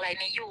ที่ฟังไลน์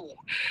นี้อยู่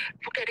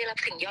พวกเธอได้รับ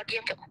สิ่งยอดเยี่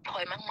ยมจากพลอ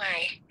ยมากมาย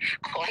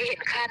ขอให้เห็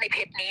นค่าในเพ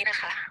ชรนี้นะ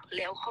คะแ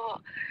ล้วก็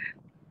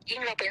ยิ่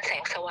งเราเป็นแส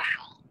งสว่าง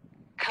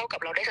เท่ากับ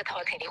เราได้สะท้อ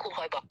นสิ่งที่ครูพ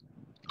ลอยบอก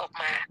ออก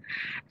มา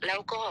แล้ว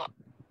ก็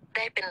ไ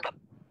ด้เป็นแบบ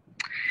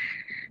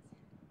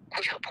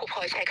ครูพล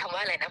อยใช้คำว่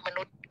าอะไรนะม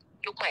นุษย์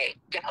ยุคใหม่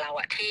อย่างเรา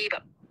อะที่แบ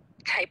บ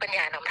ใช้ปัญญ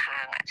านำทา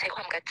งอะใช้ค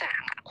วามกระจ่า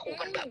งอะครู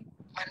มันแบบ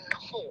มัน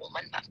โห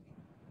มันแบบ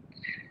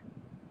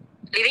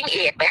living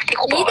age ไหมที่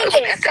ครูบอก living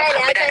age ใช่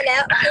แล้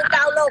วคือ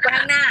ก้าวโลกไป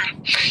ข้างหน้า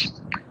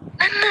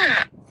นั่นน่ะ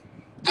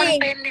จริง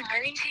เป็นอย่างนั้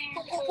นจริง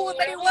ๆครูพูดไ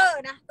ม่ได้เวอ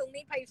ร์นะตรง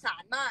นี้ไพศา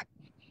ลมาก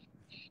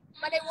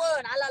ไม่ได้เวอ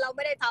ร์นะแล้วเราไ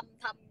ม่ได้ทำ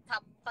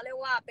เขาเรียก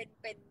ว่าเ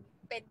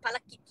ป็นภาร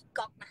กิจ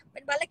ก๊อกนะเป็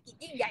นภารกิจ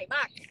ยิ่งใหญ่ม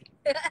าก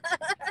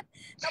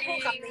ต้องพูด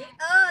คำนี้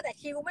แต่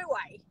คิวไม่ไหว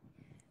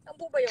ต้อง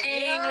พูดประโยค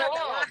นี้แต่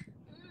ว่า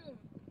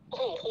โอ้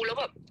โหครูแล้ว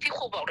แบบที่ค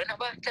รูบอกด้วยนะ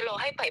ว่าจะรอ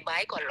ให้บ่ายบ่า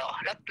ยก่อนเหรอ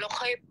แล้ว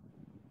ค่อย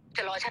จ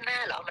ะรอชาติหน้า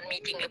เหรอมันมี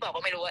จริงหรือเปล่า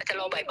ก็ไม่รู้อะจะ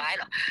รอบ่ายบ่ายเ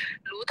หรอ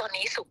รู้ตอน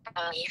นี้สุขต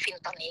อนนี้ฟิน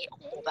ตอนนี้โอ้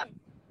โหแบบ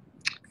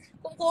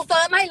คุณครูเฟิ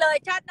ร์มให้เลย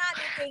ชาติหน้า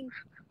มีจริง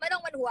ไม่ต้อ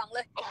งเป็นห่วงเล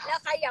ยแล้ว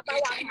ใครอย่าประ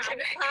หวังหา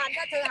นิพพาน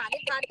ถ้าเธอหานิ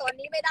พพานตอน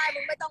นี้ไม่ได้มึ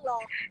งไม่ต้องรอ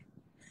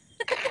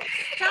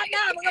ชาติห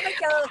น้ามึงก็ไม่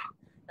เจอ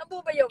ต้องพู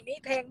ดประโยคนี้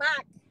แพงมา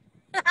ก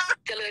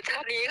เจริญชา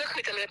ตินี้ก็คื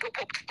อเจริญทุกภ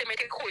พใช่ไหม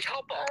ที่ครูชอ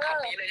บบอกค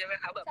ำนี้เลยใช่ไหม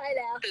คะแบบใช่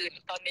แล้วตื่น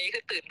ตอนนี้คื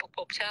อตื่นทุกภ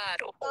พชาติ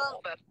โอ้โห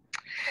แบบ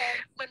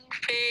มัน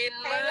ฟิน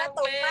มาก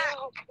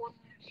ขอบคุณ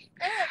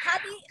ค่า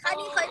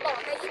นี้เคยบอก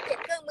ใน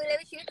27เครื่องมือเลย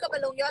ชีวิตก็ไป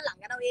ลงย้อนหลัง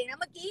กันเอาเองนะ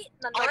เมื่อกี้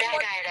นอน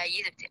ได้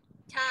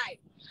27ใช่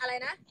อะไร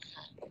นะ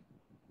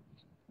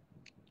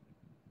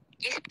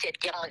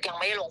27ยัง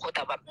ไม่ได้ลงแ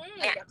ต่แบบ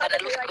เนี่ยตอนนั้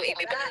นรู้สึกตัวเอง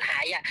มีปัญหา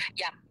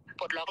อยาก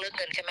ปลดล็อกเรื่อง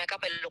เงินใช่ไหมก็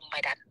ไปลงไม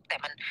ดันแต่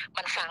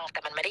มันฟังแต่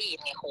มันไม่ได้ยิน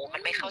ไงครูมั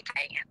นไม่เข้าใจ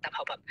ไงแต่พ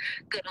อแบบ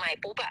เกิดใหม่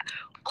ปุ๊บอะ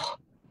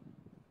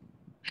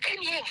แค่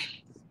นี้เอง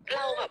เร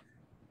าแบบ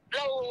เ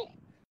ร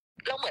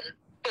าเหมือน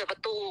เปิดปร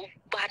ะตู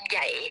บานให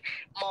ญ่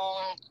ม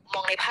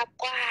องในภาพ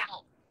กว้าง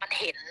มัน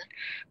เห็น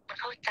มัน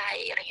เข้าใจ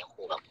อะไรอย่างเงี้ยค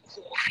รูแบบโห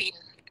ฟิน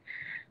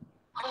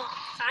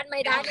คาร์ดไม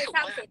ด้ได้ส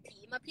ร้างเศรษฐี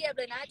มาเพียบเ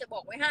ลยนะจะบ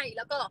อกไว้ให้แ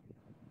ล้วก็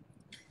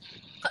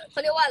เข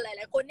าเรียกว่าห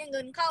ลายๆคนเนี่ยเ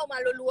งินเข้ามา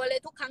รัวๆเลย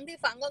ทุกครั้งที่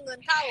ฟังก็เงิน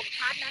เข้าพ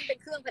าร์ทนั้นเป็น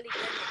เครื่องผลิต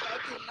เงินแท้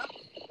จริงเนาะ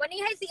วันนี้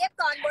ให้ CF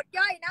ก่อนบท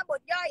ย่อยนะบ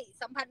ทย่อย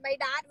สัมผัสไม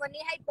ด้าวัน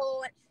นี้ให้โปร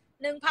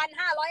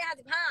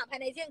 1,555 ภาย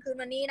ในเที่ยงคืน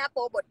วันนี้นะโป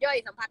รบทย่อย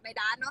สัมผัสไม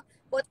ด้าเนาะ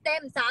บทเต็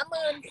ม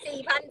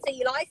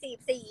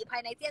 34,444 ภา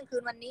ยในเที่ยงคื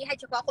นวันนี้ให้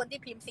เฉพาะคนที่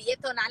พิมพ์ CF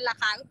เท่านั้นรา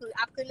คาก็คือ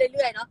อัพขึ้นเ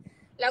รื่อยๆเนาะ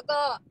แล้วก็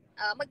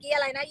เมื่อกี้อ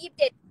ะไรนะ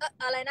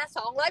27อะไรนะ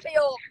200ประโ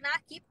ยคนะ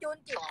คลิปจูน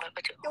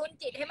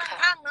จิตให้มั่ง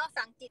คั่งเนาะ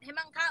สั่งจิตให้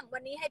มั่งคั่งวั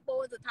นนี้ให้โปร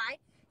สุดท้าย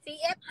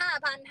CF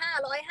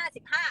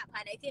 5,555 ภา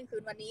ยในเที่ยงคื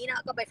นวันนี้นะ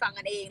ก็ไปฟัง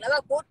กันเองแล้วก็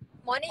Good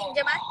Morning ใ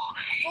ช่ไหม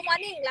Good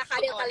Morning ราคา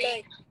เดียวกันเลย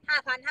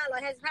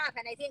 5,555 ภ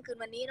ายในเที่ยงคืน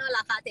วันนี้เนาะร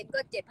าคาเต็มก็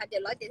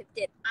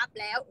 7,777 อัพ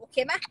แล้วโอเค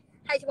ไหม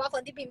ให้เฉพาะค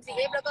นที่พิมพ์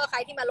CF แล้วก็ใคร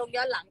ที่มาลง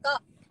ย้อนหลังก็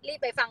รีบ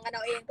ไปฟังกันเอ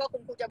าเองเพราะคุ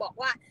ณครูจะบอก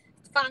ว่า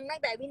ฟังตั้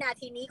งแต่วินา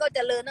ทีนี้ก็เจ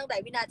ริญตั้งแต่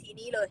วินาที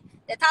นี้เลย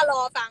แต่ถ้าร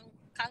อฟัง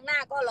ครั้งหน้า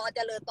ก็รอเจ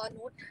ริญตอน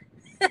นู้น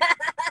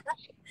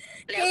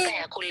แล้วแต่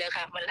คุณเลย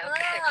ค่ะมันแล้ว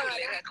แต่คุณ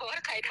เลยค่ะเขาว่า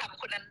ใครท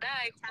ำคนนั้นได้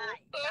ใช่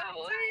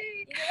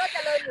จริงๆก็เจ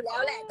ริญอยู่แล้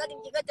วแหละก็จ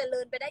ริงๆก็เจริ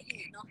ญไปได้อี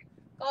กเนาะ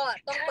ก็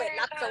ต้องเปิด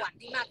รับสวรรค์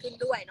ที่มากขึ้น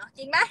ด้วยเนาะจ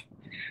ริงไหม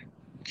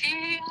จริ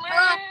งม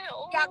าก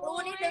อยากรู้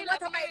นิดนึงว่า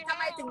ทำไ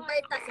มถึงไป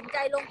ตัดสินใจ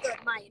ลงเกิด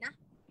ใหม่นะ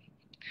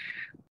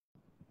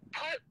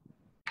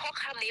เพราะ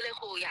คำนี้เลย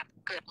ครูอยาก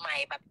เกิดใหม่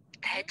แบบ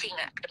แท้จริง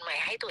อ่ะเกิดใหม่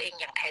ให้ตัวเอง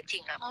อย่างแท้จริ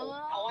งอ่ะครู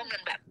เพราะว่ามั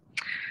นแบบ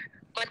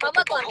เพราะเ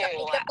มื่อก่อนกระ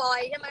ปิดกระปอย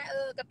ใช่ไหม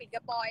กระปิดกร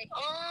ะปอย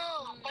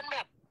มันแบ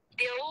บ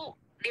เดี๋ย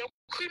ว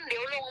ขึ้นเดี๋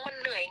ยวลงมัน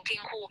เหนื่อยจริ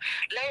งๆครู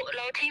แ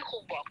ล้วที่ครู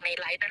บอกใน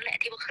ไลฟ์นั่นแหละ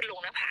ที่ว่าขึ้นลง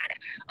หน้าผาเนี่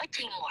ยจ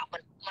ริงว่ะ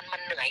มั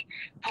นเหนื่อย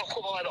พอครู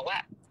บอยบอกว่า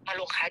มา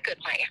ลงค้าเกิด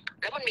ใหม่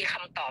แล้วมันมีค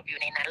ำตอบอยู่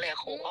ในนั้นเลย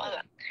ครูว่าแบ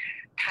บ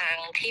ทาง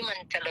ที่มัน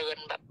เจริญ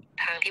แบบ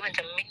ทางที่มันจ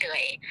ะไม่เหนื่อ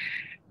ย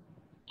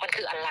มัน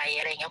คืออะไร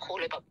อะไรเงี้ยครู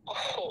เลยแบบโอ้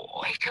โห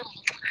เชื่อ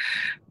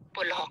ป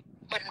วดหลอก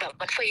มันแบบ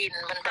มันฟิน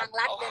มันแบบ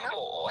โอ้โห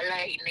อะไร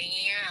เนี่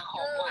ยห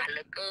อมหวานเห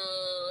ลือเกิ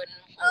น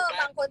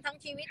บางคนทั้ง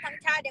ชีวิตทั้ง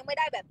ชาติยังไม่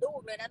ได้แบบลู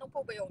กเลยนะต้องพู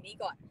ดประโยคนี้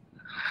ก่อน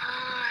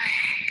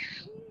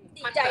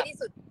ดีใจที่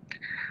สุด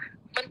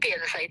มันเปลี่ยน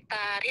สายต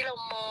าที่เรา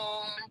มอง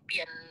มันเป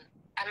ลี่ยน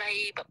อะไร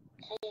แบบ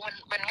โอ้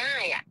มันง่า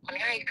ยอ่ะมัน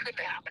ง่ายขึ้น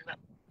เลยอ่ะมันแบบ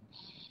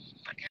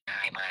มันง่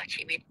ายมาก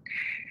ชีวิต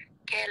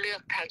แค่เลือ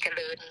กทางเจ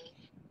ริญ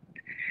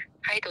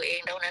ให้ตัวเอง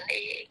เท่านั้นเอ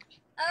ง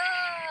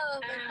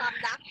เป็นความ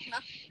รักเน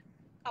าะ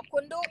ขอบคุ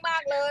ณลูกมา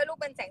กเลยลูก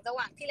เป็นแสงส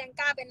ว่างที่แรง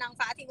กล้าเป็นนาง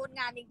ฟ้าที่งด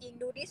งามจริง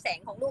ๆดูที่แสง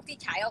ของลูกที่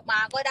ฉายออกมา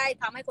ก็ได้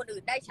ทำให้คน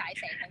อื่นได้ฉาย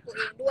แสงของตัวเ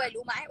องด้วย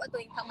รู้ไหมว่าตัว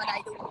เองทำอะไร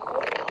ดู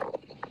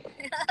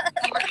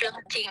นี่มันเรื่อง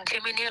จริงใช่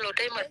ไหมเนี่ยเรา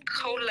ได้มาเ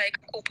ข้าไลฟ์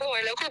กับครูพลอย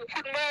แล้วขอบ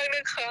คุณมากเล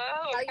ยค่ะ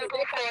เราอยู่ด้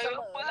วยกันเส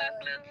มอ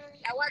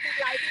แล้วว่าทุก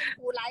ไลฟ์ที่ค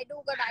รูไลฟ์ดู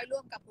ก็ไลฟ์ร่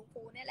วมกับค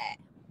รูนี่แหละ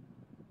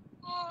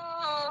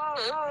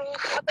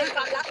ก็เป็นค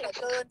วามรักเหลือ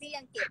เกินที่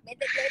ยังเก็บเม็ด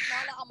เล็กๆเนา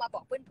ะแล้วเอามาบ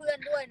อกเพื่อน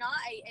ๆด้วยเนาะ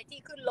ไอ้ที่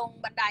ขึ้นลง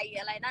บันได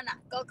อะไรนั่นอ่ะ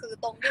ก็คือ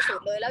ตรงที่สุด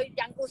เลยแล้ว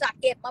ยังอุตส่าห์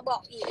เก็บมาบอ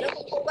กอีกแล้ว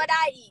คุณครูก็ไ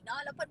ด้อีกเนาะ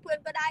แล้วเพื่อน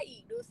ๆก็ได้อี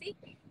กดูสิ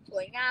ส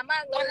วยงามม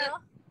ากเลยเนา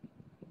ะ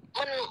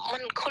มั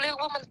นเขาเรียก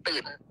ว่ามันตื่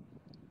น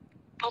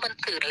พอมัน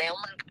ตื่นแล้ว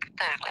มัน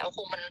ตากแล้วค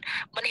รู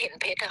มันเห็น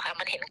เพชรอะค่ะ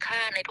มันเห็นค่า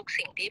ในทุก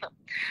สิ่งที่แบบ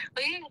เ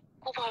ฮ้ย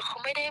ครูพลอยเขา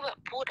ไม่ได้แบบ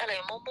พูดอะไร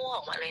มั่วๆอ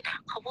อกมาเลยนะ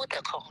เขาพูดแต่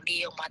ของดี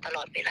ออกมาตล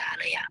อดเวลา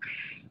เลยอะ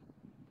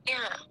เนี่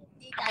ย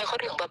ทำไมเขา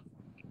ถึงแบบ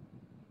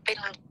เป็น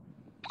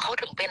เขา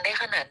ถึงเป็นได้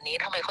ขนาดนี้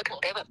ทำไมเขาถึง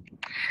ได้แบบ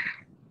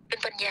เป็น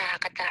ปัญญา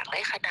กระจ่างไ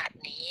ด้ขนาด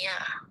นี้อ่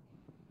ะ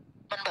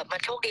มันแบบมั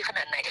นโชคดีขน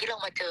าดไหนที่เรา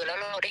มาเจอแล้ว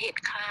เราได้เห็น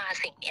ค่า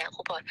สิ่งเนี้ยค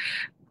รูพลอย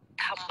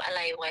ทำอะไร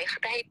ไว้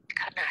ได้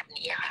ขนาด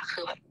นี้ค่ะคื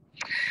อแบบ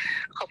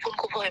ขอบคุณ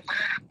ครูพลอยม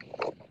าก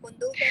คุณ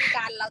ดูเป็นก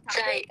ารเราท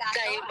ำด้วยกันใ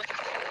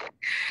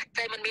จ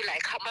มันมีหลาย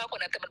คำมากกว่า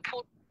นั้นแต่มันพู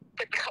ดเ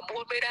ป็นคำพู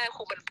ดไม่ได้ค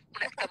รูมัน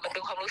แต่มันเป็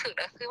นความรู้สึก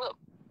นะคือแบบ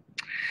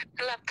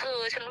รักเธอ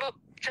ฉันแบบ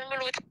ฉันไม่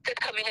รู้จะ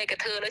ทำยังไงกับ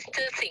เธอแล้วฉันจ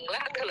ะสิงร่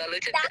างเธอเหรอหรื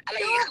อจะอะไร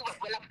คือแบบ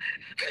เวลา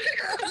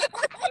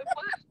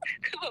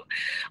คือแบบ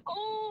โ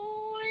อ้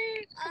ย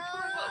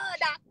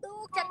ดักลู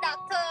กฉันดัก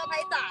เธอไพ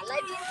ศาลไร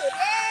ที่สุด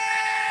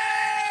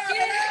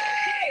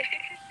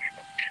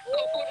ข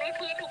อบคุณเ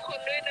พื่อนทุกคน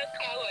ด้วยนะค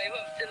ะขอให้แบ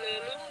บเจริญ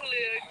รุ่งเ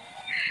รือง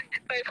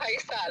ไปไพ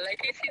ศาลอะไร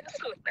ที่สิ้น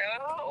สุดนะ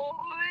โอ้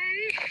ย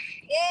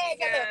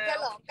เฉลิมฉ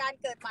ลองการ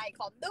เกิดใหม่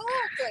ของลู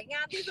กสวยง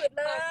ามที่สุดเ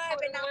ลย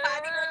เป็นนางฟ้า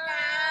ที่งดง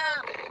าม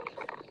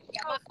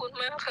ขอบคุณ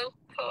มากครับ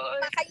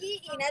มาขยี้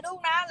อีกนะลูก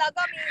นะแล้ว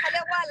ก็มีเขาเรี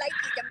ยกว่าไร้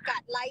ขีดจำกั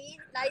ดไ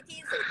ร้ที่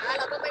สุดนะ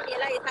เราก็ไม่มีอ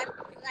ะไร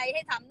ใ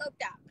ห้ทำนอก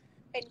จาก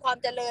เป็นความ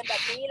เจริญแบ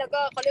บนี้แล้วก็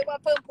เขาเรียกว่า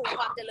เพิ่มพูน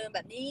ความเจริญแบ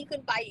บนี้ขึ้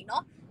นไปอีกเนา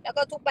ะแล้ว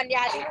ก็ทุกปัญญ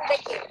าที่ลูกได้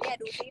เก็บเนี่ย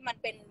ดูซิมัน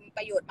เป็นป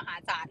ระโยชน์มหา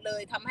ศาลเล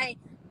ยทำให้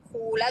ค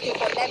รูและทุก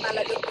คนได้มาร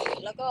ะลึกอีก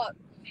แล้วก็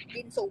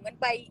บินสูงกัน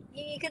ไป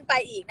ยิ่งขึ้นไป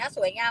อีกนะส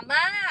วยงามม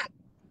าก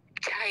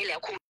ใช่แล้ว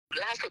ครู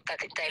ล่าสุดตัด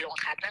สินใจลง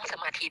คลาสนั่งส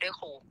มาธิด้วย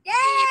ครู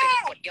ที่เป็น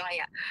กฎย่อย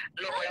อะ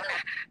ลงแล้วน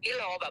ะนี่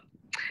รอแบบ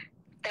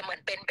แต่เหมือน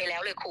เป็นไปแล้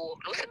วเลยครู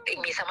รู้สึกเอง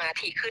มีสมา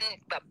ธิขึ้น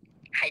แบบ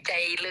หายใจ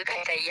ลึกห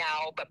ายใจยา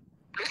วแบบ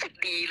รู้สึก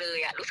ดีเลย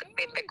อะรู้สึกเ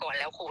ป็นไปก่อน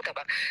แล้วครูแต่แ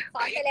บบส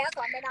อนไปแล้วส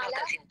อนไปนานแล้ว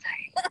ตัดสินใจ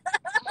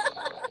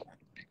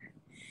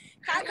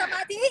คลาสสม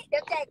าธิเดี๋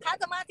ยวแจกคลาส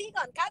สมาธิ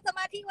ก่อนคลาสสม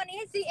าธิวันนี้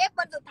CF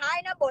วันสุดท้าย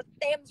นะบท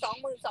เต็ม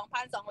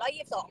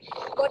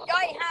 22,222 บทย่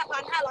อย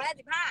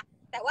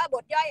 5,555 แต่ว่าบ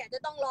ทย่อยอาจจะ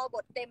ต้องรอบ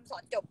ทเต็มสอ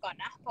นจบก่อน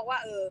นะเพราะว่า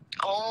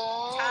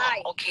ใช่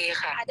โอเค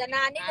ค่ะอาจจะน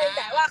านนิดนึงแ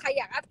ต่ว่าใคร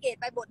อยากอัปเกรด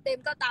ไปบทเต็ม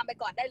ก็ตามไป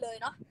ก่อนได้เลย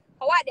เนาะเ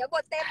พราะว่าเดี๋ยวบ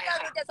ทเต็มก็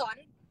คือจะสอน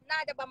น่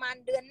าจะประมาณ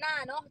เดือนหน้า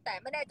เนาะแต่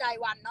ไม่แน่ใจ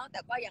วันเนาะแต่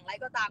ก็อย่างไร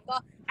ก็ตามก็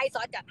ให้ซ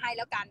อสจัดให้แ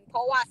ล้วกันเพร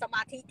าะว่าสม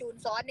าธิจูน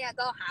ซอสเนี่ย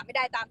ก็หาไม่ไ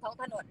ด้ตามท้อง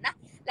ถนนนะ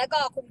แล้วก็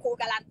คุณครู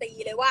การันตี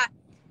เลยว่า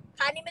ค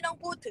ลาสนี้ไม่ต้อง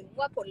พูดถึง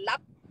ว่าผลลัพ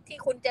ธ์ที่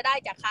คุณจะได้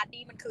จากคลาส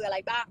นี้มันคืออะไร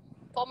บ้าง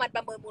เพราะมันป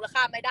ระเมินมูลค่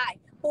าไม่ได้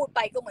พูดไป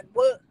ก็เหมือนเว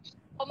อร์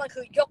เพราะมัน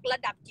คือยกระ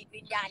ดับจิต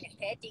วิญญาณอย่าง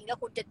แท้จริงแล้ว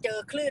คุณจะเจอ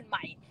คลื่นให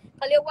ม่เ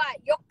ขาเรียกว่า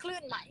ยกคลื่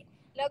นใหม่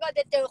แล้วก็จ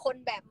ะเจอคน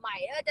แบบใหม่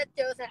แล้วจะเ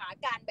จอสถาน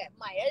การณ์แบบ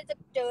ใหม่แล้วจะ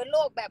เจอโล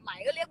กแบบใหม่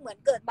ก็เรียกเหมือน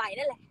เกิดใหม่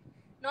นั่นแหละ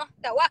เนาะ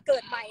แต่ว่าเกิ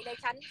ดใหม่ใน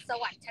ชั้นส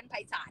วรรค์ชั้นไพ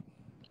ศาล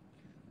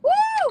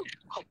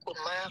ขอบคุณ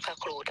มากค่ะ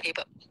ครูที่แ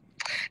บบ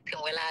ถึ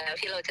งเวลาแล้ว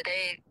ที่เราจะได้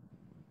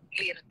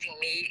เรียนสิ่ง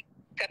นี้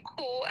กับค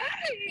รู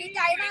ดีใ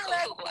จมากเล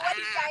ยครูว่า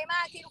ดีใจม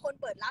ากที่ทุกคน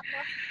เปิดรับเน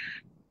าะ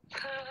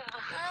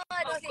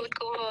ดูสิ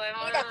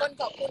มีแต่คน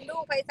ขอบคุณลู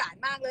กไพศาล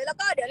มากเลยแล้ว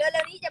ก็เดี๋ยวเ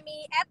ร็วๆนี้จะมี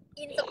แอป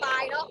อินสปา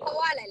ยเนาะเพราะ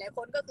ว่าหลายๆค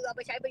นก็คือเอาไ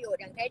ปใช้ประโยช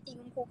น์อย่างแท้จริง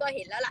คุณครูก็เ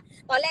ห็นแล้วล่ะ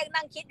ตอนแรก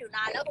นั่งคิดอยู่น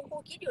านแล้วคุณครู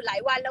คิดอยู่หลาย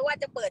วันแล้วว่า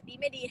จะเปิดดี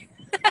ไม่ดี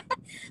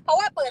เพราะ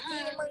ว่าเปิดที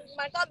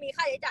มันก็มี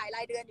ค่าใช้จ่ายร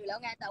ายเดือนอยู่แล้ว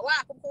ไงแต่ว่า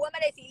คุณครูว่าไ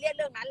ม่ได้ซีเรียสเ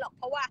รื่องนั้นหรอก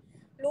เพราะว่า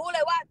รู้เล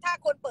ยว่าถ้า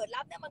คนเปิด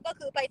รับเนี่ยมันก็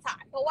คือไพศา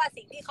ลเพราะว่า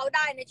สิ่งที่เขาไ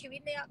ด้ในชีวิ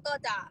ตเนี่ยก็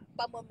จะป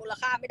ระเมินมูล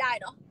ค่าไม่ได้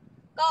เนาะ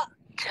ก็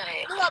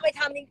เมื่อไป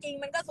ทำจริง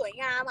ๆมันก็สวย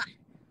งามอ่ะ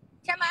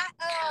ใช่ไหม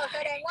แส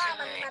ดงว่า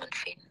มัน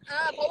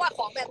เพราะว่าข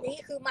องแบบนี้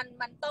คือ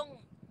มันต้อง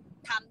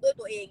ทำด้วย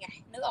ตัวเองไง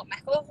นึกออกไหม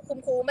เพราะว่าคุณ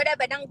ครูไม่ได้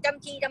ไปนั่งจ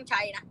ำชี้จำ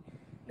ชัยนะ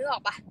นึกออ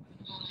กปะ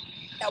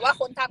แต่ว่า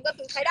คนทำก็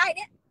คือใครได้เ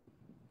นี่ย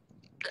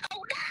เอา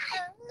ได้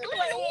ตั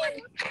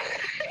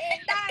วเอง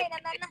ได้นั้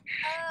นนะ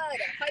เ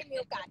ดี๋ยวค่อยมี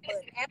โอกาสเปิ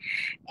ดแ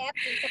อป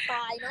อินสป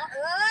ายเนาะ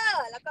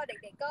แล้วก็เ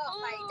ด็กๆก็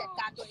ไปจัด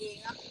การตัวเอง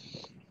เนาะ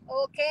โอ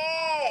เค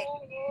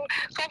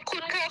ขอบคุ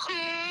ณค่ะครู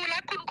รั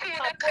กคุณครู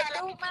นะคะข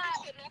อบคุณลูกมาก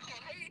ขอ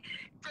ให้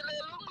เจริ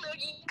ญรุ่งเรือง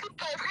ยิ่งขึ้น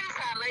ไปไพศ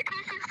าลอะไร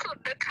ที่สิ้นสุด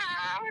นะคะ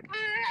เ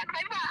พื่อนบ๊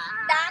ายบาย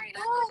ดัก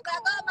ลูกแล้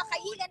วก็มาข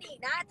ยี้กันอีก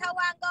นะถ้า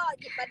ว่างก็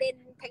หยิบประเด็น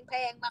แพ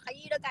งๆมาข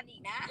ยี้ด้วยกันอี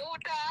กนะ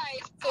ได้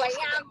สวย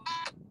งาม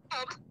พ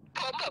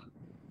ร้อมแบบ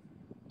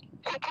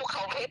ภูเข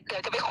าเพชรเดี๋ย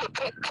วจะไปขุดเ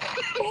พชร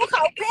ภูเข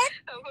าเพชร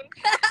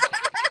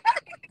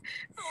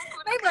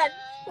ไม่เหมือน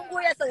คุณครู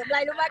จะเสริมอะไร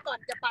รู้ไหมก่อน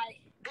จะไป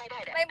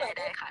ไม่เหมือน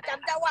จ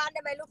ำเจ้าวานไ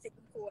ด้ไหมลูกศิษย์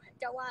คุณครู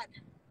เจ้าวาน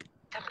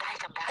จำได้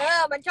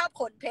มันชอบ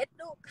ขนเพชร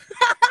ลูก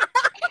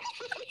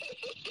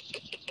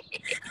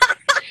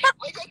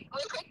ไม่ใช่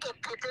เก็บ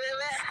ผิดเลย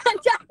แม่มัน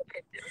ชอบ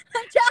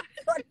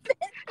ขนเพ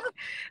ชร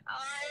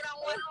ราง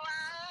วัลมา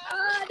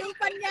ดู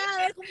ปัญญา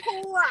เลยคุณครู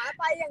อ่ะ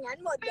ไปอย่างนั้น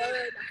หมดเล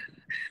ย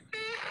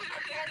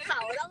แทงเขา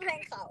ต้องแท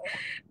งเขา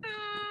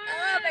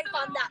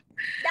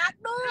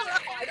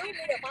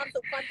ความ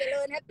สุขความเจ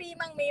ริญแฮปปี้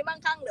มั่งมีมั่ง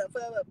คั่งเหลือเ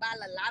ฟือแบบบ้าน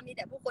หลันล้ามีแ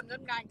ต่ผู้คนง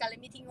ดงามการและ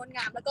มีที่งดง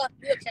ามแล้วก็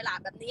เลือกฉลาด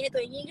แบบนี้ให้ตั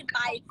วเองยิ่งขึ้นไป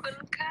คุณ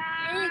ค่ะ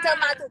เธอ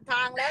มาถูกท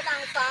างแล้วนา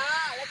งฟ้า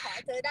และขอใ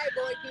ห้เธอได้โบ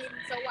ยบิน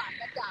สว่าง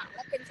กระจ่างแล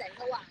ะเป็นแสง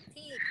สว่าง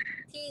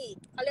ที่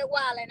เขาเรียก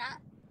ว่าอะไรนะ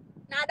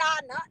หน้าด้า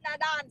นเนาะหน้า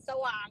ด้านส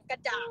ว่างกระ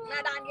จ่างหน้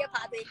าด้านที่จะพ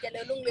าตัวเองเจ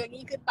ริญรุ่งเรือง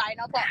ยิ่งขึ้นไปเ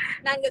นาะเพราะ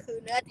นั่นก็คือ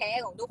เนื้อแท้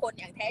ของทุกคน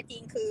อย่างแท้จริ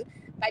งคือ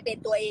ไปเป็น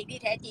ตัวเองที่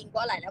แท้จริงเพรา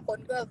ะหลายคน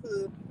ก็คือ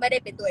ไม่ได้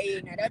เป็นตัวเอง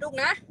นะลูก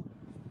นะ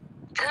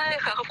ใช่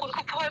ค่ะขอบคุณ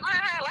คุณพลอยมา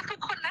กและทุก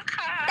คนนะค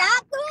ะ ดั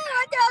กกูม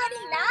าเจอกัน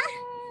อีกนะ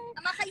เอ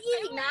ามาขยี้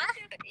อีกนะ เ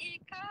จอกันอีก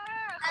ค่ะ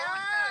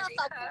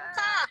ขอบคุณ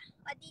ค่ะ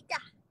สวัสดีจ้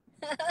ะ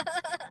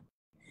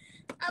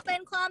เอาเป็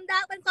นความดั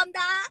ก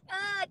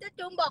เจ้า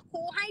จุมบอกค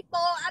รูให้โป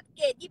รอัปเ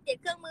กรด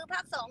27เครื่องมือภา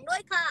ค2ด้ว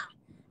ยค่ะ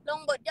ลง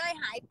บทย่อย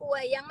หายป่ว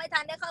ยยังไม่ทั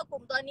นได้เข้าก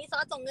ลุ่มตอนนี้ซอ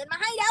สส่งเงินมา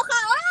ให้แล้วค่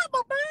ะว้าวปร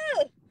บมือ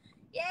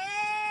เย้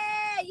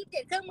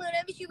27เครื่องมือใน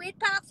ชีวิต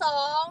ภาค2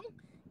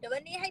เดี๋ยววั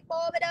นนี้ให้โปร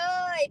ไปเล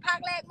ยภาค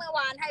แรกเมื่อว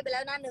านให้ไปแล้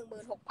วนะ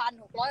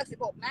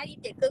 16,616 นะ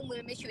27เครื่องมื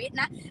อในชีวิต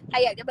นะใคร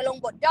อยากจะไปลง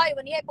บทย่อย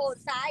วันนี้ให้โปร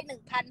ซ้าย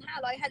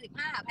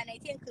 1,555 ภายใน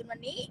เที่ยงคืนวัน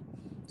นี้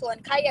ส่วน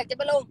ใครอยากจะไ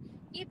ปลง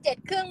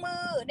27เครื่องมื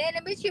อใ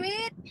นชีวิ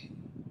ต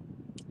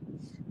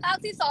ภาค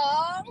ที่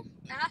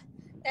2นะ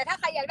แต่ถ้า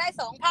ใครอยากได้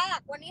2ภาค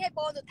วันนี้ให้โป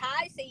รสุดท้า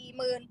ย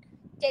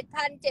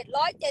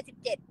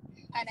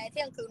 47,777 ภายในเ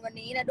ที่ยงคืนวัน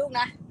นี้นะลูก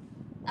นะ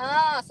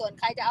ส่วน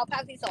ใครจะเอาภา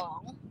คที่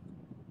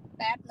2แ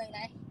ป๊บหนึ่ง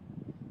นะ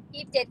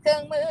27เครื่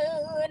องมือ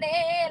เน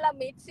ล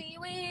มิดซี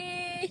วี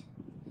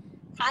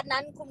คลาส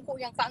นั้นคุณครู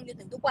ยังฟังอยู่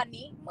ถึงทุกวัน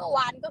นี้เมื่อว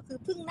านก็คือ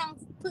เ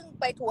พิ่ง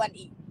ไปทวน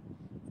อีก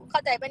คุณเข้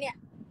าใจปะเนี่ย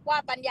ว่า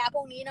ปัญญาพ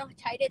วกนี้เนาะ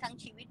ใช้ได้ทั้ง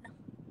ชีวิตเนาะ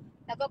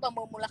แล้วก็ประเ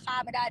มินมูลค่า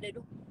ไม่ได้เลย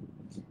ลูก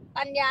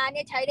ปัญญาเ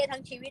นี่ยใช้ได้ทั้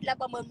งชีวิตแล้ว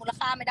ประเมินมูล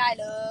ค่าไม่ได้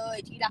เลย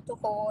ที่รักทุก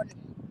คน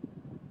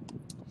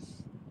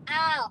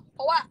เพ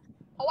ราะ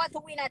ว่าทุ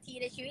กวินาที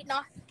ในชีวิตเน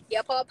าะเดี๋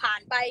ยวพอผ่า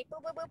นไปปุ๊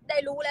บได้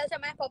รู้แล้วใช่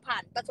ไหมพอผ่า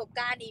นประสบก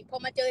ารณ์อีกพอ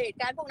มาเจอเหตุ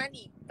การณ์พวกนั้น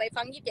อีกไป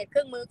ฟัง27เค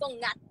รื่องมือก็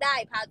งัดได้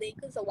พาตัวเอง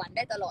ขึ้นสวรรค์ไ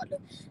ด้ตลอดเล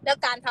ยแล้ว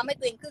การทำให้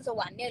ตัวเองขึ้นส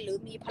วรรค์เนี่ยหรือ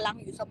มีพลัง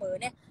อยู่เสมอ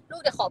เนี่ยลู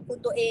กจะขอบคุณ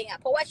ตัวเอง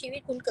เพราะว่าชีวิ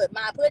ตคุณเกิดม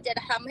าเพื่อจะ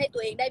ทำให้ตั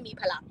วเองได้มี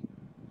พลัง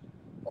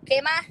โอเค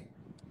ไหม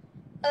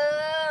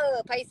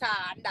ไพศา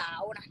ลดา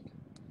วนะ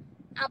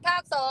ภา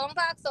ค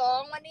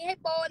2วันนี้ให้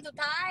โปรสุด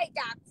ท้าย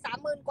จาก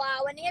 30,000 กว่า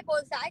วันนี้ให้โปร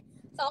สาย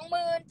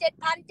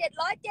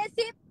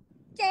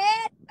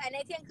 27,777 ภายใน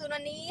เที่ยงคืน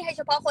วันนี้ให้เ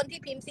ฉพาะคนที่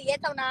พิมพ์ CS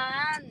เท่านั้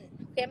น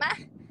โอเคไหม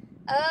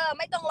ไ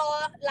ม่ต้องรอ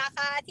ราค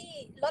าที่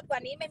ลดกว่า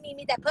นี้ไม่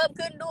มีแต่เพิ่ม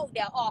ขึ้นลูกเ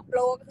ดี๋ยวออกโปร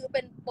ก็คือเ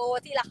ป็นโปร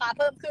ที่ราคา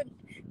เพิ่มขึ้น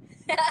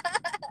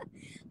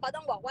เพราะต้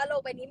องบอกว่าโล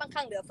กใบนี้มั่ง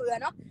คั่งเหลือเฟือ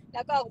เนาะแ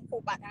ล้วก็ครู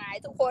ปัดหาย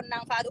ทุกคนนา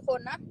งฟ้าทุกคน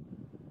นะ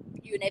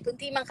อยู่ในพื้น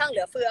ที่มั่งคั่งเห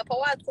ลือเฟือเพรา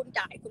ะว่าคุณ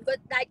จ่ายคุณก็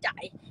ได้จ่า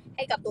ยใ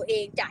ห้กับตัวเอ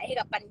งจ่ายให้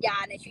กับปัญญา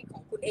ในชีวิตข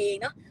องคุณเอง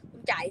เนาะคุ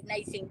ณจ่ายใน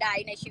สิ่งใด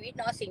ในชีวิต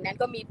เนาะสิ่งนั้น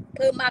ก็มีเ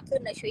พิ่มมากขึ้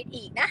นในชีวิต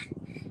อีกนะ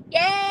เ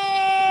ย้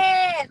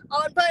อ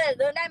อนเพิ่ม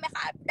เดินได้ไหมค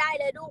ะได้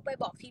เลยลูกไป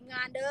บอกทีมง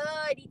านเด้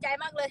อดีใจ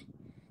มากเลย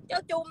เจ้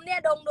าจุ่มเนี่ย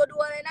ดงดั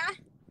วๆเลยนะ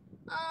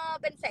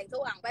เป็นแสงส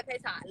ว่างไปไพ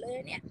ศาลเลย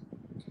เนี่ย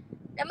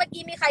แล้วเมื่อ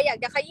กี้มีใครอยาก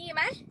จะขยี้ไ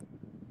หม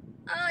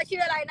ชื่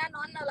ออะไรนะ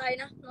น้อนอะไร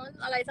นะน้อน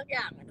อะไรสักอ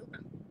ย่างลูกน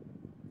ะ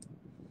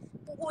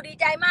ครูดี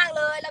ใจมาก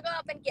เลยแล้วก็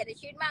เป็นเกียรติใน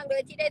ชีวิตมากเล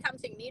ยที่ได้ท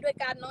ำสิ่งนี้ด้วย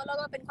กันเนาะแล้ว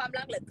ก็เป็นความ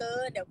รักเหลือเกิ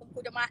นเดี๋ยวคุณครู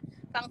จะมา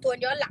ฟังทวน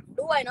ย้อนหลัง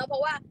ด้วยเนาะเพรา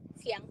ะว่า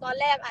เสียงตอน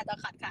แรกอาจจะ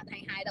ขาด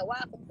หายแต่ว่า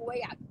คุณครู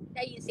อยากไ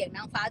ด้ยินเสียงน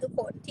างฟ้าทุกค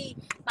นที่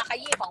มาข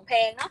ยี้ของแพ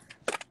งเนาะ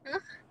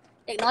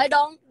เด็กน้อยด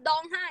อ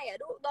งให้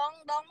ดูดอ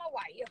งมาไหว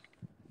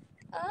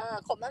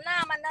ขมหน้า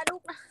มันนะลู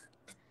กนะ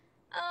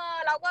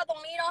เราก็ตร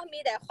งนี้เนาะมี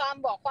แต่ความ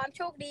บอกความโ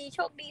ชคดี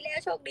แล้ว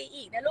โชคดี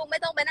อีกนะลูกไม่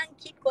ต้องไปนั่ง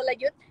คิดกล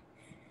ยุท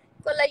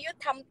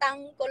ธ์ทำตัง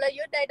กล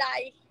ยุทธ์ใด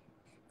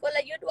ๆกล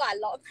ยุทธ์หวาน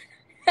ล้อม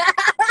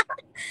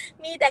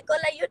มีแต่ก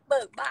ลยุทธ์เ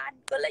บิกบาน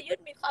กลยุท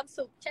ธ์มีความ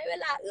สุขใช้เว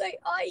ลาเลื่อย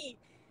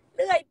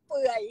เ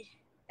ปื่อย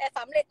แต่ส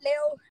ำเร็จเร็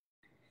ว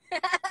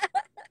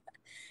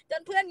จ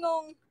นเพื่อนง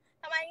ง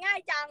ทำไมง่าย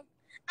จัง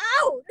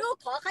ลูก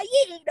ขอข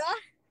ยี้อีกเนาะ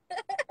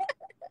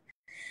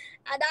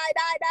ได้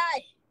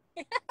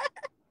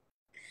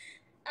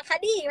ค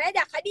ดีไหมอ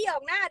ยากคดีอ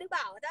อกหน้าหรือเป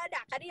ล่าถ้าอย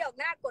ากคดีออก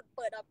หน้ากดเ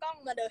ปิดเอากล้อง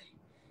มาเลย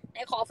ไหน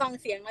ขอฟัง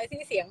เสียงหน่อยสิ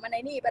เสียงมันใน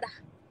นี่ปะ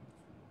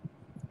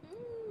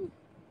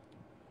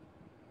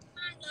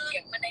เสี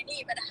ยงมันในนี่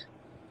ปะ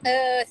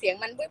เสียง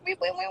มันวิบเสี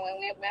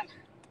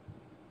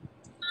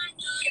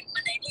ยงมั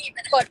นในนี่ป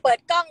ะกดเปิด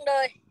กล้องเล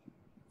ย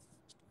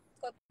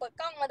กดเปิด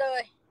กล้องมาเล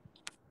ย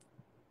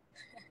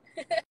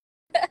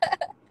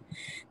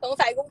สง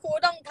สัยคุณครู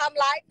ต้องทำ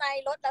ไลฟ์ใน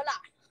รถแล้วล่ะ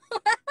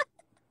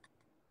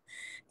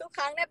ทุกค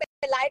รั้งเนี่ยเป็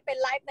นไล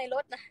ฟ์ในร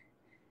ถนะ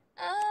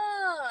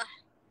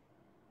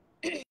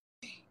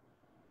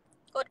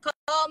กดค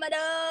อมาเ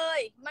ลย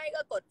ไม่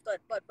ก็กดเปิด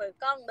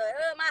กล้องเลย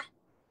มา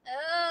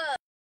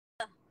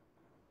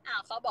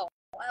เขาบอก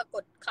ว่าก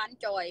ดค้าน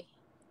จอย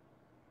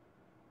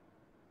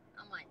เอ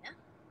าใหม่นะ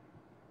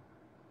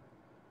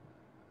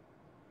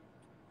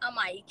เอาให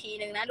ม่อีกที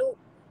หนึ่งนะลูก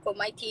กด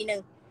มาอีกทีหนึ่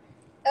ง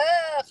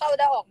เข้าไ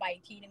ด้ออกใหม่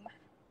อีกทีหนึ่งมา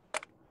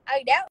เอา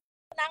อีกแล้ว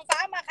นางฟ้า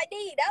มาค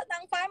ดีแล้วนา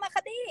งฟ้ามาค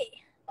ดี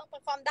ต้องเป็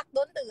นความดักโด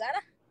นเตือน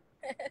ะ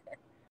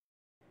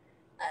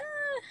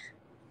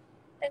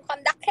เป็นความ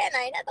ดัก แค่ไหน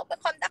นะต้องเป็น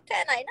ความรักแค่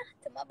ไหนนะ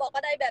ถึงมาบอกอ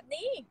ะไรแบบ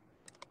นี้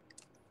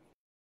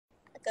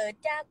เกิด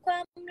จากควา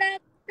มรั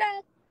ก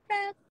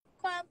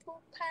ความผู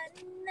กพัน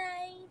ใน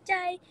ใจ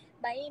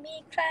ไม่มี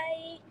ใคร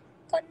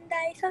คนใด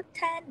ทดแ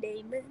ทนได้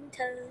เหมือนเ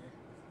ธอ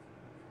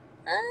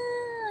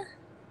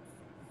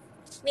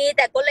มีแ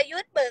ต่กลยุ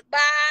ทธ์เบิกบ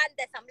านแ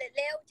ต่สำเร็จ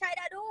เร็วใช่ไ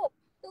ด้ลูก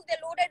จะ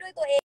รู้ได้ด้วย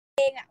ตัวเอ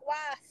งอะว่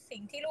าสิ่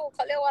งที่ลูกเข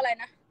าเรียกว่าอะไร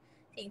นะ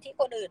สิ่งที่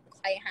คนอื่น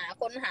ใครหา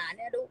คนหาเ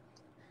นี่ยลูก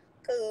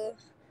คือ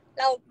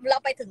เรา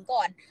ไปถึง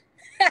ก่อน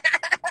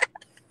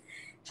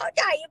เข้า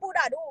ใจพูด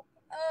ลูก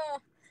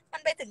มั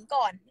นไปถึง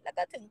ก่อนแล้ว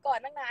ก็ถึงก่อน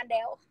ตั้งนานแ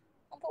ล้ว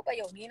ต้องพูดประโ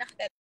ยคนี้นะแ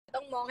ต่ต้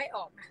องมองให้อ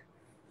อกนะ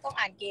ต้อง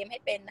อ่านเกมให้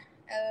เป็นนะ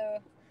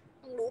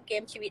ต้องรู้เก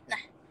มชีวิตน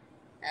ะ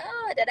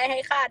จะได้ให้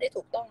ค่าได้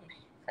ถูกต้อง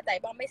เข้าใจ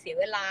บ้างไม่เสีย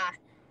เวลา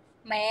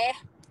แม้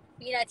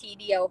วินาที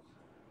เดียว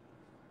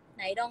ไห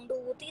นลองดู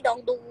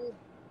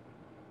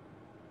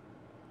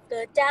เ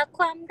กิดจากค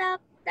วามรัก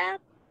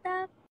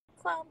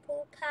ความผู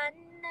กพัน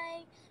ใน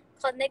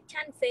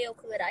connection fail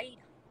คืออะไร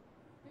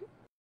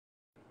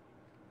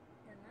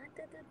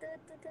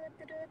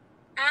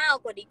อ้าว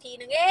กดอีกทีห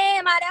นึ่ง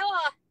มาแล้วเหร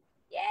อ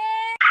เย้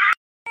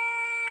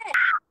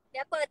เดี๋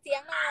ยวเปิดเสีย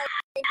งหน่อย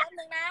แป๊บ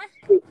นึงนะ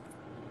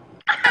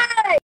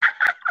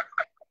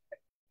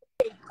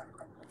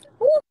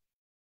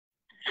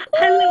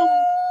ฮัลโหล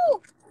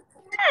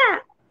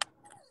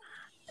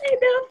I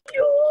love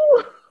you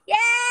เ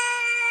ย้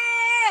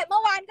เมื่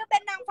อวานก็เป็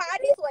นนางฟ้า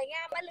ที่สวยง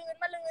ามมะลืน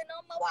เนา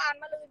ะเมื่อวาน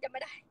มะลืนจะไม่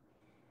ได้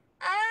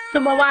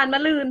เมื่อวานมะ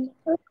ลืน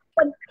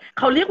เ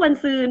ขาเรียกวัน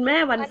ซืนแม่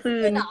วันซื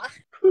นเหรอ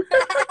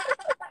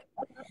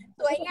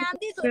สวยงาม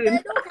ที่สุดเลย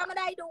ลูกทำอะ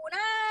ไรดูน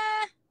ะ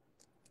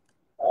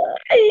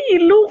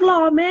ลูกร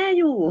อแม่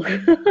อยู่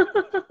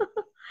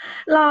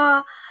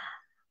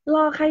ร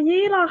อข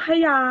ยี้รอข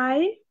ยาย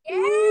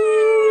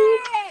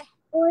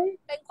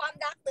เป็นความ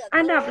รักเดือด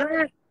อันดับแร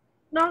ก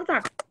นอกจา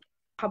ก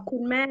ขอบคุ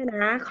ณแม่น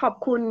ะขอบ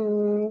คุณ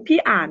พี่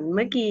อ่านเ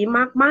มื่อกี้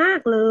มาก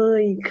ๆเล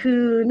ยคื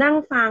อนั่ง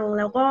ฟัง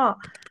แล้วก็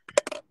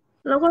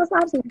ซา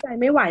บซึ้งใจ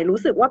ไม่ไหวรู้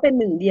สึกว่าเป็น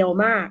หนึ่งเดียว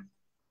มาก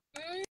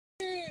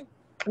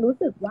รู้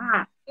สึกว่า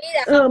นี่แหล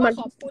ะมัน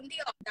ขอบคุณที่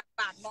ออกจาก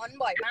ปากน้อน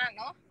บ่อยมาก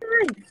เนาะใช่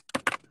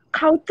เ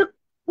ขาจะ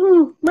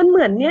มันเห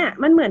มือนเนี่ย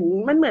มันเหมื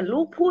อน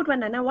ลูกพูดวัน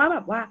นั้นนะว่าแบ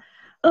บว่า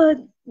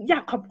อยา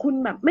กขอบคุณ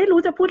แบบไม่รู้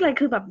จะพูดอะไร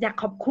คือแบบอยาก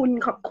ขอบคุณ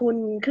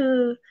คือ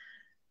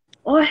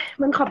โอ้ย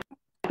มันขอบ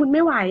คุณไ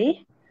ม่ไหว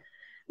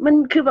มัน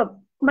คือแบบ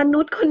มนุ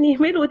ษย์คนนี้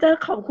ไม่รู้จะ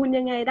ขอบคุณ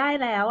ยังไงได้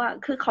แล้วอ่ะ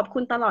คือขอบคุ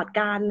ณตลอด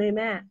กาลเลยแ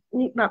ม่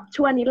นี่แบบ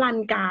ชั่วนิรัน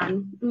ดร์กาล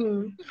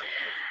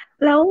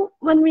แล้ว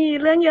มันมี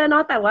เรื่องเยอะเนา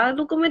ะแต่ว่า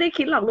ลูกก็ไม่ได้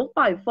คิดหรอกลูกป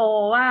ล่อยโฟ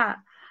ว่า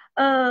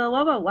ว่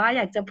าแบบว่าอ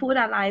ยากจะพูด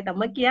อะไรแต่เ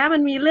มื่อกี้มั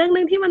นมีเรื่องนึ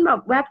งที่มันแบ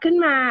บแวบขึ้น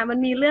มามัน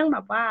มีเรื่องแบ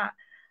บว่า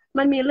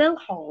มันมีเรื่อง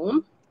ของ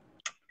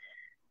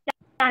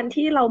การ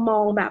ที่เรามอ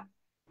งแบบ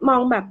ม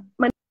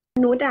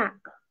นุษย์อะ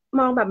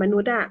มองแบบมนุ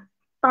ษย์อะ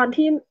ตอน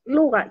ที่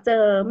ลูกอะเจ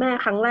อแม่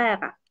ครั้งแรก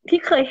อะที่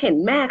เคยเห็น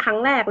แม่ครั้ง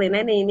แรกเลยน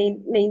ะ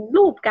ใน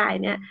รูปกาย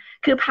เนี่ย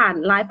คือผ่าน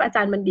ไลฟ์อาจ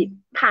ารย์บัณฑิต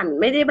ผ่าน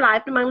ไม่ได้ไล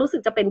ฟ์มั้งรู้สึ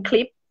กจะเป็นค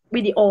ลิป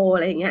วิดีโออะ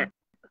ไรอย่างเงี้ย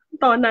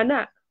ตอนนั้นอ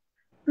ะ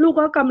ลูก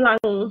ก็กำลัง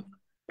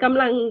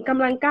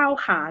ก้าว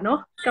ขาเนาะ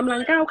กำลั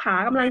งก้าวขา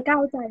กำลังก้า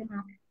วใจมา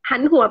หั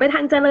นหัวไปท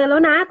างเจริญแล้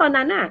วนะตอน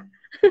นั้นอ่ะ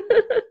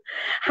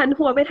หัน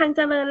หัวไปทางเ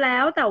จริญแล้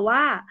วแต่ว่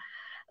า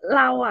เ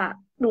ราอ่ะ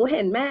หนูเ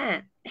ห็นแม่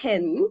เ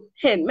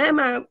ห็นแม่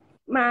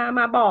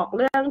มาบอก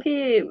เรื่อง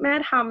ที่แม่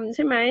ทำใ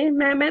ช่ไหม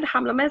แม่ท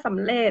ำแล้วแม่ส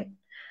ำเร็จ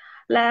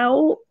แล้ว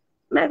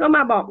แม่ก็ม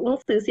าบอกหนัง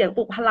สือเสียงป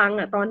ลุกพลัง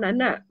อ่ะตอนนั้น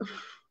อ่ะ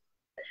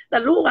แต่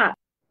ลูกอ่ะ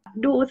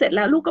ดูเสร็จแ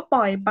ล้วลูกก็ป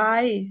ล่อยไป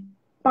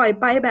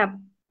แบบ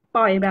ป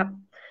ล่อยแบบ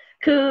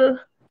คือ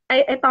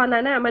ไอตอน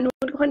นั้นน่ะมนุ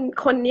ษย์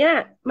คนเนี้ย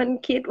มัน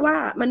คิดว่า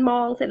มันม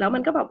องเสร็จแล้วมั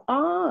นก็แบบอ๋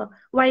อ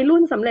วัยรุ่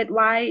นสำเร็จไ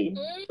ว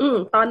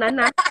ตอนนั้น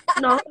นะ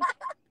น้อง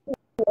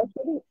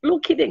ลูก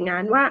คิดอย่าง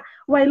นั้นว่า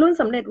วัยรุ่น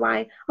สำเร็จไว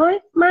เฮ้ย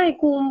ไม่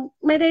กู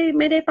ไม่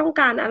ได้ต้อง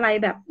การอะไร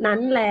แบบนั้น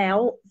แล้ว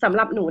สำห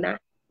รับหนูนะ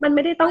มันไ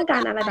ม่ได้ต้องกา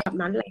รอะไรแบบ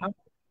นั้นแล้ว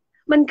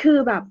มันคือ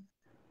แบบ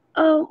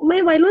ไม่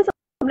วัยรุ่นส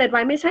ำเร็จไว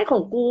ไม่ใช่ขอ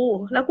งกู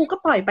แล้วกูก็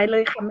ปล่อยไปเล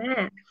ยค่ะแม่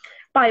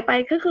ปล่อยไป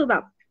ก็คือแบ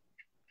บ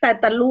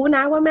แต่รู้น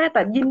ะว่าแม่แ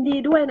ต่ยินดี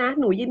ด้วยนะ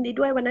หนูยินดี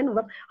ด้วยวันนั้นหนูแ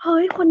บบเฮ้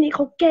ยคนนี้เข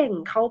าเก่ง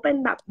เขาเป็น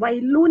แบบวัย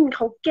รุ่นเข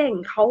าเก่ง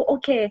เขาโอ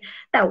เค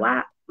แต่ว่า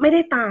ไม่ไ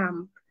ด้ตาม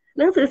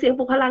หนังสือเสียงป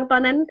ลุกพลังตอ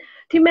นนั้น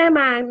ที่แม่ม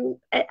า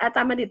อาจ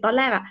ารย์บัณฑิตตอน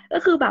แรกอ่ะก็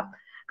คือแบบ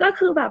ร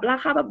า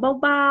คาแบบ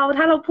เบาๆ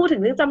ถ้าเราพูดถึ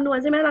งเรื่องจำนวน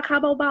ใช่ไหมราคา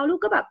เบาๆลูก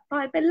ก็แบบปล่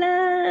อยไปเล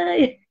ย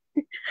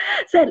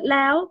เสร็จแ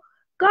ล้ว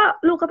ก็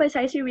ลูกก็ไปใ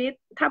ช้ชีวิต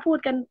ถ้าพูด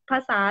กันภา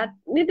ษา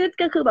นิด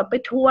ๆก็คือแบบไป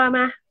ทัวร์ม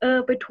า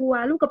ไปทัวร์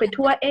ลูกก็ไป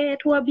ทัวร์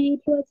ทัวร์บี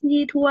ทัวร์ซี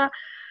ทัว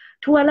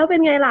ร์แล้วเป็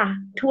นไงล่ะ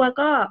ทัวร์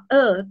ก็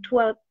ทัว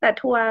ร์แต่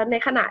ทัวร์ใน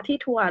ขณะที่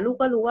ทัวร์ลูก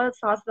ก็รู้ว่า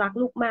ซอสรัก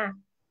ลูกมาก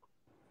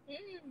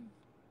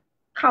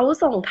เขา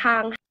ส่งทา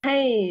งให้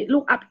ลู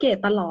กอัปเกรด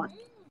ตลอด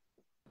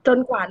จน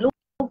กว่าลู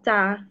กจ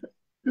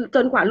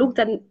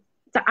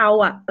ะเอา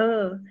อ่ะ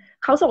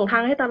เขาส่งทา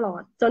งให้ตลอ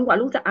ดจนกว่า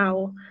ลูกจะเอา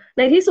ใ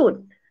นที่สุด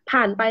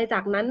ผ่านไปจา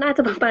กนั้นน่าจ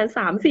ะประมาณ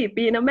3-4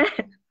 ปีนะแม่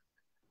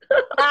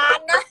นาน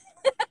นะ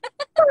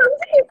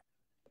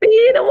3-4 ปี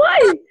นะเว้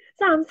ย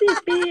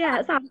 30 ปีอ่ะ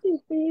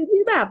30 ปี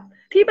ที่แบ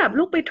บ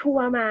ลูกไปทัว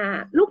ร์มา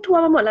ลูกทัว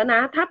ร์มาหมดแล้วน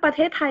ะถ้าประเท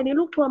ศไทยนี่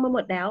ลูกทัวร์มาหม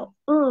ดแล้ว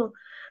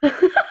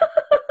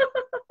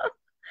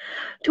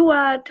ทั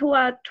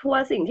ว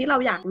ร์สิ่งที่เรา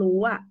อยากรู้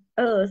อ่ะ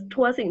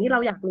ทัวร์สิ่งที่เรา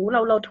อยากรู้เ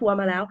ราทัวร์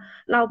มาแล้ว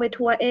เราไป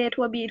ทัวร์ A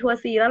ทัวร์ B ทัวร์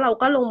C แล้วเรา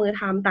ก็ลงมือ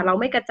ทำแต่เรา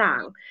ไม่กระจ่า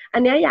งอั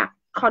นเนี้ยอยาก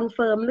คอนเ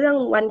ฟิร์มเรื่อง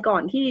วันก่อ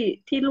น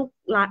ที่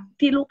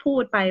ลูกพู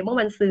ดไปเมื่อ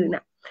วันซืนน่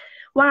ะ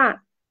ว่า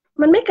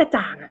มันไม่กระ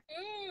จ่างอ่ะ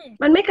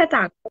มันไม่กระจ่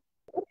าง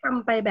ท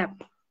ำไปแบบ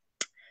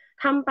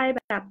ทำไป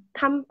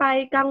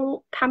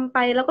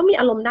แล้วก็มี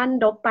อารมณ์ด้าน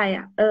ดบไป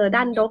อ่ะด้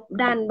านดบ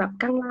ด้านแบบ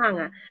ข้างล่าง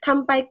อ่ะท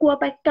ำไปกลัว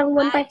ไปกังว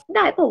ลไปไ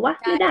ด้ปู่วะ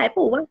ไม่ได้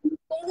ปู่วะ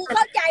กูเ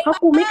ข้าใจ เพราะ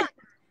กูไม่ มาก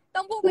ต้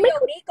องพูดประโย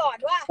คนี้ก่อน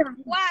ว่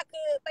า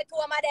คือไปทั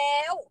วร์มาแล้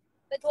ว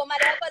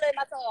ก็เลย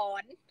มาสอ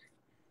น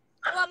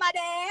ทัวร์มา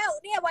แล้ว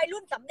เนี่ยวัย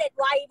รุ่นสำเร็จ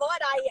ไวเพราะอ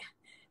ะไรอ่ะ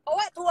เพราะ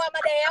ว่าทัวร์ม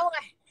าแล้วไง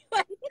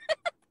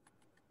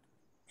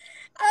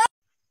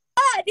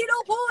ที่ลู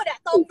กพูดอะ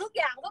ตรงทุก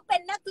อย่างก็เป็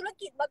นนักธุร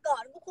กิจมาก่อ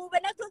นครูเป็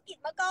นนักธุรกิจ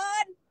มาก่อ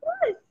น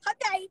เข้า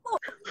ใจปุ๊บ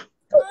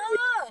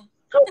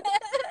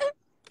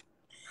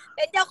เ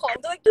ป็นเจ้าของ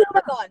ธุรกิจม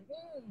าก่อน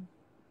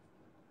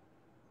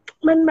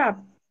มันแบบ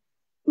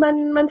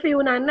มันฟิล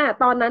นั้นน่ะ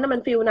ตอนนั้นน่ะมั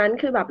นฟิลนั้น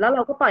คือแบบแล้วเร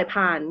าก็ปล่อย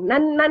ผ่าน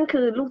นั่น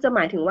คือลูกจะหม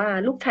ายถึงว่า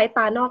ลูกใช้ต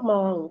านอกม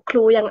องค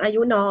รูยังอา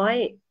ยุน้อย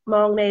ม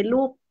องใน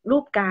รู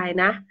ปกาย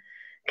นะ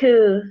คื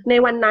อใน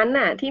วันนั้น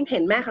น่ะที่เห็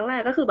นแม่ครั้งแร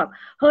กก็คือแบบ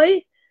เฮ้ย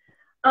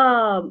เอ่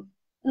อ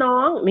น้อ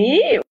ง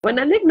นี่วัน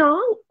นั้นเรียกน้อ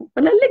ง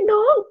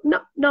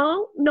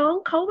น้อง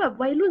เขาแบบ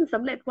วัยรุ่นส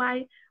ำเร็จไว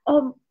โอ้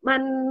มั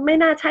นไม่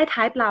น่าใช่ไท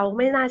ป์เราไ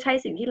ม่น่าใช่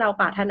สิ่งที่เรา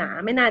ปรารถนา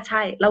ไม่น่าใ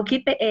ช่เราคิด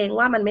ไปเอง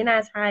ว่ามันไม่น่า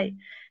ใช่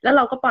แล้วเ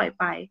ราก็ปล่อย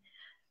ไป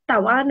แต่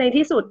ว่าใน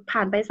ที่สุดผ่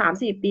านไป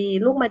3-4 ปี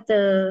ลูกมาเจ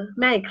อ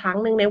แม่อีกครั้ง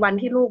หนึ่งในวัน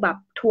ที่ลูกแบบ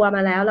ทัวร์ม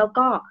าแล้ว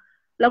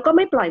ก็ไ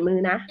ม่ปล่อยมือ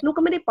นะลูก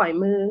ก็ไม่ได้ปล่อย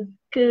มือ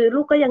คือ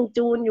ลูกก็ยัง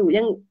จูนอยู่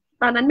ยัง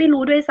ตอนนั้นไม่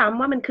รู้ด้วยซ้ำ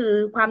ว่ามันคือ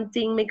ความจ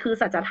ริงมันคือ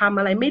สัจธรรม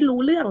อะไรไม่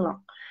รู้เรื่องหรอก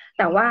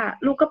แต่ว่า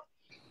ลูกก็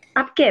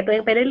อัปเกรดตัวเอ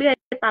งไปเรื่อย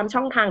ๆตามช่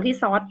องทางที่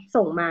ซอส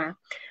ส่งมา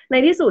ใน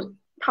ที่สุด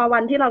พอวั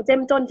นที่เราเจ้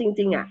มจนจ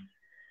ริงๆอ่ะ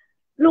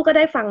ลูกก็ไ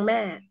ด้ฟังแม่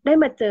ได้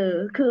มาเจอ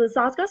คือซ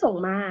อสก็ส่ง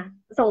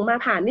มา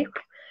ผ่าน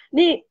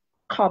นี่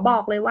ขอบอ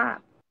กเลยว่า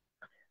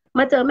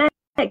มาเจอแม่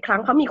อีกครั้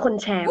งเขามีคน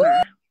แชร์มา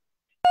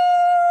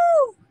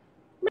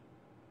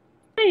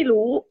ไม่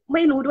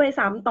รู้ด้วย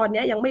ซ้ำตอน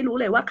นี้ยังไม่รู้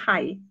เลยว่าใคร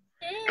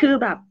คือ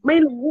แบบไม่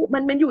รู้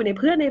มันอยู่ใน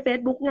เพื่อนใน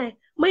Facebook ไง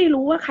ไม่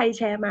รู้ว่าใครแ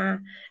ชร์มา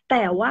แ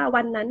ต่ว่า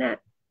วันนั้นน่ะ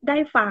ได้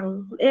ฟัง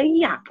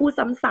อยากพูด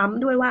ซ้ำ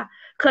ๆด้วยว่า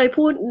เคย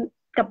พูด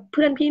กับเ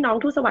พื่อนพี่น้อง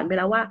ทูตสวรรค์ไป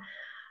แล้วว่า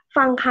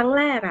ฟังครั้ง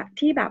แรกอะ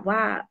ที่แบบว่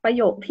าประโ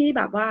ยคที่แ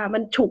บบว่ามั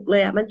นฉุกเล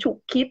ยอะมันฉุก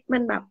คิดมั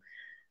นแบบ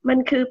มัน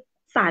คือ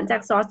สารจา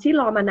กซอสที่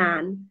รอมานา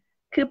น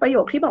คือประโย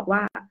คที่บอกว่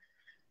า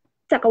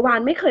จักรวาล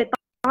ไม่เคย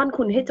ต้อน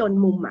คุณให้จน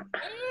มุมอ่ะ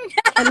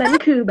อันนั้น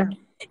คือแบบ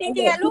จ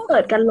ริงๆลูกเปิ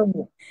ดกันโหล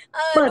ก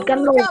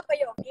ชอบประ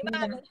โยคนี้ม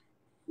ากเลย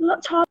แล้ว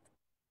ชอบ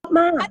ม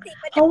าก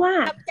เพราะว่า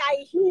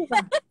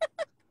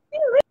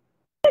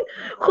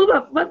คือแบ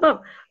บ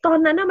ตอน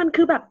นั้นน่ะมัน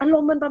คือแบบอาร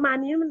มณ์มันประมาณ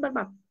นี้มันแ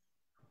บบ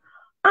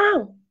อ้าว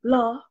เหร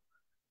อ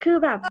คือ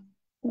แบบ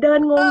เดิน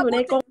งงอยู่ใน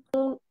กรง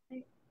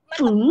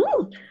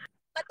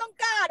มันต้อง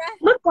กล้านะ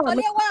เมื่อก่อนเขา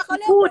เรียกว่า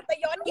ไป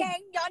ย้อนแ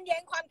ย้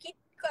งความคิด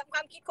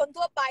คน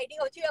ทั่วไปที่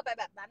เขาเชื่อไป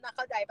แบบนั้นนะเ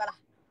ข้าใจปะล่ะ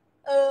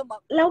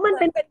แล้วมัน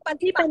เป็น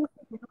ที่เป็น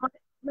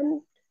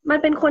มัน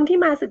เป็นคนที่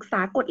มาศึกษ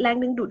ากฎแรง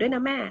ดึงดูดด้วยน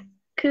ะแม่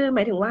คือหม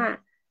ายถึงว่า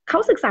เขา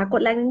ศึกษาก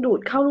ฎแรงดึงดูด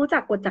เขารู้จั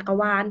กกฎจักร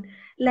วาล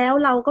แล้ว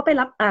เราก็ไป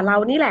รับเรา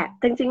นี่แหละ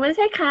จริงๆไม่ใ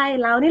ช่ใคร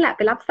เรานี่แหละไ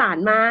ปรับสาร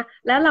มา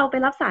แล้วเราไป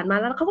รับสารมา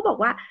แล้วเขาก็บอก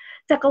ว่า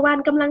จักรวาล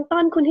กำลังต้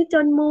อนคุณให้จ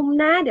นมุม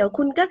นะเดี๋ยว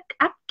คุณก็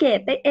อัปเกรด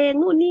ไปเอง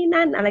นู่นนี่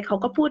นั่นอะไรเขา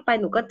ก็พูดไป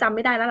หนูก็จำไ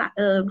ม่ได้แล้วล่ะ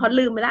พอ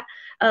ลืมไปละ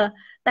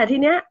แต่ที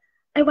เนี้ย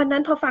ไอ้วันนั้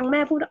นพอฟังแ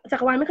ม่พูดจั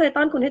กรวาลไม่เคย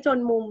ต้อนคุณให้จน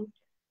มุม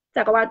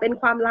จักรวาลเป็น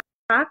ความรั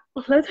ก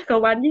แล้วจักร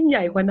วาลยิ่งให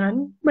ญ่กว่านั้น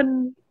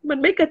มัน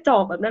ไม่กระจอ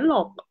กแบบนั้นหร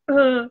อก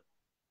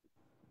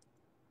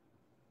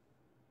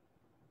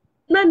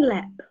นั่นแหล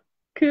ะ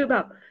คือแบ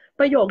บ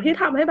ประโยคที่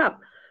ทำให้แบบ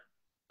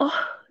อ๋อ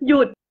ห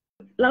ยุด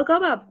แล้วก็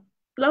แบบ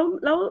แ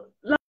ล้ว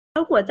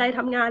หัวใจท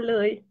ำงานเล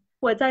ย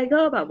หัวใจก็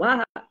แบบว่า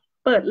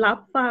เปิดรับ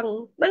ฟัง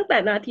ตั้งแต่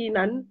นาที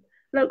นั้น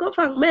แล้วก็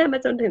ฟังแม่มา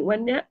จนถึงวั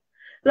นเนี้ย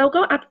แล้ว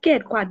ก็อัปเกร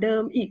ดกว่าเดิ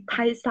มอีกไพ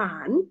ศา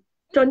ล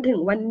จนถึง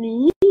วัน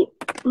นี้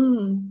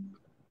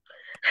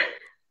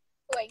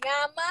สวยงา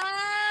มม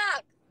าก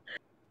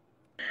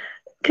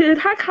คือ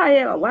ถ้าใคร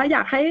แบบว่าอย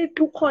ากให้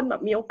ทุกคนแบ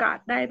บมีโอกาส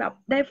ได้แบบ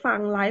ได้ฟัง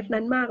ไลฟ์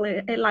นั้นมากเลย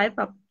ไอ้ไลฟ์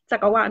แบบจั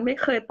กรวาลไม่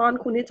เคยต้อน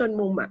คุณให้จน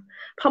มุมอ่ะ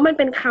เพราะมันเ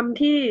ป็นค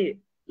ำที่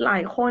หลา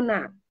ยคน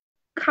อ่ะ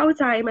เข้า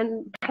ใจมัน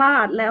พลา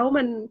ดแล้ว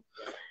มัน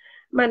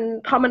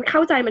พอมันเข้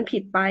าใจมันผิ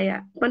ดไปอ่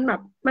ะมันแบ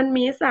บมัน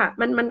มิสอ่ะ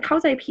มันเข้า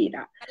ใจผิด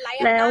อ่ะ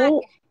แล้ว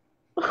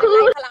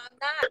พลัง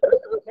หน้า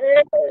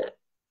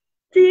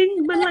จริง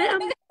มันไร้อ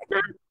ำน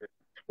าจ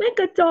ไม่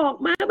กระจอก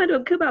มากมันแ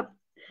บบ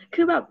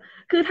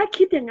คือถ้า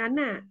คิดอย่างนั้น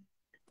น่ะ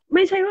ไ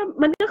ม่ใช่ว่า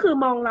มันก็คือ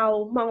มองเร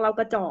า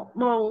กระจอก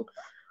ม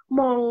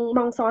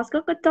องซอสก็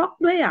กระจอก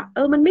ด้วยอ่ะ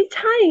มันไม่ใ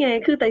ช่ไง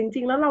คือแต่จ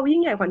ริงๆแล้วเรายิ่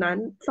งใหญ่กว่านั้น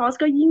ซอส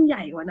ก็ยิ่งให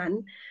ญ่กว่านั้น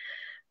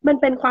มัน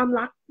เป็นความ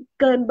รัก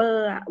เกินเบอ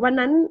ร์อะวัน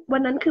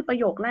นั้นคือประ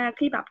โยคแรก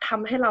ที่แบบท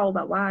ำให้เราแ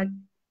บบว่า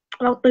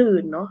เราตื่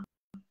นเนาะ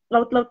เร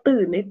า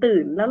ตื่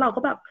นแล้วเรา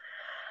ก็แบบ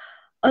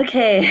โอเค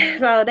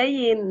เราได้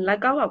ยินแล้ว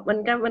ก็แบบมั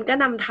นก็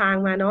นำทาง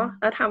มาเนาะ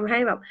แล้วทำให้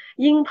แบบ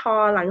ยิ่งพอ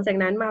หลังจาก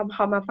นั้นพ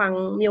อมาฟัง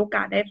มีโอก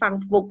าสได้ฟัง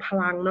ปลุกพ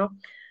ลังเนาะ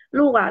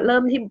ลูกอะเริ่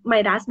มที่ไม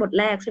ดัสบท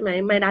แรกใช่ไหม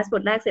ไมดัสบ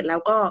ทแรกเสร็จแล้ว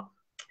ก็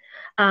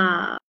อ่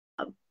า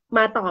ม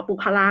าต่อปลุก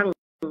พลัง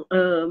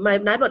มา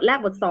นัดบทแรก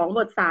บท2บ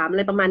ท3อะไ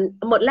รประมาณ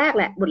บทแรก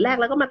แหละบทแรก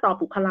แล้วก็มาต่อ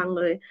ปลุกพลัง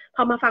เลยพ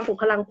อมาฟังปลุก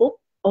พลังปุ๊บ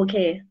โอเค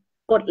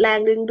กดแรง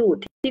ดึงดูด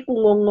ที่กู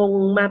งง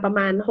มาประม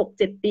าณ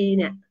6-7 ปี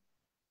เนี่ย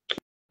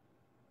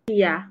เคลี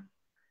ยร์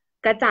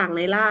กระจ่างใ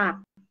นลาก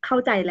เข้า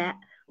ใจแล้ว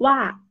ว่า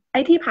ไ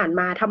อ้ที่ผ่าน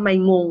มาทำไม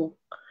งง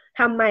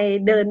ทำไม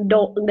เดิน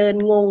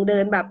งงเดิ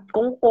นแบบ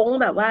ก้ง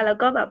แบบว่าแล้ว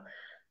ก็แบบ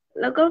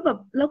แล้ว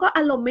ก็อ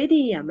ารมณ์ไม่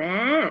ดีอ่ะแม่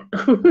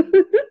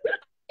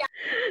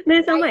ใน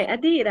สมัยอ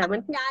ดีตอ่ะมั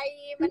นใจ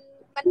มัน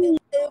ตึม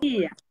ดี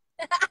อ่ะ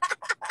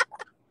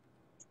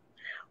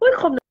อุ้ย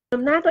ข่มน้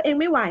ำหน้าตัวเอง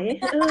ไม่ไหว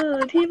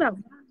ที่แบ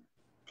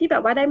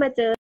บว่าได้มาเ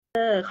จอ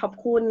ขอบ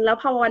คุณแล้ว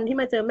พอวันที่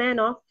มาเจอแม่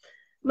เนาะ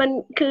มัน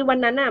คือวัน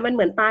นั้นอ่ะมันเห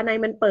มือนตาใน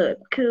มันเปิด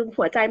คือ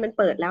หัวใจมัน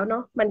เปิดแล้วเนา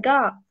ะมันก็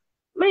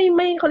ไ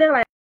ม่เขาเรียกอะไ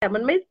รแต่มั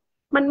นไ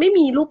ม่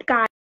มีรูปก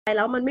ายแ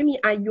ล้วมันไม่มี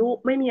อายุ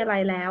ไม่มีอะไร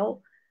แล้ว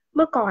เ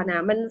มื่อก่อนอ่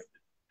ะมัน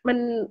เ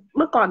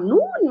มื่อก่อน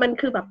นู้นมัน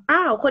คือแบบอ้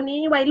าวคนนี้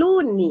วัยรุ่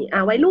นนี่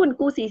วัยรุ่น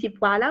กู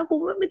40กว่าแล้วกู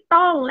ไม่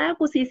ต้องแล้ว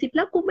กู40แ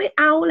ล้วกูไม่เ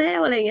อาแล้ว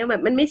อะไรเงี้ยแบ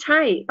บมันไม่ใ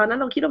ช่ตอนนั้น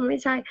เราคิดว่ามันไ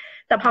ม่ใช่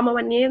แต่พอมา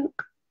วันนี้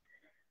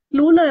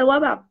รู้เลยว่า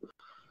แบบ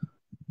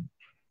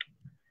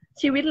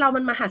ชีวิตเรา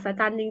มันมหัศ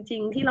จรรย์จริ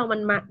งๆที่เรา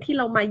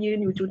มายืน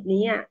อยู่จุด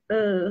นี้อ่ะ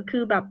คื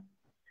อแบบ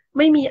ไ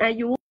ม่มีอา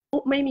ยุ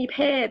ไม่มีเพ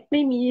ศไ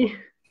ม่มี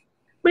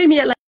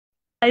อะไร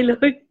เล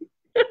ย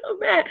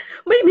แม่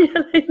ไม่มีอ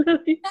ะไรเล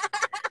ย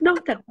นอก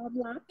จากความ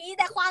รัก มี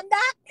แต่ความ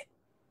รัก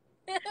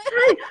ใ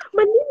ช่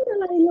มันไม่มีอะ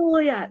ไรเล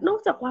ยอ่ะ นอก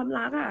จากความ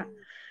รักอ่ะ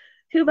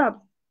คือแบบ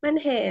มัน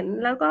เห็น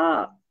แล้วก็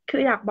คื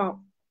ออยากบอก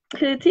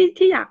คือ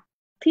ที่อย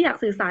าก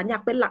สื่อสารอยา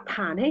กเป็นหลักฐ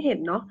านให้เห็น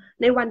เนาะ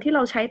ในวันที่เร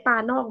าใช้ตา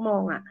นอกมอ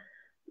งอ่ะ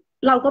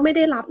เราก็ไม่ไ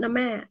ด้รับนะแ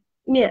ม่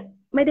เนี่ย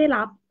ไม่ได้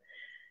รับ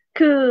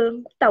คือ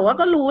แต่ว่า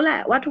ก็รู้แหละ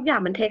ว่าทุกอย่า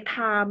งมันเทคไท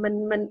ม์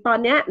มันตอน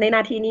เนี้ยในน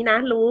าทีนี้นะ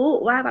รู้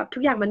ว่าแบบทุ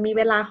กอย่างมันมีเ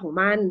วลาของ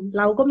มัน เ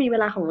ราก็มีเว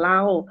ลาของเรา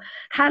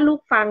ถ้าลูก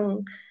ฟัง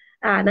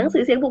หนังสื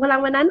อเสียงปลุกพลั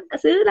งวันนั้น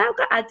ซื้อแล้ว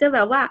ก็อาจจะแบ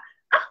บว่า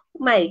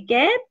ไม่เ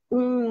ก็ต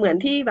เหมือน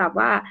ที่แบบ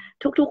ว่า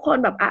ทุกๆคน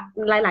แบบ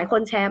หลายๆค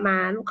นแชร์มา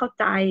ลูกเข้า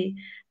ใจ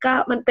ก็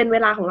มันเป็นเว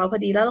ลาของเราพอ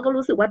ดีแล้วเราก็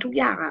รู้สึกว่าทุก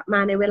อย่างม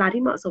าในเวลา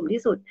ที่เหมาะสม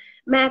ที่สุด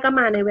แม่ก็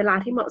มาในเวลา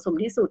ที่เหมาะสม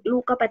ที่สุด ลู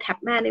กก็ไปแท็บ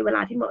แม่ในเวล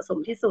าที่เหมาะสม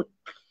ที่สุด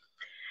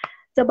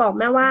จะบอก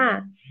แม่ว่า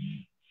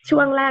ช่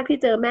วงแรกที่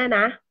เจอแม่น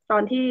ะตอ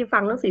นที่ฟั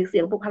งหนังสือเสี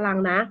ยงปลุกพลัง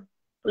นะ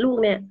ลูก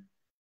เนี่ย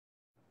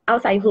เอา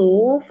ใส่หู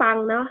ฟัง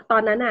เนาะตอ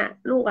นนั้น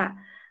ลูก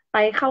ไป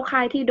เข้าค่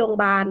ายที่ดง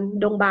บ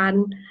าน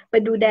ไป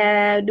ดูแ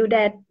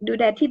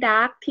ดที่ดา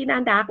ร์กที่น่า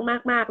ดาร์ก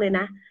มากๆเลย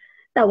นะ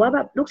แต่ว่าแบ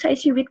บลูกใช้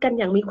ชีวิตกัน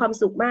อย่างมีความ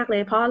สุขมากเล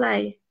ยเพราะอะไร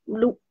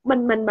ลูกมั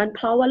นเพ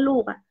ราะว่าลู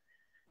ก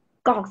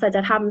กรอกสัจ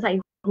ธรรมใส่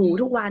หู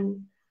ทุกวัน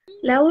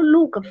แล้ว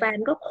ลูกกับแฟน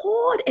ก็โค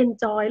ตรเอน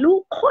จอยลู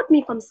กโคตรมี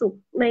ความสุข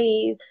ใน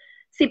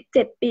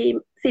17 ปี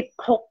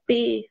16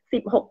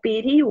 ปี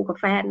ที่อยู่กับ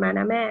แฟนมาน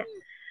ะแม่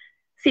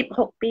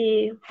16 ปี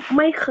ไ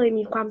ม่เคย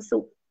มีความสุ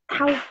ขเ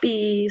ท่าปี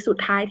สุด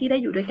ท้ายที่ได้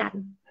อยู่ด้วยกัน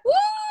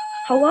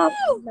เพราะว่า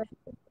สุ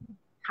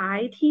ดท้าย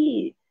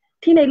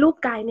ที่ในรูป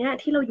กายเนี้ย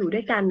ที่เราอยู่ด้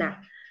วยกันน่ะ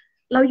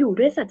เราอยู่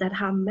ด้วยสัจธ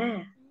รรมแม่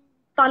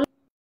ตอน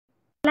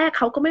แรกเ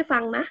ขาก็ไม่ฟั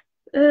งนะ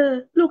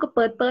ลูกก็เ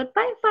ปิดไป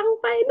ฟัง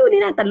ไปนู่น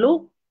นี่นั่นแต่ลูก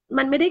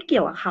มันไม่ได้เกี่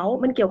ยวกับเขา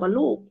มันเกี่ยวกับ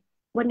ลูก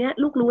วันนี้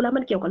ลูกรู้แล้ว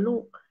มันเกี่ยวกับลู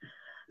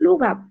ก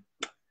แบบ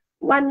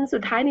วันสุ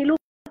ดท้ายนี้ลูก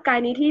กาย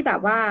นี้ที่แบ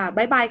บว่าบ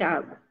ายบายกับ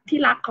ที่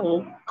รักข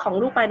อง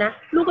ลูกไปนะ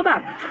ลูกก็แบ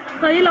บ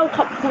เฮ้ยเราข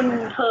อบคุณ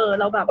เธอ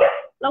เราแบบ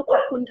เราขอ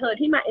บคุณเธอ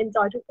ที่มาเอนจ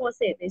อยทุกโปรเ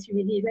ซสในชี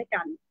วิตนี้ด้วย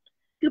กัน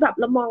คือแบบ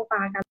เรามองต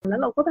ากันแล้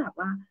วเราก็แบบ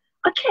ว่า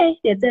โอเค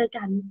เดี๋ยวเจอ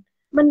กัน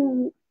มัน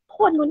โค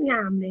ตรงดง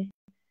ามเลย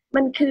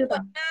มันคือแบ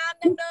บ งาม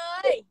จังเล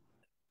ย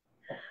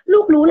ลู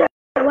กรู้เลย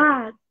ว่า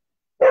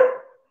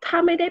ถ้า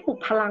ไม่ได้ปลุก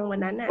พลังวัน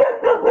นั้น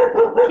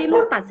ที่ลู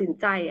กตัดสิน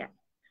ใ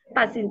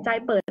จ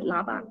เปิด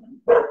รับ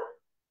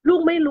ลู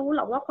กไม่รู้หร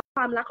อกว่าค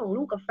วามรักของ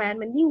ลูกกับแฟน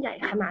มันยิ่งใหญ่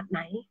ขนาดไหน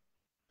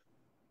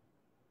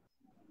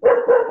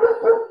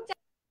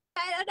ใ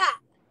ช่แล้วด่ะ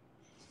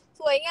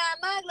สวยงาม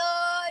มากเล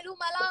ยลูก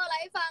มาเล่าอะไร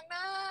ให้ฟังน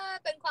ะ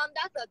เป็นความ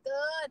รักเหลือเ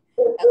กิน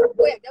แต่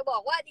คุณอยากจะบอ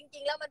กว่าจริ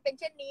งๆแล้วมันเป็น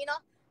เช่นนี้เนา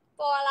ะเ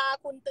วลา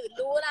คุณตื่น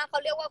รู้นะเขา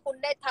เรียกว่าคุณ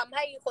ได้ทำใ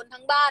ห้คน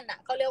ทั้งบ้าน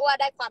เขาเรียกว่า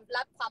ได้ความ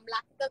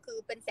รักก็คือ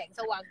เป็นแสง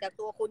สว่างจาก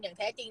ตัวคุณอย่างแ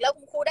ท้จริงแล้ว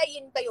คุณครูได้ยิ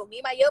นประโยค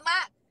นี้มาเยอะม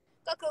าก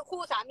ก็คือ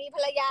คู่สามีภร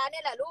รยาเ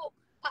นี่ยแหละลูก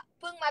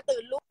เพิ่งมาตื่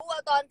นรู้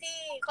ตอนที่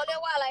เขาเรีย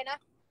กว่าอะไรนะ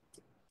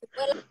ถึงเ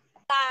วล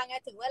าไง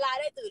ถึงเวลา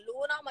ได้ตื่น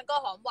รู้เนาะมันก็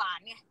หอมหวาน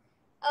ไง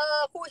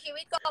คู่ชี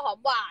วิตก็หอม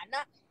หวานน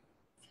ะ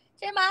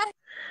ใช่ไหม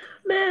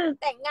แม่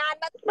แต่งงาน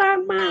มาก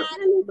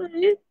รู้ไหม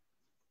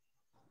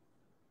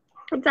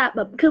จะแบ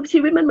บคือชี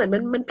วิตมันเหมือน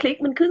มันคลิก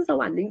มันขึ้นส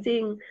วรรค์จริ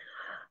ง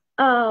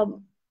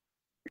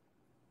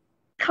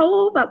ๆเขา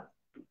แบบ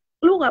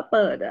ลูกเ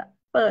ปิด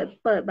แ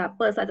บบ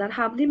เปิดสัจธ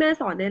รรมที่แม่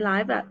สอนในไล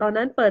ฟ์อะตอน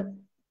นั้นเปิด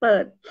เปิ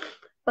ด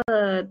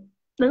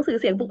หนังสือ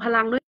เสียงปลุกพ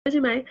ลังด้วยใ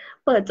ช่ไหม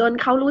เปิดจน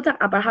เขารู้จัก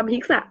อับราฮัมฮิ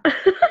กส์อะ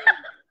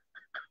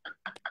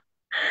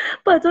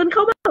เปิดจนเข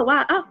าบอกว่า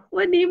อ้าว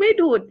วันนี้ไม่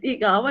ดูดอีก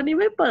เหรอวันนี้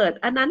ไม่เปิด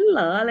อันนั้นเห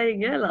รออะไรอย่า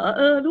งเงี้ยเหรอ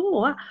ลูกบ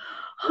อกว่า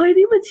เฮ้ย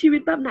นี่มันชีวิ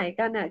ตแบบไหน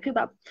กันอ่ะคือแ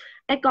บบ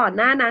ไอ้ก่อน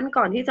หน้านั้น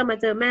ก่อนที่จะมา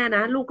เจอแม่น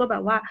ะลูกก็แบ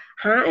บว่า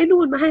หาไอ้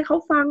นู่นมาให้เขา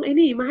ฟังไอ้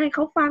นี่มาให้เข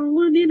าฟัง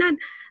นู่นนี่นั่น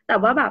แต่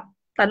ว่าแบบ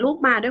แต่ลูก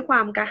มาด้วยคว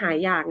ามกระหาย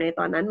อยากไง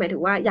ตอนนั้นหมายถึ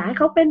งว่าอยากให้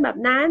เขาเป็นแบบ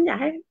นั้นอยาก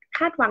ให้ค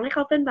าดหวังให้เข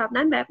าเป็นแบบ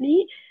นั้นแบบนี้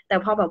แต่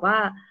พอแบบว่า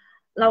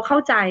เราเข้า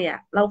ใจอ่ะ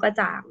เรากระ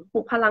จ่างปลุ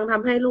กพลังท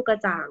ำให้ลูกกระ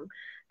จ่า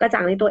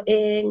งในตัวเอ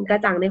งกระ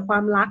จ่างในควา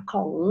มรักข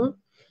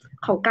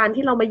องการ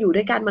ที่เรามาอยู่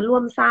ด้วยกันมาร่ว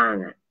มสร้าง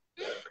อ่ะ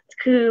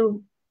คือ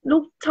ลู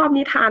กชอบ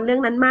นิทานเรื่อ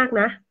งนั้นมาก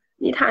นะ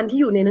นิทานที่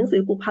อยู่ในหนังสื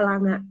อปลุกพลั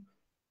งอ่ะ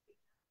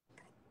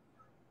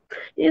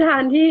นิทา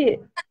นที่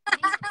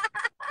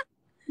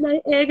นาย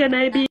เอกับน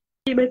ายบี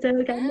มาเจอ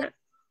กันอ่ะ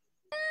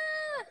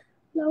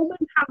แล้วมั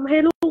นทำให้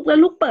ลูกแล้ว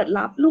ลูกเปิด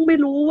รับลูกไม่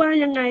รู้ว่า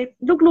ยังไง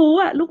ลูกรู้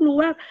อ่ะลูกรู้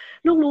ว่า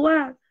ลูกรู้ว่า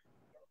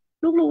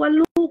ลูกรู้ว่า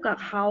ลูกกับ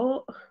เขา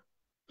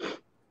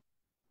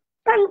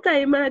ตั้งใจ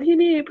มาที่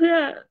นี่เพื่อ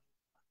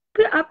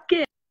อัปเกร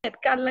ด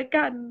กันและ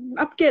กัน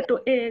อัปเกรดตั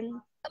วเอง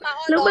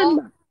แล้ว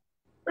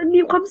มัน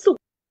มีความสุข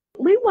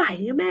ไม่ไหว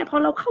แม่พอ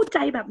เราเข้าใจ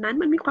แบบนั้น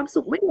มันมีความ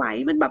สุขไม่ไหว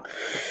มันแบบ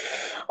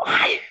โอ๊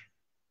ย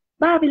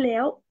บ้าไปแล้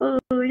ว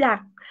อ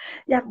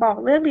ยากบอก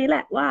เรื่องนี้แหล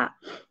ะ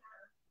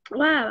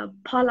ว่า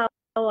พอเรา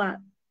อ่ะ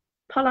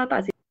พอเราตั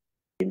ด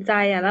สินใจ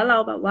อ่ะแล้วเรา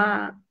แบบว่า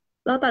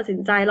เราตัดสิน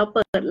ใจเราเ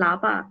ปิดรับ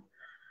อ่ะ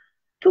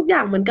ทุกอย่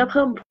างมันก็เ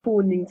พิ่มพู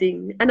นจริง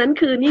ๆอันนั้น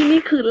คือ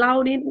นี่คือเล่า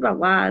นี่แบบ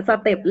ว่าส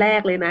เต็ปแร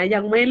กเลยนะยั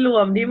งไม่รว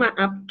มที่มา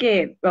อัปเกร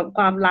ดแบบค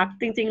วามรัก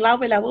จริงๆเล่า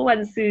ไปแล้วเมื่อวั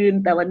นซืน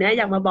แต่วันนี้อ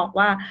ยากมาบอก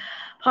ว่า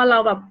พอเรา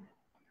แบบ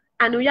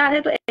อนุญาตใ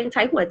ห้ตัวเองใ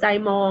ช้หัวใจ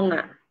มอง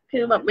อ่ะคื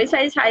อแบบไม่ใ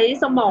ช่ใช้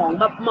สมอง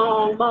แบบมอ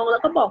งแล้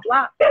วก็บอกว่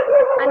า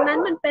อันนั้น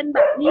มันเป็นแบ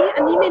บนี้อั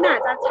นนี้ไม่น่า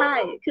จะใช่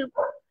คือ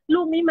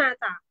ลูกนี่มา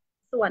จาก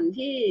ส่วน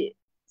ที่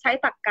ใช้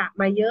ตรรกะ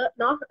มาเยอะ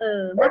เนาะ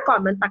เมื่อก่อน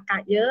มันตรรกะ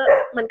เยอะ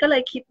มันก็เล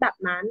ยคิดแบบ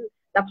นั้น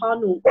แต่พอ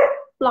หนู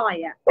ปล่อย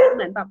อ่ะเห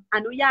มือนแบบอ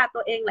นุญาต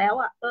ตัวเองแล้ว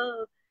อ่ะ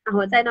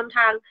หัวใจนำท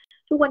าง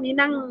ทุกวันนี้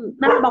นั่ง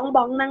บ้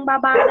องนั่ง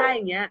บ้าได้อ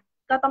ย่างเงี้ย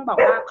ก็ต้องบอก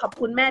ว่าขอบ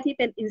คุณแม่ที่เ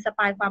ป็นอินสป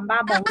ายความบ้า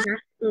บ้องนะ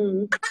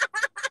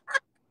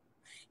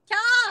ช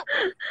อบ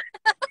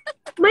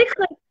ไม่เค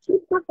ยคิ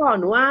ดมาก่อน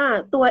ว่า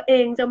ตัวเอ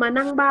งจะมา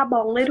นั่งบ้าบ้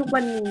องได้ทุก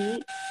วันนี้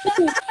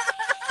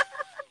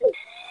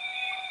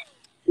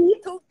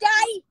ถูกใจ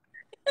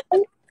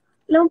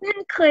แล้วแม่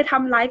เคยท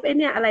ำไลฟ์ไอ้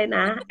เนี่ยอะไรน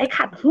ะไอ้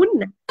ขัดหุ้น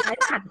น่ะไล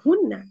ฟ์ขัดหุ้น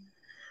น่ะ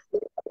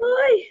เ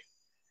ฮ้ย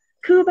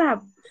คือแบบ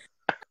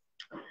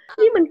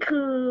นี่มัน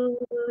คือ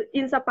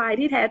อินสปาย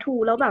ที่แท้ทรู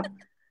แล้วแบบ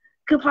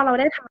คือพอเรา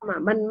ได้ทำอ่ะ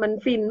มัน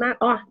ฟินมาก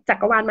จั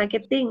กรวาลมาร์เ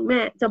ก็ตติ้งแม่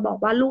จะบอก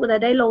ว่าลูกจะ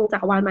ได้ลงจั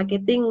กรวาลมาร์เก็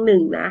ตติ้ง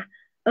1นะ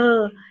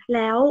แ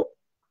ล้ว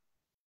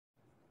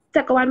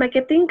จักรวาลมาร์เ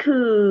ก็ตติ้ง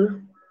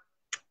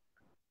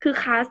คือ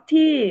คลาส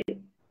ที่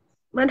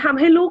มันทำ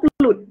ให้ลูก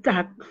หลุดจา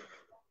ก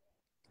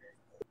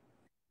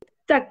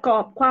กรอ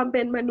บความเ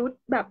ป็นมนุษย์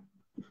แบบ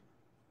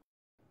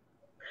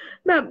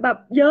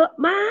เยอะ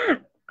มาก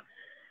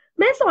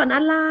แม่สอนอ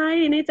ะไร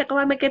ในจักรว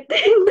าลมาร์เก็ต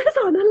ติ้งแม่ส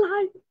อนอะไร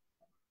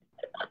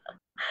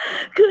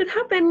คือถ้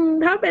าเ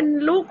ป็น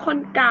ลูกคน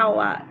เก่า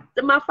อ่ะจ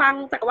ะมาฟัง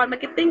จักรวาลมา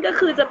ร์เก็ตติ้งก็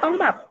คือจะต้อง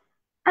แบบ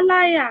อะไร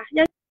อ่ะ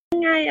ยั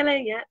งไงอะไรอ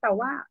ย่างเงี้ยแต่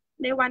ว่า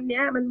ในวันเนี้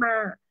ยมันมา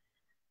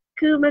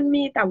คือมัน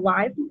มีแต่ไว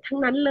ฟ์ทั้ง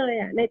นั้นเลย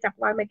อ่ะในจักร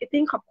วาลมาร์เก็ต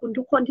ติ้งขอบคุณ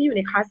ทุกคนที่อยู่ใ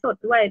นคลาสสด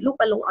ด้วยลูก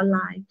ไปลงออนไล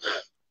น์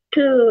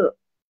คือ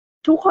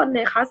ทุกคนใน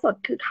คลาสสด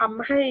คือท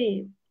ำใ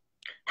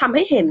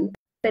ห้เห็น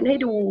เป็นให้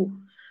ดู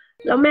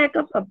แล้วแม่ก็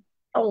แบบ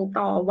ส่ง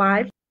ต่อไว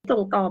ฟ์ส่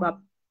งต่อแบบ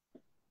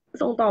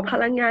ส่งต่อพ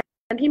ลังงา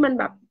นที่มัน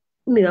แบบ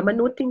เหนือม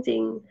นุษย์จริ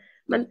ง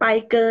ๆมันไป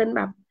เกินแ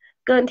บบ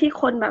เกินที่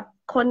คนแบบ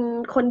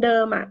คนเดิ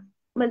มอ่ะ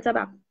มันจะแ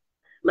บบ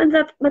มัน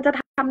จะ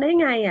ทำได้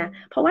ไงอ่ะ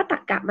เพราะว่าตร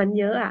รกะมัน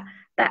เยอะอ่ะ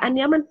แต่อันเ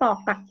นี้ยมัน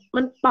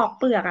มันปอก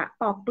เปลือกอ่ะ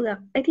ปอกเปลือก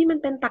ไอ้ที่มัน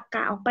เป็นตรรก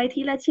ะออกไป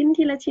ทีละชิ้น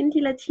ทีละชิ้นที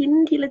ละชิ้น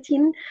ทีละชิ้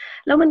น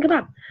แล้วมันก็แบ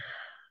บ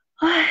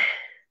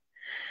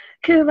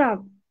คือแบบ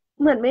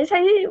เหมือนไม่ใ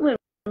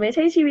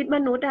ช่ชีวิตม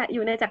นุษย์อะอ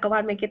ยู่ในจักรวา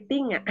ลมาร์เก็ต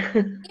ติ้งอะ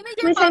นี่ไม่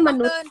ใช่ความบัง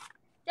เอิญ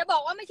จะบอ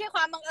กว่าไม่ใช่ค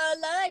วามบังเอิญ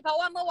เลยเพราะ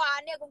ว่าเมื่อวาน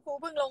เนี่ยคุณครู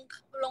เพิ่ง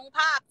ลงภ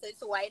าพ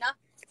สวยๆเนาะ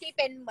ที่เ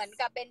ป็นเหมือน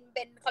กับเ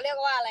ป็นเขาเรียก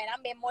ว่าอะไรนะ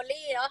เมมโม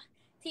รี่เนาะ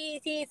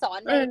ที่สอน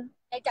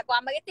ในจักรวา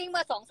ลมาร์เก็ตติ้งเ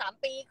มื่อ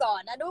 2-3 ปีก่อน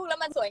นะดูแล้ว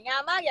มันสวยงา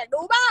มมากอยากดู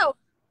เปล่า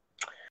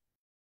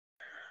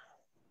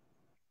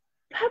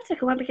ภาพจั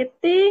กรวาลมาร์เก็ต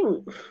ติ้ง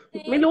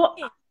ไม่รู้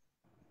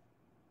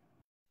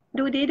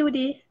ดู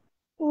ดี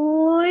โอ้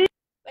ย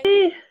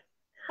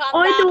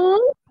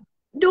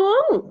ดุ้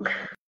ง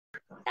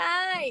ใ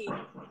ช่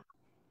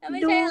แล้วไม่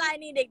ใช่อะไร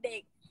นี่เด็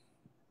กๆ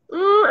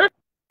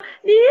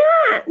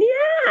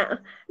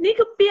นี่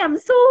คือเปี่ยม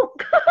สุข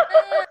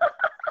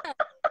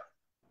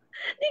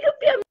นี่คือ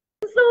เปี่ยม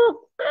สุข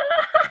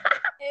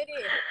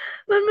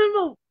มันแบ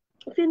บ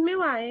ฟินไม่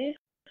ไหว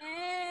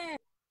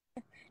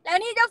แล้ว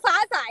นี่เจ้าฟ้า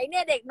ใสเนี่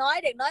ยเด็กน้อย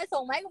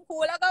ส่งมาให้คุณครู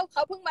แล้วก็เข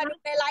าเพิ่งมาดู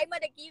ในไลฟ์เมื่อ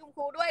กี้คุณค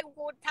รูด้วยคุณค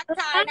รูทัก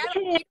ทายนะ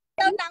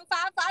จ้านางฟ้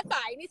าใส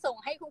นี่ส่ง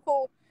ให้คุณครู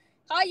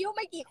เขาอายุไ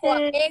ม่กี่ขวบ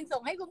เองส่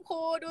งให้คุณค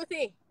รูดู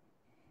สิ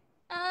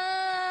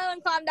มัน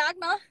ความดัก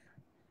เนาะ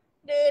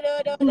เด้อ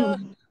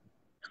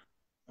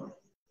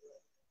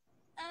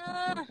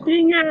จริ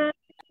งอ่ะ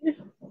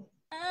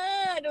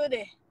ดู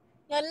ดิ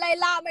เงินไล่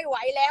ล่าไม่ไหว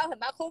แล้วเห็น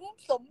ไหมคุ้ม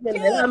สม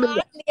ชื่อคัสเรี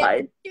ยน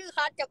ชื่อ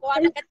คัสจากวัน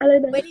อะไร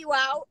นะ เวลี่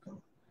ว้าว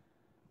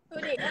ดู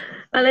ดิ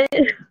อะไร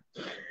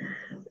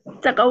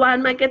จักรวาล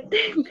มาร์เก็ต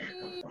ติ้ง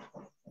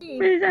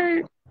ไม่ใช่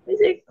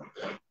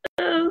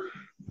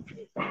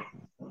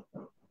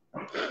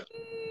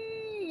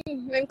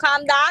เป็นความ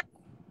ดัก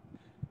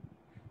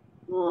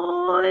โอ้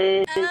ย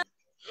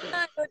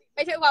ไ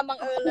ม่ใช่ความบัง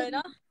เอิญเลยเน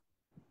าะ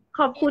ข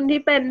อบคุณ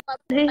ที่เป็น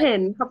ให้เห็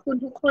นขอบคุณ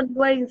ทุกคน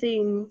ด้วยจริ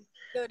ง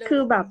ๆคื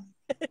อแบบ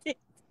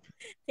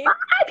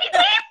พี่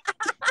ทิพย์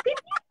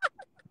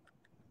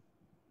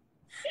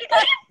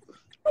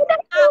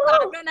อ้าปา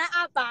กด้วยนะอ้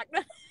าปากด้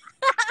วย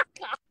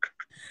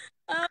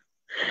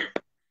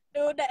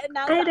ดูเด็กน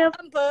างสาว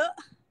อำเภอ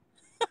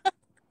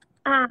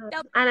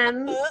อันนั้น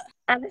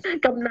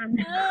กำนัน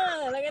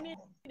แล้วก็นี่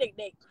เ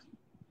ด็ก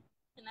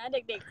ๆนะเ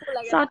ด็กๆพูดอะไร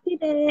กันซอสที่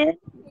แดง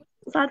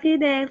ซอส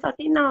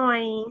ที่หน่อ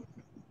ย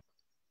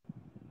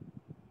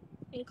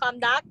มีความ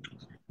ดัก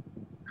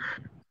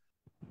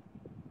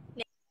เ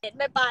น็ต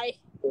ไม่ไป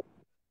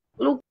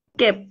ลูก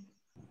เก็บ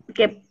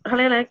เขาเ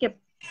รียกอะไรเก็บ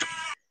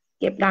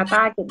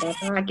data แ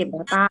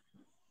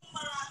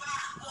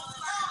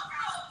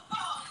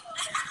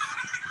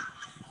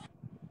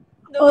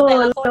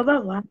ล้วแบ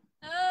บว่า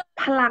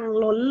พลัง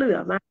ล้นเหลือ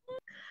มาก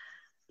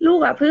ลูก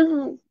อ่ะเพิ่ง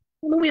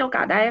มีโอก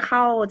าสได้เข้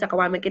าจักร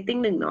วาลมาร์เก็ตติ้ง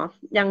1เนาะ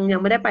ยัง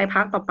ไม่ได้ไปภ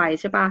าคต่อไป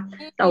ใช่ป่ะ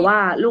แต่ว่า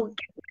ลูก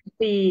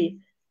ปี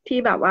ที่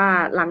แบบว่า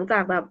หลังจา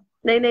กแบบ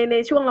ใน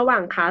ช่วงระหว่า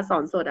งคลาสสอ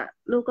นสดอ่ะ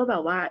ลูกก็แบ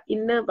บว่าอิ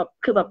นเนอร์แบบ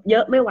คือแบบเยอ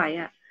ะไม่ไหว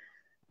อ่ะ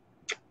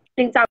จ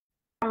ริงจ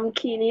ำ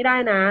คีย์นี้ได้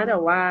นะแต่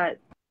ว่า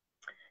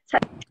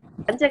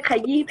ฉันจะข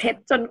ยี้เพชร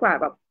จนกว่า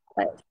แบบ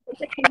ฉัน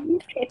จะขยี้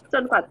เพชรจ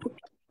นกว่า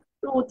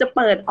ลูกจะเ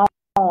ปิดอ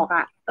อก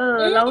อ่ะ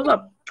แล้วแบ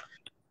บ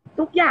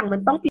ทุกอย่างมั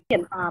นต้องเปลี่ย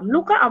นตามลู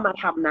กก็เอามา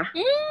ทำนะ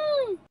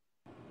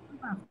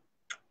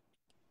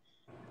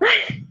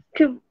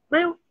คือไ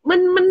ม่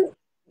มัน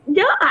เ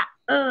ยอะอ่ะ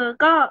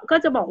ก็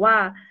จะบอกว่า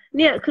เ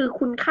นี่ยคือ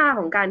คุณค่าข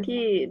องการ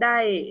ที่ไ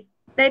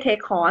ด้เทค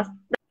คอร์ส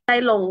ได้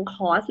ลงค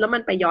อร์สแล้วมั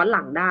นไปย้อนห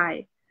ลังได้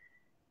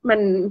มัน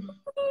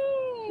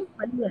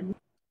เห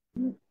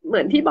มื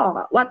อนที่บอก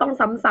อะว่าต้อง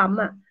ซ้ำ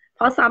ๆอะเพ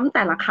ราะซ้ำแ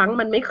ต่ละครั้ง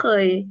มันไม่เค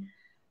ย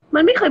เห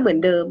มือน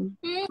เดิม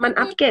มัน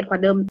อัปเกรดกว่า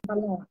เดิมต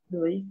ลอดเล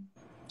ย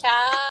ใ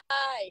ช่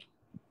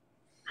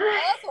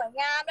สวย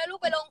งามแล้วลูก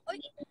ไปลง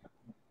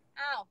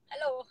อ้าวฮัล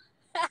โหล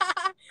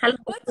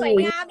สวย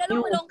งามแล้วลู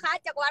กไปลงคลาส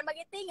จากวันมาร์เ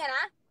ก็ตติ้งอะน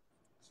ะ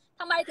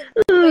ทำไมถึง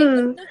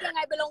นึกยังไง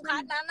ไปลงคลา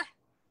สนั้นนะ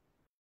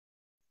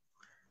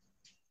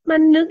มั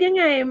นนึกยัง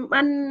ไง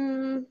มัน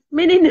ไ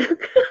ม่ได้นึก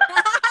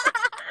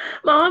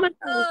มองว่ามั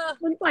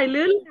นปล่อย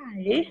ลื่นไหล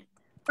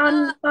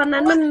ตอน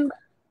นั้นมัน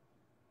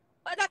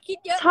ถ้าคิด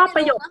เยอะชอบป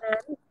ระโยคนั้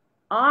น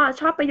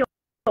ชอบประโย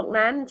ค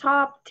นั้นชอ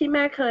บที่แ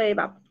ม่เคยแ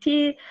บบที่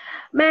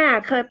แม่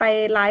เคยไป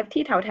ไลฟ์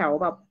ที่แถว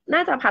แบบน่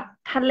าจะพัด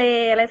ทะเล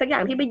อะไรสักอย่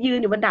างที่ไปยืน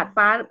อยู่บนดาด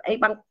ฟ้าไ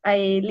อ้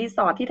รีส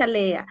อร์ทที่ทะเล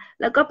อ่ะ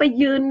แล้วก็ไป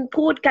ยืน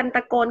พูดกันต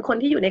ะโกนคน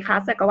ที่อยู่ในคลา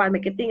สจักรวาลมา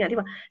ร์เก็ตติ้งอ่ะที่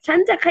บอกฉัน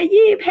จะข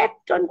ยี้เพชร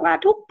จนกว่า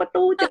ทุกประ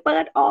ตูจะเปิ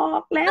ดออ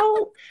กแล้ว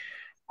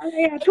อะไร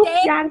อ่ะทุก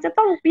อย่างจะ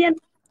ต้องเปลี่ยน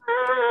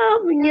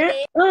อย่างเงี้ย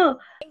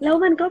แล้ว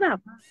มันก็แบบ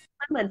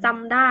มันเหมือนจ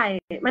ำได้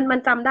มัน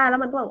จำได้แล้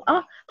วมันก็แบบ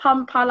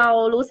พอเรา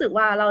รู้สึก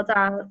ว่าเราจะ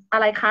อะ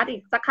ไรคลาสอี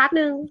กสักคลาส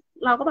นึง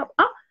เราก็แบบ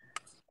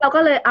เราก็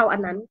เลยเอาอั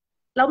นนั้น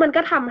แล้วมัน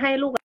ก็ทำให้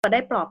ลูกไ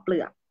ด้ปลอกเปลื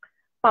อก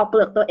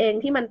ตัวเอง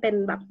ที่มันเป็น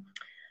แบบ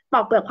ปล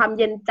อกเปลือกความ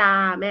เย็นจา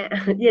แม่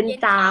เย็น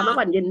จาเมื่อ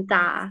ก่อนเย็นจ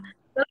า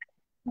เ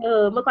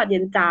มื่อก่อนเย็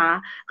นจา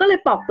ก็เลย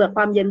ปลอกเปลือกค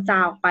วามเย็นจา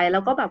ออกไปแล้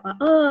วก็แบบว่า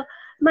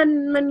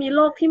มันมีโ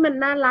ลกที่มัน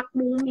น่ารัก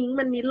มุ้งมิ้ง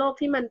มันมีโลก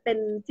ที่มันเป็น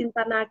จินต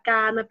นาก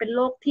ารมันเป็นโ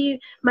ลกที่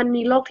มัน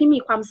มีโลกที่มี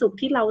ความสุข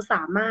ที่เราส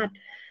ามารถ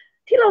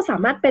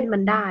เป็นมั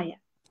นได้อะ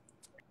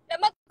แล้ว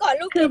เมื่อก่อน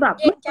ลูกคือแบบ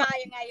เย็นจา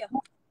ยังไงเย็น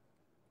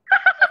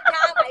จ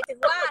าหมายถึง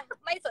ว่า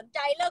ไม่สนใจ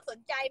เลิกสน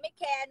ใจไม่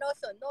แคร์โน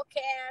แค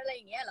ร์อะไรอ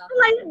ย่างเงี้ยเหรออะ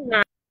ไรอย่าง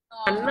นั้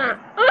นน่ะ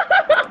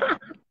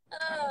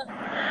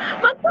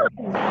เมื่อ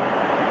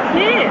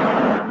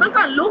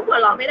ก่อนลูกหัว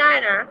เราะไม่ได้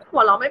นะหั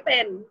วเราะไม่เป็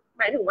น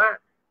หมายถึงว่า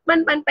มั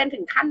นเป็นถึ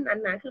งขั้นนั้น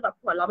นะคือแบบ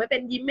หัวเราะไม่เป็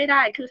นยิ้มไม่ไ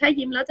ด้คือถ้า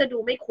ยิ้มแล้วจะดู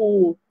ไม่คูล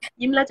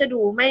ยิ้มแล้วจะดู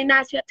ไม่น่า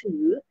เชื่อถื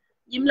อ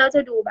ยิ้มแล้วจ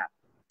ะดูแบบ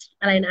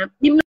อะไรนะ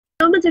ยิ้มแ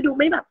ล้วมันจะดู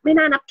ไม่แบบไม่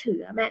น่านับถือ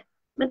แม่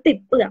มันติด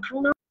เปลือกข้า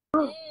งนอก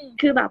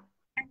คือแบบ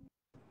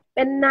เ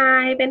ป็นนา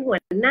ยเป็นหัว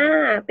หน้า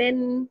เ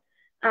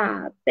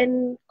ป็น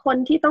คน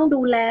ที่ต้อง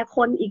ดูแลค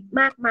นอีก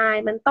มากมาย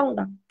มันต้องแ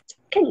บบ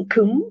แข่ง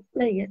ขึมอะ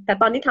ไรอย่างเงี้ยแต่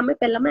ตอนนี้ทำไม่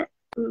เป็นแล้วแม่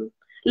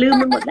ลืม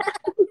มันหมดแล้ว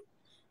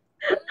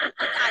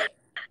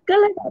ก็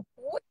เลย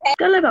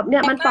แบบเนี่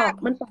ยมันปอก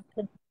เ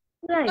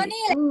รื่อยก็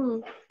นี่แหละ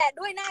แต่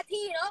ด้วยหน้า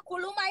ที่เนาะคุณ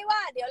รู้ไหมว่า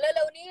เดี๋ยวเ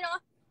ร็วๆนี้เนาะ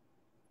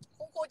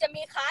คุณครูจะ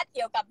มีคลาสเ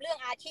กี่ยวกับเรื่อง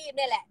อาชีพ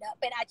นี่แหละเดี๋ยว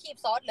เป็นอาชีพ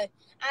ซอสเลย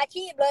อา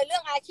ชีพเลยเรื่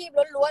องอาชีพ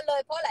ล้วนๆเล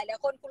ยเพราะหลาย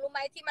ๆคนคุณรู้ไหม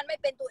ที่มันไม่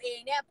เป็นตัวเอง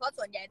เนี่ยเพราะ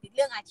ส่วนใหญ่ติดเ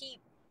รื่องอาชีพ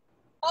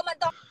เพราะมัน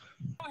ต้อง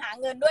หา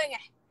เงินด้วยไง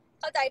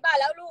เข้าใจป่ะ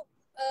แล้วลูก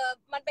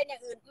มันเป็นอย่า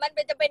งอื่นมัน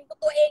จะเป็น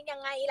ตัวเองยั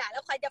งไงล่ะแล้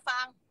วใครจะฟั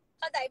ง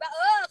เข้าใจป่ะ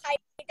ใ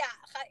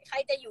คร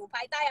จะอยู่ภ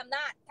ายใต้อำน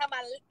าจถ้ามั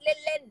น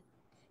เล่น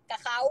กับ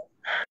เขา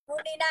นู่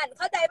นนี่นั่นเ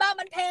ข้าใจป่ะ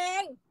มันแพ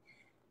ง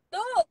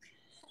ลูก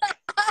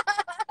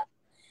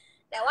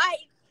แต่ว่า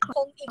ค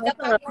งอีกสัก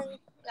พักนึง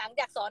หลัง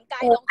จากสอนกา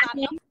ยลองท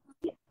ำเนาะ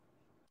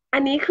อั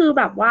นนี้คือ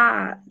แบบว่า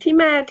ที่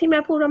แม่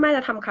พูดว่าแม่จ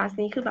ะทำคลาส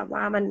นี้คือแบบ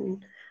ว่า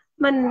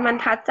มัน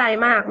ทัดใจ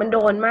มากมันโด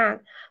นมาก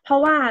เพรา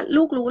ะว่า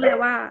ลูกรู้เลย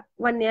ว่า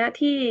วันเนี้ย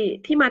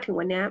ที่มาถึง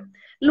วันเนี้ย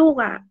ลูก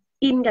อ่ะ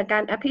อินกับกา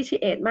ร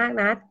appreciate มาก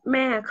นะแ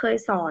ม่เคย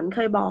สอนเค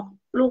ยบอก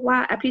ลูกว่า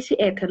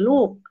appreciate เถอะลู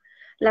ก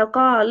แล้ว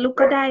ก็ลูก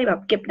ก็ได้แบบ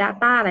เก็บ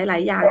data หลา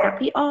ยๆอย่างจาก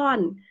พี่อ้อน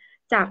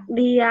จากเ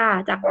ดีย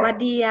จากมา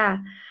เดีย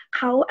เ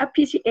ขา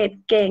appreciate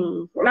เก่ง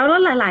แล้ว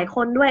หลายๆค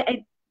นด้วยไอ้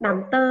หน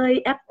ำเตย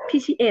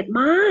appreciate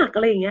มากอ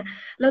ะไรอย่างเงี้ย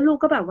แล้วลูก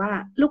ก็แบบว่า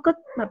ลูกก็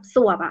แบบส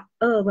วบอ่ะ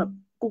แบบ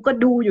กูก็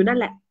ดูอยู่นั่น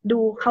แหละดู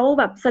เขา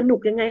แบบสนุก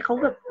ยังไงเขา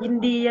แบบยิน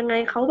ดียังไง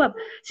เขาแบบ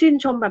ชื่น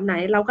ชมแบบไหน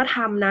เราก็ท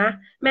ำนะ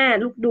แม่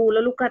ลูกดูแล้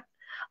วลูกก็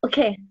โอเค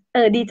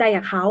ดีใจ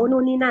กับเขา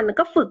นู่นนี่นั่นแล้ว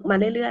ก็ฝึกมา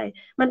เรื่อย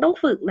ๆมันต้อง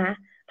ฝึกนะ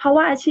เพราะ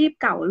ว่าอาชีพ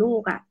เก่าลู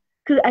กอ่ะ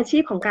คืออาชี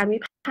พของการวิ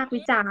พากษ์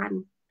วิจารณ์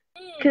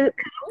คือ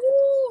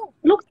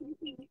ลูก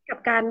กับ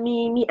การ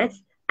มี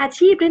อา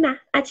ชีพด้วยนะ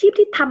อาชีพ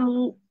ที่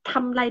ท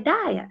ำรายไ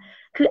ด้อ่ะ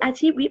คืออา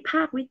ชีพวิพ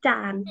ากษ์วิจ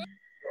ารณ์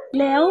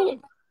แล้ว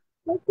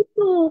คิด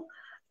ดู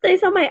ใน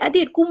สมัยอ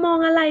ดีตกูมอง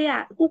อะไรอ่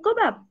ะกูก็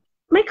แบบ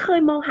ไม่เคย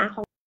มองหาข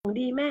อง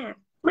ดีแม่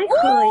ไม่เ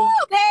คย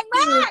เพลงม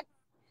าก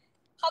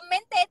คอมเม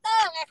นเตเตอ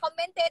ร์ไง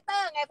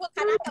พวกค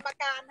ณะกรรม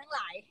การทั้งหล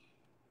าย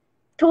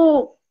ถู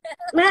ก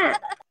แม่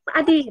อ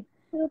ดีต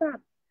คือแบบ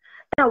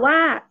แต่ว่า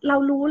เรา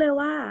รู้เลย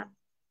ว่า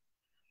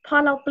พอ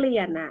เราเปลี่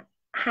ยนอ่ะ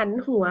หัน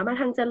หัวมา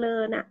ทางเจริ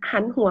ญอ่ะหั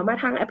นหัวมา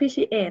ทาง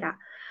appreciate อ่ะ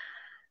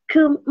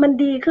คือมัน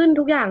ดีขึ้น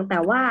ทุกอย่างแต่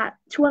ว่า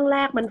ช่วงแร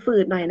กมันฝื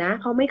ดหน่อยนะ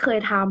เพราะไม่เคย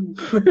ท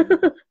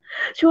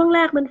ำ ช่วงแร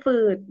กมันฝื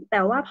ดแ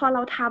ต่ว่าพอเร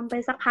าทำไป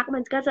สักพักมั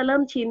นก็จะเริ่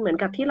มชินเหมือน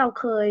กับที่เรา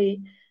เค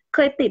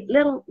ยติดเ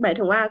รื่องหมาย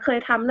ถึงว่าเคย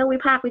ทำเรื่อง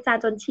วิพากษ์วิจาร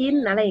ณ์จนชิน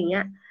อะไรอย่างเงี้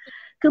ย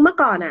คือเมื่อ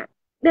ก่อนอ่ะ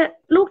เนี่ย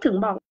ลูกถึง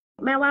บอก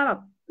แม่ว่าแบบ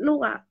ลูก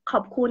อ่ะขอ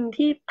บคุณ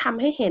ที่ทำ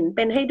ให้เห็นเ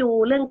ป็นให้ดู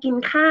เรื่องกิน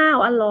ข้าว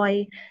อร่อย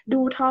ดู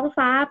ท้อง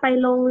ฟ้าไป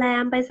โรงแร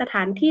มไปสถ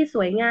านที่ส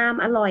วยงาม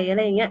อร่อยอะไ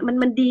รอย่างเงี้ย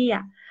มันดีอ่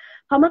ะ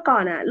เพราะเมื่อก่อ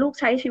นอ่ะลูก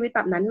ใช้ชีวิตแบ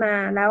บนั้นมา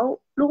แล้ว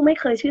ลูกไม่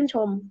เคยชื่นช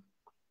ม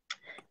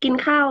กิน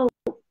ข้าว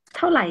เ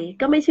ท่าไหร่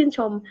ก็ไม่ชื่นช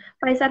ม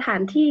ไปสถา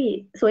นที่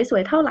สว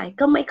ยๆเท่าไหร่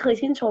ก็ไม่เคย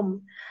ชื่นชม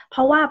เพร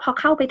าะว่าพอ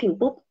เข้าไปถึง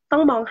ปุ๊บต้อ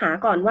งมองหา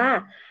ก่อนว่า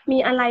มี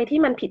อะไรที่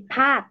มันผิดพ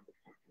ลาด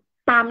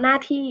ตามหน้า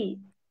ที่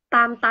ต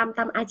าม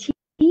อา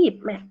ชีพ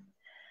แม่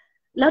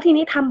แล้วที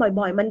นี้ทำ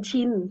บ่อยๆมัน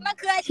ชิน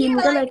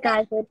ก็เลยกลา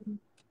ยเป็น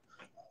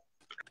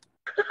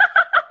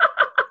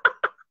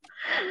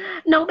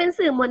น้องเป็น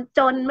สื่อมวลช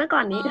นเมื่อก่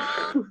อนนี้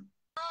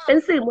เป็น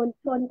สื่อมวล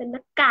ชนเป็น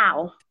นักข่าว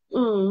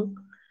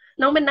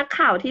น้องเป็นนัก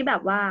ข่าวที่แบ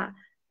บว่า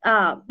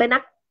เป็นนั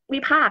ก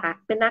วิพากษ์อ่ะ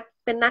เป็น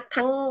นัก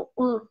ทั้ง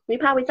วิ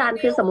พากษ์วิจารณ์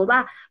คือสมมุติว่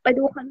าไป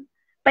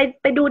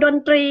ดูดน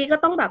ตรีก็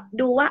ต้องแบบ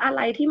ดูว่าอะไ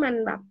รที่มัน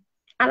แบบ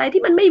อะไร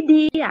ที่มันไม่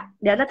ดีอ่ะ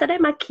เดี๋ยวเราจะได้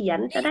มาเขียน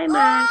จะได้ม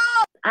า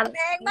แพ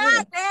งมา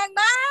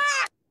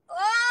ก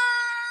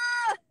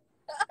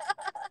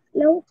แ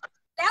ล้ว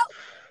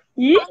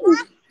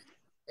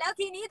แล้ว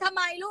ทีนี้ทำไ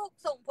มลูก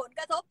ส่งผลก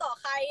ระทบต่อ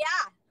ใครอ่ะ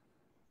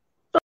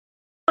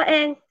ตัวเอ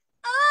ง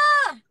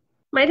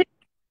หมายถึง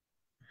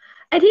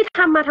ไอ้ที่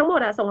ทำมาทั้งหมด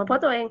อะส่งมาเพรา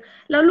ะตัวเอง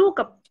แล้วลูก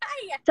กับ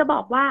จะบอ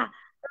กว่า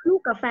ลู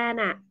กกับแฟน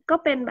อะก็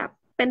เป็นแบบ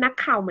เป็นนัก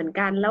ข่าวเหมือน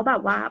กันแล้วแบ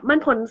บว่ามัน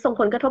ส่ง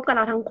ผลกระทบกับเ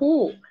ราทั้งคู่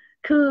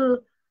คือ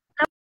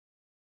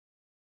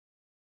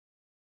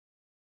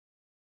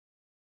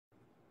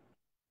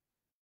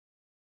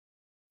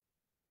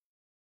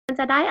มัน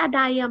จะได้อะไร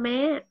อะแม่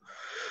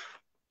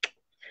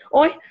โ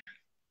อ๊ย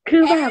คื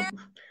อแบบ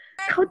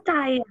เข้าใจ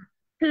อะ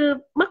คือ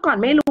เมื่อก่อน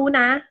ไม่รู้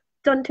นะ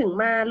จนถึง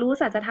มารู้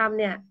สัจธรรม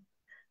เนี่ย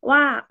ว่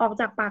าออก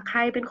จากปากใคร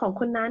เป็นของ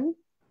คนนั้น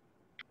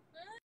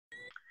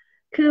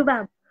คือแบ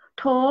บ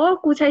โถ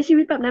กูใช้ชี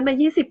วิตแบบนั้นมา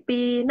20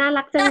 ปีน่า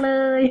รักจังเล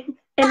ย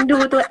เอ็นดู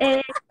ตัวเอ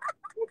ง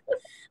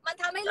มัน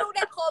ทำให้ลูกไ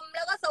ด้คมแ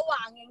ล้วก็สว่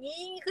างอย่าง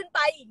นี้ขึ้นไป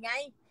อีกไง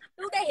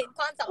ลูกได้เห็นค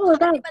วามสำ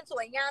คัญที่มันส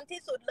วยงามที่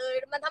สุดเลย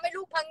มันทำให้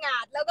ลูกพังงา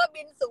ดแล้วก็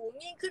บินสูง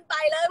ยิ่งขึ้นไป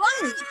เลยว้า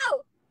ว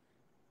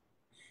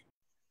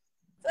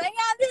สวย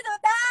งามที่สุด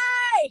ได้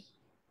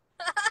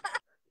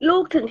ลู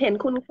กถึงเห็น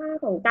คุณค่า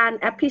ของการ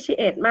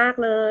appreciate มาก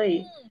เลย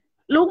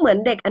ลูกเหมือน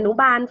เด็กอนุ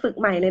บาลฝึก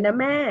ใหม่เลยนะ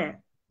แม่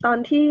ตอน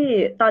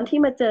ที่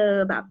มาเจอ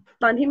แบบ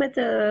ตอนที่มาเ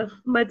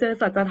จอ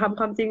สัจธรรม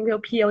ความจริง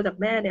เพียวๆจาก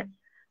แม่เนี่ย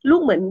ลู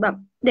กเหมือนแบบ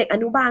เด็กอ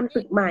นุบาล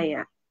ฝึกใหม่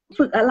อ่ะ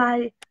ฝึกอะไร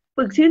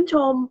ฝึกชื่นช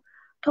ม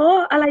โท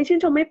ษอะไรชื่น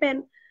ชมไม่เป็น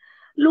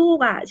ลูก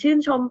อ่ะชื่น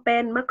ชมเป็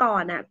นเมื่อก่อ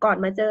นอ่ะก่อน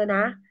มาเจอน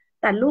ะ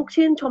แต่ลูก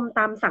ชื่นชม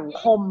ตามสัง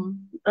คม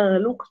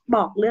ลูกบ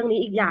อกเรื่องนี้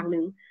อีกอย่างห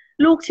นึ่ง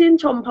ลูกชื่น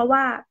ชมเพราะว่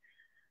า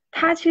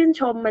ถ้าชื่น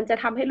ชมมันจะ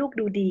ทำให้ลูก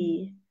ดูดี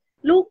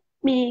ลูก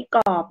มีก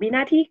รอบมีห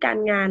น้าที่การ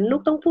งานลู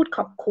กต้องพูดข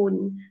อบคุณ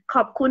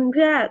เ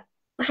พื่อ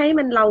ให้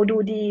มันเราดู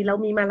ดีเรา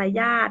มีมาร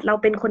ยาทเรา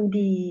เป็นคน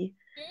ดี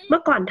เมื่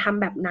อก่อนท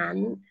ำแบบนั้น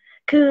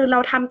คือเรา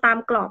ทำตาม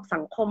กรอบสั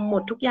งคมหม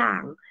ดทุกอย่า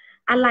ง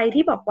อะไร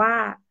ที่บอกว่า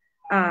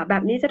แบ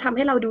บนี้จะทำใ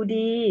ห้เราดู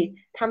ดี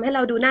ทำให้เร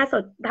าดูน่าส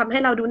ดทำให้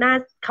เราดูน่า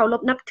เคาร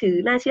พนับถือ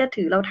น่าเชื่อ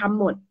ถือเราทำ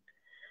หมด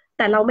แ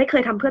ต่เราไม่เค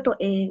ยทำเพื่อตัว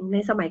เองใน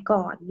สมัย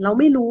ก่อนเรา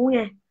ไม่รู้ไ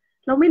ง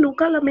เราไม่รู้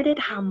ก็เราไม่ได้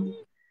ท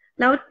ำ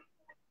แ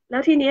ล้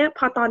วทีเนี้ยพ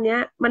อตอนเนี้ย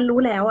มันรู้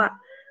แล้วอ่ะ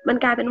มัน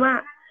กลายเป็นว่า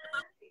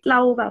เรา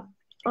แบบ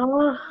อ๋อ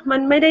มั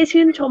นไม่ได้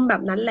ชื่นชมแบ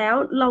บนั้นแล้ว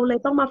เราเลย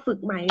ต้องมาฝึก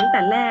ใหม่ตั้งแ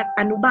ต่แรก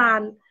อนุบา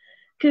ล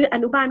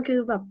คือ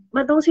แบบ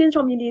มันต้องชื่นช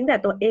มยินดีตั้งแต่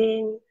ตัวเอง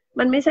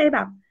มันไม่ใช่แบ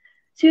บ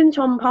ชื่นช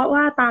มเพราะ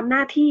ว่าตามหน้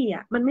าที่อ่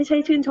ะมันไม่ใช่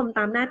ชื่นชมต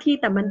ามหน้าที่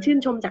แต่มันชื่น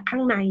ชมจากข้า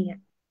งในอ่ะ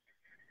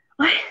โ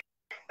อ๊ย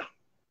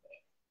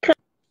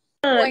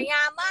สวยง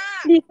ามมา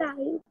ก ดีใจ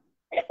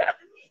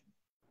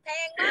แพ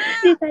งมาก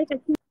ดีใจกับ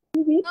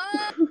ชีวิต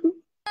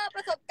ป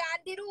ระสบการ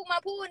ณ์ที่ลูกมา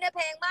พูดเนี่ยแ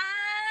พงมา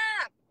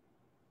ก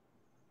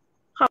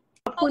ข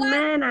อบคุณแ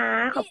ม่นะ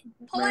ขอบคุณ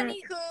เพราะว่า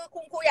นี่คือ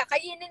คุณครูอยากข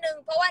ยี้นิดนึง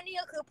เพราะว่านี่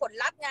ก็คือผล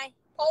ลัพธ์ไง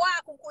เพราะว่า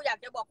คุณครูอยาก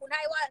จะบอกคุณใ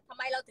ห้ว่าทำไ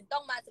มเราถึงต้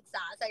องมาศึกษ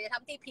าศีลธร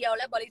รมที่เพียว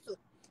และบริสุท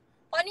ธิ์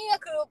เพราะนี่ก็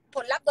คือผ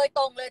ลลัพธ์โดยต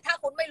รงเลยถ้า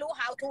คุณไม่รู้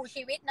how to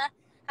ชีวิตนะ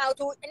how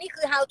to อันนี้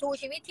คือ how to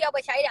ชีวิตที่เอาไป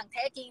ใช้อย่างแ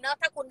ท้จริงเนาะ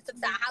ถ้าคุณศึก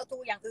ษา how to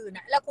อย่างอื่นน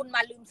ะแล้วคุณม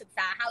าลืมศึกษ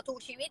า how to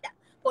ชีวิตอ่ะ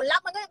ผลลัพ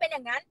ธ์มันก็จะเป็นอย่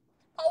างนั้น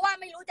เพราะว่า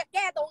ไม่รู้จะแ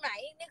ก้ตรงไหน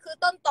นี่คือ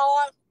ต้นตอ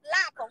ร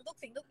ากของทุก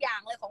สิ่งทุกอย่าง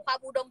เลยของความ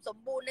อุดมสม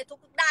บูรณ์ในทุก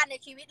ด้านใน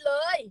ชีวิตเล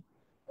ย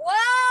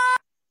ว้า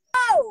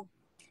ว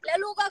แล้ว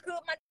ลูกก็คือ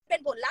มันเป็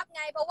นผลลัพธ์ไ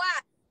งเพราะว่า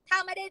ถ้า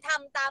ไม่ได้ท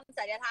ำตาม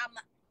ศีลธรรม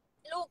อ่ะ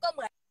ลูกก็เห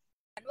มือน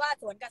ว่า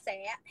สวนกระแส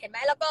เห็นไหม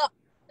แล้ว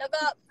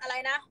ก็อะไร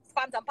นะค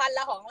วามสัมพันธ์ล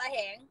ะหองละแห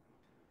ง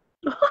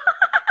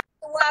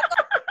ตัว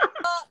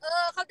ก็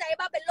เข้าใจ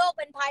ว่าเป็นโรค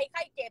เป็นภัยไ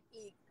ข้เจ็บ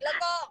อีก แล้ว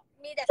ก็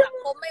มีแต่สัง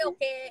คมไม่โอ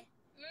เค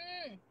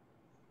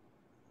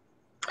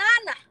นั่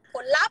นน่ะ ผ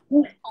ลลัพธ์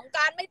ของก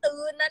ารไม่ตื่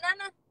นนั่น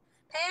นะ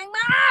แพง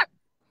มาก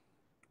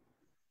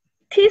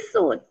ที่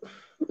สุด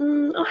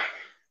โอ๊ย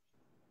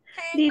แพ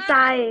ง ดี มาก ใจ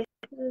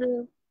คือ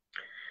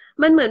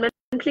มันเหมือนมัน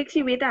พลิก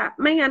ชีวิตอะ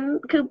ไม่งั้น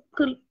คื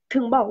อถึ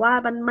งบอกว่า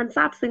มันซ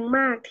าบซึ้งม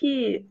ากที่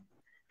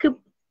คือ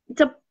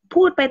จะ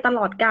พูดไปตล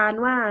อดการ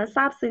ว่าซ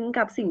าบซึ้ง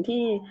กับสิ่ง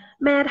ที่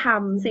แม่ท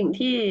ำสิ่ง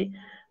ที่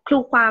ครู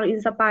กวางอิน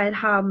สปาย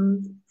ท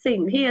ำสิ่ง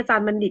ที่อาจา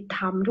รย์บัณฑิตท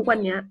ำทุกวัน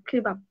เนี้ย คื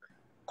อแบบ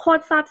โคต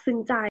รซาบซึ้ง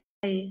ใจ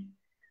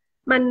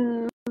มัน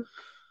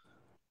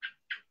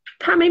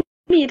ถ้าไม่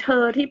มีเธ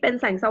อที่เป็น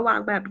แสงสว่าง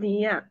แบบนี้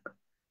อ่ะ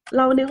เ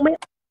รานึกไม่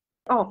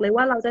ออกเลย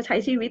ว่าเราจะใช้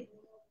ชีวิต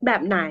แบ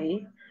บไหน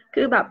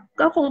คือแบบ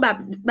ก็คงแบบ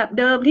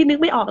เดิมที่นึก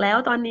ไม่ออกแล้ว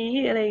ตอนนี้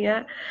อะไรเงี้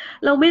ย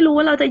เราไม่รู้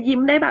ว่าเราจะยิ้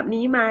มได้แบบ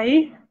นี้ไหม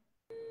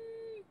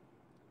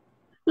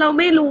เรา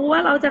ไม่รู้ว่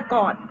าเราจะก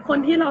อดคน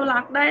ที่เรารั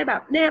กได้แบ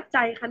บแนบใจ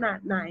ขนาด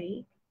ไหน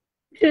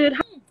คือ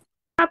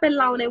ถ้าเป็น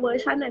เราในเวอ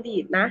ร์ชันอดี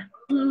ตนะ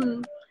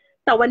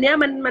แต่วันนี้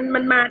มั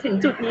นมาถึง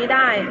จุดนี้ไ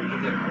ด้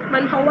มั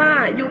นเพราะว่า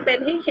อยู่เป็น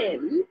ให้เห็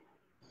น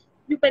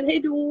อยู่เป็นให้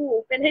ดู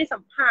เป็นให้สั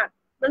มผัส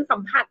มันสั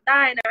มผัสไ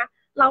ด้นะ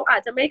เราอา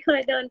จจะไม่เค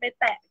ยเดินไป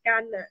แตะกั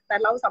นน่ะแต่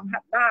เราสัมผั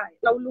สได้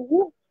เรารู้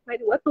หมาย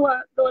ถึงว่าตั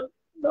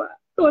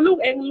วลูก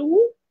เองรู้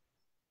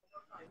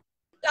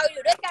เราอ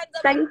ยู่ด้วยกันจ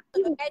น Thank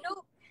you ไงลู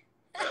ก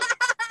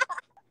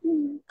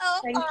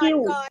Thank you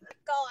กอ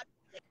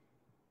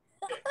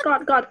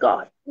ด กอ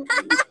ด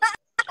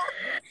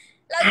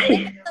เราอยู่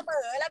ด้วยกันเสม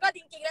อแล้วก็จ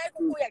ริงๆแล้วคุ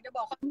ณครูอยากจะบ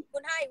อกคุ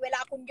ณให้เวลา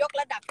คุณยก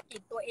ระดับจิ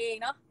ตตัวเอง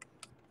เนาะ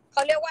เข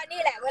าเรียกว่า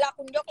นี่แหละเวลา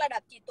คุณยกระดั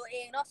บจิตตัวเอ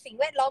งเนาะสิ่ง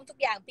แวดล้อมทุก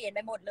อย่างเปลี่ยนไป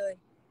หมดเลย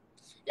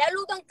แล้ว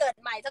ลูกต้องเกิด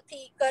ใหม่สัก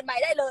ทีเกิดใหม่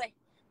ได้เลย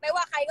ไม่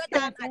ว่าใครก็ต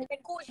ามอาจจะเป็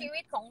นคู่ชีวิ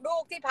ตของลู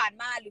กที่ผ่าน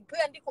มาหรือเ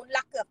พื่อนที่คุณ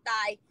รักเกือบต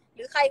ายห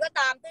รือใครก็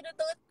ตาม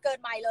ตืดๆเกิด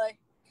ใหม่เลย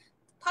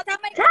เพราะถ้า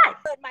ไม่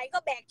เกิดใหม่ก็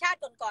แบกชาติ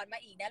ก่อนๆมา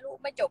อีกนะลูก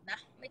ไม่จบนะ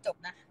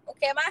โอ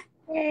เคไหม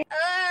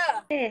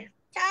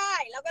ใช่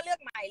แล้วก็เลือก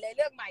ใหม่เลยเ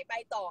ลือกใหม่ไป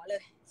ต่อเล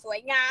ยสวย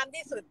งาม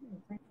ที่สุด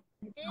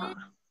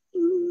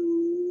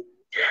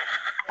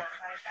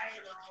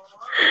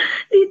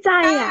ดีใจ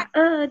อ่ะ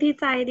ดี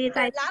ใจ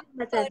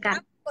มาเจอกัน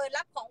เปิด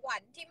รับของหวา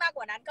นที่มากก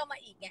ว่านั้นเข้ามา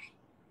อีกไง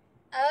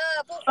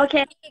ผู้ค โอน เค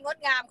ที่งด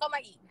งามเข้ามา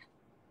อีก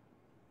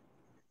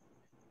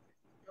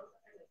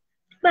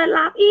เปิด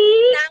รับอี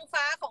ก นาง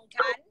ฟ้าของ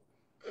ฉัน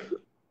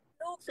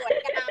ลูกสว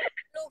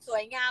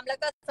ยงามแล้ว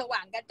ก็สว่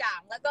างกระจ่า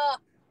งแล้วก็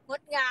ง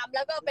ดงามแ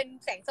ล้วก็เป็น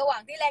แสงสว่า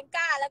งที่แรงก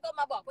ล้าแล้วก็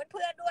มาบอกเ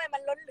พื่อนๆด้วยมั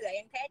นล้นเหลืออ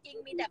ย่างแท้จริง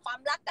มีแต่ความ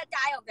รักกระจ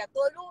ายออกจาก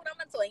ตัวลูกนะ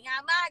มันสวยงา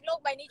มมากโลก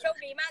ใบนี้โชค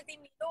ดีมากที่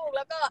มีลูกแ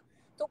ล้วก็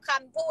ทุกค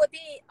ำพูด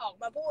ที่ออก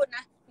มาพูดน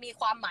ะมี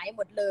ความหมายห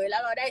มดเลยแล้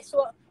วเราได้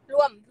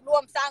ร่ว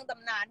มสร้างต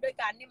ำนานด้วย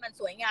กันนี่มัน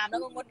สวยงามแล้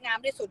วก็งดงาม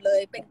ที่สุดเล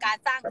ยเป็นการ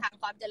สร้างทาง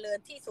ความเจริญ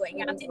ที่สวย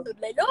งามที่สุด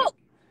เลยลูก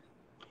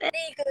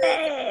นี่คือ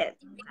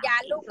วิญญา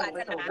ณลูกปราร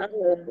ถนา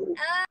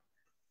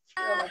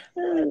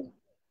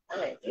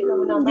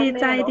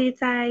ดี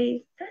ใจ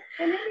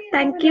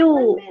thank you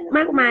ม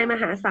ากมายม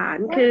หาศาล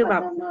คือแบ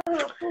บ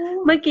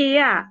เมื่อกี้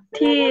อ่ะ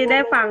ที่ได้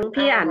ฟัง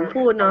พี่อั๋น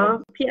พูดเนาะ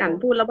พี่อั๋น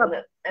พูดแล้วแบบ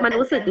มัน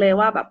รู้สึกเลย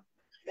ว่าแบบ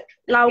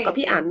เรากับ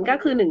พี่อั๋นก็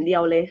คือหนึ่งเดีย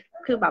วเลย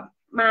คือแบบ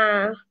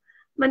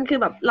มันคือ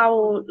แบบเ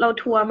รา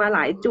ทัวร์มาหล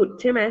ายจุด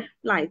ใช่ไหม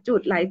หลายจุ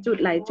ด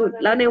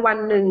แล้วในวัน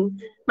หนึ่ง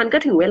มันก็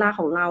ถึงเวลาข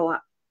องเราอ่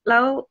ะแล้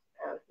ว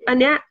อัน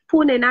เนี้ยพู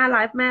ดในหน้าไล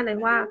ฟ์แม่เลย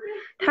ว่า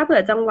ถ้าเผื่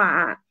อจังหวะ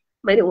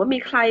หมายถึงว่ามี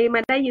ใครม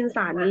าได้ยินส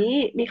ารนี้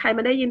มีใครม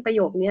าได้ยินประโ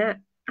ยคเนี้ย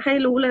ให้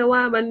รู้เลยว่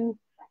า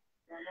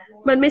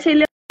มันไม่ใช่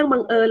เรื่องบั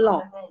งเอิญหรอ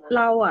กเ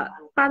ราอะ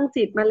ตั้ง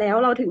จิตมาแล้ว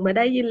เราถึงมาไ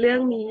ด้ยินเรื่อ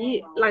งนี้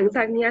หลังจ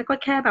ากเนี้ยก็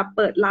แค่แบบเ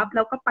ปิดรับแ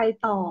ล้วก็ไป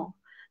ต่อ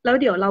แล้ว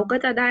เดี๋ยวเราก็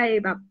จะได้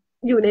แบบ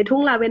อยู่ในทุ่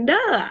งลาเวนเด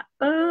อร์อะ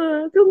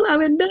ทุ่งลา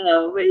เวนเดอร์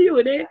ไปอยู่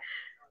ใน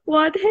ว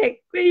อร์เทก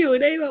ไปอยู่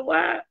ในแบบว่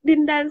า ดิ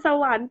นแดนส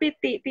วรรค์ปิ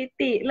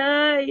ติเล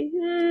ย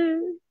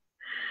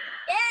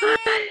เย้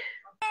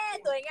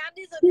สวยงาม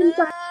ที่สุด ชื่ เล นใ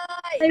จ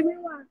ย ไม่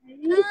ไหว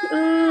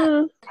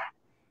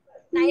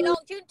ไหนลอ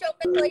งชื่นชมเ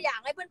ป็นตัวอย่าง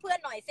ให้เพื่อน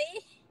ๆหน่อยสิ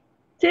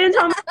ชื่นช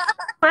ม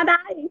มาไ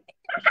ด้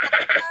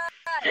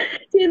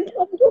ชื่นช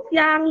มทุกอ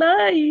ย่างเล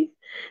ย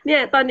เนี่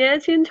ยตอนนี้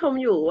ชื่นชม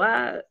อยู่ว่า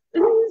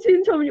ชื่น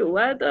ชมอยู่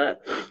ว่า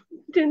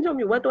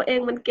ตัวเอง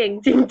มันเก่ง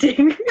จริง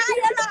ๆ ใช่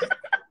แล้วล่ะ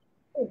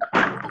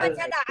มัน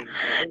ฉลา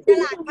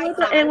ดไป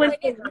ตัวเองมัน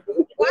เก่ง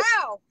ว้า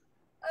ว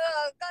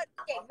ก็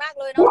เก่งมาก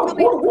เลยเนาะถ้าไ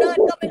ม่รู้เดิน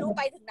ก็ไม่รู้ไ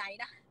ปถึงไหน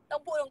นะต้อ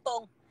งพูดตร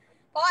ง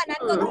ๆเพราะอันนั้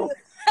นก็คือ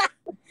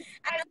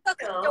อันนั้นก็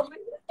คือ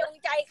จง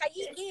ใจข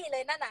ยี้เล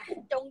ยนั่นน่ะ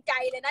จงใจ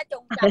เลยนะจ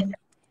งใจ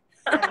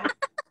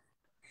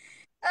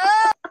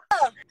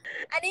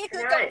อันนี้คื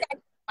อจงใจ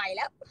ใหม่แ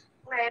ล้ว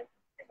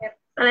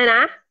อะไรน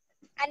ะ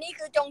อันนี้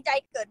คือจงใจ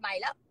เกิดใหม่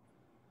แล้ว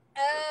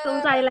จง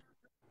ใจแล้ว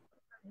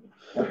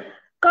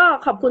ก็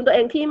ขอบคุณตัวเอ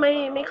งที่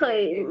ไม่เคย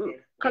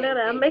เขาเรียกอะไ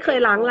รไม่เคย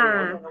ล้างลา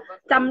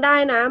จำได้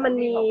นะมัน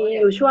มีอ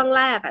ยู่ช่วงแ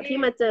รกอะที่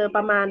มาเจอป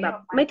ระมาณแบบ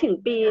ไม่ถึง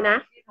ปีนะ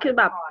คือ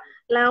แบบ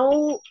แล้ว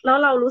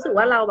เรารู้สึก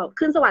ว่าเราแบบ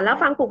ขึ้นสวรรค์แล้ว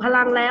ฟังปลุกพ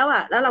ลังแล้วอ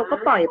ะแล้วเราก็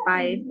ปล่อยไป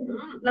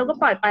แล้ว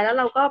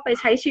เราก็ไป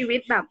ใช้ชีวิ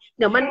ตแบบเ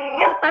ดี๋ยวมัน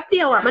แป๊บเ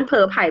ดียวอะมันเผล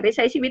อไผลไปใ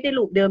ช้ชีวิตใน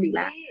ลูปเดิมอีกแ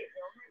ล้ว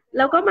แ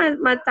ล้วก็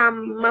มาจ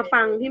ำมา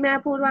ฟังที่แม่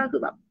พูดว่าคื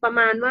อแบบประม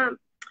าณว่า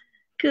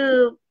คือ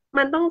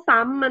มันต้องซ้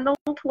ำมันต้อง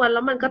ทวนแ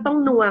ล้วมันก็ต้อง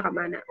นัวกับ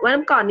มันอะวั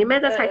นก่อนนี้แม่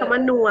จะใช้คำว่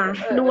านั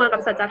วกั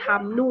บสัจธรร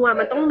มนัว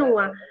มันต้องนัว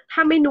ถ้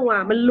าไม่นัว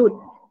มันหลุด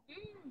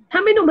ถ้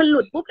าไม่นัวมันห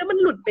ลุดปุ๊บแล้วมัน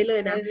หลุดไปเลย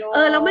นะ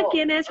แล้วเมื่อ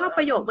กี้เนี่ยชอบป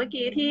ระโยคเมื่อ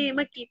กี้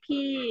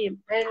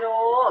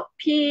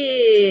พี่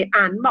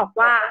อ่านบอก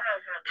ว่า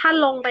ถ้า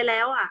ลงไปแล้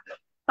วอะ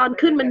ตอน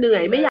ขึ้นมันเหนื่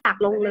อยไม่อยาก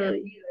ลงเลย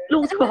ลู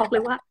กจะบอกเล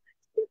ยว่า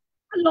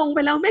ถ้าลงไป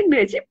แล้วแม่งเห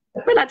นื่อยชิบ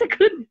เวลาจะ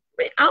ขึ้นไ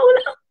ม่เอาแ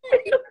ล้ว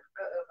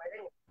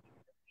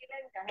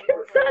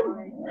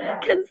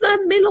แคนเซิล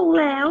ไม่ลง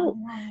แล้ว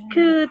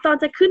คือตอน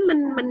จะขึ้น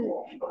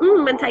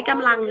มันใช้ก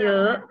ำลังเยอ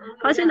ะ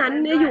เพราะฉะนั้น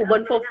เนี่ยอยู่บ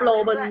นโฟ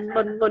ล์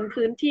บน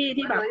พื้นที่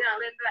ที่แบบ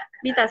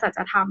มีแต่สัจ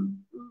ธรรม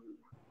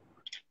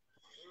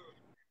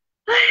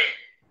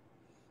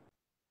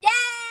เย้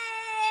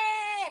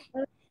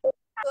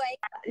สวย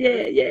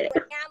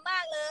งามมา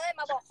กเลยม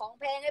าบอกของ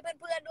แพงให้เ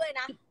พื่อนๆด้วย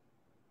นะ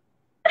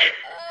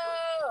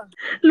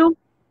ลูก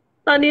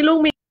ตอนนี้ลูก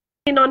มี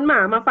น้องหมา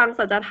มาฟัง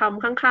สัจธรรม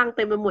ข้างๆเ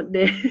ต็มไปหมดเล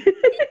ย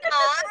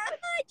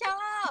ช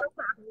อบ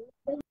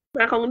หม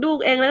าของลูก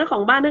เองแล้วก็ขอ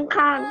งบ้าน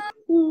ข้าง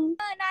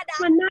ๆน่ารัก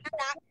มันน่า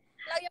รัก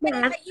เรายังไม่ได้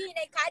ขยี้ใ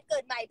นคลาสเกิ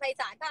ดใหม่ไพ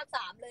ศาลภาค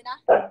 3เลยนะ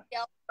เดี๋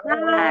ยว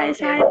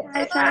ใช่อะ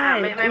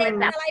ไรแพงๆ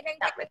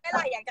ไม่ไ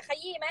รอยากจะข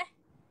ยี้ไหม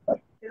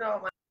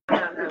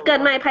เกิด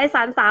ใหม่ไพศ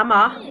าล 3เหร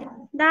อ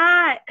ได้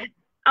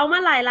เอาเมื่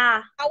อไหร่ล่ะ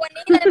เอาวัน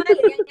นี้เลยไหมห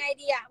รือยังไง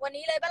ดีอะวัน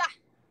นี้เลยปะล่ะ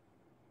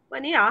วั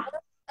นนี้เหรอ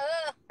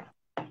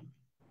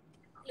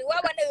หรือว่า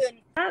วันอื่น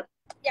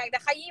อยากจะ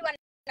ขยี้วัน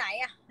ไหน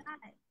อะ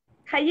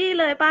ขยี้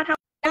เลยป้าถ้า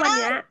วัน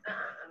เนี้ย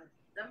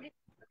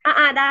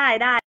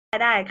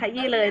ได้ข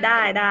ยี้เลยได้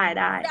เ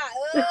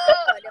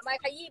ดี๋ยวมา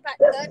ขยี้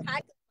เกิดท้าย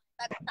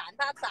สาร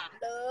ภาค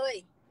 3เลย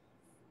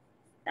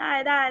ไ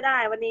ด้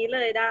วันนี้เล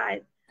ยได้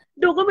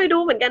ดูก็ไม่ดู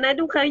เหมือนกันนะ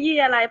ดูขยี้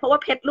อะไรเพราะว่า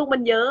เพชรลูกมั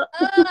นเยอะ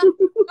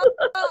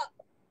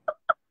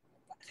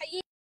ข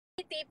ยี้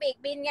ตีปีก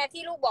บินไง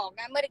ที่ลูกบอก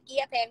นะเมื่อกี้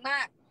แพงม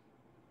าก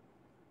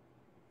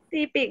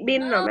ตีปีกบิ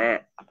นเหรอแม่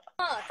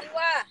ที่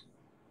ว่า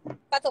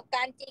ประสบก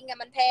ารณ์จริงอะ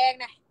มันแพง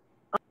นะ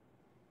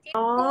ที่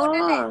พูด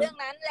นั่นแหละเรื่อง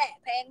นั้นแหละ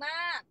แพงม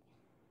าก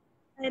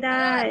ไ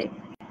ด้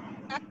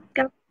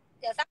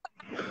เดี๋ยวสัก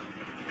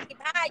15เ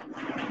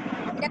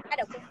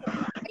ดี๋ยวคุณ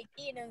ไปอีก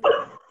ที่นึง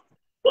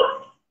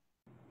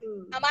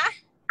เอามา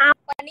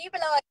วันนี้ไป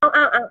เลย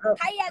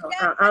ใครอยากจะ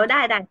ได้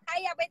ใคร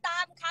อยากไปตา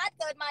มคลาส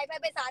เกิดใหม่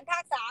ไปศาลภา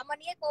ค 3วัน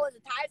นี้โปรสุ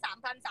ดท้าย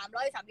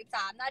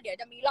 3,333 นะเดี๋ยว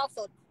จะมีรอบส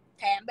ด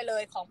แถมไปเล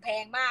ยของแพ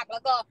งมากแล้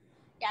วก็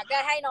อยากจะ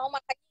ให้น้องม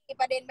าขยี้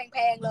ประเด็นแพ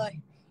งๆเลย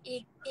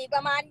อีกป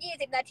ระมาณ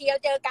20 นาทีเรา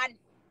เจอกัน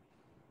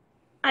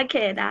โอเค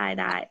ได้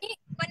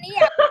วันนี้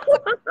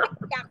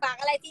อยากฝาก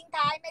อะไรทิ้ง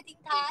ท้ายไม่ทิ้ง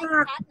ท้าย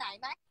คลาสไหน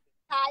ไหม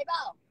ท้ายเปล่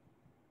า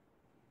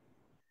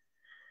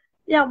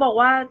อยากบอก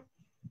ว่า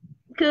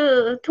คือ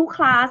ทุกค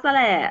ลาส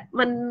แหละ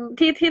มัน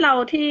ที่เรา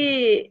ที่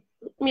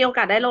มีโอก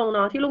าสได้ลงเน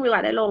าะที่ลูกมีโอก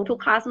าสได้ลงทุก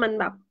คลาสมัน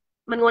แบบ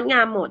มันงดง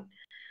ามหมด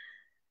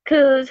คื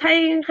อ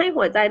ให้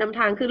หัวใจนำท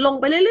างคือลง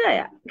ไปเรื่อยๆ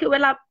อ่ะคือเว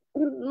ลา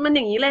มันอ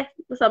ย่างนี้เลย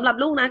สำหรับ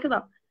ลูกนะคือแบ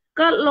บ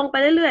ก็ลงไป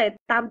เรื่อย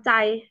ๆตามใจ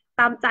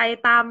ตามใจ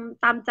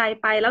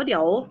ไปแล้วเดี๋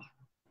ย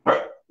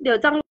ว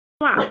จัง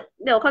หวะ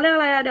เดี๋ยวเขาเรียกอ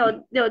ะไรอะเ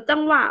ดี๋ยวจั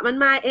งหวะมัน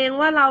มาเอง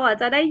ว่าเราอ่ะ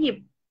จะได้หยิบ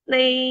ใน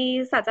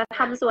สัจธ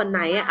รรมส่วนไห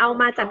นเอา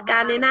มาจัดกา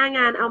รในหน้าง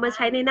านเอามาใ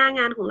ช้ในหน้า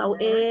งานของเรา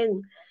เอง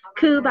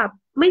คือแบบ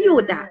ไม่หยุ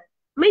ด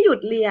ไม่หยุด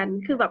เรียน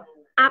คือแบบ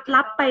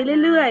รับไป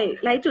เรื่อย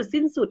ๆไร้จุด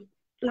สิ้นสุด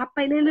รับไป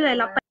เรื่อย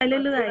ๆ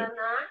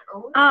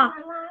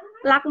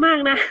รักมาก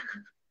นะ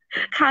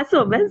ขาส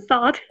วมแว่นซ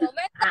อส ผมไ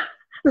ม่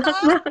รัก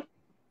มาก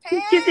แพ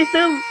คิดซิ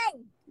ซึม ง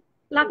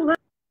รักมา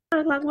ก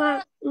รักมาก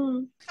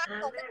ครับ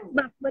ผมเป็น แ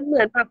บบมันเห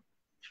มือนแบบ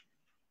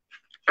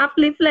อัพ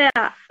ลิฟเลย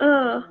อ่ะ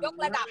ยก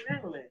ระดับ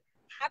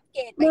อัปเก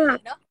รดไปอี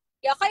กเนาะ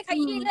เดี๋ยวค่อยข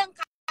ยี้เรื่อง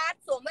คาร์ด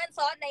สวมแว่นซ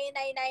อสใน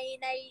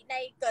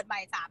เกิดใหม่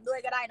3ด้วย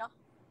ก็ได้เนาะ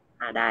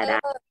ได้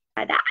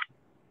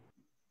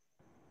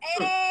เอ๊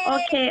โอ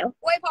เค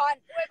อวยพร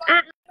อ่ะ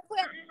เพื่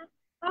อน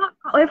ก็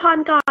ขออวยพร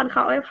ก่อนข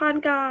ออวยพ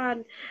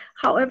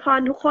ร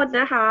ทุกคน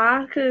นะคะ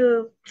คือ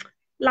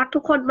รักทุ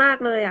กคนมาก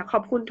เลยอ่ะ ขอ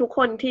บคุณทุกค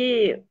นที่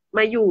ม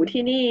าอยู่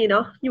ที่นี่เน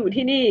าะอยู่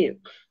ที่นี่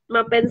ม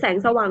าเป็นแสง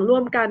สว่างร่ว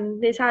มกัน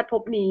ในชาติภ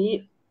พนี้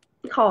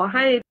ขอใ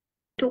ห้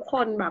ทุกค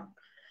นแบบ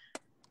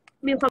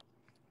มีควา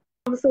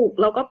มสุข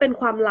แล้วก็เป็น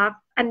ความรัก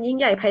อันยิ่ง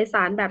ใหญ่ไพศ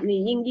าลแบบนี้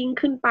ยิ่ง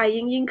ขึ้นไป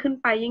ยิ่งขึ้น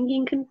ไป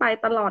ยิ่งขึ้นไป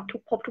ตลอดทุ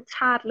กภพทุกช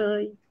าติเล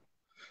ย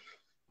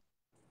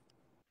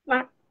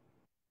รัก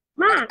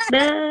มากเล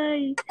ย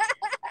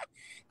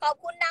ขอบ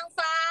คุณนาง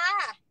ฟ้า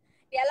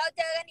เดี๋ยวเรา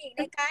เจอกันอีกใ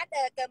นคลาส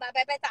เกิดมา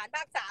ไปศาลภ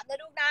าค3นะ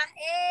ลูกนะ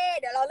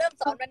เดี๋ยวเราเริ่ม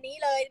สอนวันนี้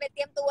เลยไปเต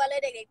รียมตัวเลย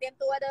เด็กๆเตรียม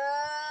ตัวเล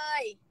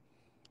ย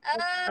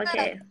โอเค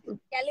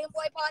อย่าลืมอ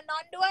วยพรน้อ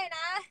นด้วยน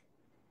ะ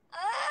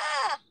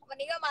วัน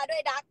นี้ก็มาด้ว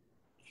ยดัก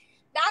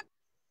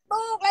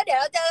ลูกแล้วเดี๋ยว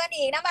เราเจอกัน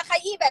อีกนะมาข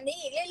ยี้แบบนี้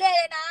อีกเรื่อยๆ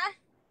เลยนะ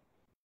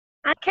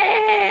โอเค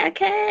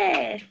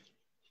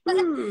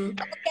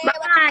บ๊าย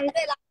บาย ไ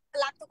ด้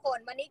รักทุกคน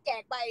วันนี้แจ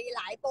กไปห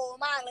ลายโปร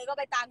มากเลยก็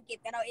ไปตามเก็บ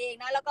กันเอาเอง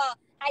นะแล้วก็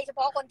ให้เฉพ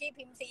าะคนที่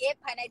พิมพ์ CF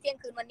ภายในเที่ยง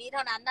คืนวันนี้เท่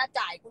านั้นนะ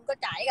จ่ายคุณก็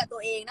จ่ายกับตั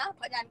วเองนะเพ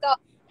ราะฉะนั้นก็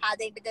พาตั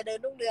วเองไปเจริญ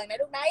รุ่งเรืองนะ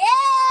ลูกนะ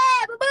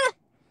บึ้บ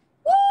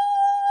วู้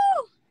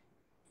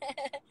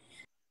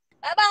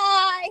บ๊ายบา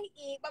ย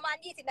อีกประมาณ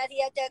20 นาที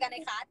เจอกันใน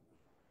คลาส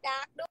ดั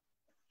กลู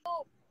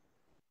ก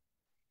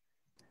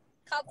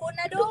ขอบคุณ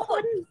นะลูก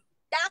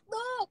ดัก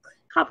ลูก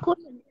ขอบคุณ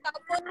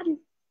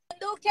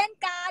ลูกเช่น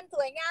กันส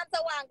วยงามส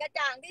ว่างกระ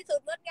จ่างที่สุด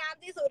งดงาม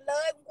ที่สุดเล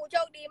ยคุณครูโช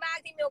คดีมาก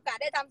ที่มีโอกาส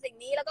ได้ทำสิ่ง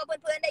นี้แล้วก็เ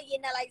พื่อนๆได้ยิ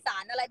นอะไรสา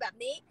รอะไรแบบ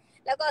นี้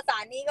แล้วก็สา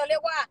รนี้ก็เรีย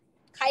กว่า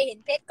ใครเห็น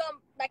เพชรก็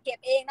มาเก็บ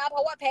เองนะเพร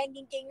าะว่าแพงจ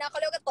ริงๆนะเขา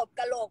เรียกว่าตบ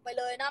กระโหลกไป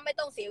เลยนะไม่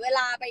ต้องเสียเวล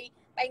า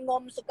ไปง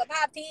มสุขภ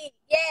าพที่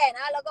แย่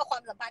นะแล้วก็ควา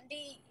มสัมพันธ์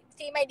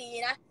ที่ไม่ดี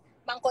นะ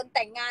บางคนแ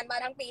ต่งงานมา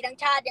ทั้งปีทั้ง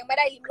ชาติยังไม่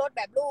ได้ลิ้มรสแ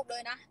บบลูกเล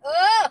ยนะ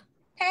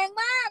แพง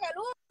มากอะ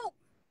ลูก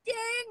จ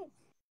ริง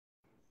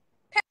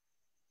แ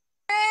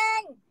พ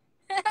ง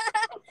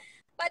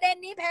ประเด็น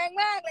นี้แพง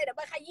มากเลยเดี๋ยวไ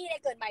ปขยี้ใน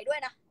เกิดใหม่ด้วย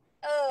นะ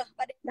ป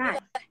ระเด็นนี้เล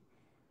ย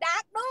ดั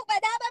กลูกไป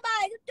ได้บ๊ายบา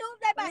ยจุ๊บ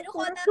บ๊ายบายทุก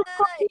คนเล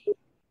ย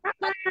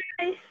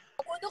ข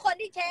อบคุณทุกคน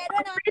ที่แชร์ด้ว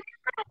ยนะ